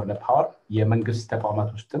ባላንስ የሆነ ፓወር የመንግስት ተቋማት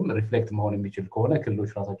ውስጥም ሪፍሌክት መሆን የሚችል ከሆነ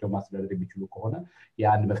ክልሎች ራሳቸው ማስተዳደር የሚችሉ ከሆነ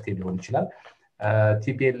የአንድ መፍትሄ ሊሆን ይችላል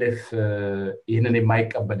ቲፒኤልኤፍ ይህንን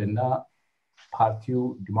የማይቀበልና ፓርቲው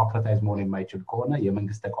ዲሞክራታይዝ መሆን የማይችል ከሆነ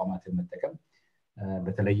የመንግስት ተቋማትን መጠቀም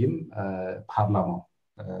በተለይም ፓርላማው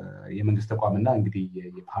የመንግስት ተቋምና እንግዲህ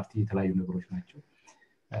የፓርቲ የተለያዩ ነገሮች ናቸው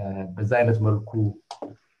በዛ አይነት መልኩ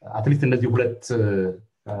አትሊስት እነዚህ ሁለት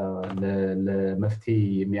ለመፍትሄ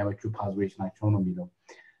የሚያመቹ ፓዝዌዎች ናቸው ነው የሚለው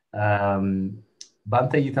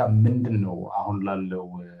በአንተ እይታ ምንድነው አሁን ላለው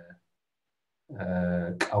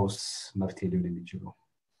ቀውስ መፍትሄ ሊሆን የሚችለው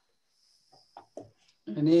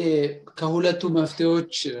እኔ ከሁለቱ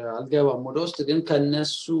መፍትሄዎች አልገባም ወደ ውስጥ ግን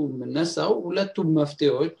ከነሱ ምንነሳው ሁለቱ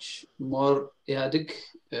መፍትሄዎች ሞር ኢህአዲግ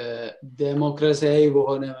ዴሞክራሲያዊ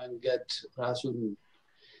በሆነ መንገድ ራሱን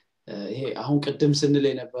ይሄ አሁን ቀደም ስንል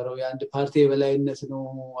የነበረው የአንድ ፓርቲ የበላይነት ነው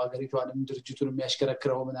አገሪቷንም ድርጅቱን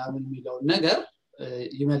የሚያሽከረክረው ምናምን የሚለው ነገር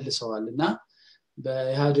ይመልሰዋልና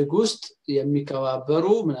በኢህአዲግ ውስጥ የሚከባበሩ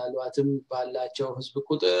ምናልባትም ባላቸው ህዝብ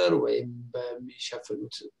ቁጥር ወይም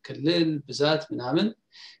በሚሸፍኑት ክልል ብዛት ምናምን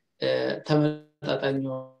ተመጣጣኝ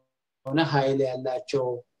ሆነ ኃይል ያላቸው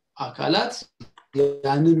አካላት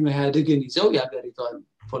ያንን ኢህአዲግን ይዘው የአገሪቷን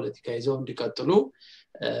ፖለቲካ ይዘው እንዲቀጥሉ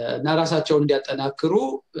እና ራሳቸውን እንዲያጠናክሩ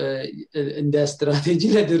እንደ ስትራቴጂ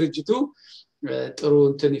ለድርጅቱ ጥሩ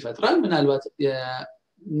እንትን ይፈጥራል ምናልባት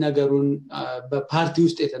ነገሩን በፓርቲ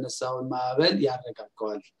ውስጥ የተነሳውን ማዕበል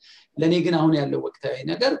ያረጋጋዋል ለኔ ግን አሁን ያለው ወቅታዊ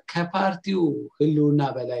ነገር ከፓርቲው ህልውና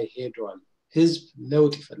በላይ ሄዷል ህዝብ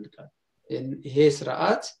ለውጥ ይፈልጋል ይሄ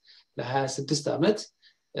ስርዓት ለ26 አመት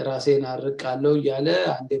ራሴን አርቃለሁ ያለ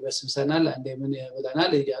አንዴ በስብሰናል አንዴ ምን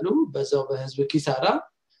ይብለናል ይያሉ በዛው በህዝብ ኪሳራ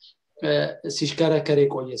ሲሽከረከር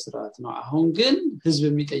የቆየ ስርዓት ነው አሁን ግን ህዝብ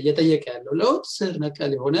የሚጠየቅ ያለው ለውጥ ስር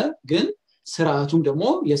ነቀል የሆነ ግን ስርዓቱም ደግሞ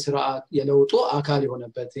የስርዓት የለውጡ አካል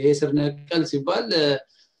የሆነበት ይሄ ስር ነቀል ሲባል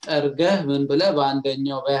ጠርገህ ምን ብለ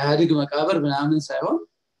በአንደኛው በኢህአዲግ መቃብር ምናምን ሳይሆን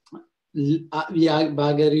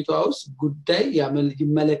በአገሪቷ ውስጥ ጉዳይ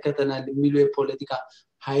ይመለከተናል የሚሉ የፖለቲካ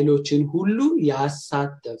ኃይሎችን ሁሉ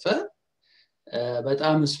ያሳተፈ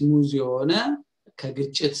በጣም ስሙዝ የሆነ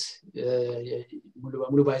ከግጭት ሙሉ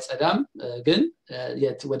በሙሉ ባይጸዳም ግን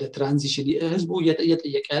ወደ ትራንዚሽን ህዝቡ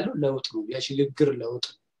እየጠየቀ ያለው ለውጥ ነው የሽግግር ለውጥ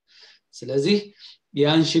ስለዚህ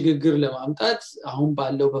ያን ሽግግር ለማምጣት አሁን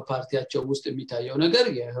ባለው በፓርቲያቸው ውስጥ የሚታየው ነገር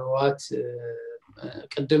የህዋት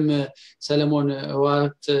ቅድም ሰለሞን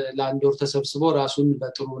ህዋት ላንዶር ተሰብስቦ ራሱን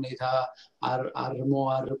በጥሩ ሁኔታ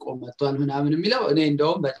አርቆ መጥቷል ምናምን የሚለው እኔ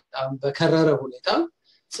እንደውም በጣም በከረረ ሁኔታ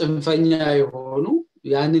ጽንፈኛ የሆኑ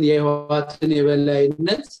ያንን የህዋትን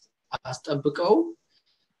የበላይነት አስጠብቀው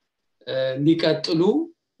ሊቀጥሉ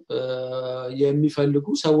የሚፈልጉ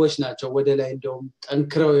ሰዎች ናቸው ወደ ላይ እንደውም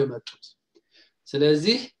ጠንክረው የመጡት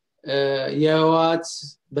ስለዚህ የህዋት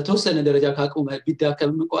በተወሰነ ደረጃ ካቁመ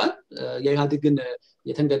ቢዳከም እንኳን የኢህአዴግን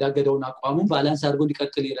የተንገዳገደውን አቋሙን ባላንስ አድርጎ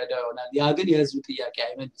ሊቀጥል ይረዳ ይሆናል ያ ግን የህዝብ ጥያቄ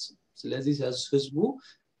አይመልስም ስለዚህ ህዝቡ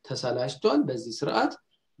ተሳላሽቷል በዚህ ስርዓት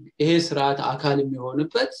ይሄ ስርዓት አካል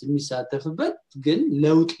የሚሆንበት የሚሳተፍበት ግን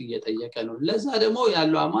ለውጥ እየጠየቀ ነው ለዛ ደግሞ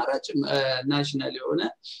ያለው አማራጭ ናሽናል የሆነ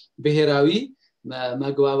ብሔራዊ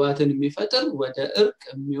መግባባትን የሚፈጥር ወደ እርቅ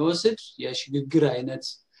የሚወስድ የሽግግር አይነት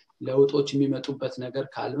ለውጦች የሚመጡበት ነገር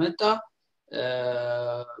ካልመጣ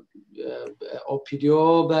ኦፒዲዮ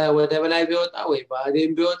ወደ በላይ ቢወጣ ወይ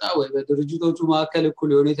ባዴን ቢወጣ ወይ በድርጅቶቹ ማከለ እኩል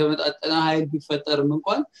የሆነ የተመጣጠነ ኃይል ቢፈጠርም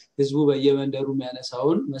እንኳን ህዝቡ በየመንደሩ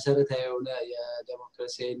የሚያነሳውን መሰረታዊ የሆነ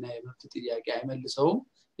የዲሞክራሲያዊና የመብት ጥያቄ አይመልሰውም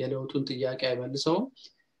የለውጡን ጥያቄ አይመልሰውም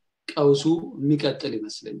ቀውሱ የሚቀጥል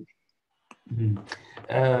ይመስለኛል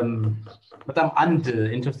በጣም አንድ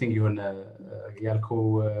ኢንተረስቲንግ የሆነ ያልከው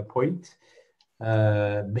ፖይንት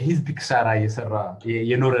በህዝብ ክሳራ የሰራ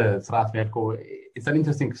የኖረ ስርዓት ነው ያልከው it's an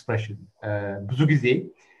interesting expression ብዙ ጊዜ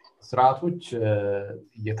ስርዓቶች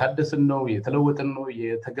የታደሰን ነው የተለወጠን ነው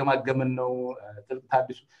የተገማገመን ነው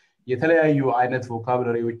ታድሱ የተለያዩ አይነት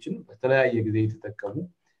ቮካብላሪዎችን በተለያየ ጊዜ የተጠቀሙ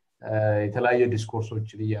የተለያየ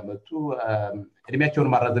ዲስኮርሶችን ያመጡ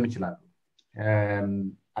እድሜያቸውን ማራዘም ይችላሉ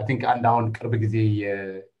I think አንድ አሁን ቅርብ ጊዜ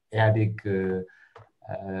የኢህአዴግ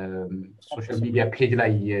ሶሻል ሚዲያ ፔጅ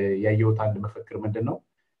ላይ ያየሁት አንድ መፈክር ምንድነው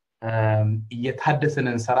እየታደሰን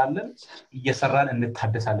እንሰራለን እየሰራን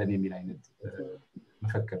እንታደሳለን የሚል አይነት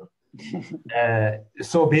መፈክር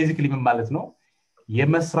so basically ምን ማለት ነው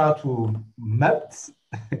የመስራቱ መብት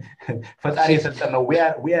ፈጣሪ የሰጠን ነው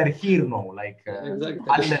we are here ነው like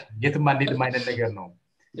አለ የትም አንሄድም አይነት ነገር ነው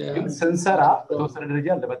ግን ስንሰራ በተወሰነ ደረጃ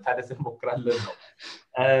ለመታደስ እንሞክራለን ነው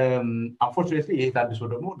unfortunately ይሄ ታድሶ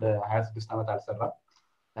ደግሞ ለ26 ዓመት አልሰራ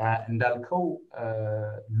እንዳልከው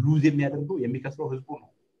ሉዝ የሚያደርገው የሚከስረው ህዝቡ ነው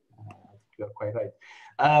you're quite right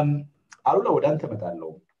አሉላ ወደ አንተ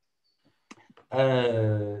መጣለው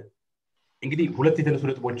እንግዲህ ሁለት የተነሱ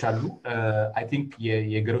ነጥቦች አሉ I think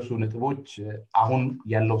የገረሱ ነጥቦች አሁን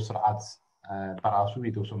ያለው ስርዓት በራሱ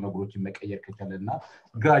የተወሰኑ ነገሮችን መቀየር ከቻለና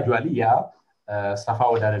gradually ያ ሰፋ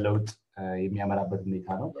ወዳለ ለውጥ የሚያመራበት ሁኔታ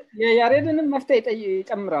ነው ያሬድንም መፍትሄ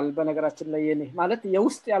ይጨምራል በነገራችን ላይ የኔ ማለት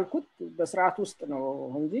የውስጥ ያልኩት በስርዓት ውስጥ ነው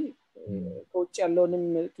እንጂ ከውጭ ያለውንም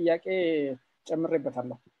ጥያቄ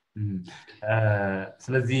ጨምሬበታለሁ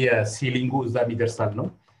ስለዚህ ሲሊንጉ እዛም ይደርሳል ነው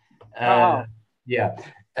ያ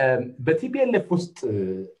በቲፒኤልኤፍ ውስጥ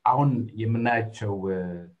አሁን የምናያቸው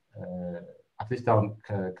አትሊስት አሁን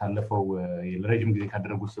ካለፈው ለረጅም ጊዜ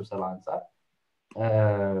ካደረጉት ስብሰባ አንፃር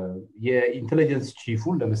የኢንተለጀንስ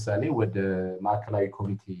ቺፉን ለምሳሌ ወደ ማዕከላዊ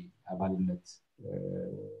ኮሚቴ አባልነት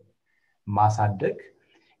ማሳደግ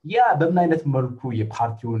ያ በምን አይነት መልኩ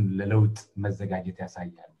የፓርቲውን ለለውጥ መዘጋጀት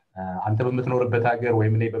ያሳያል አንተ በምትኖርበት ሀገር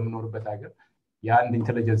ወይም እኔ በምኖርበት ሀገር የአንድ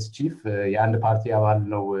ኢንተለጀንስ ቺፍ የአንድ ፓርቲ አባል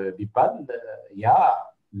ነው ቢባል ያ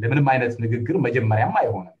ለምንም አይነት ንግግር መጀመሪያም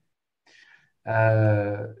አይሆንም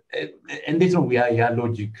እንዴት ነው ያ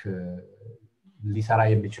ሎጂክ ሊሰራ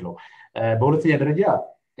የሚችለው በሁለተኛ ደረጃ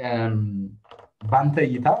ባንተ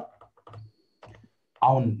እይታ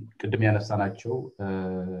አሁን ቅድም ያነሳናቸው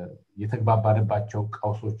የተግባባንባቸው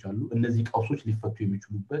ቀውሶች አሉ እነዚህ ቀውሶች ሊፈቱ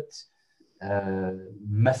የሚችሉበት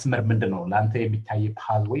መስመር ምንድነው ላንተ የሚታይ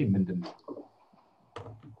ፓዝዌይ ምንድነው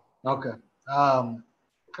ኦኬ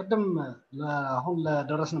ቅድም አሁን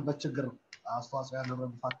ለደረስንበት ችግር አስተዋጽኦ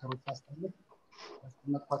ያደረጉ ፋክተሮች አስተምር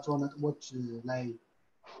ያስቀመጥኳቸው ነጥቦች ላይ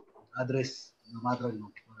አድሬስ ማድረግ ነው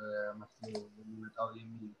መፍትሄ የሚመጣው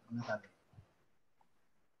የሚል እምነት አለ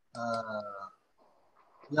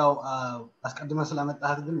ያው አስቀድመ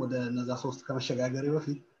ስለመጣህ ግን ወደ እነዛ ሶስት ከመሸጋገሪ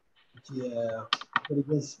በፊት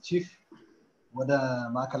የኢንተለጀንስ ቺፍ ወደ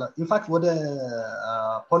ማዕከላ ኢንፋክት ወደ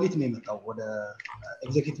ፖሊት ነው የመጣው ወደ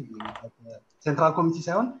ኤግዜኪቲቭ ሴንትራል ኮሚቴ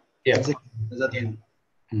ሳይሆን ኤግዜኪቲቭ ዘጠኝ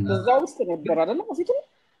እዛ ውስጥ ነበር አይደል በፊት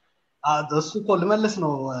እሱ እኮ ልመለስ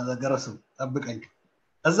ነው ገረሱ ጠብቀኝ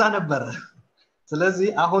እዛ ነበር ስለዚህ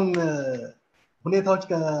አሁን ሁኔታዎች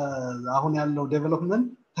አሁን ያለው ዴቨሎፕመንት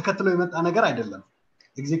ተከትሎ የመጣ ነገር አይደለም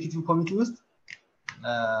ኤግዜኪቲቭ ኮሚቴ ውስጥ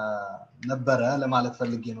ነበረ ለማለት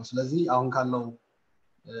ፈልጌ ነው ስለዚህ አሁን ካለው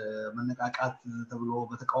መነቃቃት ተብሎ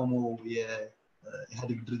በተቃውሞ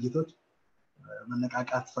የኢህአዴግ ድርጅቶች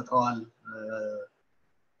መነቃቃት ፈጥረዋል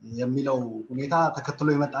የሚለው ሁኔታ ተከትሎ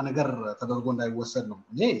የመጣ ነገር ተደርጎ እንዳይወሰድ ነው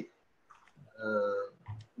እኔ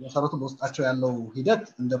መሰረቱ በውስጣቸው ያለው ሂደት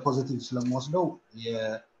እንደ ፖዚቲቭ ስለምወስደው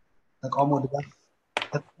የተቃውሞ ድጋፍ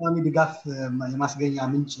ተቃዋሚ ድጋፍ የማስገኛ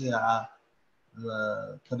ምንጭ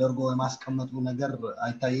ተደርጎ የማስቀመጡ ነገር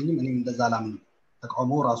አይታየኝም እኔም እንደዛ አላምንም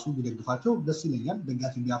ተቃውሞ ራሱ ቢደግፋቸው ደስ ይለኛል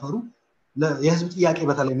ደጋፊ ቢያፈሩ የህዝብ ጥያቄ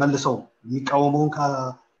በተለይ መልሰው የሚቃወመውን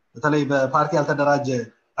በተለይ በፓርቲ ያልተደራጀ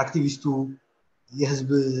አክቲቪስቱ የህዝብ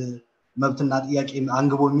መብትና ጥያቄ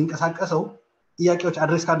አንግቦ የሚንቀሳቀሰው ጥያቄዎች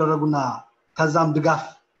አድሬስ ካደረጉና ከዛም ድጋፍ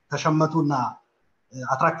ተሸመቱና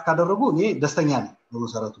አትራክት ካደረጉ እኔ ደስተኛ ነኝ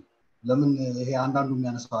በመሰረቱ ለምን ይሄ አንዳንዱ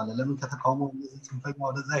የሚያነሳው አለ ለምን ከተቃውሞ ጽንፈኛ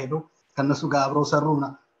ወደዛ ሄዶ ከነሱ ጋር አብረው ሰሩና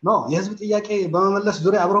ነው የህዝብ ጥያቄ በመመለስ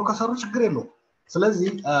ዙሪያ አብረው ከሰሩ ችግር የለው ስለዚህ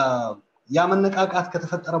ያ መነቃቃት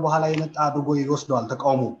ከተፈጠረ በኋላ የመጣ አድርጎ ይወስደዋል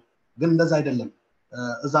ተቃውሞ ግን እንደዛ አይደለም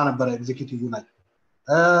እዛ ነበር ኤግዚኪዩቲቭ ላይ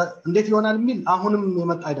እንዴት ይሆናል የሚል አሁንም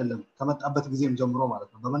የመጣ አይደለም ከመጣበት ጊዜም ጀምሮ ማለት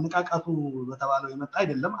ነው በመነቃቃቱ በተባለው የመጣ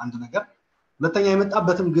አይደለም አንድ ነገር ሁለተኛ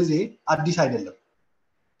የመጣበትም ጊዜ አዲስ አይደለም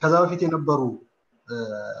ከዛ በፊት የነበሩ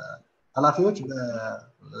ኃላፊዎች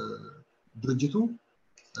በድርጅቱ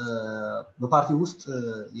በፓርቲ ውስጥ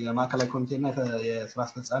የማዕከላዊ ኮሚቴና የስራ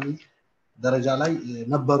አስፈጻሚ ደረጃ ላይ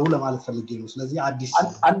ነበሩ ለማለት ፈልጌ ነው ስለዚህ አዲስ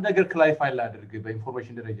አንድ ነገር ክላሪፋይ ላድርግ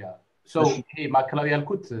በኢንፎርሜሽን ደረጃ ሶ ይሄ ማዕከላዊ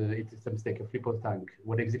ያልኩት ኢትስ ሚስቴክ ፍሊፖት ታንክ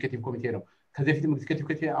ወደ ኤግዚኪዩቲቭ ኮሚቴ ነው ከዚህ በፊትም ኤግዚኪዩቲቭ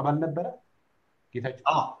ኮሚቴ አባል ነበረ ጌታቸው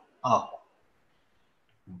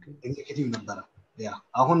ኤግዚኪዩቲቭ ነበረ ያ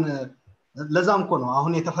አሁን ለዛም እኮ ነው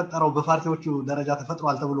አሁን የተፈጠረው በፓርቲዎቹ ደረጃ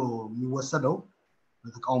ተፈጥሯል ተብሎ የሚወሰደው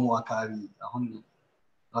በተቃውሞ አካባቢ አሁን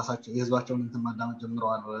ራሳቸው የህዝባቸውን እንትን ማዳመጥ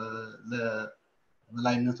ጀምረዋል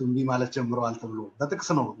ለላይነቱ እንዲህ ማለት ጀምረዋል ተብሎ በጥቅስ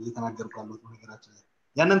ነው እየተናገርኩ ያለሁት ነገራችን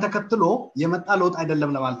ያንን ተከትሎ የመጣ ለውጥ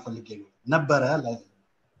አይደለም ለማለት ፈልጌ ነው ነበረ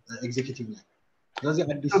ለኤግዚኪዩቲቭ ላይ ስለዚህ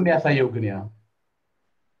አዲስ የሚያሳየው ግን ያ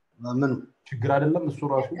ምን ችግር አይደለም እሱ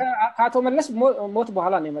ራሱ ካቶ መለስ ሞት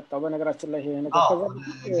በኋላ ነው የመጣው በነገራችን ላይ ይሄ ነገር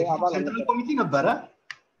ሴንትራል ኮሚቴ ነበረ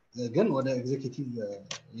ግን ወደ ኤግዚኪዩቲቭ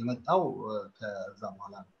የመጣው ከዛ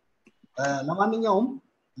በኋላ ነው ለማንኛውም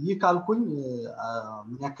ይህ ካልኩኝ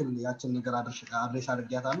ምን ያክል ያችን ነገር አድሬስ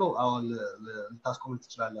አድርጊያታለሁ አሁን ልታስቆም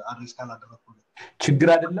ትችላለህ አድሬስ ካላደረኩ ችግር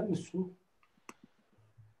አይደለም እሱ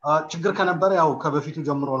ችግር ከነበረ ያው ከበፊቱ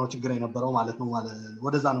ጀምሮ ነው ችግር የነበረው ማለት ነው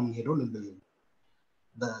ወደዛ ነው የሚሄደው ልልበይ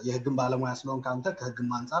የህግም ባለሙያ ስለሆንክ አንተ ከህግም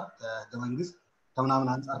አንፃር ከህገ መንግስት ከምናምን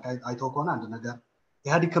አንፃር አይተው ከሆነ አንድ ነገር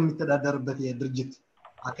ኢህአዴግ ከሚተዳደርበት የድርጅት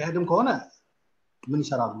አካሄድም ከሆነ ምን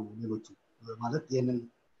ይሰራሉ ሌሎቹ ማለት ይሄንን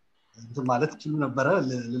እንትን ማለት ይችላል ነበር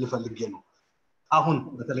ልልፈልጌ ነው አሁን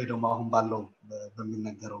በተለይ ደግሞ አሁን ባለው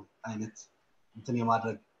በሚነገረው አይነት እንትን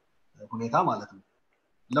የማድረግ ሁኔታ ማለት ነው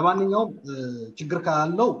ለማንኛውም ችግር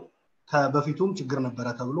ካለው ከበፊቱም ችግር ነበረ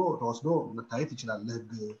ተብሎ ተወስዶ መታየት ይችላል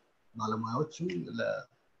ለህግ ባለሙያዎችም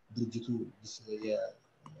ለድርጅቱ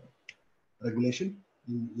የሬጉሌሽን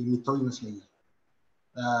የሚተው ይመስለኛል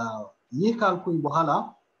ይህ ካልኩኝ በኋላ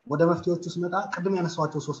ወደ መፍትሄዎቹ ስመጣ ቅድም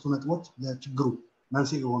ያነሳዋቸው ሶስቱ ነጥቦች ለችግሩ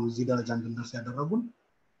መንስኤ የሆኑ እዚህ ደረጃ እንድንደርስ ያደረጉን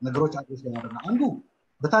ነገሮች አድሬስ ለማድረግ አንዱ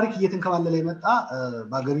በታሪክ እየተንከባለለ የመጣ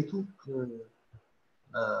በአገሪቱ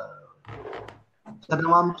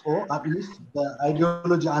ተደማምጦ አትሊስት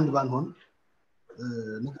በአይዲዮሎጂ አንድ ባንሆን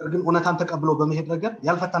ነገር ግን እውነታን ተቀብሎ በመሄድ ረገድ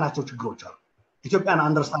ያልፈተናቸው ችግሮች አሉ ኢትዮጵያን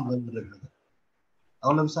አንደርስታንድ በማድረግ ረገድ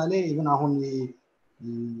አሁን ለምሳሌ ኢቭን አሁን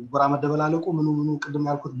ጎራ መደበላለቁ ምኑ ቅድም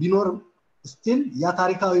ያልኩት ቢኖርም ስቲል ያ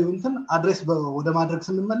ታሪካዊ እንትን አድሬስ ወደ ማድረግ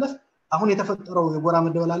ስንመለስ አሁን የተፈጠረው የጎራ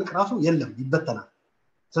መደበላለቅ ራሱ የለም ይበተናል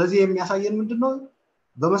ስለዚህ የሚያሳየን ምንድነው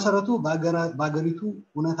በመሰረቱ በአገሪቱ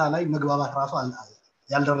እውነታ ላይ መግባባት ራሱ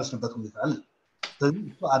ያልደረስንበት ሁኔታ አለ ስለዚህ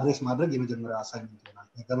አድሬስ ማድረግ የመጀመሪያ አሳይመንት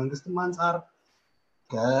ይሆናል ከመንግስትም አንፃር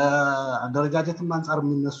ከአደረጃጀትም አንፃር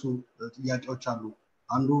የሚነሱ ጥያቄዎች አሉ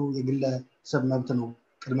አንዱ የግለሰብ መብት ነው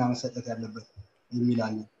ቅድሚያ መሰጠት ያለበት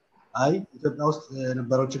የሚላል አይ ኢትዮጵያ ውስጥ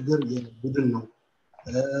የነበረው ችግር የቡድን ነው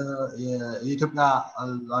የኢትዮጵያ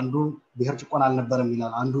አንዱ ብሔር ጭቆና አልነበረም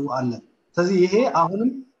ይላል አንዱ አለ ስለዚህ ይሄ አሁንም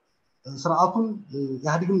ስርዓቱን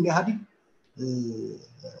ኢህአዴግም ኢህአዴግ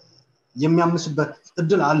የሚያምስበት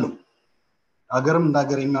እድል አለው ሀገርም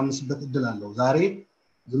እንዳገር የሚያምስበት እድል አለው ዛሬ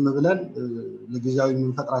ዝም ብለን ለጊዜያዊ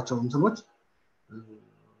የምንፈጥራቸው እንትኖች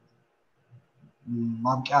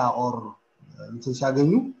ማብቂያ ኦር እንትን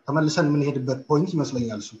ሲያገኙ ተመልሰን የምንሄድበት ፖይንት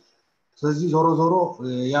ይመስለኛል እሱ ስለዚህ ዞሮ ዞሮ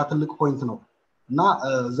ያ ትልቅ ፖይንት ነው እና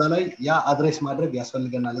እዛ ላይ ያ አድሬስ ማድረግ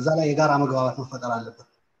ያስፈልገናል እዛ ላይ የጋራ መግባባት መፈጠር አለበት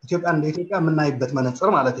ኢትዮጵያ እንደ ኢትዮጵያ የምናይበት መነጽር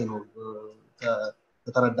ማለት ነው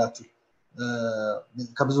ተተረዳችሁ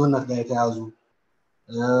ከብዙነት ጋር የተያዙ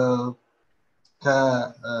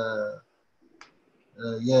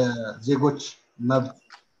የዜጎች መብት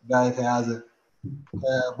ጋር የተያዘ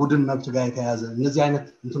ቡድን መብት ጋር የተያያዘ እነዚህ አይነት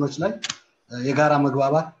እንትኖች ላይ የጋራ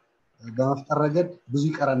መግባባት በመፍጠር ረገድ ብዙ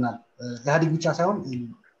ይቀረናል። ኢህአዴግ ብቻ ሳይሆን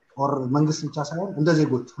ኦር መንግስት ብቻ ሳይሆን እንደ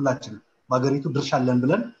ዜጎች ሁላችንም በአገሪቱ ድርሻ አለን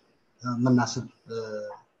ብለን መናስብ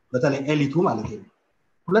በተለይ ኤሊቱ ማለት ነው።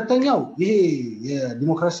 ሁለተኛው ይሄ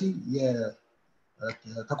የዲሞክራሲ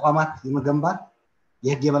የተቋማት የመገንባት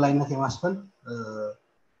የህግ የበላይነት የማስፈን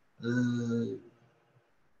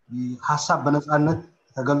ሐሳብ በነፃነት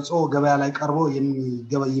ተገልጾ ገበያ ላይ ቀርቦ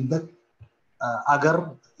የሚገበይበት አገር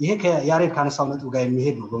ይሄ ከያሬድ ካነሳው ነጥብ ጋር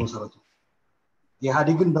የሚሄድ ነው። በመሰረቱ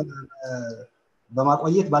ኢህአዴግን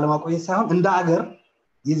በማቆየት ባለማቆየት ሳይሆን እንደ አገር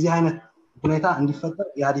የዚህ አይነት ሁኔታ እንዲፈጠር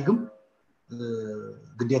ኢህአዴግም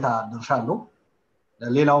ግዴታ ድርሻ አለው።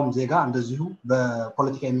 ሌላውም ዜጋ እንደዚሁ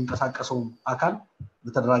በፖለቲካ የሚንቀሳቀሰው አካል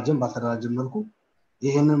በተደራጀም ባልተደራጀም መልኩ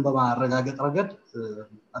ይሄንን በማረጋገጥ ረገድ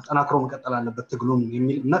አጠናክሮ መቀጠል አለበት ትግሉን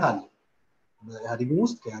የሚል እምነት አለ። በኢህአዴግ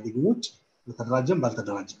ውስጥ ከኢህአዴግ ውጭ በተደራጀም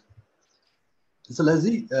ባልተደራጀም።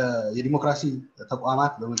 ስለዚህ የዲሞክራሲ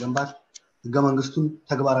ተቋማት በመገንባት ህገ መንግስቱን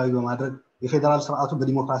ተግባራዊ በማድረግ የፌደራል ስርዓቱ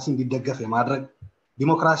በዲሞክራሲ እንዲደገፍ የማድረግ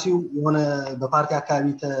ዲሞክራሲው የሆነ በፓርቲ አካባቢ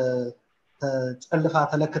ተጨልፋ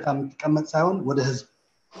ተለክታ የምትቀመጥ ሳይሆን ወደ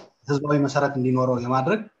ህዝባዊ መሰረት እንዲኖረው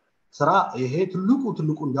የማድረግ ስራ ይሄ ትልቁ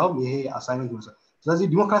እንዲያውም ይሄ አሳይመንት መሰረት። ስለዚህ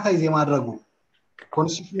ዲሞክራታይዝ የማድረጉ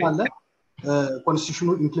ኮንስቲቱሽን አለ፣ ኮንስቲቱሽኑ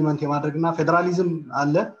ኢምፕሊመንት የማድረግና ፌደራሊዝም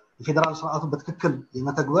አለ፣ የፌደራል ስርዓቱ በትክክል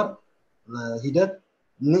የመተግበር ሂደት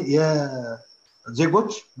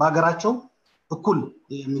የዜጎች በአገራቸው እኩል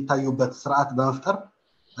የሚታዩበት ስርዓት በመፍጠር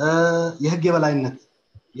የህግ የበላይነት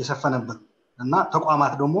የሰፈነበት እና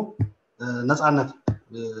ተቋማት ደግሞ ነፃነት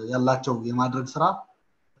ያላቸው የማድረግ ስራ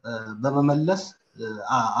በመመለስ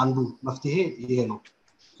አንዱ መፍትሄ ይሄ ነው።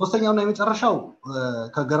 ሶስተኛውና የመጨረሻው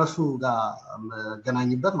ከገረሱ ጋር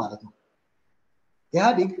መገናኝበት ማለት ነው።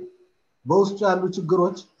 ኢህአዴግ በውስጡ ያሉ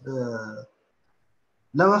ችግሮች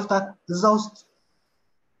ለመፍታት እዛ ውስጥ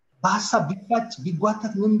በሐሳብ ቢፋጭ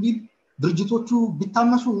ቢጓተት ምን ቢል ድርጅቶቹ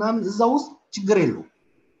ቢታመሱ ምናምን እዛ ውስጥ ችግር የለው።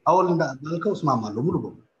 አሁን እንዳልከው እስማማለሁ ሙሉ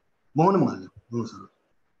በሙሉ መሆንም አለ ነው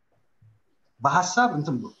በሐሳብ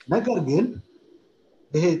እንትን ብሎ ነገር ግን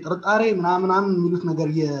ይሄ ጥርጣሬ ምናምን የሚሉት ነገር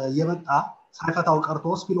የመጣ ሳይፈታው ቀርቶ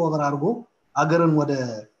ስፒል ኦቨር አድርጎ አገርን ወደ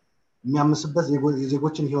የሚያምስበት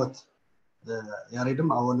የዜጎችን ህይወት ያሬድም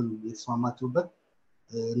አሁንም የተስማማችሁበት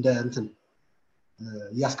እንደ እንትን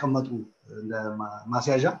ያስቀመጡ እንደ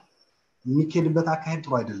ማስያዣ የሚከድበት አካሄድ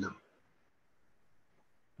ጥሩ አይደለም።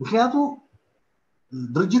 ምክንያቱም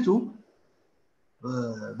ድርጅቱ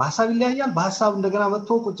በሐሳብ ይለያያል። በሐሳብ እንደገና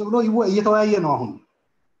መጥቶ ቁጭ ብሎ እየተወያየ ነው አሁን።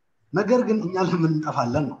 ነገር ግን እኛ ለምን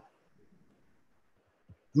እንጠፋለን ነው?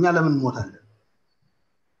 እኛ ለምን እንሞታለን?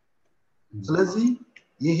 ስለዚህ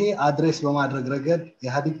ይሄ አድሬስ በማድረግ ረገድ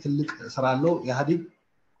ኢህአዴግ ትልቅ ስራ አለው። ኢህአዴግ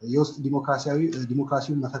የውስጥ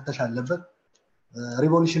ዲሞክራሲውን መፈተሽ አለበት።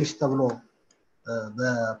 ሪቮሉሽኒስት ተብሎ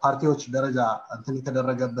በፓርቲዎች ደረጃ እንትን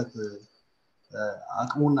የተደረገበት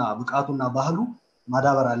አቅሙና ብቃቱና ባህሉ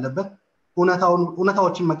ማዳበር አለበት።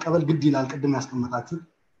 እውነታዎችን መቀበል ግድ ይላል። ቅድም ያስቀመጣችሁት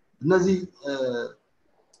እነዚህ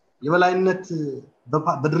የበላይነት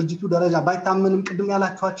በድርጅቱ ደረጃ ባይታመንም ቅድም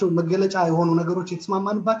ያላችኋቸው መገለጫ የሆኑ ነገሮች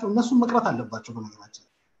የተስማማንባቸው እነሱን መቅረት አለባቸው። በነገራችን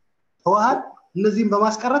ህወሓት እነዚህን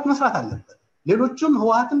በማስቀረት መስራት አለበት። ሌሎችም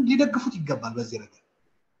ህወሓትን ሊደግፉት ይገባል። በዚህ ረገድ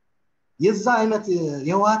የዛ አይነት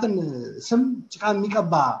የህወሓትን ስም ጭቃ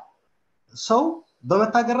የሚቀባ ሰው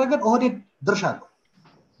በመታገር ረገድ ኦህዴድ ድርሻ አለው፣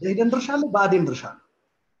 የሄደን ድርሻ አለው፣ ብአዴን ድርሻ አለው።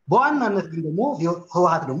 በዋናነት ግን ደግሞ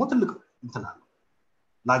ህወሓት ደግሞ ትልቅ እንትን አለው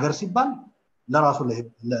ለሀገር ሲባል ለራሱ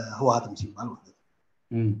ለህወሓትም ሲባል ማለት ነው።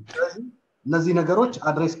 ስለዚህ እነዚህ ነገሮች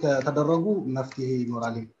አድሬስ ከተደረጉ መፍትሄ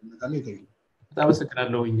ይኖራል ይመጣል ይተይ። በጣም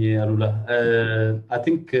አመሰግናለሁኝ አሉላ። I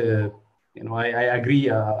think I agree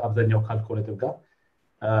አብዛኛው ካልኩሌቲቭ ጋር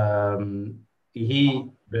ይሄ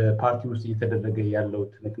በፓርቲ ውስጥ እየተደረገ ያለው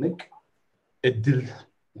ትንቅንቅ እድል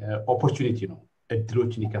ኦፖርቹኒቲ ነው፣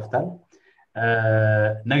 እድሎችን ይከፍታል።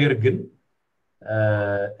 ነገር ግን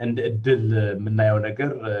እንደ እድል የምናየው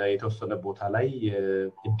ነገር የተወሰነ ቦታ ላይ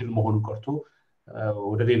እድል መሆኑ ቀርቶ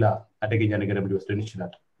ወደ ሌላ አደገኛ ነገር ሊወስደን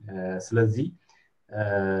ይችላል። ስለዚህ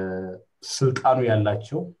ስልጣኑ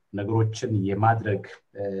ያላቸው ነገሮችን የማድረግ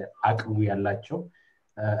አቅሙ ያላቸው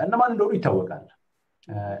እነማን እንደሆኑ ይታወቃል።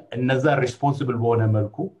 እነዛ ሪስፖንሲብል በሆነ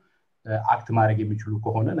መልኩ አክት ማድረግ የሚችሉ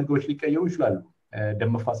ከሆነ ነገሮች ሊቀየሩ ይችላሉ።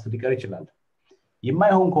 ደም መፋሰስ ሊቀር ይችላል።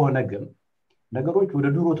 የማይሆን ከሆነ ግን ነገሮች ወደ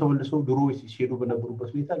ድሮ ተመልሰው ድሮ ሲሄዱ በነበሩበት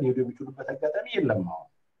ሁኔታ ሊሄዱ የሚችሉበት አጋጣሚ የለም። አሁን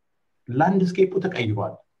ላንድስኬፑ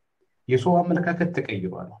ተቀይሯል። የሰው አመለካከት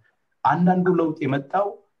ተቀይሯል። አንዳንዱ ለውጥ የመጣው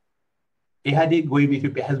ኢህአዴግ ወይም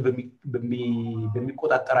የኢትዮጵያ ህዝብ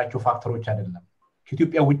በሚቆጣጠራቸው ፋክተሮች አይደለም።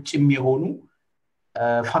 ከኢትዮጵያ ውጭም የሆኑ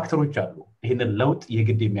ፋክተሮች አሉ ይሄንን ለውጥ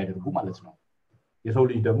የግድ የሚያደርጉ ማለት ነው። የሰው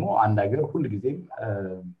ልጅ ደግሞ አንድ ሀገር ሁሉ ጊዜም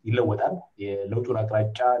ይለወጣል የለውጡን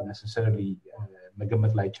አቅጣጫ necessarily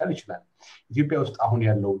መገመት ላይ ይችላል ኢትዮጵያ ውስጥ አሁን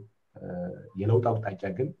ያለው የለውጥ አቅጣጫ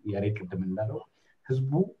ግን ያሬ ቅድም እንዳለው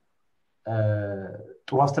ህዝቡ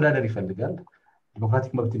ጥሩ አስተዳደር ይፈልጋል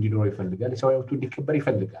ዲሞክራቲክ መብት እንዲኖር ይፈልጋል ሰው መብቱ እንዲከበር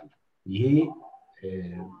ይፈልጋል ይሄ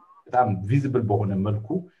በጣም ቪዚብል በሆነ መልኩ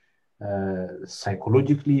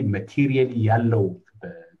ሳይኮሎጂካሊ ማቴሪያሊ ያለው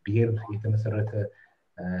በብሔር የተመሰረተ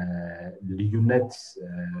ልዩነት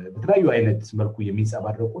በተለያዩ አይነት መልኩ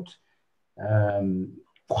የሚንጸባረቁት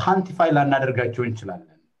ኳንቲፋይ ላናደርጋቸው እንችላለን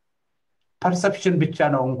perception ብቻ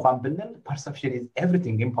ነው እንኳን ብንል perception is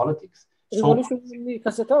everything in politics revolution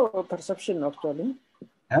የሚከሰተው perception ነው actually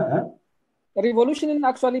revolution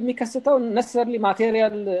actually የሚከሰተው necessarily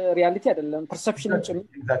material reality አይደለም perception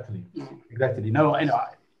exactly no I know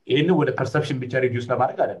ይሄን ወደ perception ብቻ reduce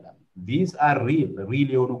ለማድረግ አይደለም these are real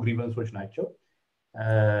የሆኑ grievances ናቸው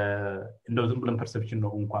እንደው ዝም ብለን perception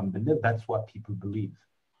ነው እንኳን ብንል that's what people believe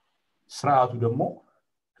ስርዓቱ ደግሞ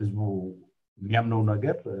ህዝቡ የሚያምነው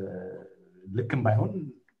ነገር ልክም ባይሆን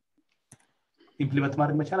ኢምፕሊመንት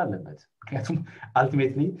ማድረግ መቻል አለበት ምክንያቱም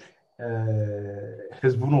ultimately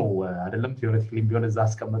ህዝቡ ነው አይደለም ቲዮሬቲካሊ ቢሆን እዛ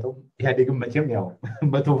አስቀመጠው ኢህአዴግም መቼም ያው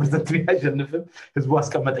 100% ያሸንፍም ህዝቡ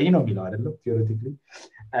አስቀመጠኝ ነው የሚለው አይደለም ቲዮሬቲካሊ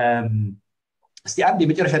እስቲ አንድ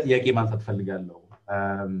የመጨረሻ ጥያቄ ማንሳት ፈልጋለሁ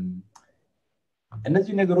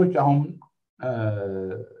እነዚህ ነገሮች አሁን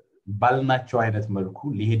ባልናቸው አይነት መልኩ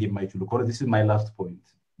ሊሄድ የማይችሉ ኮረ this is my last point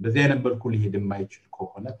በዚህ አይነት መልኩ ሊሄድ የማይችል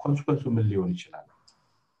ከሆነ ኮንሲኩዌንሱ ምን ሊሆን ይችላል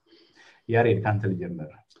ያሬድ ካንተ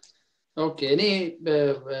ልጀምር ኦኬ እኔ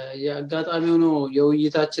ያጋጣሚው ነው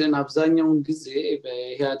የውይይታችንን አብዛኛውን ጊዜ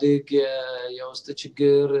በኢህአዴግ የውስጥ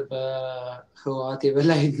ችግር በህዋት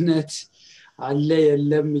የበላይነት አለ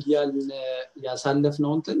የለም ይያልን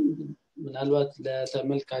ያሳለፍነው እንትን ምናልባት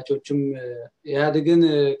ለተመልካቾችም ኢህአዴግን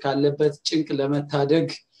ካለበት ጭንቅ ለመታደግ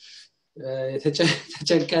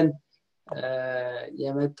የተጨንቀን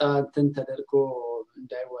የመጣ እንትን ተደርጎ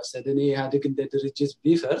እንዳይወሰድ እኔ ኢህአዴግ እንደ ድርጅት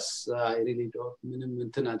ቢፈርስ አይ ሪሊ ዶንት ምንም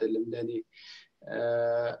እንትን አይደለም ለኔ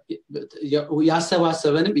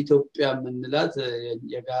ያሰባሰበንም ኢትዮጵያ ምንላት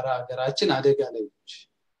የጋራ ሀገራችን አደጋ ላይ ነች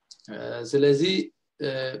ስለዚህ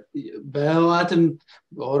በህዋትም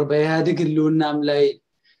ኦር በኢህአዴግ ልውናም ላይ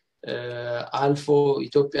አልፎ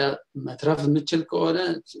ኢትዮጵያ መትረፍ የምትችል ከሆነ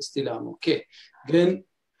ስቲላም ኦኬ ግን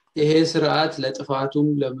ይሄ ስርዓት ለጥፋቱም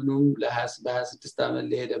ለምኑም ለ26 ዓመት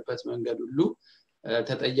ለሄደበት መንገድ ሁሉ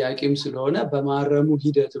ተጠያቂም ስለሆነ በማረሙ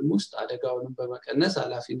ሂደትም ውስጥ አደጋውንም በመቀነስ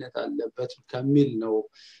ኃላፊነት አለበት ከሚል ነው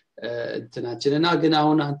እንትናችንና ግን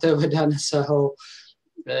አሁን አንተ ወዳነሳው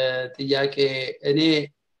ጥያቄ እኔ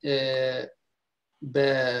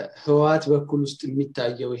በህዋት በኩል ውስጥ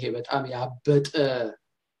የሚታየው ይሄ በጣም ያበጠ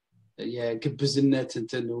የግብዝነት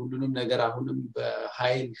እንትን ሁሉንም ነገር አሁንም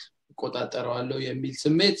በኃይል ቆጣጠረዋለሁ የሚል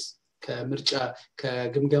ስሜት ከምርጫ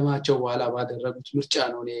ከግምገማቸው በኋላ ባደረጉት ምርጫ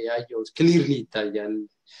ነው እኔ ያየሁት ክሊርሊ ይታያል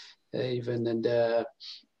ኢቨን እንደ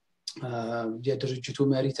የድርጅቱ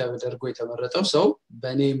መሪ ተደርጎ የተመረጠው ሰው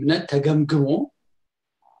በኔ እምነት ተገምግሞ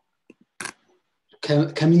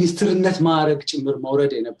ከሚኒስትርነት ማዕረግ ጭምር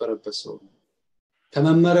መውረድ የነበረበት ሰው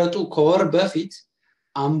ከመመረጡ ከወር በፊት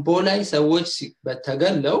አምቦ ላይ ሰዎች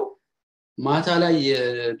በተገለው ማታ ላይ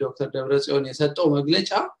ዶክተር ደብረጽዮን የሰጠው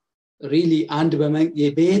መግለጫ ሪሊ አንድ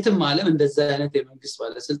በየትም ዓለም እንደዛ አይነት የመንግስት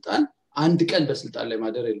ባለስልጣን አንድ ቀን በስልጣን ላይ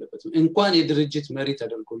ማደር የለበትም እንኳን የድርጅት መሪ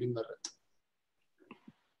ተደርጎ ሊመረጥ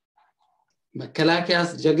መከላከያ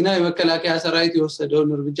ጀግናው የመከላከያ ሰራዊት የወሰደውን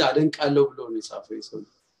እርምጃ አደንቃለሁ ብሎ ነው የጻፈው ሰው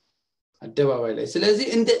አደባባይ ላይ ስለዚህ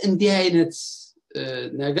እንዲህ አይነት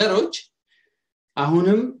ነገሮች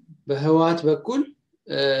አሁንም በህዋት በኩል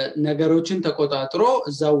ነገሮችን ተቆጣጥሮ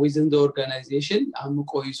እዛው within the organization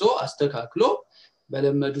አምቆ ይዞ አስተካክሎ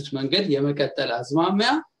በለመዱት መንገድ የመቀጠል አዝማሚያ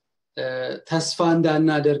ተስፋ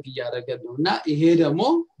እንዳናደርግ ያደረገን ነውና ይሄ ደግሞ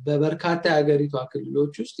በበርካታ የሀገሪቱ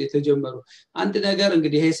ክልሎች ውስጥ የተጀመሩ አንድ ነገር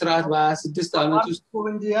እንግዲህ ይሄ ስርዓት በ26 ዓመት ውስጥ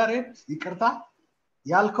ኮንጂያሬት ይቅርታ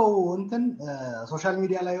ያልከው እንትን ሶሻል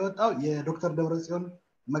ሚዲያ ላይ ወጣው የዶክተር ደብረጽዮን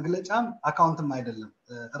መግለጫም አካውንትም አይደለም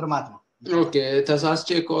እርማት ነው ኦኬ ተሳስቼ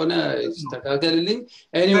ከሆነ ተካከልልኝ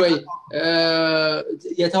ኤኒዌይ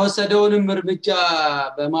የተወሰደውንም እርምጃ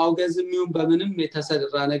በማውገዝም ይሁን በምንም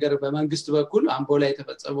የተሰራ ነገር በመንግስት በኩል አምቦ ላይ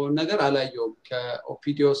የተፈጸመውን ነገር አላየውም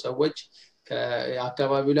ከኦፒዲዮ ሰዎች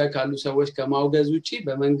ከአካባቢው ላይ ካሉ ሰዎች ከማውገዝ ውጪ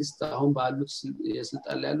በመንግስት አሁን ባሉት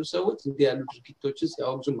የስልጣን ላይ ያሉ ሰዎች እንዲህ ያሉ ድርጊቶችን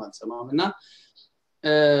ሲያወግዙም አልሰማምና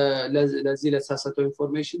ለዚህ ለተሳሳተው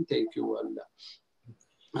ኢንፎርሜሽን ቴንክ ዩ አላ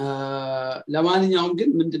ለማንኛውም ግን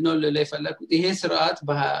ምንድነው ላይ ፈለኩት ይሄ ስርዓት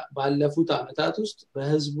ባለፉት አመታት ውስጥ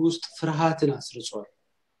በህዝብ ውስጥ ፍርሃትን አስርጿል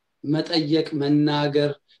መጠየቅ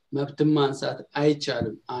መናገር መብትን ማንሳት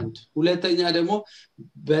አይቻልም አንድ ሁለተኛ ደግሞ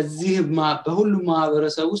በዚህ በሁሉም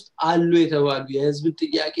ማህበረሰብ ውስጥ አሉ የተባሉ የህዝብ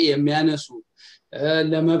ጥያቄ የሚያነሱ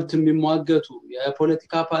ለመብት የሚሟገቱ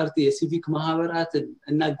የፖለቲካ ፓርቲ የሲቪክ ማህበራትን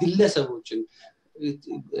እና ግለሰቦችን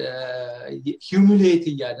ሂዩሚሌት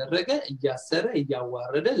እያደረገ እያሰረ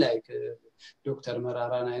እያዋረደ ላይክ ዶክተር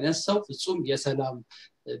መራራን አይነት ሰው ፍጹም የሰላም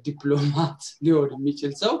ዲፕሎማት ሊሆን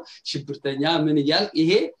የሚችል ሰው ሽብርተኛ ምን ይያል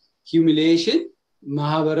ይሄ ሂዩሚሌሽን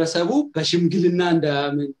ማህበረሰቡ በሽምግልና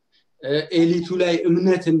እንዳያምን ኤሊቱ ላይ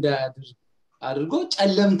እምነት እንዳያድርግ አድርጎ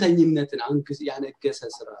ጨለምተኝነትን አንግስ ያነገሰ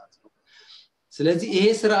ስርዓት ነው ስለዚህ ይሄ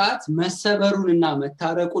ስርዓት መሰበሩንና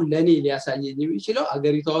መታረቁን ለኔ ሊያሳየኝ የሚችለው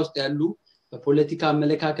አገሪቷ ውስጥ ያሉ በፖለቲካ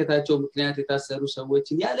አመለካከታቸው ምክንያት የታሰሩ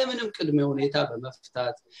ሰዎችን ያለምንም ቅድመ ሁኔታ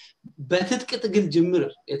በመፍታት በትጥቅ ትግል ጅምር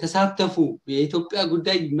የተሳተፉ የኢትዮጵያ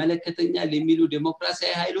ጉዳይ ይመለከተኛል የሚሉ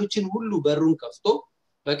ዲሞክራሲያዊ ኃይሎችን ሁሉ በሩን ከፍቶ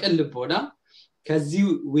በቀልቦና ከዚህ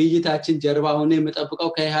ውይይታችን ጀርባ ሆነ የመጠብቀው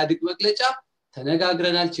ከኢህአዴግ መግለጫ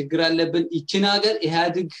ተነጋግረናል ችግር አለብን ይችን ሀገር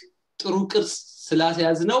ኢህአዴግ ጥሩ ቅርጽ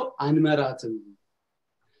ስላስያዝነው አንመራትም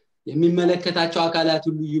የሚመለከታቸው አካላት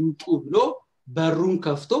ሁሉ ይምጡ ብሎ በሩን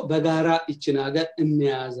ከፍቶ በጋራ ይችን ሀገር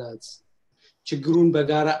እንያዛት ችግሩን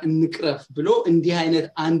በጋራ እንቅረፍ ብሎ እንዲህ አይነት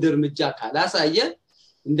አንድ እርምጃ ካላሳየ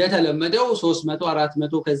እንደተለመደው 300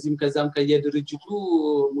 400 ከዚህም ከዛም ከየድርጅቱ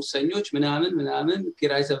ሙሰኞች ምናምን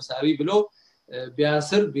ኪራይ ሰብሳቢ ብሎ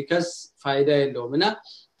ቢያስር ቢከስ ፋይዳ የለውምና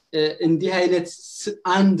እንዲህ አይነት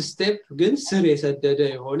አንድ ስቴፕ ግን ስር የሰደደ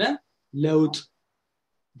የሆነ ለውጥ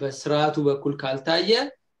በስርዓቱ በኩል ካልታየ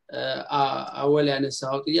አወል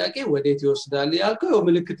ያነሳው ጥያቄ ወዴት ይወስዳል ያልከው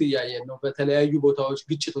ምልክት ያያየን ነው በተለያዩ ቦታዎች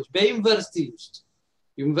ግጭቶች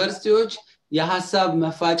በዩኒቨርሲቲዎች የሐሳብ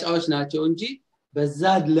መፋጫዎች ናቸው እንጂ በዛ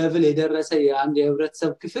ሌቭል የደረሰ የአንድ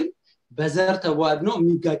የህብረተሰብ ክፍል በዘር ተቧድኖ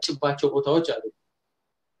የሚጋጭባቸው ቦታዎች አሉ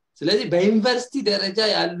ስለዚህ በዩኒቨርሲቲ ደረጃ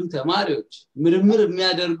ያሉ ተማሪዎች ምርምር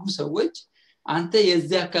የሚያደርጉ ሰዎች አንተ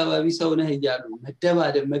የዚህ አካባቢ ሰው ነህ ይያሉ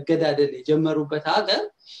መደባደብ መገዳደል የጀመሩበት ሀገር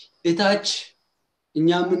እታች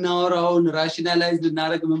እኛም እናወራውን ራሽናላይዝ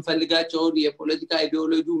ልናረግ መንፈልጋቸውን የፖለቲካ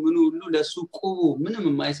አይዲዮሎጂ ምኑ ሁሉ ለሱ ቁቡ ምንም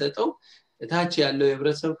የማይሰጠው እታች ያለው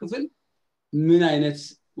የህብረተሰብ ክፍል ምን አይነት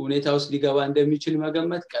ሁኔታ ውስጥ ሊገባ እንደሚችል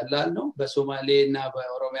መገመት ቀላል ነው በሶማሌ እና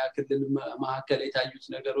በኦሮሚያ ክልል ማዕከል የታዩት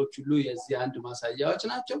ነገሮች ሁሉ የዚህ አንድ ማሳያዎች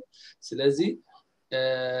ናቸው ስለዚህ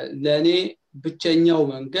ለኔ ብቸኛው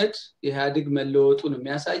መንገድ ኢህአዴግ መለወጡን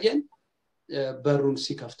የሚያሳየን በሩን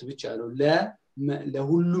ሲከፍት ብቻ ነው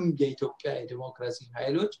ለሁሉም የኢትዮጵያ የዲሞክራሲ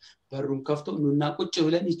ኃይሎች በሩን ከፍቶ ኑና ቁጭ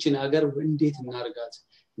ብለን ይችን ሀገር እንዴት እናርጋት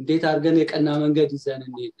እንዴት አርገን የቀና መንገድ ይዘን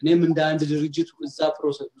እኔም እንደ አንድ ድርጅት እዛ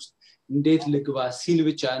ፕሮሰስ ውስጥ እንዴት ልግባ ሲል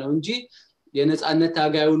ብቻ ነው እንጂ የነጻነት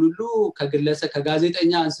ታጋዩን ሁሉ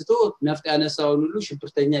ከጋዜጠኛ አንስቶ ነፍጥ ያነሳውን ሁሉ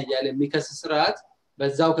ሽብርተኛ እያለ የሚከስ ስርዓት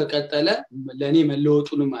በዛው ከቀጠለ ለኔ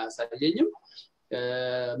መለወጡንም አያሳየኝም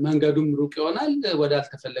መንገዱም ሩቅ ይሆናል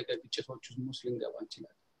ወዳልተፈለገ ግጭቶች ውስጥ ልንገባ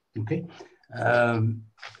እንችላለን ኦኬ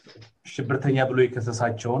ሽብርተኛ ብሎ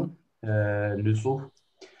የከሰሳቸውን ንጹህ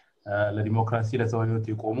ለዲሞክራሲ ለሰውነት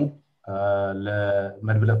የቆሙ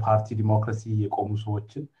ለመድብለ ፓርቲ ዲሞክራሲ የቆሙ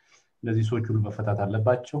ሰዎችን እነዚህ ሰዎች ሁሉ መፈታት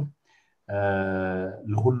አለባቸው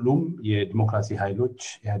ለሁሉም የዲሞክራሲ ኃይሎች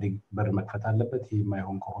ኢህአዴግ በር መክፈት አለበት ይሄ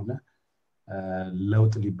የማይሆን ከሆነ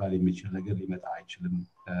ለውጥ ሊባል የሚችል ነገር ሊመጣ አይችልም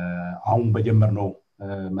አሁን በጀመርነው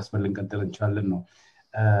መስመር ልንቀጥል እንችላለን ነው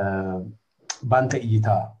ባንተ እይታ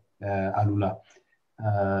አሉላ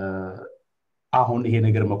አሁን ይሄ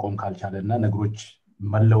ነገር መቆም ካልቻለና ነገሮች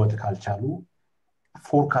መለወጥ ካልቻሉ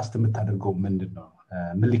ፎርካስት የምታደርገው ምንድነው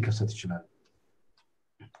ምን ሊከሰት ይችላል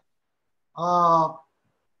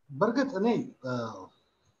በርግጥ እኔ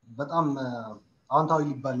በጣም አዎንታዊ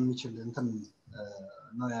ሊባል የሚችል እንትን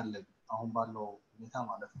ነው ያለው አሁን ባለው ሁኔታ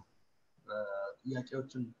ማለት ነው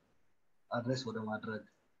ጥያቄዎችን አድሬስ ወደ ማድረግ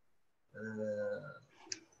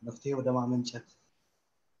መፍትሄ ወደ ማመንጨት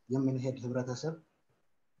የምንሄድ ህብረተሰብ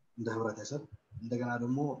እንደ ህብረተሰብ እንደገና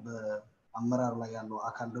ደግሞ በአመራር ላይ ያለው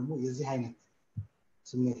አካል ደግሞ የዚህ አይነት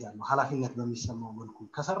ስሜት ያለው ኃላፊነት በሚሰማው መልኩ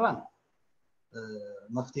ከሰራን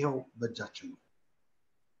መፍትሄው በእጃችን ነው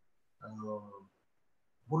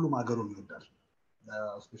ሁሉም ሀገሩን ይወዳል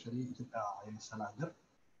ስፔሻሊ ኢትዮጵያ የመሰለ ሀገር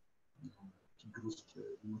ችግር ውስጥ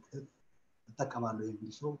መክተት ተጠቀማለሁ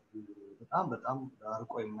የሚል ሰው በጣም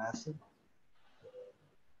አርቆ የማያስብ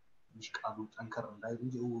ምሽቃሉ ጠንከር እንዳይል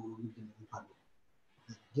ይባል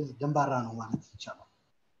ደንባራ ነው ማለት ይቻላል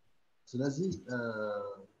ስለዚህ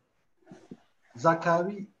እዛ አካባቢ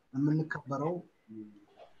የምንከበረው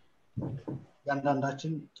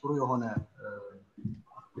ያንዳንዳችን ጥሩ የሆነ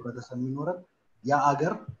ህብረተሰብ የሚኖረን ያ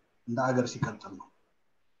አገር እንደ አገር ሲቀጥል ነው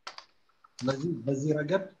ስለዚህ በዚህ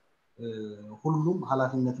ረገድ ሁሉም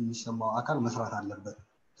ኃላፊነት የሚሰማው አካል መስራት አለበት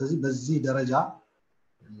ስለዚህ በዚህ ደረጃ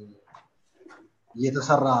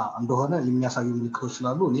የተሰራ እንደሆነ የሚያሳዩ ምልክቶች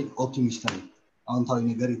ስላሉ እኔ ኦፕቲሚስት ነኝ አዎንታዊ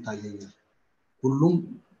ነገር ይታየኛል ሁሉም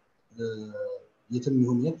የትም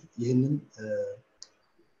ይሁን የት ይሄንን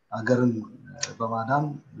አገርን በማዳን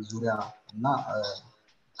ዙሪያ እና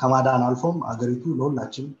ከማዳን አልፎም አገሪቱ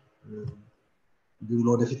ለሁላችን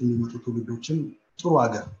ወደፊት የሚመጡ ትውልዶችን ጥሩ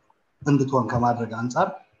አገር እንድትሆን ከማድረግ አንፃር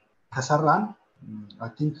ከሰራን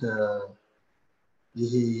አይ ቲንክ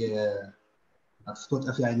ይሄ አጥፍቶ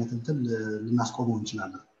ጠፊ አይነት እንትን ልናስቆመው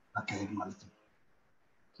እንችላለን አካሄድ ማለት ነው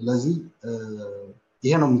ስለዚህ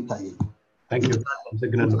ይሄ ነው የሚታየው ታንክ ዩ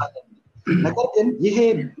አመሰግናለሁ ነገር ግን ይሄ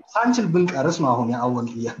ሳንችል ብንቀርስ ነው አሁን ያወል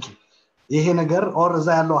ጥያቄ ይሄ ነገር ኦር እዛ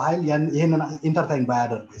ያለው ኃይል ይሄንን ኢንተርቴይን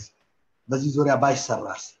ባያደርግስ በዚህ ዙሪያ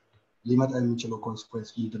ባይሰራስ ሊመጣ የሚችለው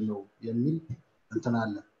ኮንሲኩዌንስ ምንድነው የሚል እንትን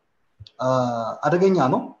አለ አደገኛ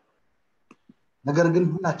ነው ነገር ግን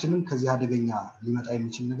ሁላችንም ከዚህ አደገኛ ሊመጣ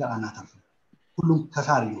የሚችል ነገር አናተርፍም ሁሉም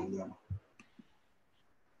ተሳሪ ነው የሚሆነው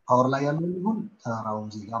ፓወር ላይ ያለው ይሁን ተራውን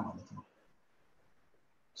ዜጋ ማለት ነው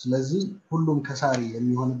ስለዚህ ሁሉም ከሳሪ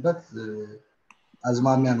የሚሆንበት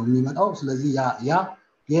አዝማሚያ ነው የሚመጣው ስለዚህ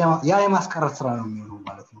ያ የማስቀረት ስራ ነው የሚሆነው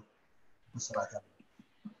ማለት ነው መስራት ያለው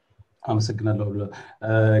አመሰግናለሁ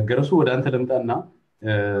ገረሱ ወደ አንተ ልምጣና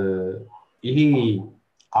ይሄ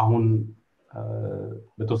አሁን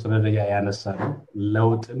በተወሰነ ደረጃ ያነሳነው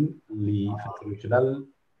ለውጥም ሊፈጥር ይችላል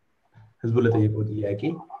ህዝቡ ለጠየቀው ጥያቄ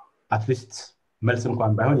አትሊስት መልስ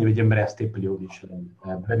እንኳን ባይሆን የመጀመሪያ ስቴፕ ሊሆን ይችላል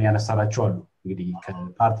ብለን ያነሳናቸው አሉ እንግዲህ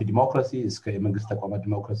ከፓርቲ ዲሞክራሲ እስከ የመንግስት ተቋማት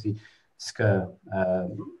ዲሞክራሲ እስከ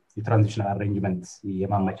የትራንዚሽናል አሬንጅመንት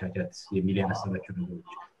የማመቻቸት የሚል ያነሳናቸው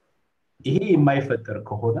ነገሮች ይሄ የማይፈጠር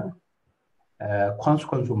ከሆነ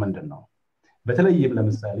ኮንሲኩዌንሱ ምንድነው በተለይም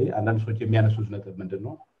ለምሳሌ አንዳንድ ሰዎች የሚያነሱት ነጥብ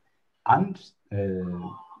ምንድነው አንድ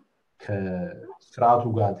ከስርዓቱ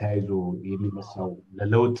ጋር ተያይዞ የሚመስለው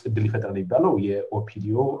ለለውጥ እድል ይፈጥራል የሚባለው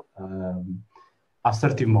የኦፒዲዮ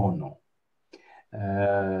አሰርቲቭ መሆን ነው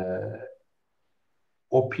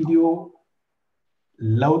ኦፒዲዮ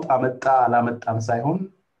ለውጥ አመጣ አላመጣም ሳይሆን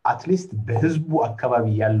አትሊስት በህዝቡ አካባቢ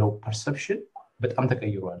ያለው ፐርሰፕሽን በጣም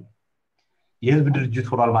ተቀይሯል የህዝብ ድርጅት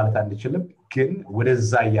ሆኗል ማለት አንችልም ግን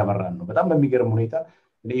ወደዛ ያመራን ነው በጣም በሚገርም ሁኔታ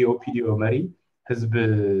እኔ የኦፒዲዮ መሪ ህዝብ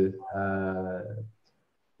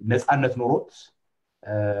ነፃነት ኖሮት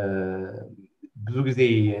ብዙ ጊዜ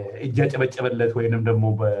እጃ ጨበጨበለት ወይንም ደግሞ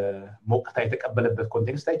በሞቅታ የተቀበለበት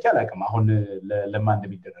ኮንቴክስት አይቻልም አሁን ለማን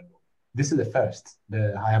እንደሚደረገው this is the first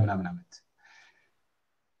በ20 ምናምን ዓመት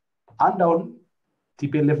አንድ አሁን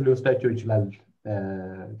ቲፒኤልኤፍ ሊወስዳቸው ይችላል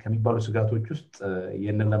ከሚባሉ ስጋቶች ውስጥ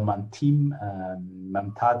የነለማን ቲም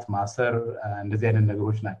መምታት ማሰር እንደዚህ አይነት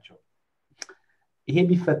ነገሮች ናቸው ይሄ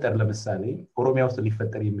ቢፈጠር ለምሳሌ ኦሮሚያ ውስጥ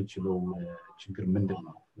ሊፈጠር የሚችለው ችግር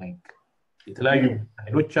ምንድነው ላይክ የተለያዩ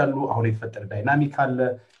ኃይሎች አሉ አሁን የተፈጠረ ዳይናሚክ አለ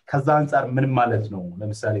ከዛ አንፃር ምን ማለት ነው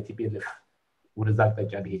ለምሳሌ ቲፒኤልኤፍ ወደዛ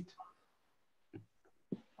አቅጣጫ ቢሄድ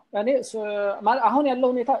እኔ አሁን ያለው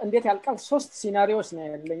ሁኔታ እንዴት ያልቃል ሶስት ሲናሪዮስ ነው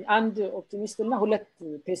ያለኝ አንድ ኦፕቲሚስት እና ሁለት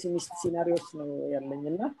ፔሲሚስት ሲናሪዮስ ነው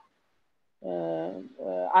ያለኝና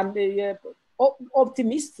አንድ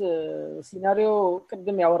ኦፕቲሚስት ሲናሪዮ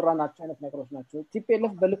ቅድም ያወራናቸው አይነት ነገሮች ናቸው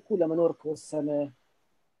ቲፒኤልኤፍ በልኩ ለመኖር ከወሰነ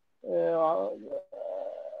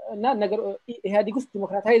እና ነገር ኢህአዲግ ውስጥ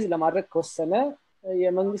ዲሞክራታይዝ ለማድረግ ከወሰነ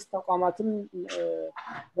የመንግስት ተቋማትን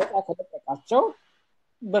በጣ ተጠቃቸው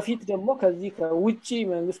በፊት ደግሞ ከዚህ ከውጪ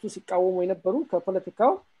መንግስቱ ሲቃወሙ የነበሩ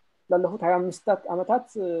ከፖለቲካው ላለፉት 25 ዓመታት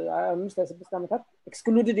 26 ዓመታት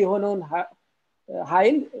ኤክስክሉድድ የሆነውን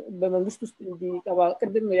ኃይል በመንግስት ውስጥ እንዲቀባ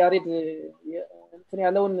ቅድም ያሬድ እንትን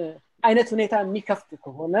ያለውን አይነት ሁኔታ የሚከፍት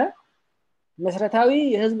ከሆነ መሰረታዊ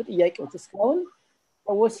የህዝብ ጥያቄዎች እስካሁን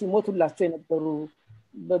ሰዎች ሲሞቱላቸው የነበሩ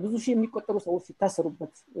በብዙ ሺህ የሚቆጠሩ ሰዎች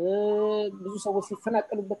ሲታሰሩበት ብዙ ሰዎች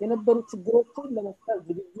ሲፈናቀሉበት የነበሩ ችግሮችን ለመፍታት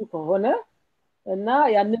ዝግጁ ከሆነ እና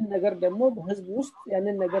ያንን ነገር ደግሞ በህዝብ ውስጥ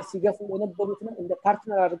ያንን ነገር ሲገፉ የነበሩትን እንደ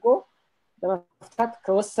ፓርትነር አድርጎ ለመፍታት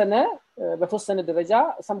ከወሰነ በተወሰነ ደረጃ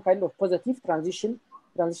some kind of positive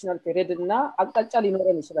transitional period እና አቅጣጫ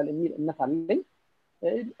ሊኖረን ይችላል የሚል እምነት አለኝ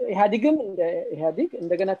ኢህአዲግም ኢህአዲግ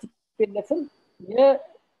እንደገና ቲፒኤልኤፍም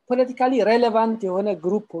የፖለቲካሊ ሬሌቫንት የሆነ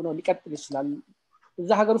ግሩፕ ሆኖ ሊቀጥል ይችላል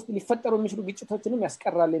እዛ ሀገር ውስጥ ሊፈጠሩ የሚችሉ ግጭቶችንም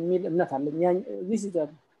ያስቀራል የሚል እምነት አለኝ this is the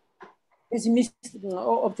ፔሲሚስት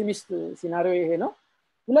ኦፕቲሚስት ሲናሪዮ ይሄ ነው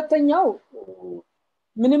ሁለተኛው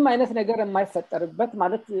ምንም አይነት ነገር የማይፈጠርበት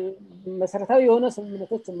ማለት መሰረታዊ የሆነ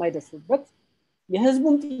ስምምነቶች የማይደርሱበት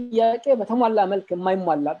የህዝቡም ጥያቄ በተሟላ መልክ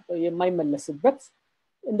የማይመለስበት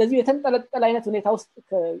እንደዚህ የተንጠለጠለ አይነት ሁኔታ ውስጥ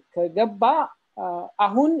ከገባ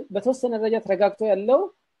አሁን በተወሰነ ደረጃ ተረጋግቶ ያለው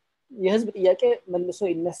የህዝብ ጥያቄ መልሶ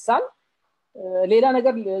ይነሳል ሌላ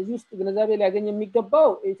ነገር እዚህ ውስጥ ግንዛቤ ሊያገኝ የሚገባው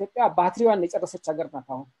ኢትዮጵያ ባትሪዋን የጨረሰች ሀገር ናት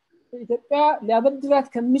አሁን ኢትዮጵያ ሊያበድራት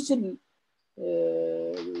ከሚችል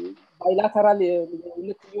ባይላተራል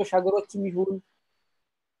የሁለትዮሽ ሀገሮችም ይሁን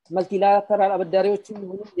መልቲላተራል አበዳሪዎችም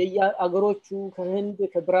ይሁን የየሀገሮቹ ከህንድ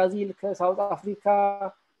ከብራዚል ከሳውት አፍሪካ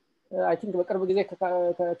አይ ቲንክ በቅርብ ጊዜ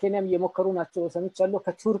ከኬንያም እየሞከሩ ናቸው ሰምቻለሁ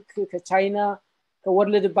ከቱርክ ከቻይና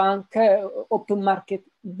ከወርልድ ባንክ ከኦፕን ማርኬት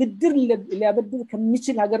ብድር ሊያበድር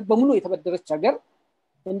ከሚችል ሀገር በሙሉ የተበደረች ሀገር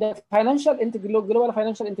እንደ ፋይናንሻል ግሎባል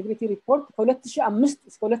ፋይናንሻል ኢንቴግሪቲ ሪፖርት ከ2005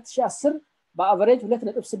 እስከ 2010 በአቨሬጅ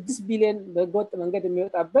 2.6 ቢሊዮን በህገወጥ መንገድ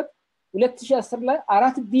የሚወጣበት 2010 ላይ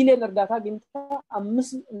 4 ቢሊዮን እርዳታ አግኝታ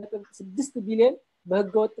 5.6 ቢሊዮን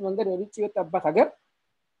በህገወጥ መንገድ ወደ ውጭ የወጣባት ሀገር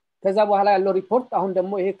ከዛ በኋላ ያለው ሪፖርት አሁን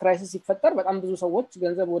ደግሞ ይሄ ክራይሲስ ሲፈጠር በጣም ብዙ ሰዎች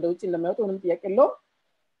ገንዘብ ወደ ውጭ እንደማይወጡ ምንም ጥያቄ የለውም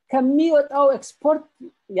ከሚወጣው ኤክስፖርት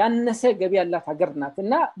ያነሰ ገቢ ያላት ሀገር ናት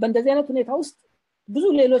እና በእንደዚህ አይነት ሁኔታ ውስጥ ብዙ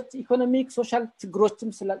ሌሎች ኢኮኖሚክ ሶሻል ችግሮችም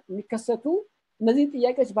ስለሚከሰቱ እነዚህ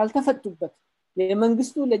ጥያቄዎች ባልተፈቱበት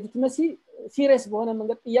የመንግስቱ ሌጂቲመሲ ሲሪየስ በሆነ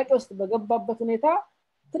መንገድ ጥያቄ ውስጥ በገባበት ሁኔታ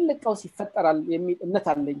ትልቅ ቀውስ ይፈጠራል የሚል እምነት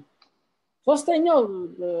አለኝ ሶስተኛው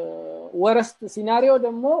ወረስት ሲናሪዮ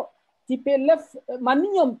ደግሞ ቲፒኤልኤፍ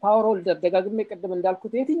ማንኛውም ፓወር ሆልደር ደጋግሜ ቀደም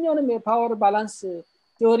እንዳልኩት የትኛውንም የፓወር ባላንስ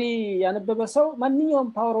ቲዮሪ ያነበበ ሰው ማንኛውም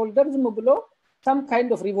ፓወር ሆልደር ዝም ብሎ some kind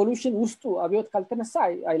of revolution ውስጡ አብዮት ካልተነሳ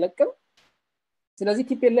አይለቅም ስለዚህ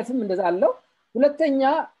ቲፒኤልኤፍም እንደዛ አለው ሁለተኛ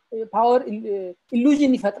ፓወር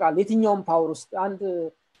ኢሉዥን ይፈጥራል የትኛውም ፓወር ውስጥ አንድ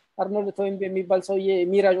አርኖልድ ቶይንቤ የሚባል ሰው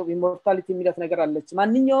የሚራጅ ኦፍ ኢሞርታሊቲ የሚላት ነገር አለች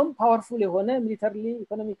ማንኛውም ፓወርፉል የሆነ ሚሊተሪሊ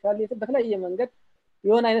ኢኮኖሚካሊ በተለያየ መንገድ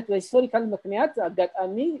የሆነ አይነት በሂስቶሪካል ምክንያት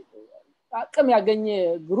አጋጣሚ አቅም ያገኘ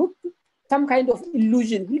ግሩፕ some kind of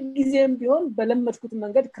illusion ጊዜም ቢሆን በለመድኩት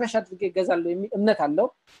መንገድ ክራሽ አድርጌ ገዛለሁ የሚል እምነት አለው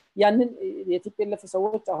ያንን የቲፒኤልኤፍ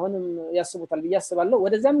ሰዎች አሁንም ያስቡታል ያስባለሁ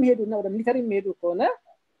ወደዛም ሄዱና ወደ ሚሊተሪ ሄዱ ከሆነ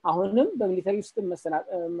አሁንም በሚሊተሪ ውስጥ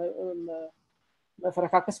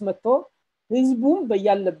መፈረካከስ መጥቶ ህዝቡም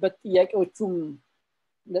በያለበት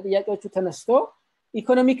ለጥያቄዎቹ ተነስቶ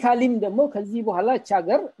ኢኮኖሚካሊም ደግሞ ከዚህ በኋላ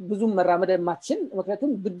ቻገር ብዙ መራመድ ማችል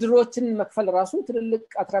ምክንያቱም ብድሮችን መክፈል ራሱ ትልልቅ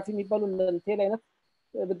አትራፊ የሚባሉ እንቴል አይነት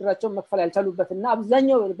ብድራቸውን መክፈል ያልቻሉበትና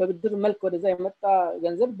አብዛኛው በብድር መልክ ወደዛ የመጣ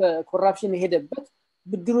ገንዘብ በኮራፕሽን የሄደበት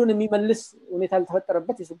ብድሩን የሚመልስ ሁኔታ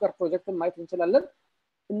ያልተፈጠረበት የሱጋር ፕሮጀክትን ማየት እንችላለን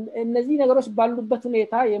እነዚህ ነገሮች ባሉበት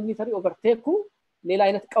ሁኔታ የሚሊተሪ ኦቨርቴኩ ሌላ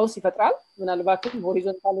አይነት ቀውስ ይፈጥራል ምናልባትም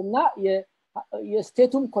ሆሪዞንታል እና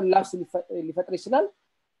የስቴቱም ኮላፕስ ሊፈጥር ይችላል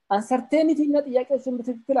አንሰርቴኒቲ እና ጥያቄዎችን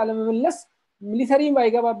በትክክል አለመመለስ ሚሊተሪ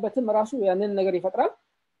ባይገባበትም ራሱ ያንን ነገር ይፈጥራል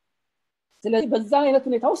ስለዚህ በዛ አይነት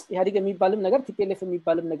ሁኔታ ውስጥ ኢህአዴግ የሚባልም ነገር ቲፒኤልኤፍ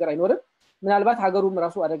የሚባልም ነገር አይኖርም ምናልባት ሀገሩም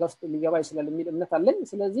ራሱ አደጋ ውስጥ ሊገባ ይችላል የሚል እምነት አለኝ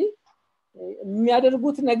ስለዚህ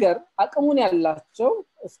የሚያደርጉት ነገር አቅሙን ያላቸው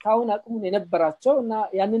እስካሁን አቅሙን የነበራቸው እና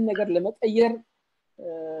ያንን ነገር ለመቀየር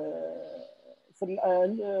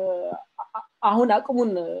አሁን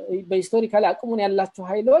አቅሙን በሂስቶሪካሊ አቅሙን ያላቸው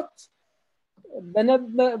ኃይሎች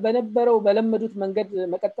በነበረው በለመዱት መንገድ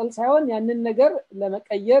መቀጠል ሳይሆን ያንን ነገር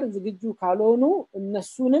ለመቀየር ዝግጁ ካልሆኑ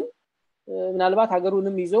እነሱንም ምናልባት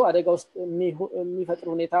ሀገሩንም ይዞ አደጋ ውስጥ የሚፈጥር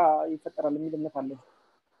ሁኔታ ይፈጠራል የሚል እምነት አለኝ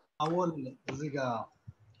አወል እዚህ ጋር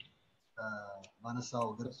ማነሳው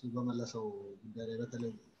ግርሱ በመለሰው ጉዳይ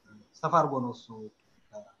በተለይ ሰፋርጎ ነው እሱ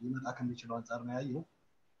ይመጣ ከሚችለው አንፃር ነው ያየው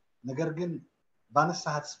ነገር ግን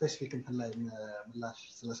ባነሳት ስፔሲፊክ እንትን ላይ ምላሽ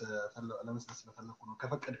ለመስጠት ስለፈለኩ ነው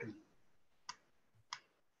ከፈቀድክልኝ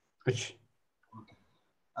እሺ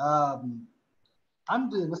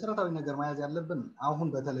አንድ መሰረታዊ ነገር ማያዝ ያለብን አሁን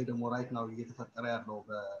በተለይ ደግሞ ራይት ናው እየተፈጠረ ያለው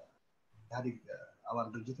በኢህአዴግ አባል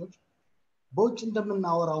ድርጅቶች በውጭ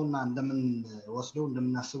እንደምናወራውና እንደምንወስደው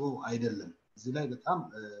እንደምናስበው አይደለም እዚህ ላይ በጣም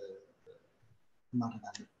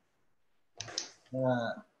ማረጋገጥ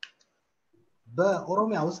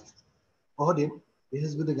በኦሮሚያ ውስጥ ኦህዴድ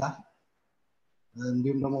የህዝብ ድጋፍ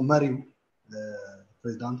እንዲሁም ደግሞ መሪው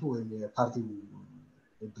ፕሬዝዳንቱ ወይ የፓርቲው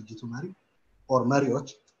ድርጅቱ መሪ ኦር መሪዎች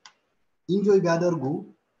ኢንጆይ ቢያደርጉ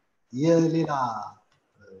የሌላ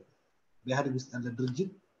በኢህአዴግ ውስጥ ያለ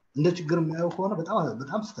ድርጅት እንደ ችግር የሚያየው ከሆነ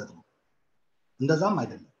በጣም ስህተት ነው እንደዛም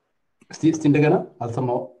አይደለም እስቲ እንደገና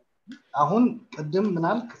አልሰማው አሁን ቀደም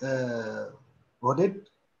ምናልክ ኦህዴድ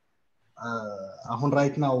አሁን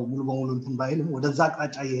ራይት ናው ሙሉ በሙሉ እንትን ባይልም ወደዛ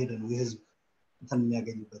አቅጣጫ እየሄደ ነው የህዝብ እንትን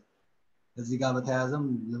የሚያገኝበት እዚህ ጋር በተያያዘም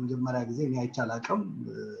ለመጀመሪያ ጊዜ እኔ አይቻላቅም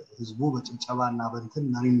ህዝቡ በጭብጨባና በእንትን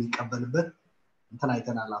መሪ የሚቀበልበት እንትን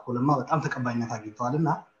አይተናል አኮለማ በጣም ተቀባይነት አግኝቷልና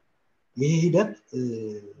ይሄ ሂደት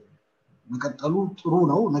መቀጠሉ ጥሩ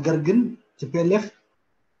ነው ነገር ግን ቲፒኤልኤፍ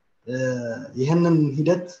ይሄንን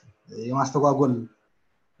ሂደት የማስተጓጎል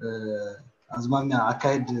አዝማሚያ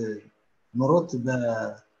አካሄድ ኖሮት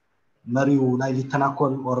በመሪው ላይ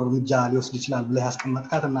ሊተናኮል ኦር እርምጃ ሊወስድ ይችላል ብለህ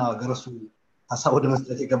ያስቀመጥካትና ገረሱ ሐሳብ ወደ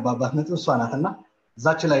መስጠት የገባባት ነጥብ እሷ ናትና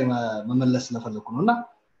እዛች ላይ መመለስ ስለፈለኩ ነውና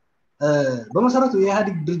በመሰረቱ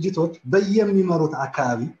የኢህአዴግ ድርጅቶች በየሚመሩት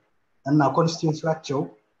አካባቢ እና ኮንስቲትዩንሲያቸው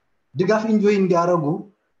ድጋፍ ኢንጆይ እንዲያረጉ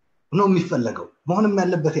ነው የሚፈልገው መሆንም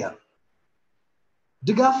ያለበት ያ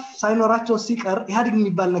ድጋፍ ሳይኖራቸው ሲቀር ኢህአዴግ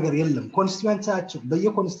የሚባል ነገር የለም ኮንስቲትዩንሲያቸው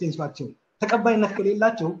በየኮንስቲትዩንሲያቸው ተቀባይነት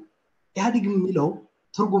ከሌላቸው ኢህአዴግ የሚለው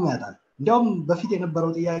ትርጉም ያጣል እንዲያውም በፊት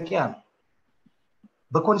የነበረው ጥያቄ ያ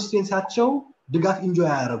በኮንስቲትዩንሲያቸው ድጋፍ ኢንጆይ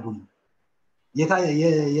ያያረጉም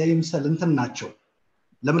የይምሰል እንትን ናቸው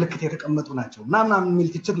ለምልክት የተቀመጡ ናቸው ምናምን የሚል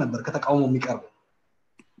ትችት ነበር ከተቃውሞ የሚቀርበው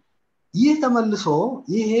ይህ ተመልሶ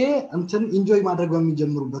ይሄ እንትን ኢንጆይ ማድረግ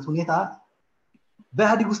በሚጀምሩበት ሁኔታ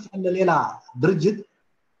በኢህአዴግ ውስጥ ያለ ሌላ ድርጅት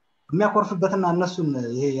የሚያኮርፍበትና እነሱን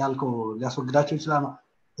ይሄ ያልከው ሊያስወግዳቸው ይችላል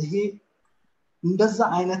ይሄ እንደዛ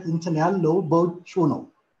አይነት እንትን ያለው በውጭ ነው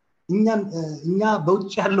እኛ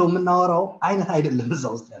በውጭ ያለው የምናወራው አይነት አይደለም እዛ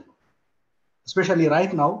ውስጥ ያለው especially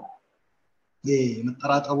right now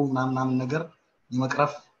የመጠራጠሩ ምናምን ነገር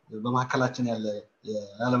የመቅረፍ በማከላችን ያለ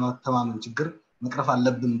መተማመን ችግር መቅረፍ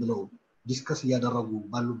አለብን ብለው ዲስከስ ያደረጉ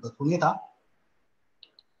ባሉበት ሁኔታ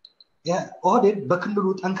ኦህዴድ በክልሉ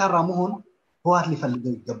ጠንካራ መሆን ህወሓት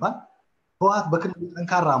ሊፈልገው ይገባል ህወሓት በክልሉ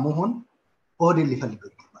ጠንካራ መሆን ኦህዴድ ሊፈልገው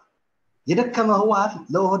ይገባል የደከመ ህወሓት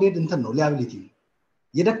ለኦህዴድ እንትን ነው ሊያቢሊቲ ነው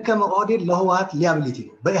የደከመ ኦህዴድ ለህወሓት ሊያቢሊቲ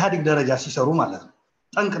ነው በኢህአዴግ ደረጃ ሲሰሩ ማለት ነው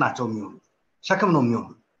ጠንቅ ናቸው የሚሆኑ ሸክም ነው የሚሆኑ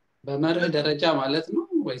በመርህ ደረጃ ማለት ነው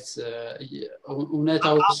ወይስ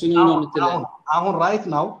እውነታው እሱ ነው የምትለው አሁን ራይት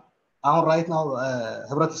ናው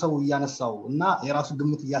ህብረተሰቡ እያነሳው እና የራሱ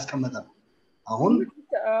ግምት እያስቀመጠ ነው አሁን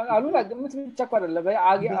አሉላ ግምት ብቻ እኮ አይደለም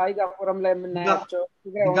አይጋ ፎረም ላይ የምናያቸው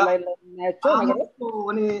ትግራይ ኦንላይን ላይ የምናያቸው ነገሮች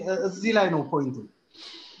እኔ እዚህ ላይ ነው ፖይንቱ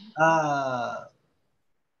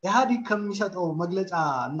ኢህአዴግ ከሚሰጠው መግለጫ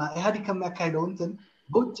እና ኢህአዴግ ከሚያካሂደው እንትን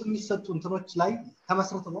በውጭ የሚሰጡ እንትኖች ላይ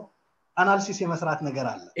ተመስርቶ ነው አናሊሲስ የመስራት ነገር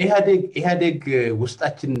አለ ኢህአዴግ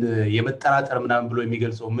ውስጣችን የመጠራጠር ምናምን ብሎ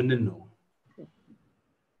የሚገልጸው ምንን ነው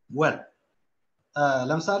ወል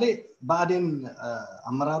ለምሳሌ ባዴን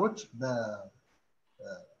አመራሮች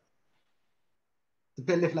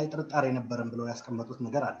በቲፒኤልኤፍ ላይ ጥርጣሬ ነበረን ብለው ያስቀመጡት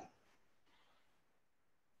ነገር አለ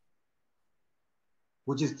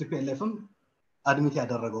which is TPLFም አድሚት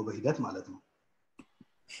ያደረገው በሂደት ማለት ነው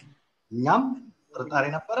እኛም ጥርጣሬ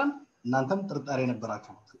ነበረን እናንተም ጥርጣሬ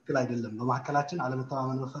ነበራችሁ ትክክል አይደለም በማከላችን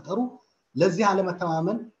አለመተማመን መፈጠሩ ለዚህ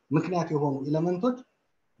አለመተማመን ምክንያት የሆኑ ኤሌመንቶች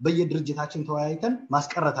በየድርጅታችን ተወያይተን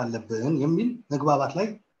ማስቀረት አለብን የሚል መግባባት ላይ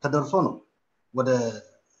ተደርሶ ነው ወደ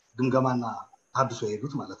ግምገማና ታድሶ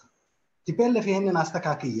የሄዱት ማለት ነው TPLF ይሄንን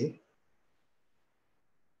አስተካክዬ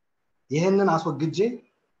ይሄንን አስወግጄ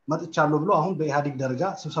መጥቻለሁ ብሎ አሁን በኢህአዴግ ደረጃ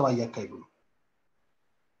ስብሰባ እያካሄዱ ነው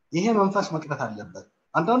ይሄ መንፈስ መቅረት አለበት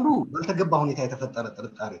አንዳንዱ ባልተገባ ሁኔታ የተፈጠረ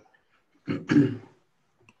ጥርጣሬ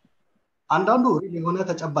አንዳንዱ የሆነ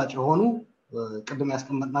ተጨባጭ የሆኑ ቅድም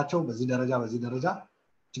ያስቀመጥናቸው በዚህ ደረጃ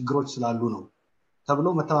ችግሮች ስላሉ ነው ተብሎ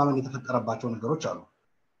መተማመን የተፈጠረባቸው ነገሮች አሉ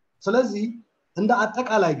ስለዚህ እንደ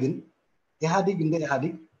አጠቃላይ ግን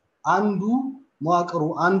ኢህአዴግ አንዱ መዋቅሩ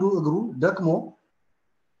አንዱ እግሩ ደክሞ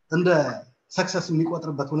እንደ ሰክሰስ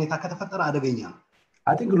የሚቆጥርበት ሁኔታ ከተፈጠረ አደገኛ ነው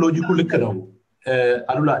I think ሎጂኩ ልክ ነው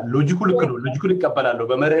አሉላ ሎጂኩ ይቀበላል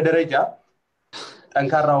በመርህ ደረጃ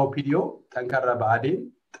ጠንካራ ኦፒዲዮ ጠንካራ ባዴን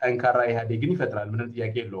ጠንካራ ኢህአዴግን ይፈጥራል ምንም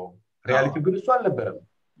ጥያቄ የለውም ሪያሊቲው ግን እሱ አልነበረም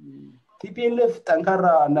TPLF ጠንካራ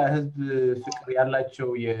እና ህዝብ ፍቅር ያላቸው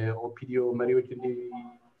የኦፒዲዮ መሪዎች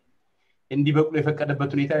እንዲበቅሉ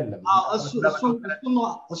የፈቀደበት ሁኔታ የለም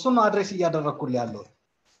እሱ ነው አድሬስ እያደረኩልህ ያለው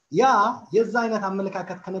ያ የዛ አይነት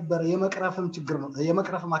አመለካከት ከነበረ የመቅረፍም ችግር ነው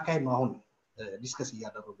የመቅረፍም አካሄድ ነው አሁን ዲስከስ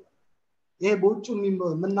እያደረጉ ይሄ በውጭ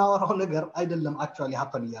የምናወራው ነገር አይደለም አክቹአሊ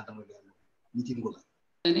ሀፐን እያደረገ ያለው ሚቲንግ ላይ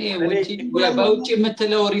እኔ በውጭ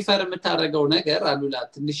የምትለው ሪፈር የምታደርገው ነገር አሉላ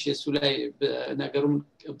ትንሽ እሱ ላይ ነገሩን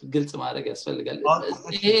ግልጽ ማድረግ ያስፈልጋል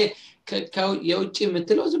ይሄ የውጭ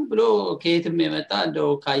የምትለው ዝም ብሎ ከየትም የመጣ እንደው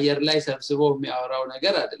ካየር ላይ ሰብስቦ የሚያወራው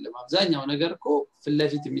ነገር አይደለም አብዛኛው ነገር እኮ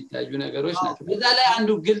ፍለፊት የሚታዩ ነገሮች ናቸው በዛ ላይ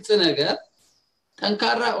አንዱ ግልጽ ነገር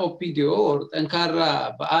ጠንካራ ኦፒዲዮ ጠንካራ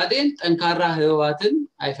ባዴን ጠንካራ ህዋትን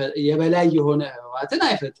የበላይ የሆነ ህዋትን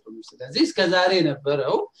አይፈጥሩም ስለዚህ እስከዛሬ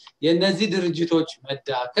ነበረው የነዚህ ድርጅቶች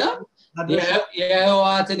መዳከም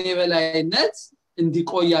የህዋትን የበላይነት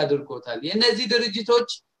እንዲቆይ አድርጎታል የነዚህ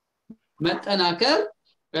ድርጅቶች መጠናከር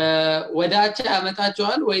ወዳቻ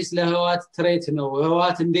ያመጣቸዋል ወይስ ለህዋት ትሬት ነው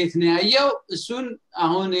ህዋት እንዴት ነው ያየው እሱን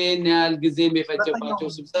አሁን ይሄን ያህል ጊዜም የፈጀባቸው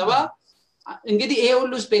ስብሰባ እንግዲህ ይሄ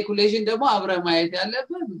ሁሉ ስፔኩሌሽን ደግሞ አብረ ማየት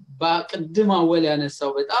ያለበት በቅድም አወል ያነሳው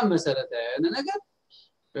በጣም መሰረታዊ ነገር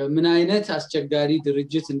ምን አይነት አስቸጋሪ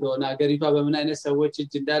ድርጅት እንደሆነ ሀገሪቷ በምን አይነት ሰዎች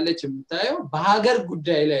እጅ እንዳለች የምታየው በሀገር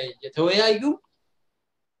ጉዳይ ላይ የተወያዩ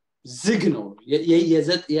ዝግ ነው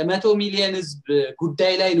የ100 ሚሊዮን ህዝብ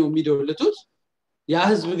ጉዳይ ላይ ነው የሚደውልቱት ያ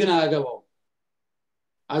ህዝብ ግን አያገባው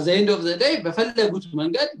at the end of the day በፈለጉት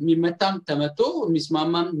መንገድ የሚመታም ተመቶ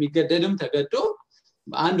የሚስማማም የሚገደድም ተገዶ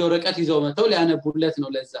አንድ ወረቀት ይዘው መተው ሊያነቡለት ነው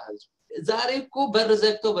ለዛ ህዝብ ዛሬ እኮ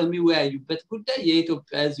በርዘክተው በሚወያዩበት ጉዳይ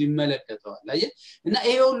የኢትዮጵያ ህዝብ ይመለከተዋል አየ እና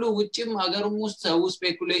ይሄ ሁሉ ውጭም ሀገርም ውስጥ ሰው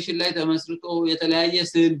ስፔኩሌሽን ላይ ተመስርቶ የተለያየ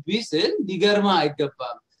ስል ቢስል ሊገርማ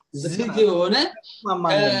አይገባም ዝግ ሆነ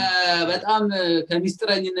በጣም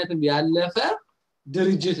ከሚስጥረኝነትም ያለፈ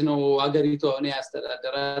ድርጅት ነው አገሪቷ ነው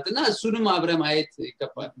ያስተዳደራትና እሱንም አብረ ማየት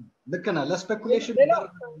ይገባል ለከና ለስፔኩሌሽን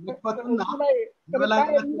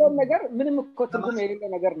ነገር ምንም እኮ ትርጉም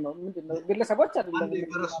የሌለው ነገር ነው ምንድነው ግለሰቦች አይደለም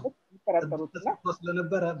ይተራጠሩትና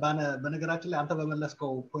ስለነበረ በነገራችን ላይ አንተ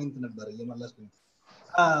በመለስከው ፖይንት ነበር የመለስከው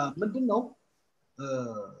ምንድነው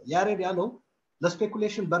ያሬድ ያለው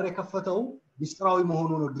ለስፔኩሌሽን በር የከፈተው ሚስጥራዊ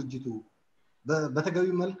መሆኑ ነው ድርጅቱ በተገቢ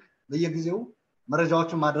መልክ በየጊዜው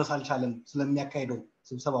መረጃዎችን ማድረስ አልቻለም ስለሚያካሂደው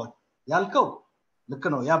ስብሰባዎች ያልከው ልክ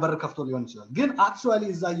ነው ያ በር ከፍቶ ሊሆን ይችላል ግን አክቹአሊ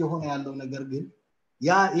እዛ የሆነ ያለው ነገር ግን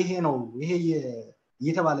ያ ይሄ ነው ይሄ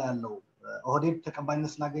እየተባለ ያለው ኦህዴድ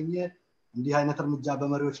ተቀባይነት ስላገኘ እንዲህ አይነት እርምጃ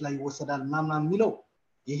በመሪዎች ላይ ይወሰዳል ምናምን የሚለው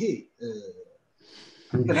ይሄ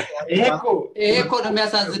እኮ ነው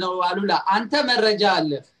የሚያሳዝነው አሉላ አንተ መረጃ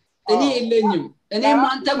አለ እኔ የለኝም እኔም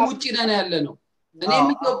አንተም ውጪ ነን ያለ ነው እኔም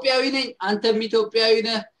ኢትዮጵያዊ ነኝ አንተም ኢትዮጵያዊ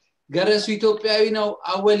ነህ ገረሱ ኢትዮጵያዊ ነው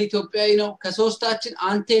አወል ኢትዮጵያዊ ነው ከሶስታችን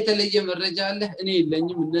አንተ የተለየ መረጃ አለ እኔ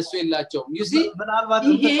የለኝም እነሱ የላቸውም you see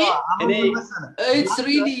it's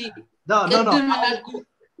really ቅድም ያልኩ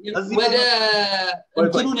ወደ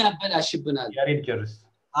እንትኑን ያበላሽብናል ያሬድ ጀርስ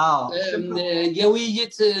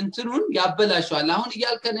የውይይት እንትኑን ያበላሻል አሁን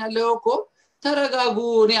እያልከን ያለው እኮ ተረጋጉ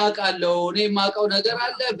እኔ አውቃለሁ እኔ ማውቀው ነገር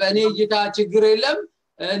አለ በእኔ እይታ ችግር የለም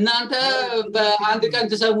እናንተ በአንድ ቀን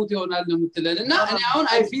ተሰሙት ይሆናል ነው የምትለንና እኔ አሁን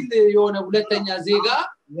አይ ፊል የሆነ ሁለተኛ ዜጋ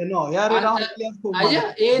ነው ያሬዳው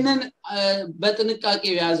ይሄንን በጥንቃቄ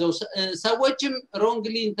ያዘው ሰዎችም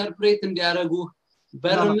ሮንግሊ ኢንተርፕሬት እንዲያረጉ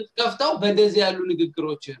በርምት ከፍተው በእንደዚህ ያሉ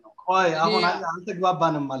ንግግሮች ነው ቆይ አሁን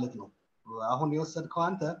አልተግባባንም ማለት ነው አሁን የወሰድከው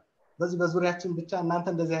አንተ በዚህ በዙሪያችን ብቻ እናንተ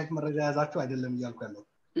እንደዚህ አይነት መረጃ ያዛችሁ አይደለም ይያልኩ ያለው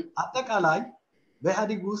አጠቃላይ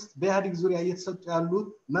በኢህአዲግ ውስጥ በኢህአዲግ ዙሪያ እየተሰጡ ያሉት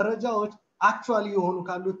መረጃዎች አክቹአሊ የሆኑ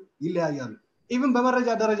ካሉት ይለያያሉ ኢቭን በመረጃ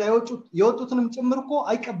ደረጃ የወጡትንም ጭምርኮ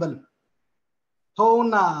አይቀበልም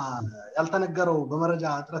ተውና ያልተነገረው በመረጃ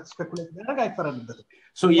ጥረት ስፔኩሌት ያደርግ አይፈረድበትም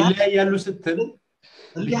ሶ ይለያያሉ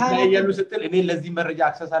ስትል እኔ ለዚህ መረጃ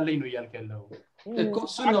አክሰስ አለኝ ነው ያልከለው እኮ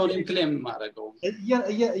እሱ ነው ክሌም ማድረገው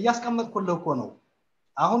እያስቀመጥኩልህ እኮ ነው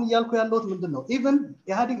አሁን ያልኩ ያለውት ምንድነው ኢቭን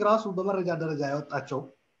ኢህአዲግ ራሱ በመረጃ ደረጃ ያወጣቸው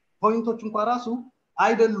ፖይንቶች እንኳን ራሱ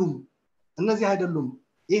አይደሉም እነዚህ አይደሉም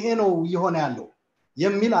ይሄ ነው ይሆነ ያለው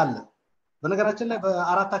የሚል አለ በነገራችን ላይ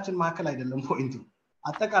በአራታችን መካከል አይደለም ፖይንቱ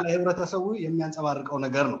አጠቃላይ ህብረተሰቡ የሚያንጸባርቀው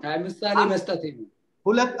ነገር ነው ምሳሌ መስጠት ነው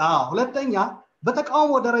ሁለተኛ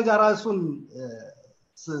በተቃውሞ ደረጃ ራሱን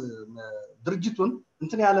ድርጅቱን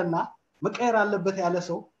እንትን ያለና መቀየር አለበት ያለ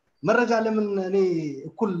ሰው መረጃ ለምን እኔ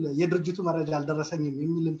እኩል የድርጅቱ መረጃ አልደረሰኝም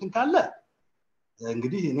የሚል እንትን ካለ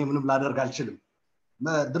እንግዲህ እኔ ምንም ላደርግ አልችልም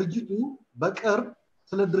ድርጅቱ በቅርብ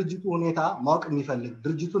ስለ ድርጅቱ ሁኔታ ማወቅ የሚፈልግ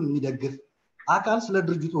ድርጅቱን የሚደግፍ አካል ስለ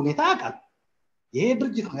ድርጅቱ ሁኔታ ያውቃል ይሄ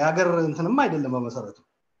ድርጅት ነው ያገር እንትንም አይደለም በመሰረቱ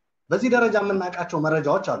በዚህ ደረጃ የምናውቃቸው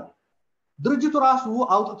መረጃዎች አሉ ድርጅቱ ራሱ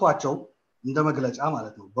አውጥቷቸው እንደ መግለጫ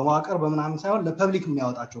ማለት ነው በመዋቅር በመናምን ሳይሆን ለፐብሊክ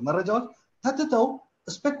የሚያወጣቸው መረጃዎች ተትተው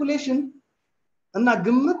ስፔኩሌሽን እና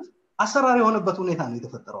ግምት አሰራር የሆነበት ሁኔታ ነው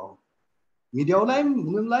የተፈጠረው ሚዲያው ላይ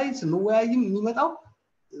ምንም ላይ ስንወያይም የሚመጣው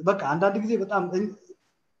በቃ አንዳንድ ጊዜ በጣም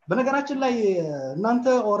በነገራችን ላይ እናንተ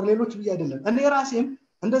ኦር ሌሎች ብዬ አይደለም እኔ ራሴም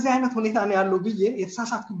እንደዚህ አይነት ሁኔታ ነው ያለው ብዬ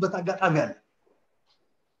የተሳሳትኩበት አጋጣሚ አለ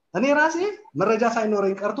እኔ ራሴ መረጃ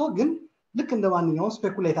ሳይኖረኝ ቀርቶ ግን ልክ እንደማንኛውም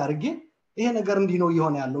ስፔኩሌት አድርጌ ይሄ ነገር እንዲህ ነው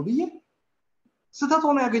ይሆነ ያለው ብዬ ስተት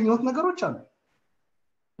ሆኖ ያገኘሁት ነገሮች አሉ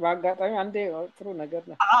በአጋጣሚ አንዴ ጥሩ ነገር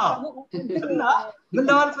ነው ምን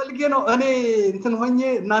ለማለት ፈልጌ ነው እኔ እንትን ሆኜ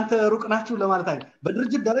እናንተ ሩቅ ናችሁ ለማለት አይደል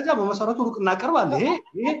በድርጅት ደረጃ በመሰረቱ ሩቅ እናቀርባለን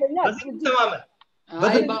ይሄ ተማመን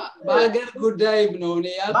በአገር ጉዳይ ነው እኔ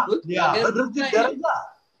ያልኩት በድርጅት ደረጃ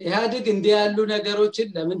ኢህአዲግ እንዲህ ያሉ ነገሮችን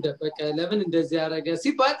ለምን ደበቀ ለምን እንደዚህ ያደረገ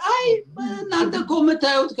ሲባል አይ እናንተ እኮ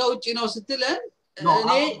የምታዩት ከውጪ ነው ስትለን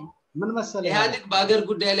እኔ ምን መሰለህ ኢህአዲግ በአገር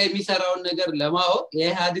ጉዳይ ላይ የሚሰራውን ነገር ለማወቅ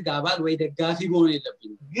የኢህአዲግ አባል ወይ ደጋፊ መሆን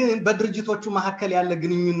የለብኝም ግን በድርጅቶቹ መካከል ያለ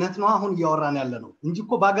ግንኙነት ነው አሁን እያወራን ያለ ነው እንጂ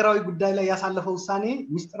እኮ በአገራዊ ጉዳይ ላይ ያሳለፈው ውሳኔ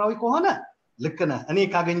ሚስጥራዊ ከሆነ ልክ ነህ እኔ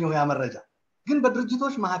ካገኘው ያ መረጃ ግን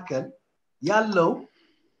በድርጅቶች መካከል ያለው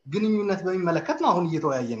ግንኙነት በሚመለከት ነው አሁን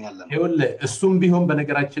እየተወያየን ያለነው ይኸውልህ እሱም ቢሆን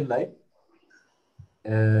በነገራችን ላይ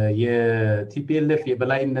የቲፒኤልኤፍ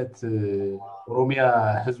የበላይነት ኦሮሚያ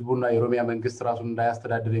ህዝቡና የኦሮሚያ መንግስት ራሱን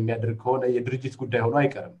እንዳያስተዳድር የሚያደርግ ከሆነ የድርጅት ጉዳይ ሆኖ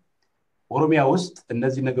አይቀርም ኦሮሚያ ውስጥ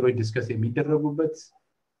እነዚህ ነገሮች ዲስከስ የሚደረጉበት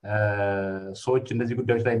ሰዎች እነዚህ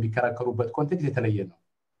ጉዳዮች ላይ የሚከራከሩበት ኮንቴክስት የተለየ ነው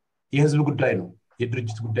የህዝብ ጉዳይ ነው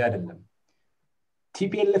የድርጅት ጉዳይ አይደለም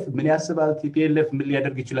ቲፒኤልኤፍ ምን ያስባል ቲፒኤልኤፍ ምን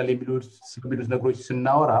ሊያደርግ ይችላል የሚሉት ነገሮች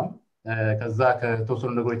ስናወራም ከዛ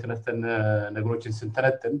ከተወሰኑ ነገሮች ተነስተን ነገሮችን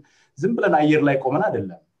ስንተነተን ዝም ብለን አየር ላይ ቆመን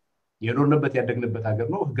አይደለም የኖርንበት ያደግንበት ሀገር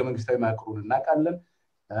ነው ህገ መንግስታዊ ማዕቀሩን እናውቃለን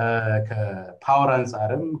ከፓወር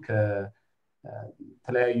አንፃርም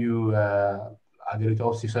ከተለያዩ አገሪቷ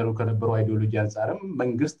ውስጥ ሲሰሩ ከነበሩ አይዲዮሎጂ አንፃርም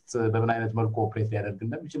መንግስት በምን አይነት መልኩ ኦፕሬት ሊያደርግ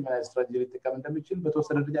እንደሚችል ምን አይነት ስትራቴጂ ሊጠቀም እንደሚችል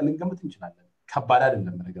በተወሰነ ደረጃ ልንገምት እንችላለን ከባድ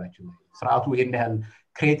አይደለም ነገራችን ስርዓቱ ይሄን ያህል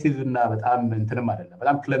ክሬቲቭ እና በጣም እንትንም አይደለም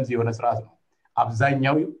በጣም ክለምዚ የሆነ ስርዓት ነው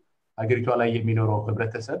አብዛኛው አገሪቷ ላይ የሚኖረው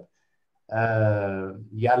ህብረተሰብ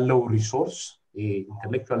ያለው ሪሶርስ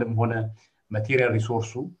ኢንተሌክቹዋልም ሆነ ማቴሪያል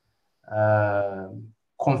ሪሶርሱ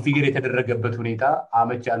ኮንፊገር የተደረገበት ሁኔታ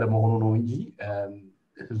አመች ያለ መሆኑ ነው እንጂ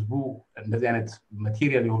ህዝቡ እንደዚህ አይነት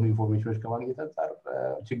ማቴሪያል የሆኑ ኢንፎርሜሽኖች ከማግኘት አንፃር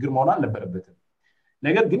ችግር መሆን አልነበረበትም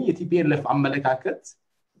ነገር ግን የቲፒኤልኤፍ አመለካከት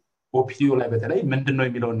ኦፒዲዮ ላይ በተለይ ምንድነው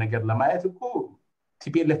የሚለውን ነገር ለማየት እኮ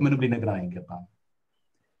ቲፒኤልኤፍ ምንም ሊነግረን አይገባም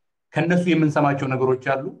ከነሱ የምንሰማቸው ነገሮች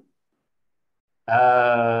አሉ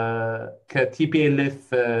ከቲፒኤልኤፍ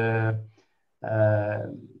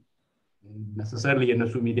necessarily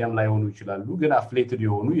የነሱ ሚዲያም ላይ ሆኑ ይችላሉ ግን አፍሌትድ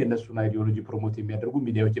የሆኑ የነሱን አይዲዮሎጂ ፕሮሞት የሚያደርጉ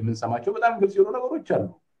ሚዲያዎች የምንሰማቸው በጣም ግልጽ የሆኑ ነገሮች አሉ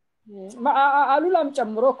አሉላም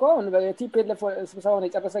ጨምሮ እኮ በቲፒኤልኤፍ ስብሰባውን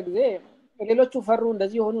የጨረሰ ጊዜ ሌሎቹ ፈሩ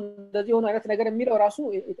እንደዚህ ሆኑ አይነት ነገር የሚለው ራሱ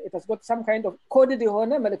የተስጎት some kind of coded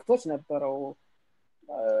የሆነ መልእክቶች ነበረው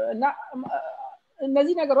እና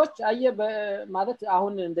እነዚህ ነገሮች ማለት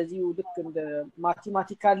አሁን እንደዚህ ልክ እንደ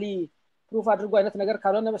ማቴማቲካሊ ፕሩፍ አድርጎ አይነት ነገር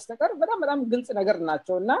ካልሆነ በስተቀር በጣም ግልጽ ነገር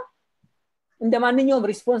ናቸውና እንደማንኛውም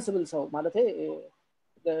ሪስፖንሲብል ሰው ማለት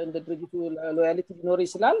እንደ ድርጅቱ ሎያሊቲ ሊኖር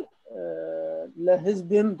ይችላል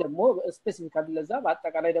ለህዝብም ደግሞ ስፔሲፊካሊ ለዛ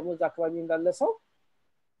በአጠቃላይ ደግሞ እዛ አካባቢ እንዳለ ሰው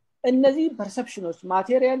እነዚህ ፐርሰፕሽኖች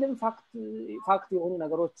ማቴሪያልም ፋክት የሆኑ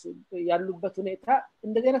ነገሮች ያሉበት ሁኔታ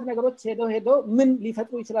እንደዚህ አይነት ነገሮች ሄደው ምን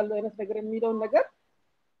ሊፈጥሩ ይችላል አይነት ነገር የሚለው ነገር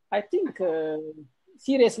I think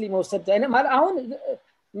seriously መውሰድ ማለት አሁን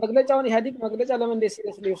መግለጫውን ኢህአዲግ መግለጫ ለምን እንደ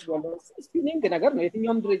ሲሪየስሊ ይወስዳል ስፒኒንግ ነገር ነው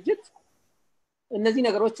የትኛውም ድርጅት እነዚህ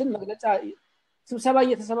ነገሮችን መግለጫ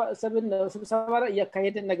ስብሰባ ላይ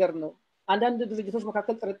ያካሄደን ነገር ነው አንዳንድ ድርጅቶች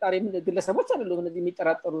መካከል ጥርጣሬ ግለሰቦች አይደሉም እነዚህ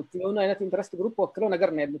የሚጠራጠሩት የሆነ አይነት ኢንተረስት ግሩፕ ወክለው ነገር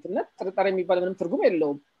ነው ያሉትና ጥርጣሬ የሚባል ምንም ትርጉም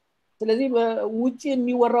የለውም ስለዚህ ውጪ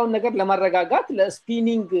የሚወራውን ነገር ለማረጋጋት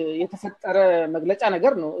ለስፒኒንግ የተፈጠረ መግለጫ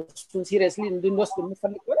ነገር ነው እሱን ሲሪየስሊ እንድንወስድ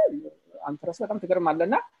የምፈልግ ወለ አንተራስ በጣም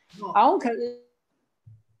ተገርማለና አሁን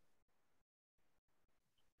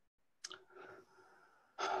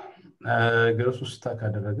ገረሱ ስታክ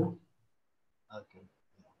አደረገው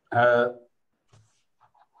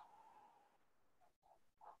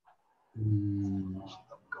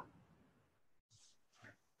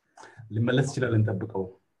ልመለስ ይችላል እንጠብቀው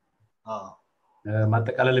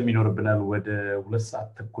ማጠቃለል የሚኖርብናል ወደ 2 ሰዓት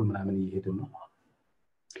ተኩል ምናምን እየሄድን ነው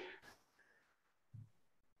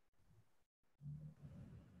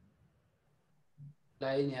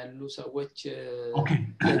ላይን ያሉ ሰዎች ኦኬ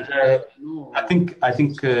I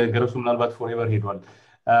think ገረሱ ምናልባት forever ሄዷል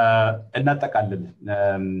እናጠቃልል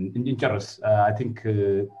እንጨርስ I think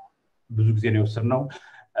ብዙ ጊዜ ነው የወሰድነው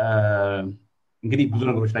እንግዲህ ብዙ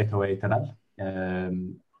ነገሮች ላይ ተወያይተናል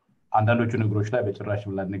አንዳንዶቹ ነገሮች ላይ በጭራሽ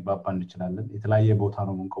ላንግባባ እንችላለን የተለያየ ቦታ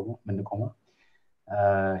ነው የምንቆመው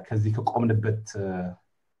ከዚህ ከቆምንበት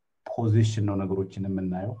ፖዚሽን ነው ነገሮችን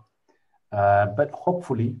የምናየው but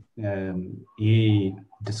hopefully ይሄ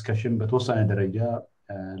ዲስከሽን በተወሰነ ደረጃ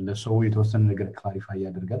ለሰው የተወሰነ ነገር ክላሪፋይ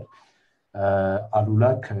ያደርጋል አሉላ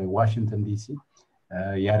ከዋሽንግተን ዲሲ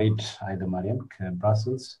ያሬድ ኃይለማርያም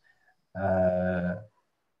ከብራስልስ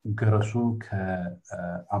ገረሱ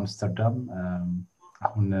ከአምስተርዳም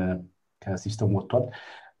አሁን ከሲስተም ወጥቷል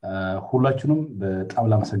ሁላችሁንም በጣም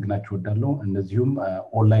ላመሰግናችሁ ወዳለው እነዚህም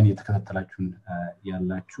ኦንላይን እየተከታተላችሁን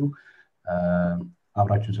ያላችሁ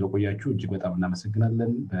አብራችሁን ስለቆያችሁ እጅግ በጣም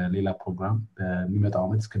እናመሰግናለን በሌላ ፕሮግራም በሚመጣው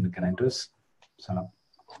አመት እስክንገናኝ ድረስ ሰላም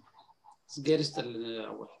ስገርስተል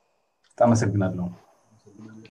አወል በጣም አመሰግናለሁ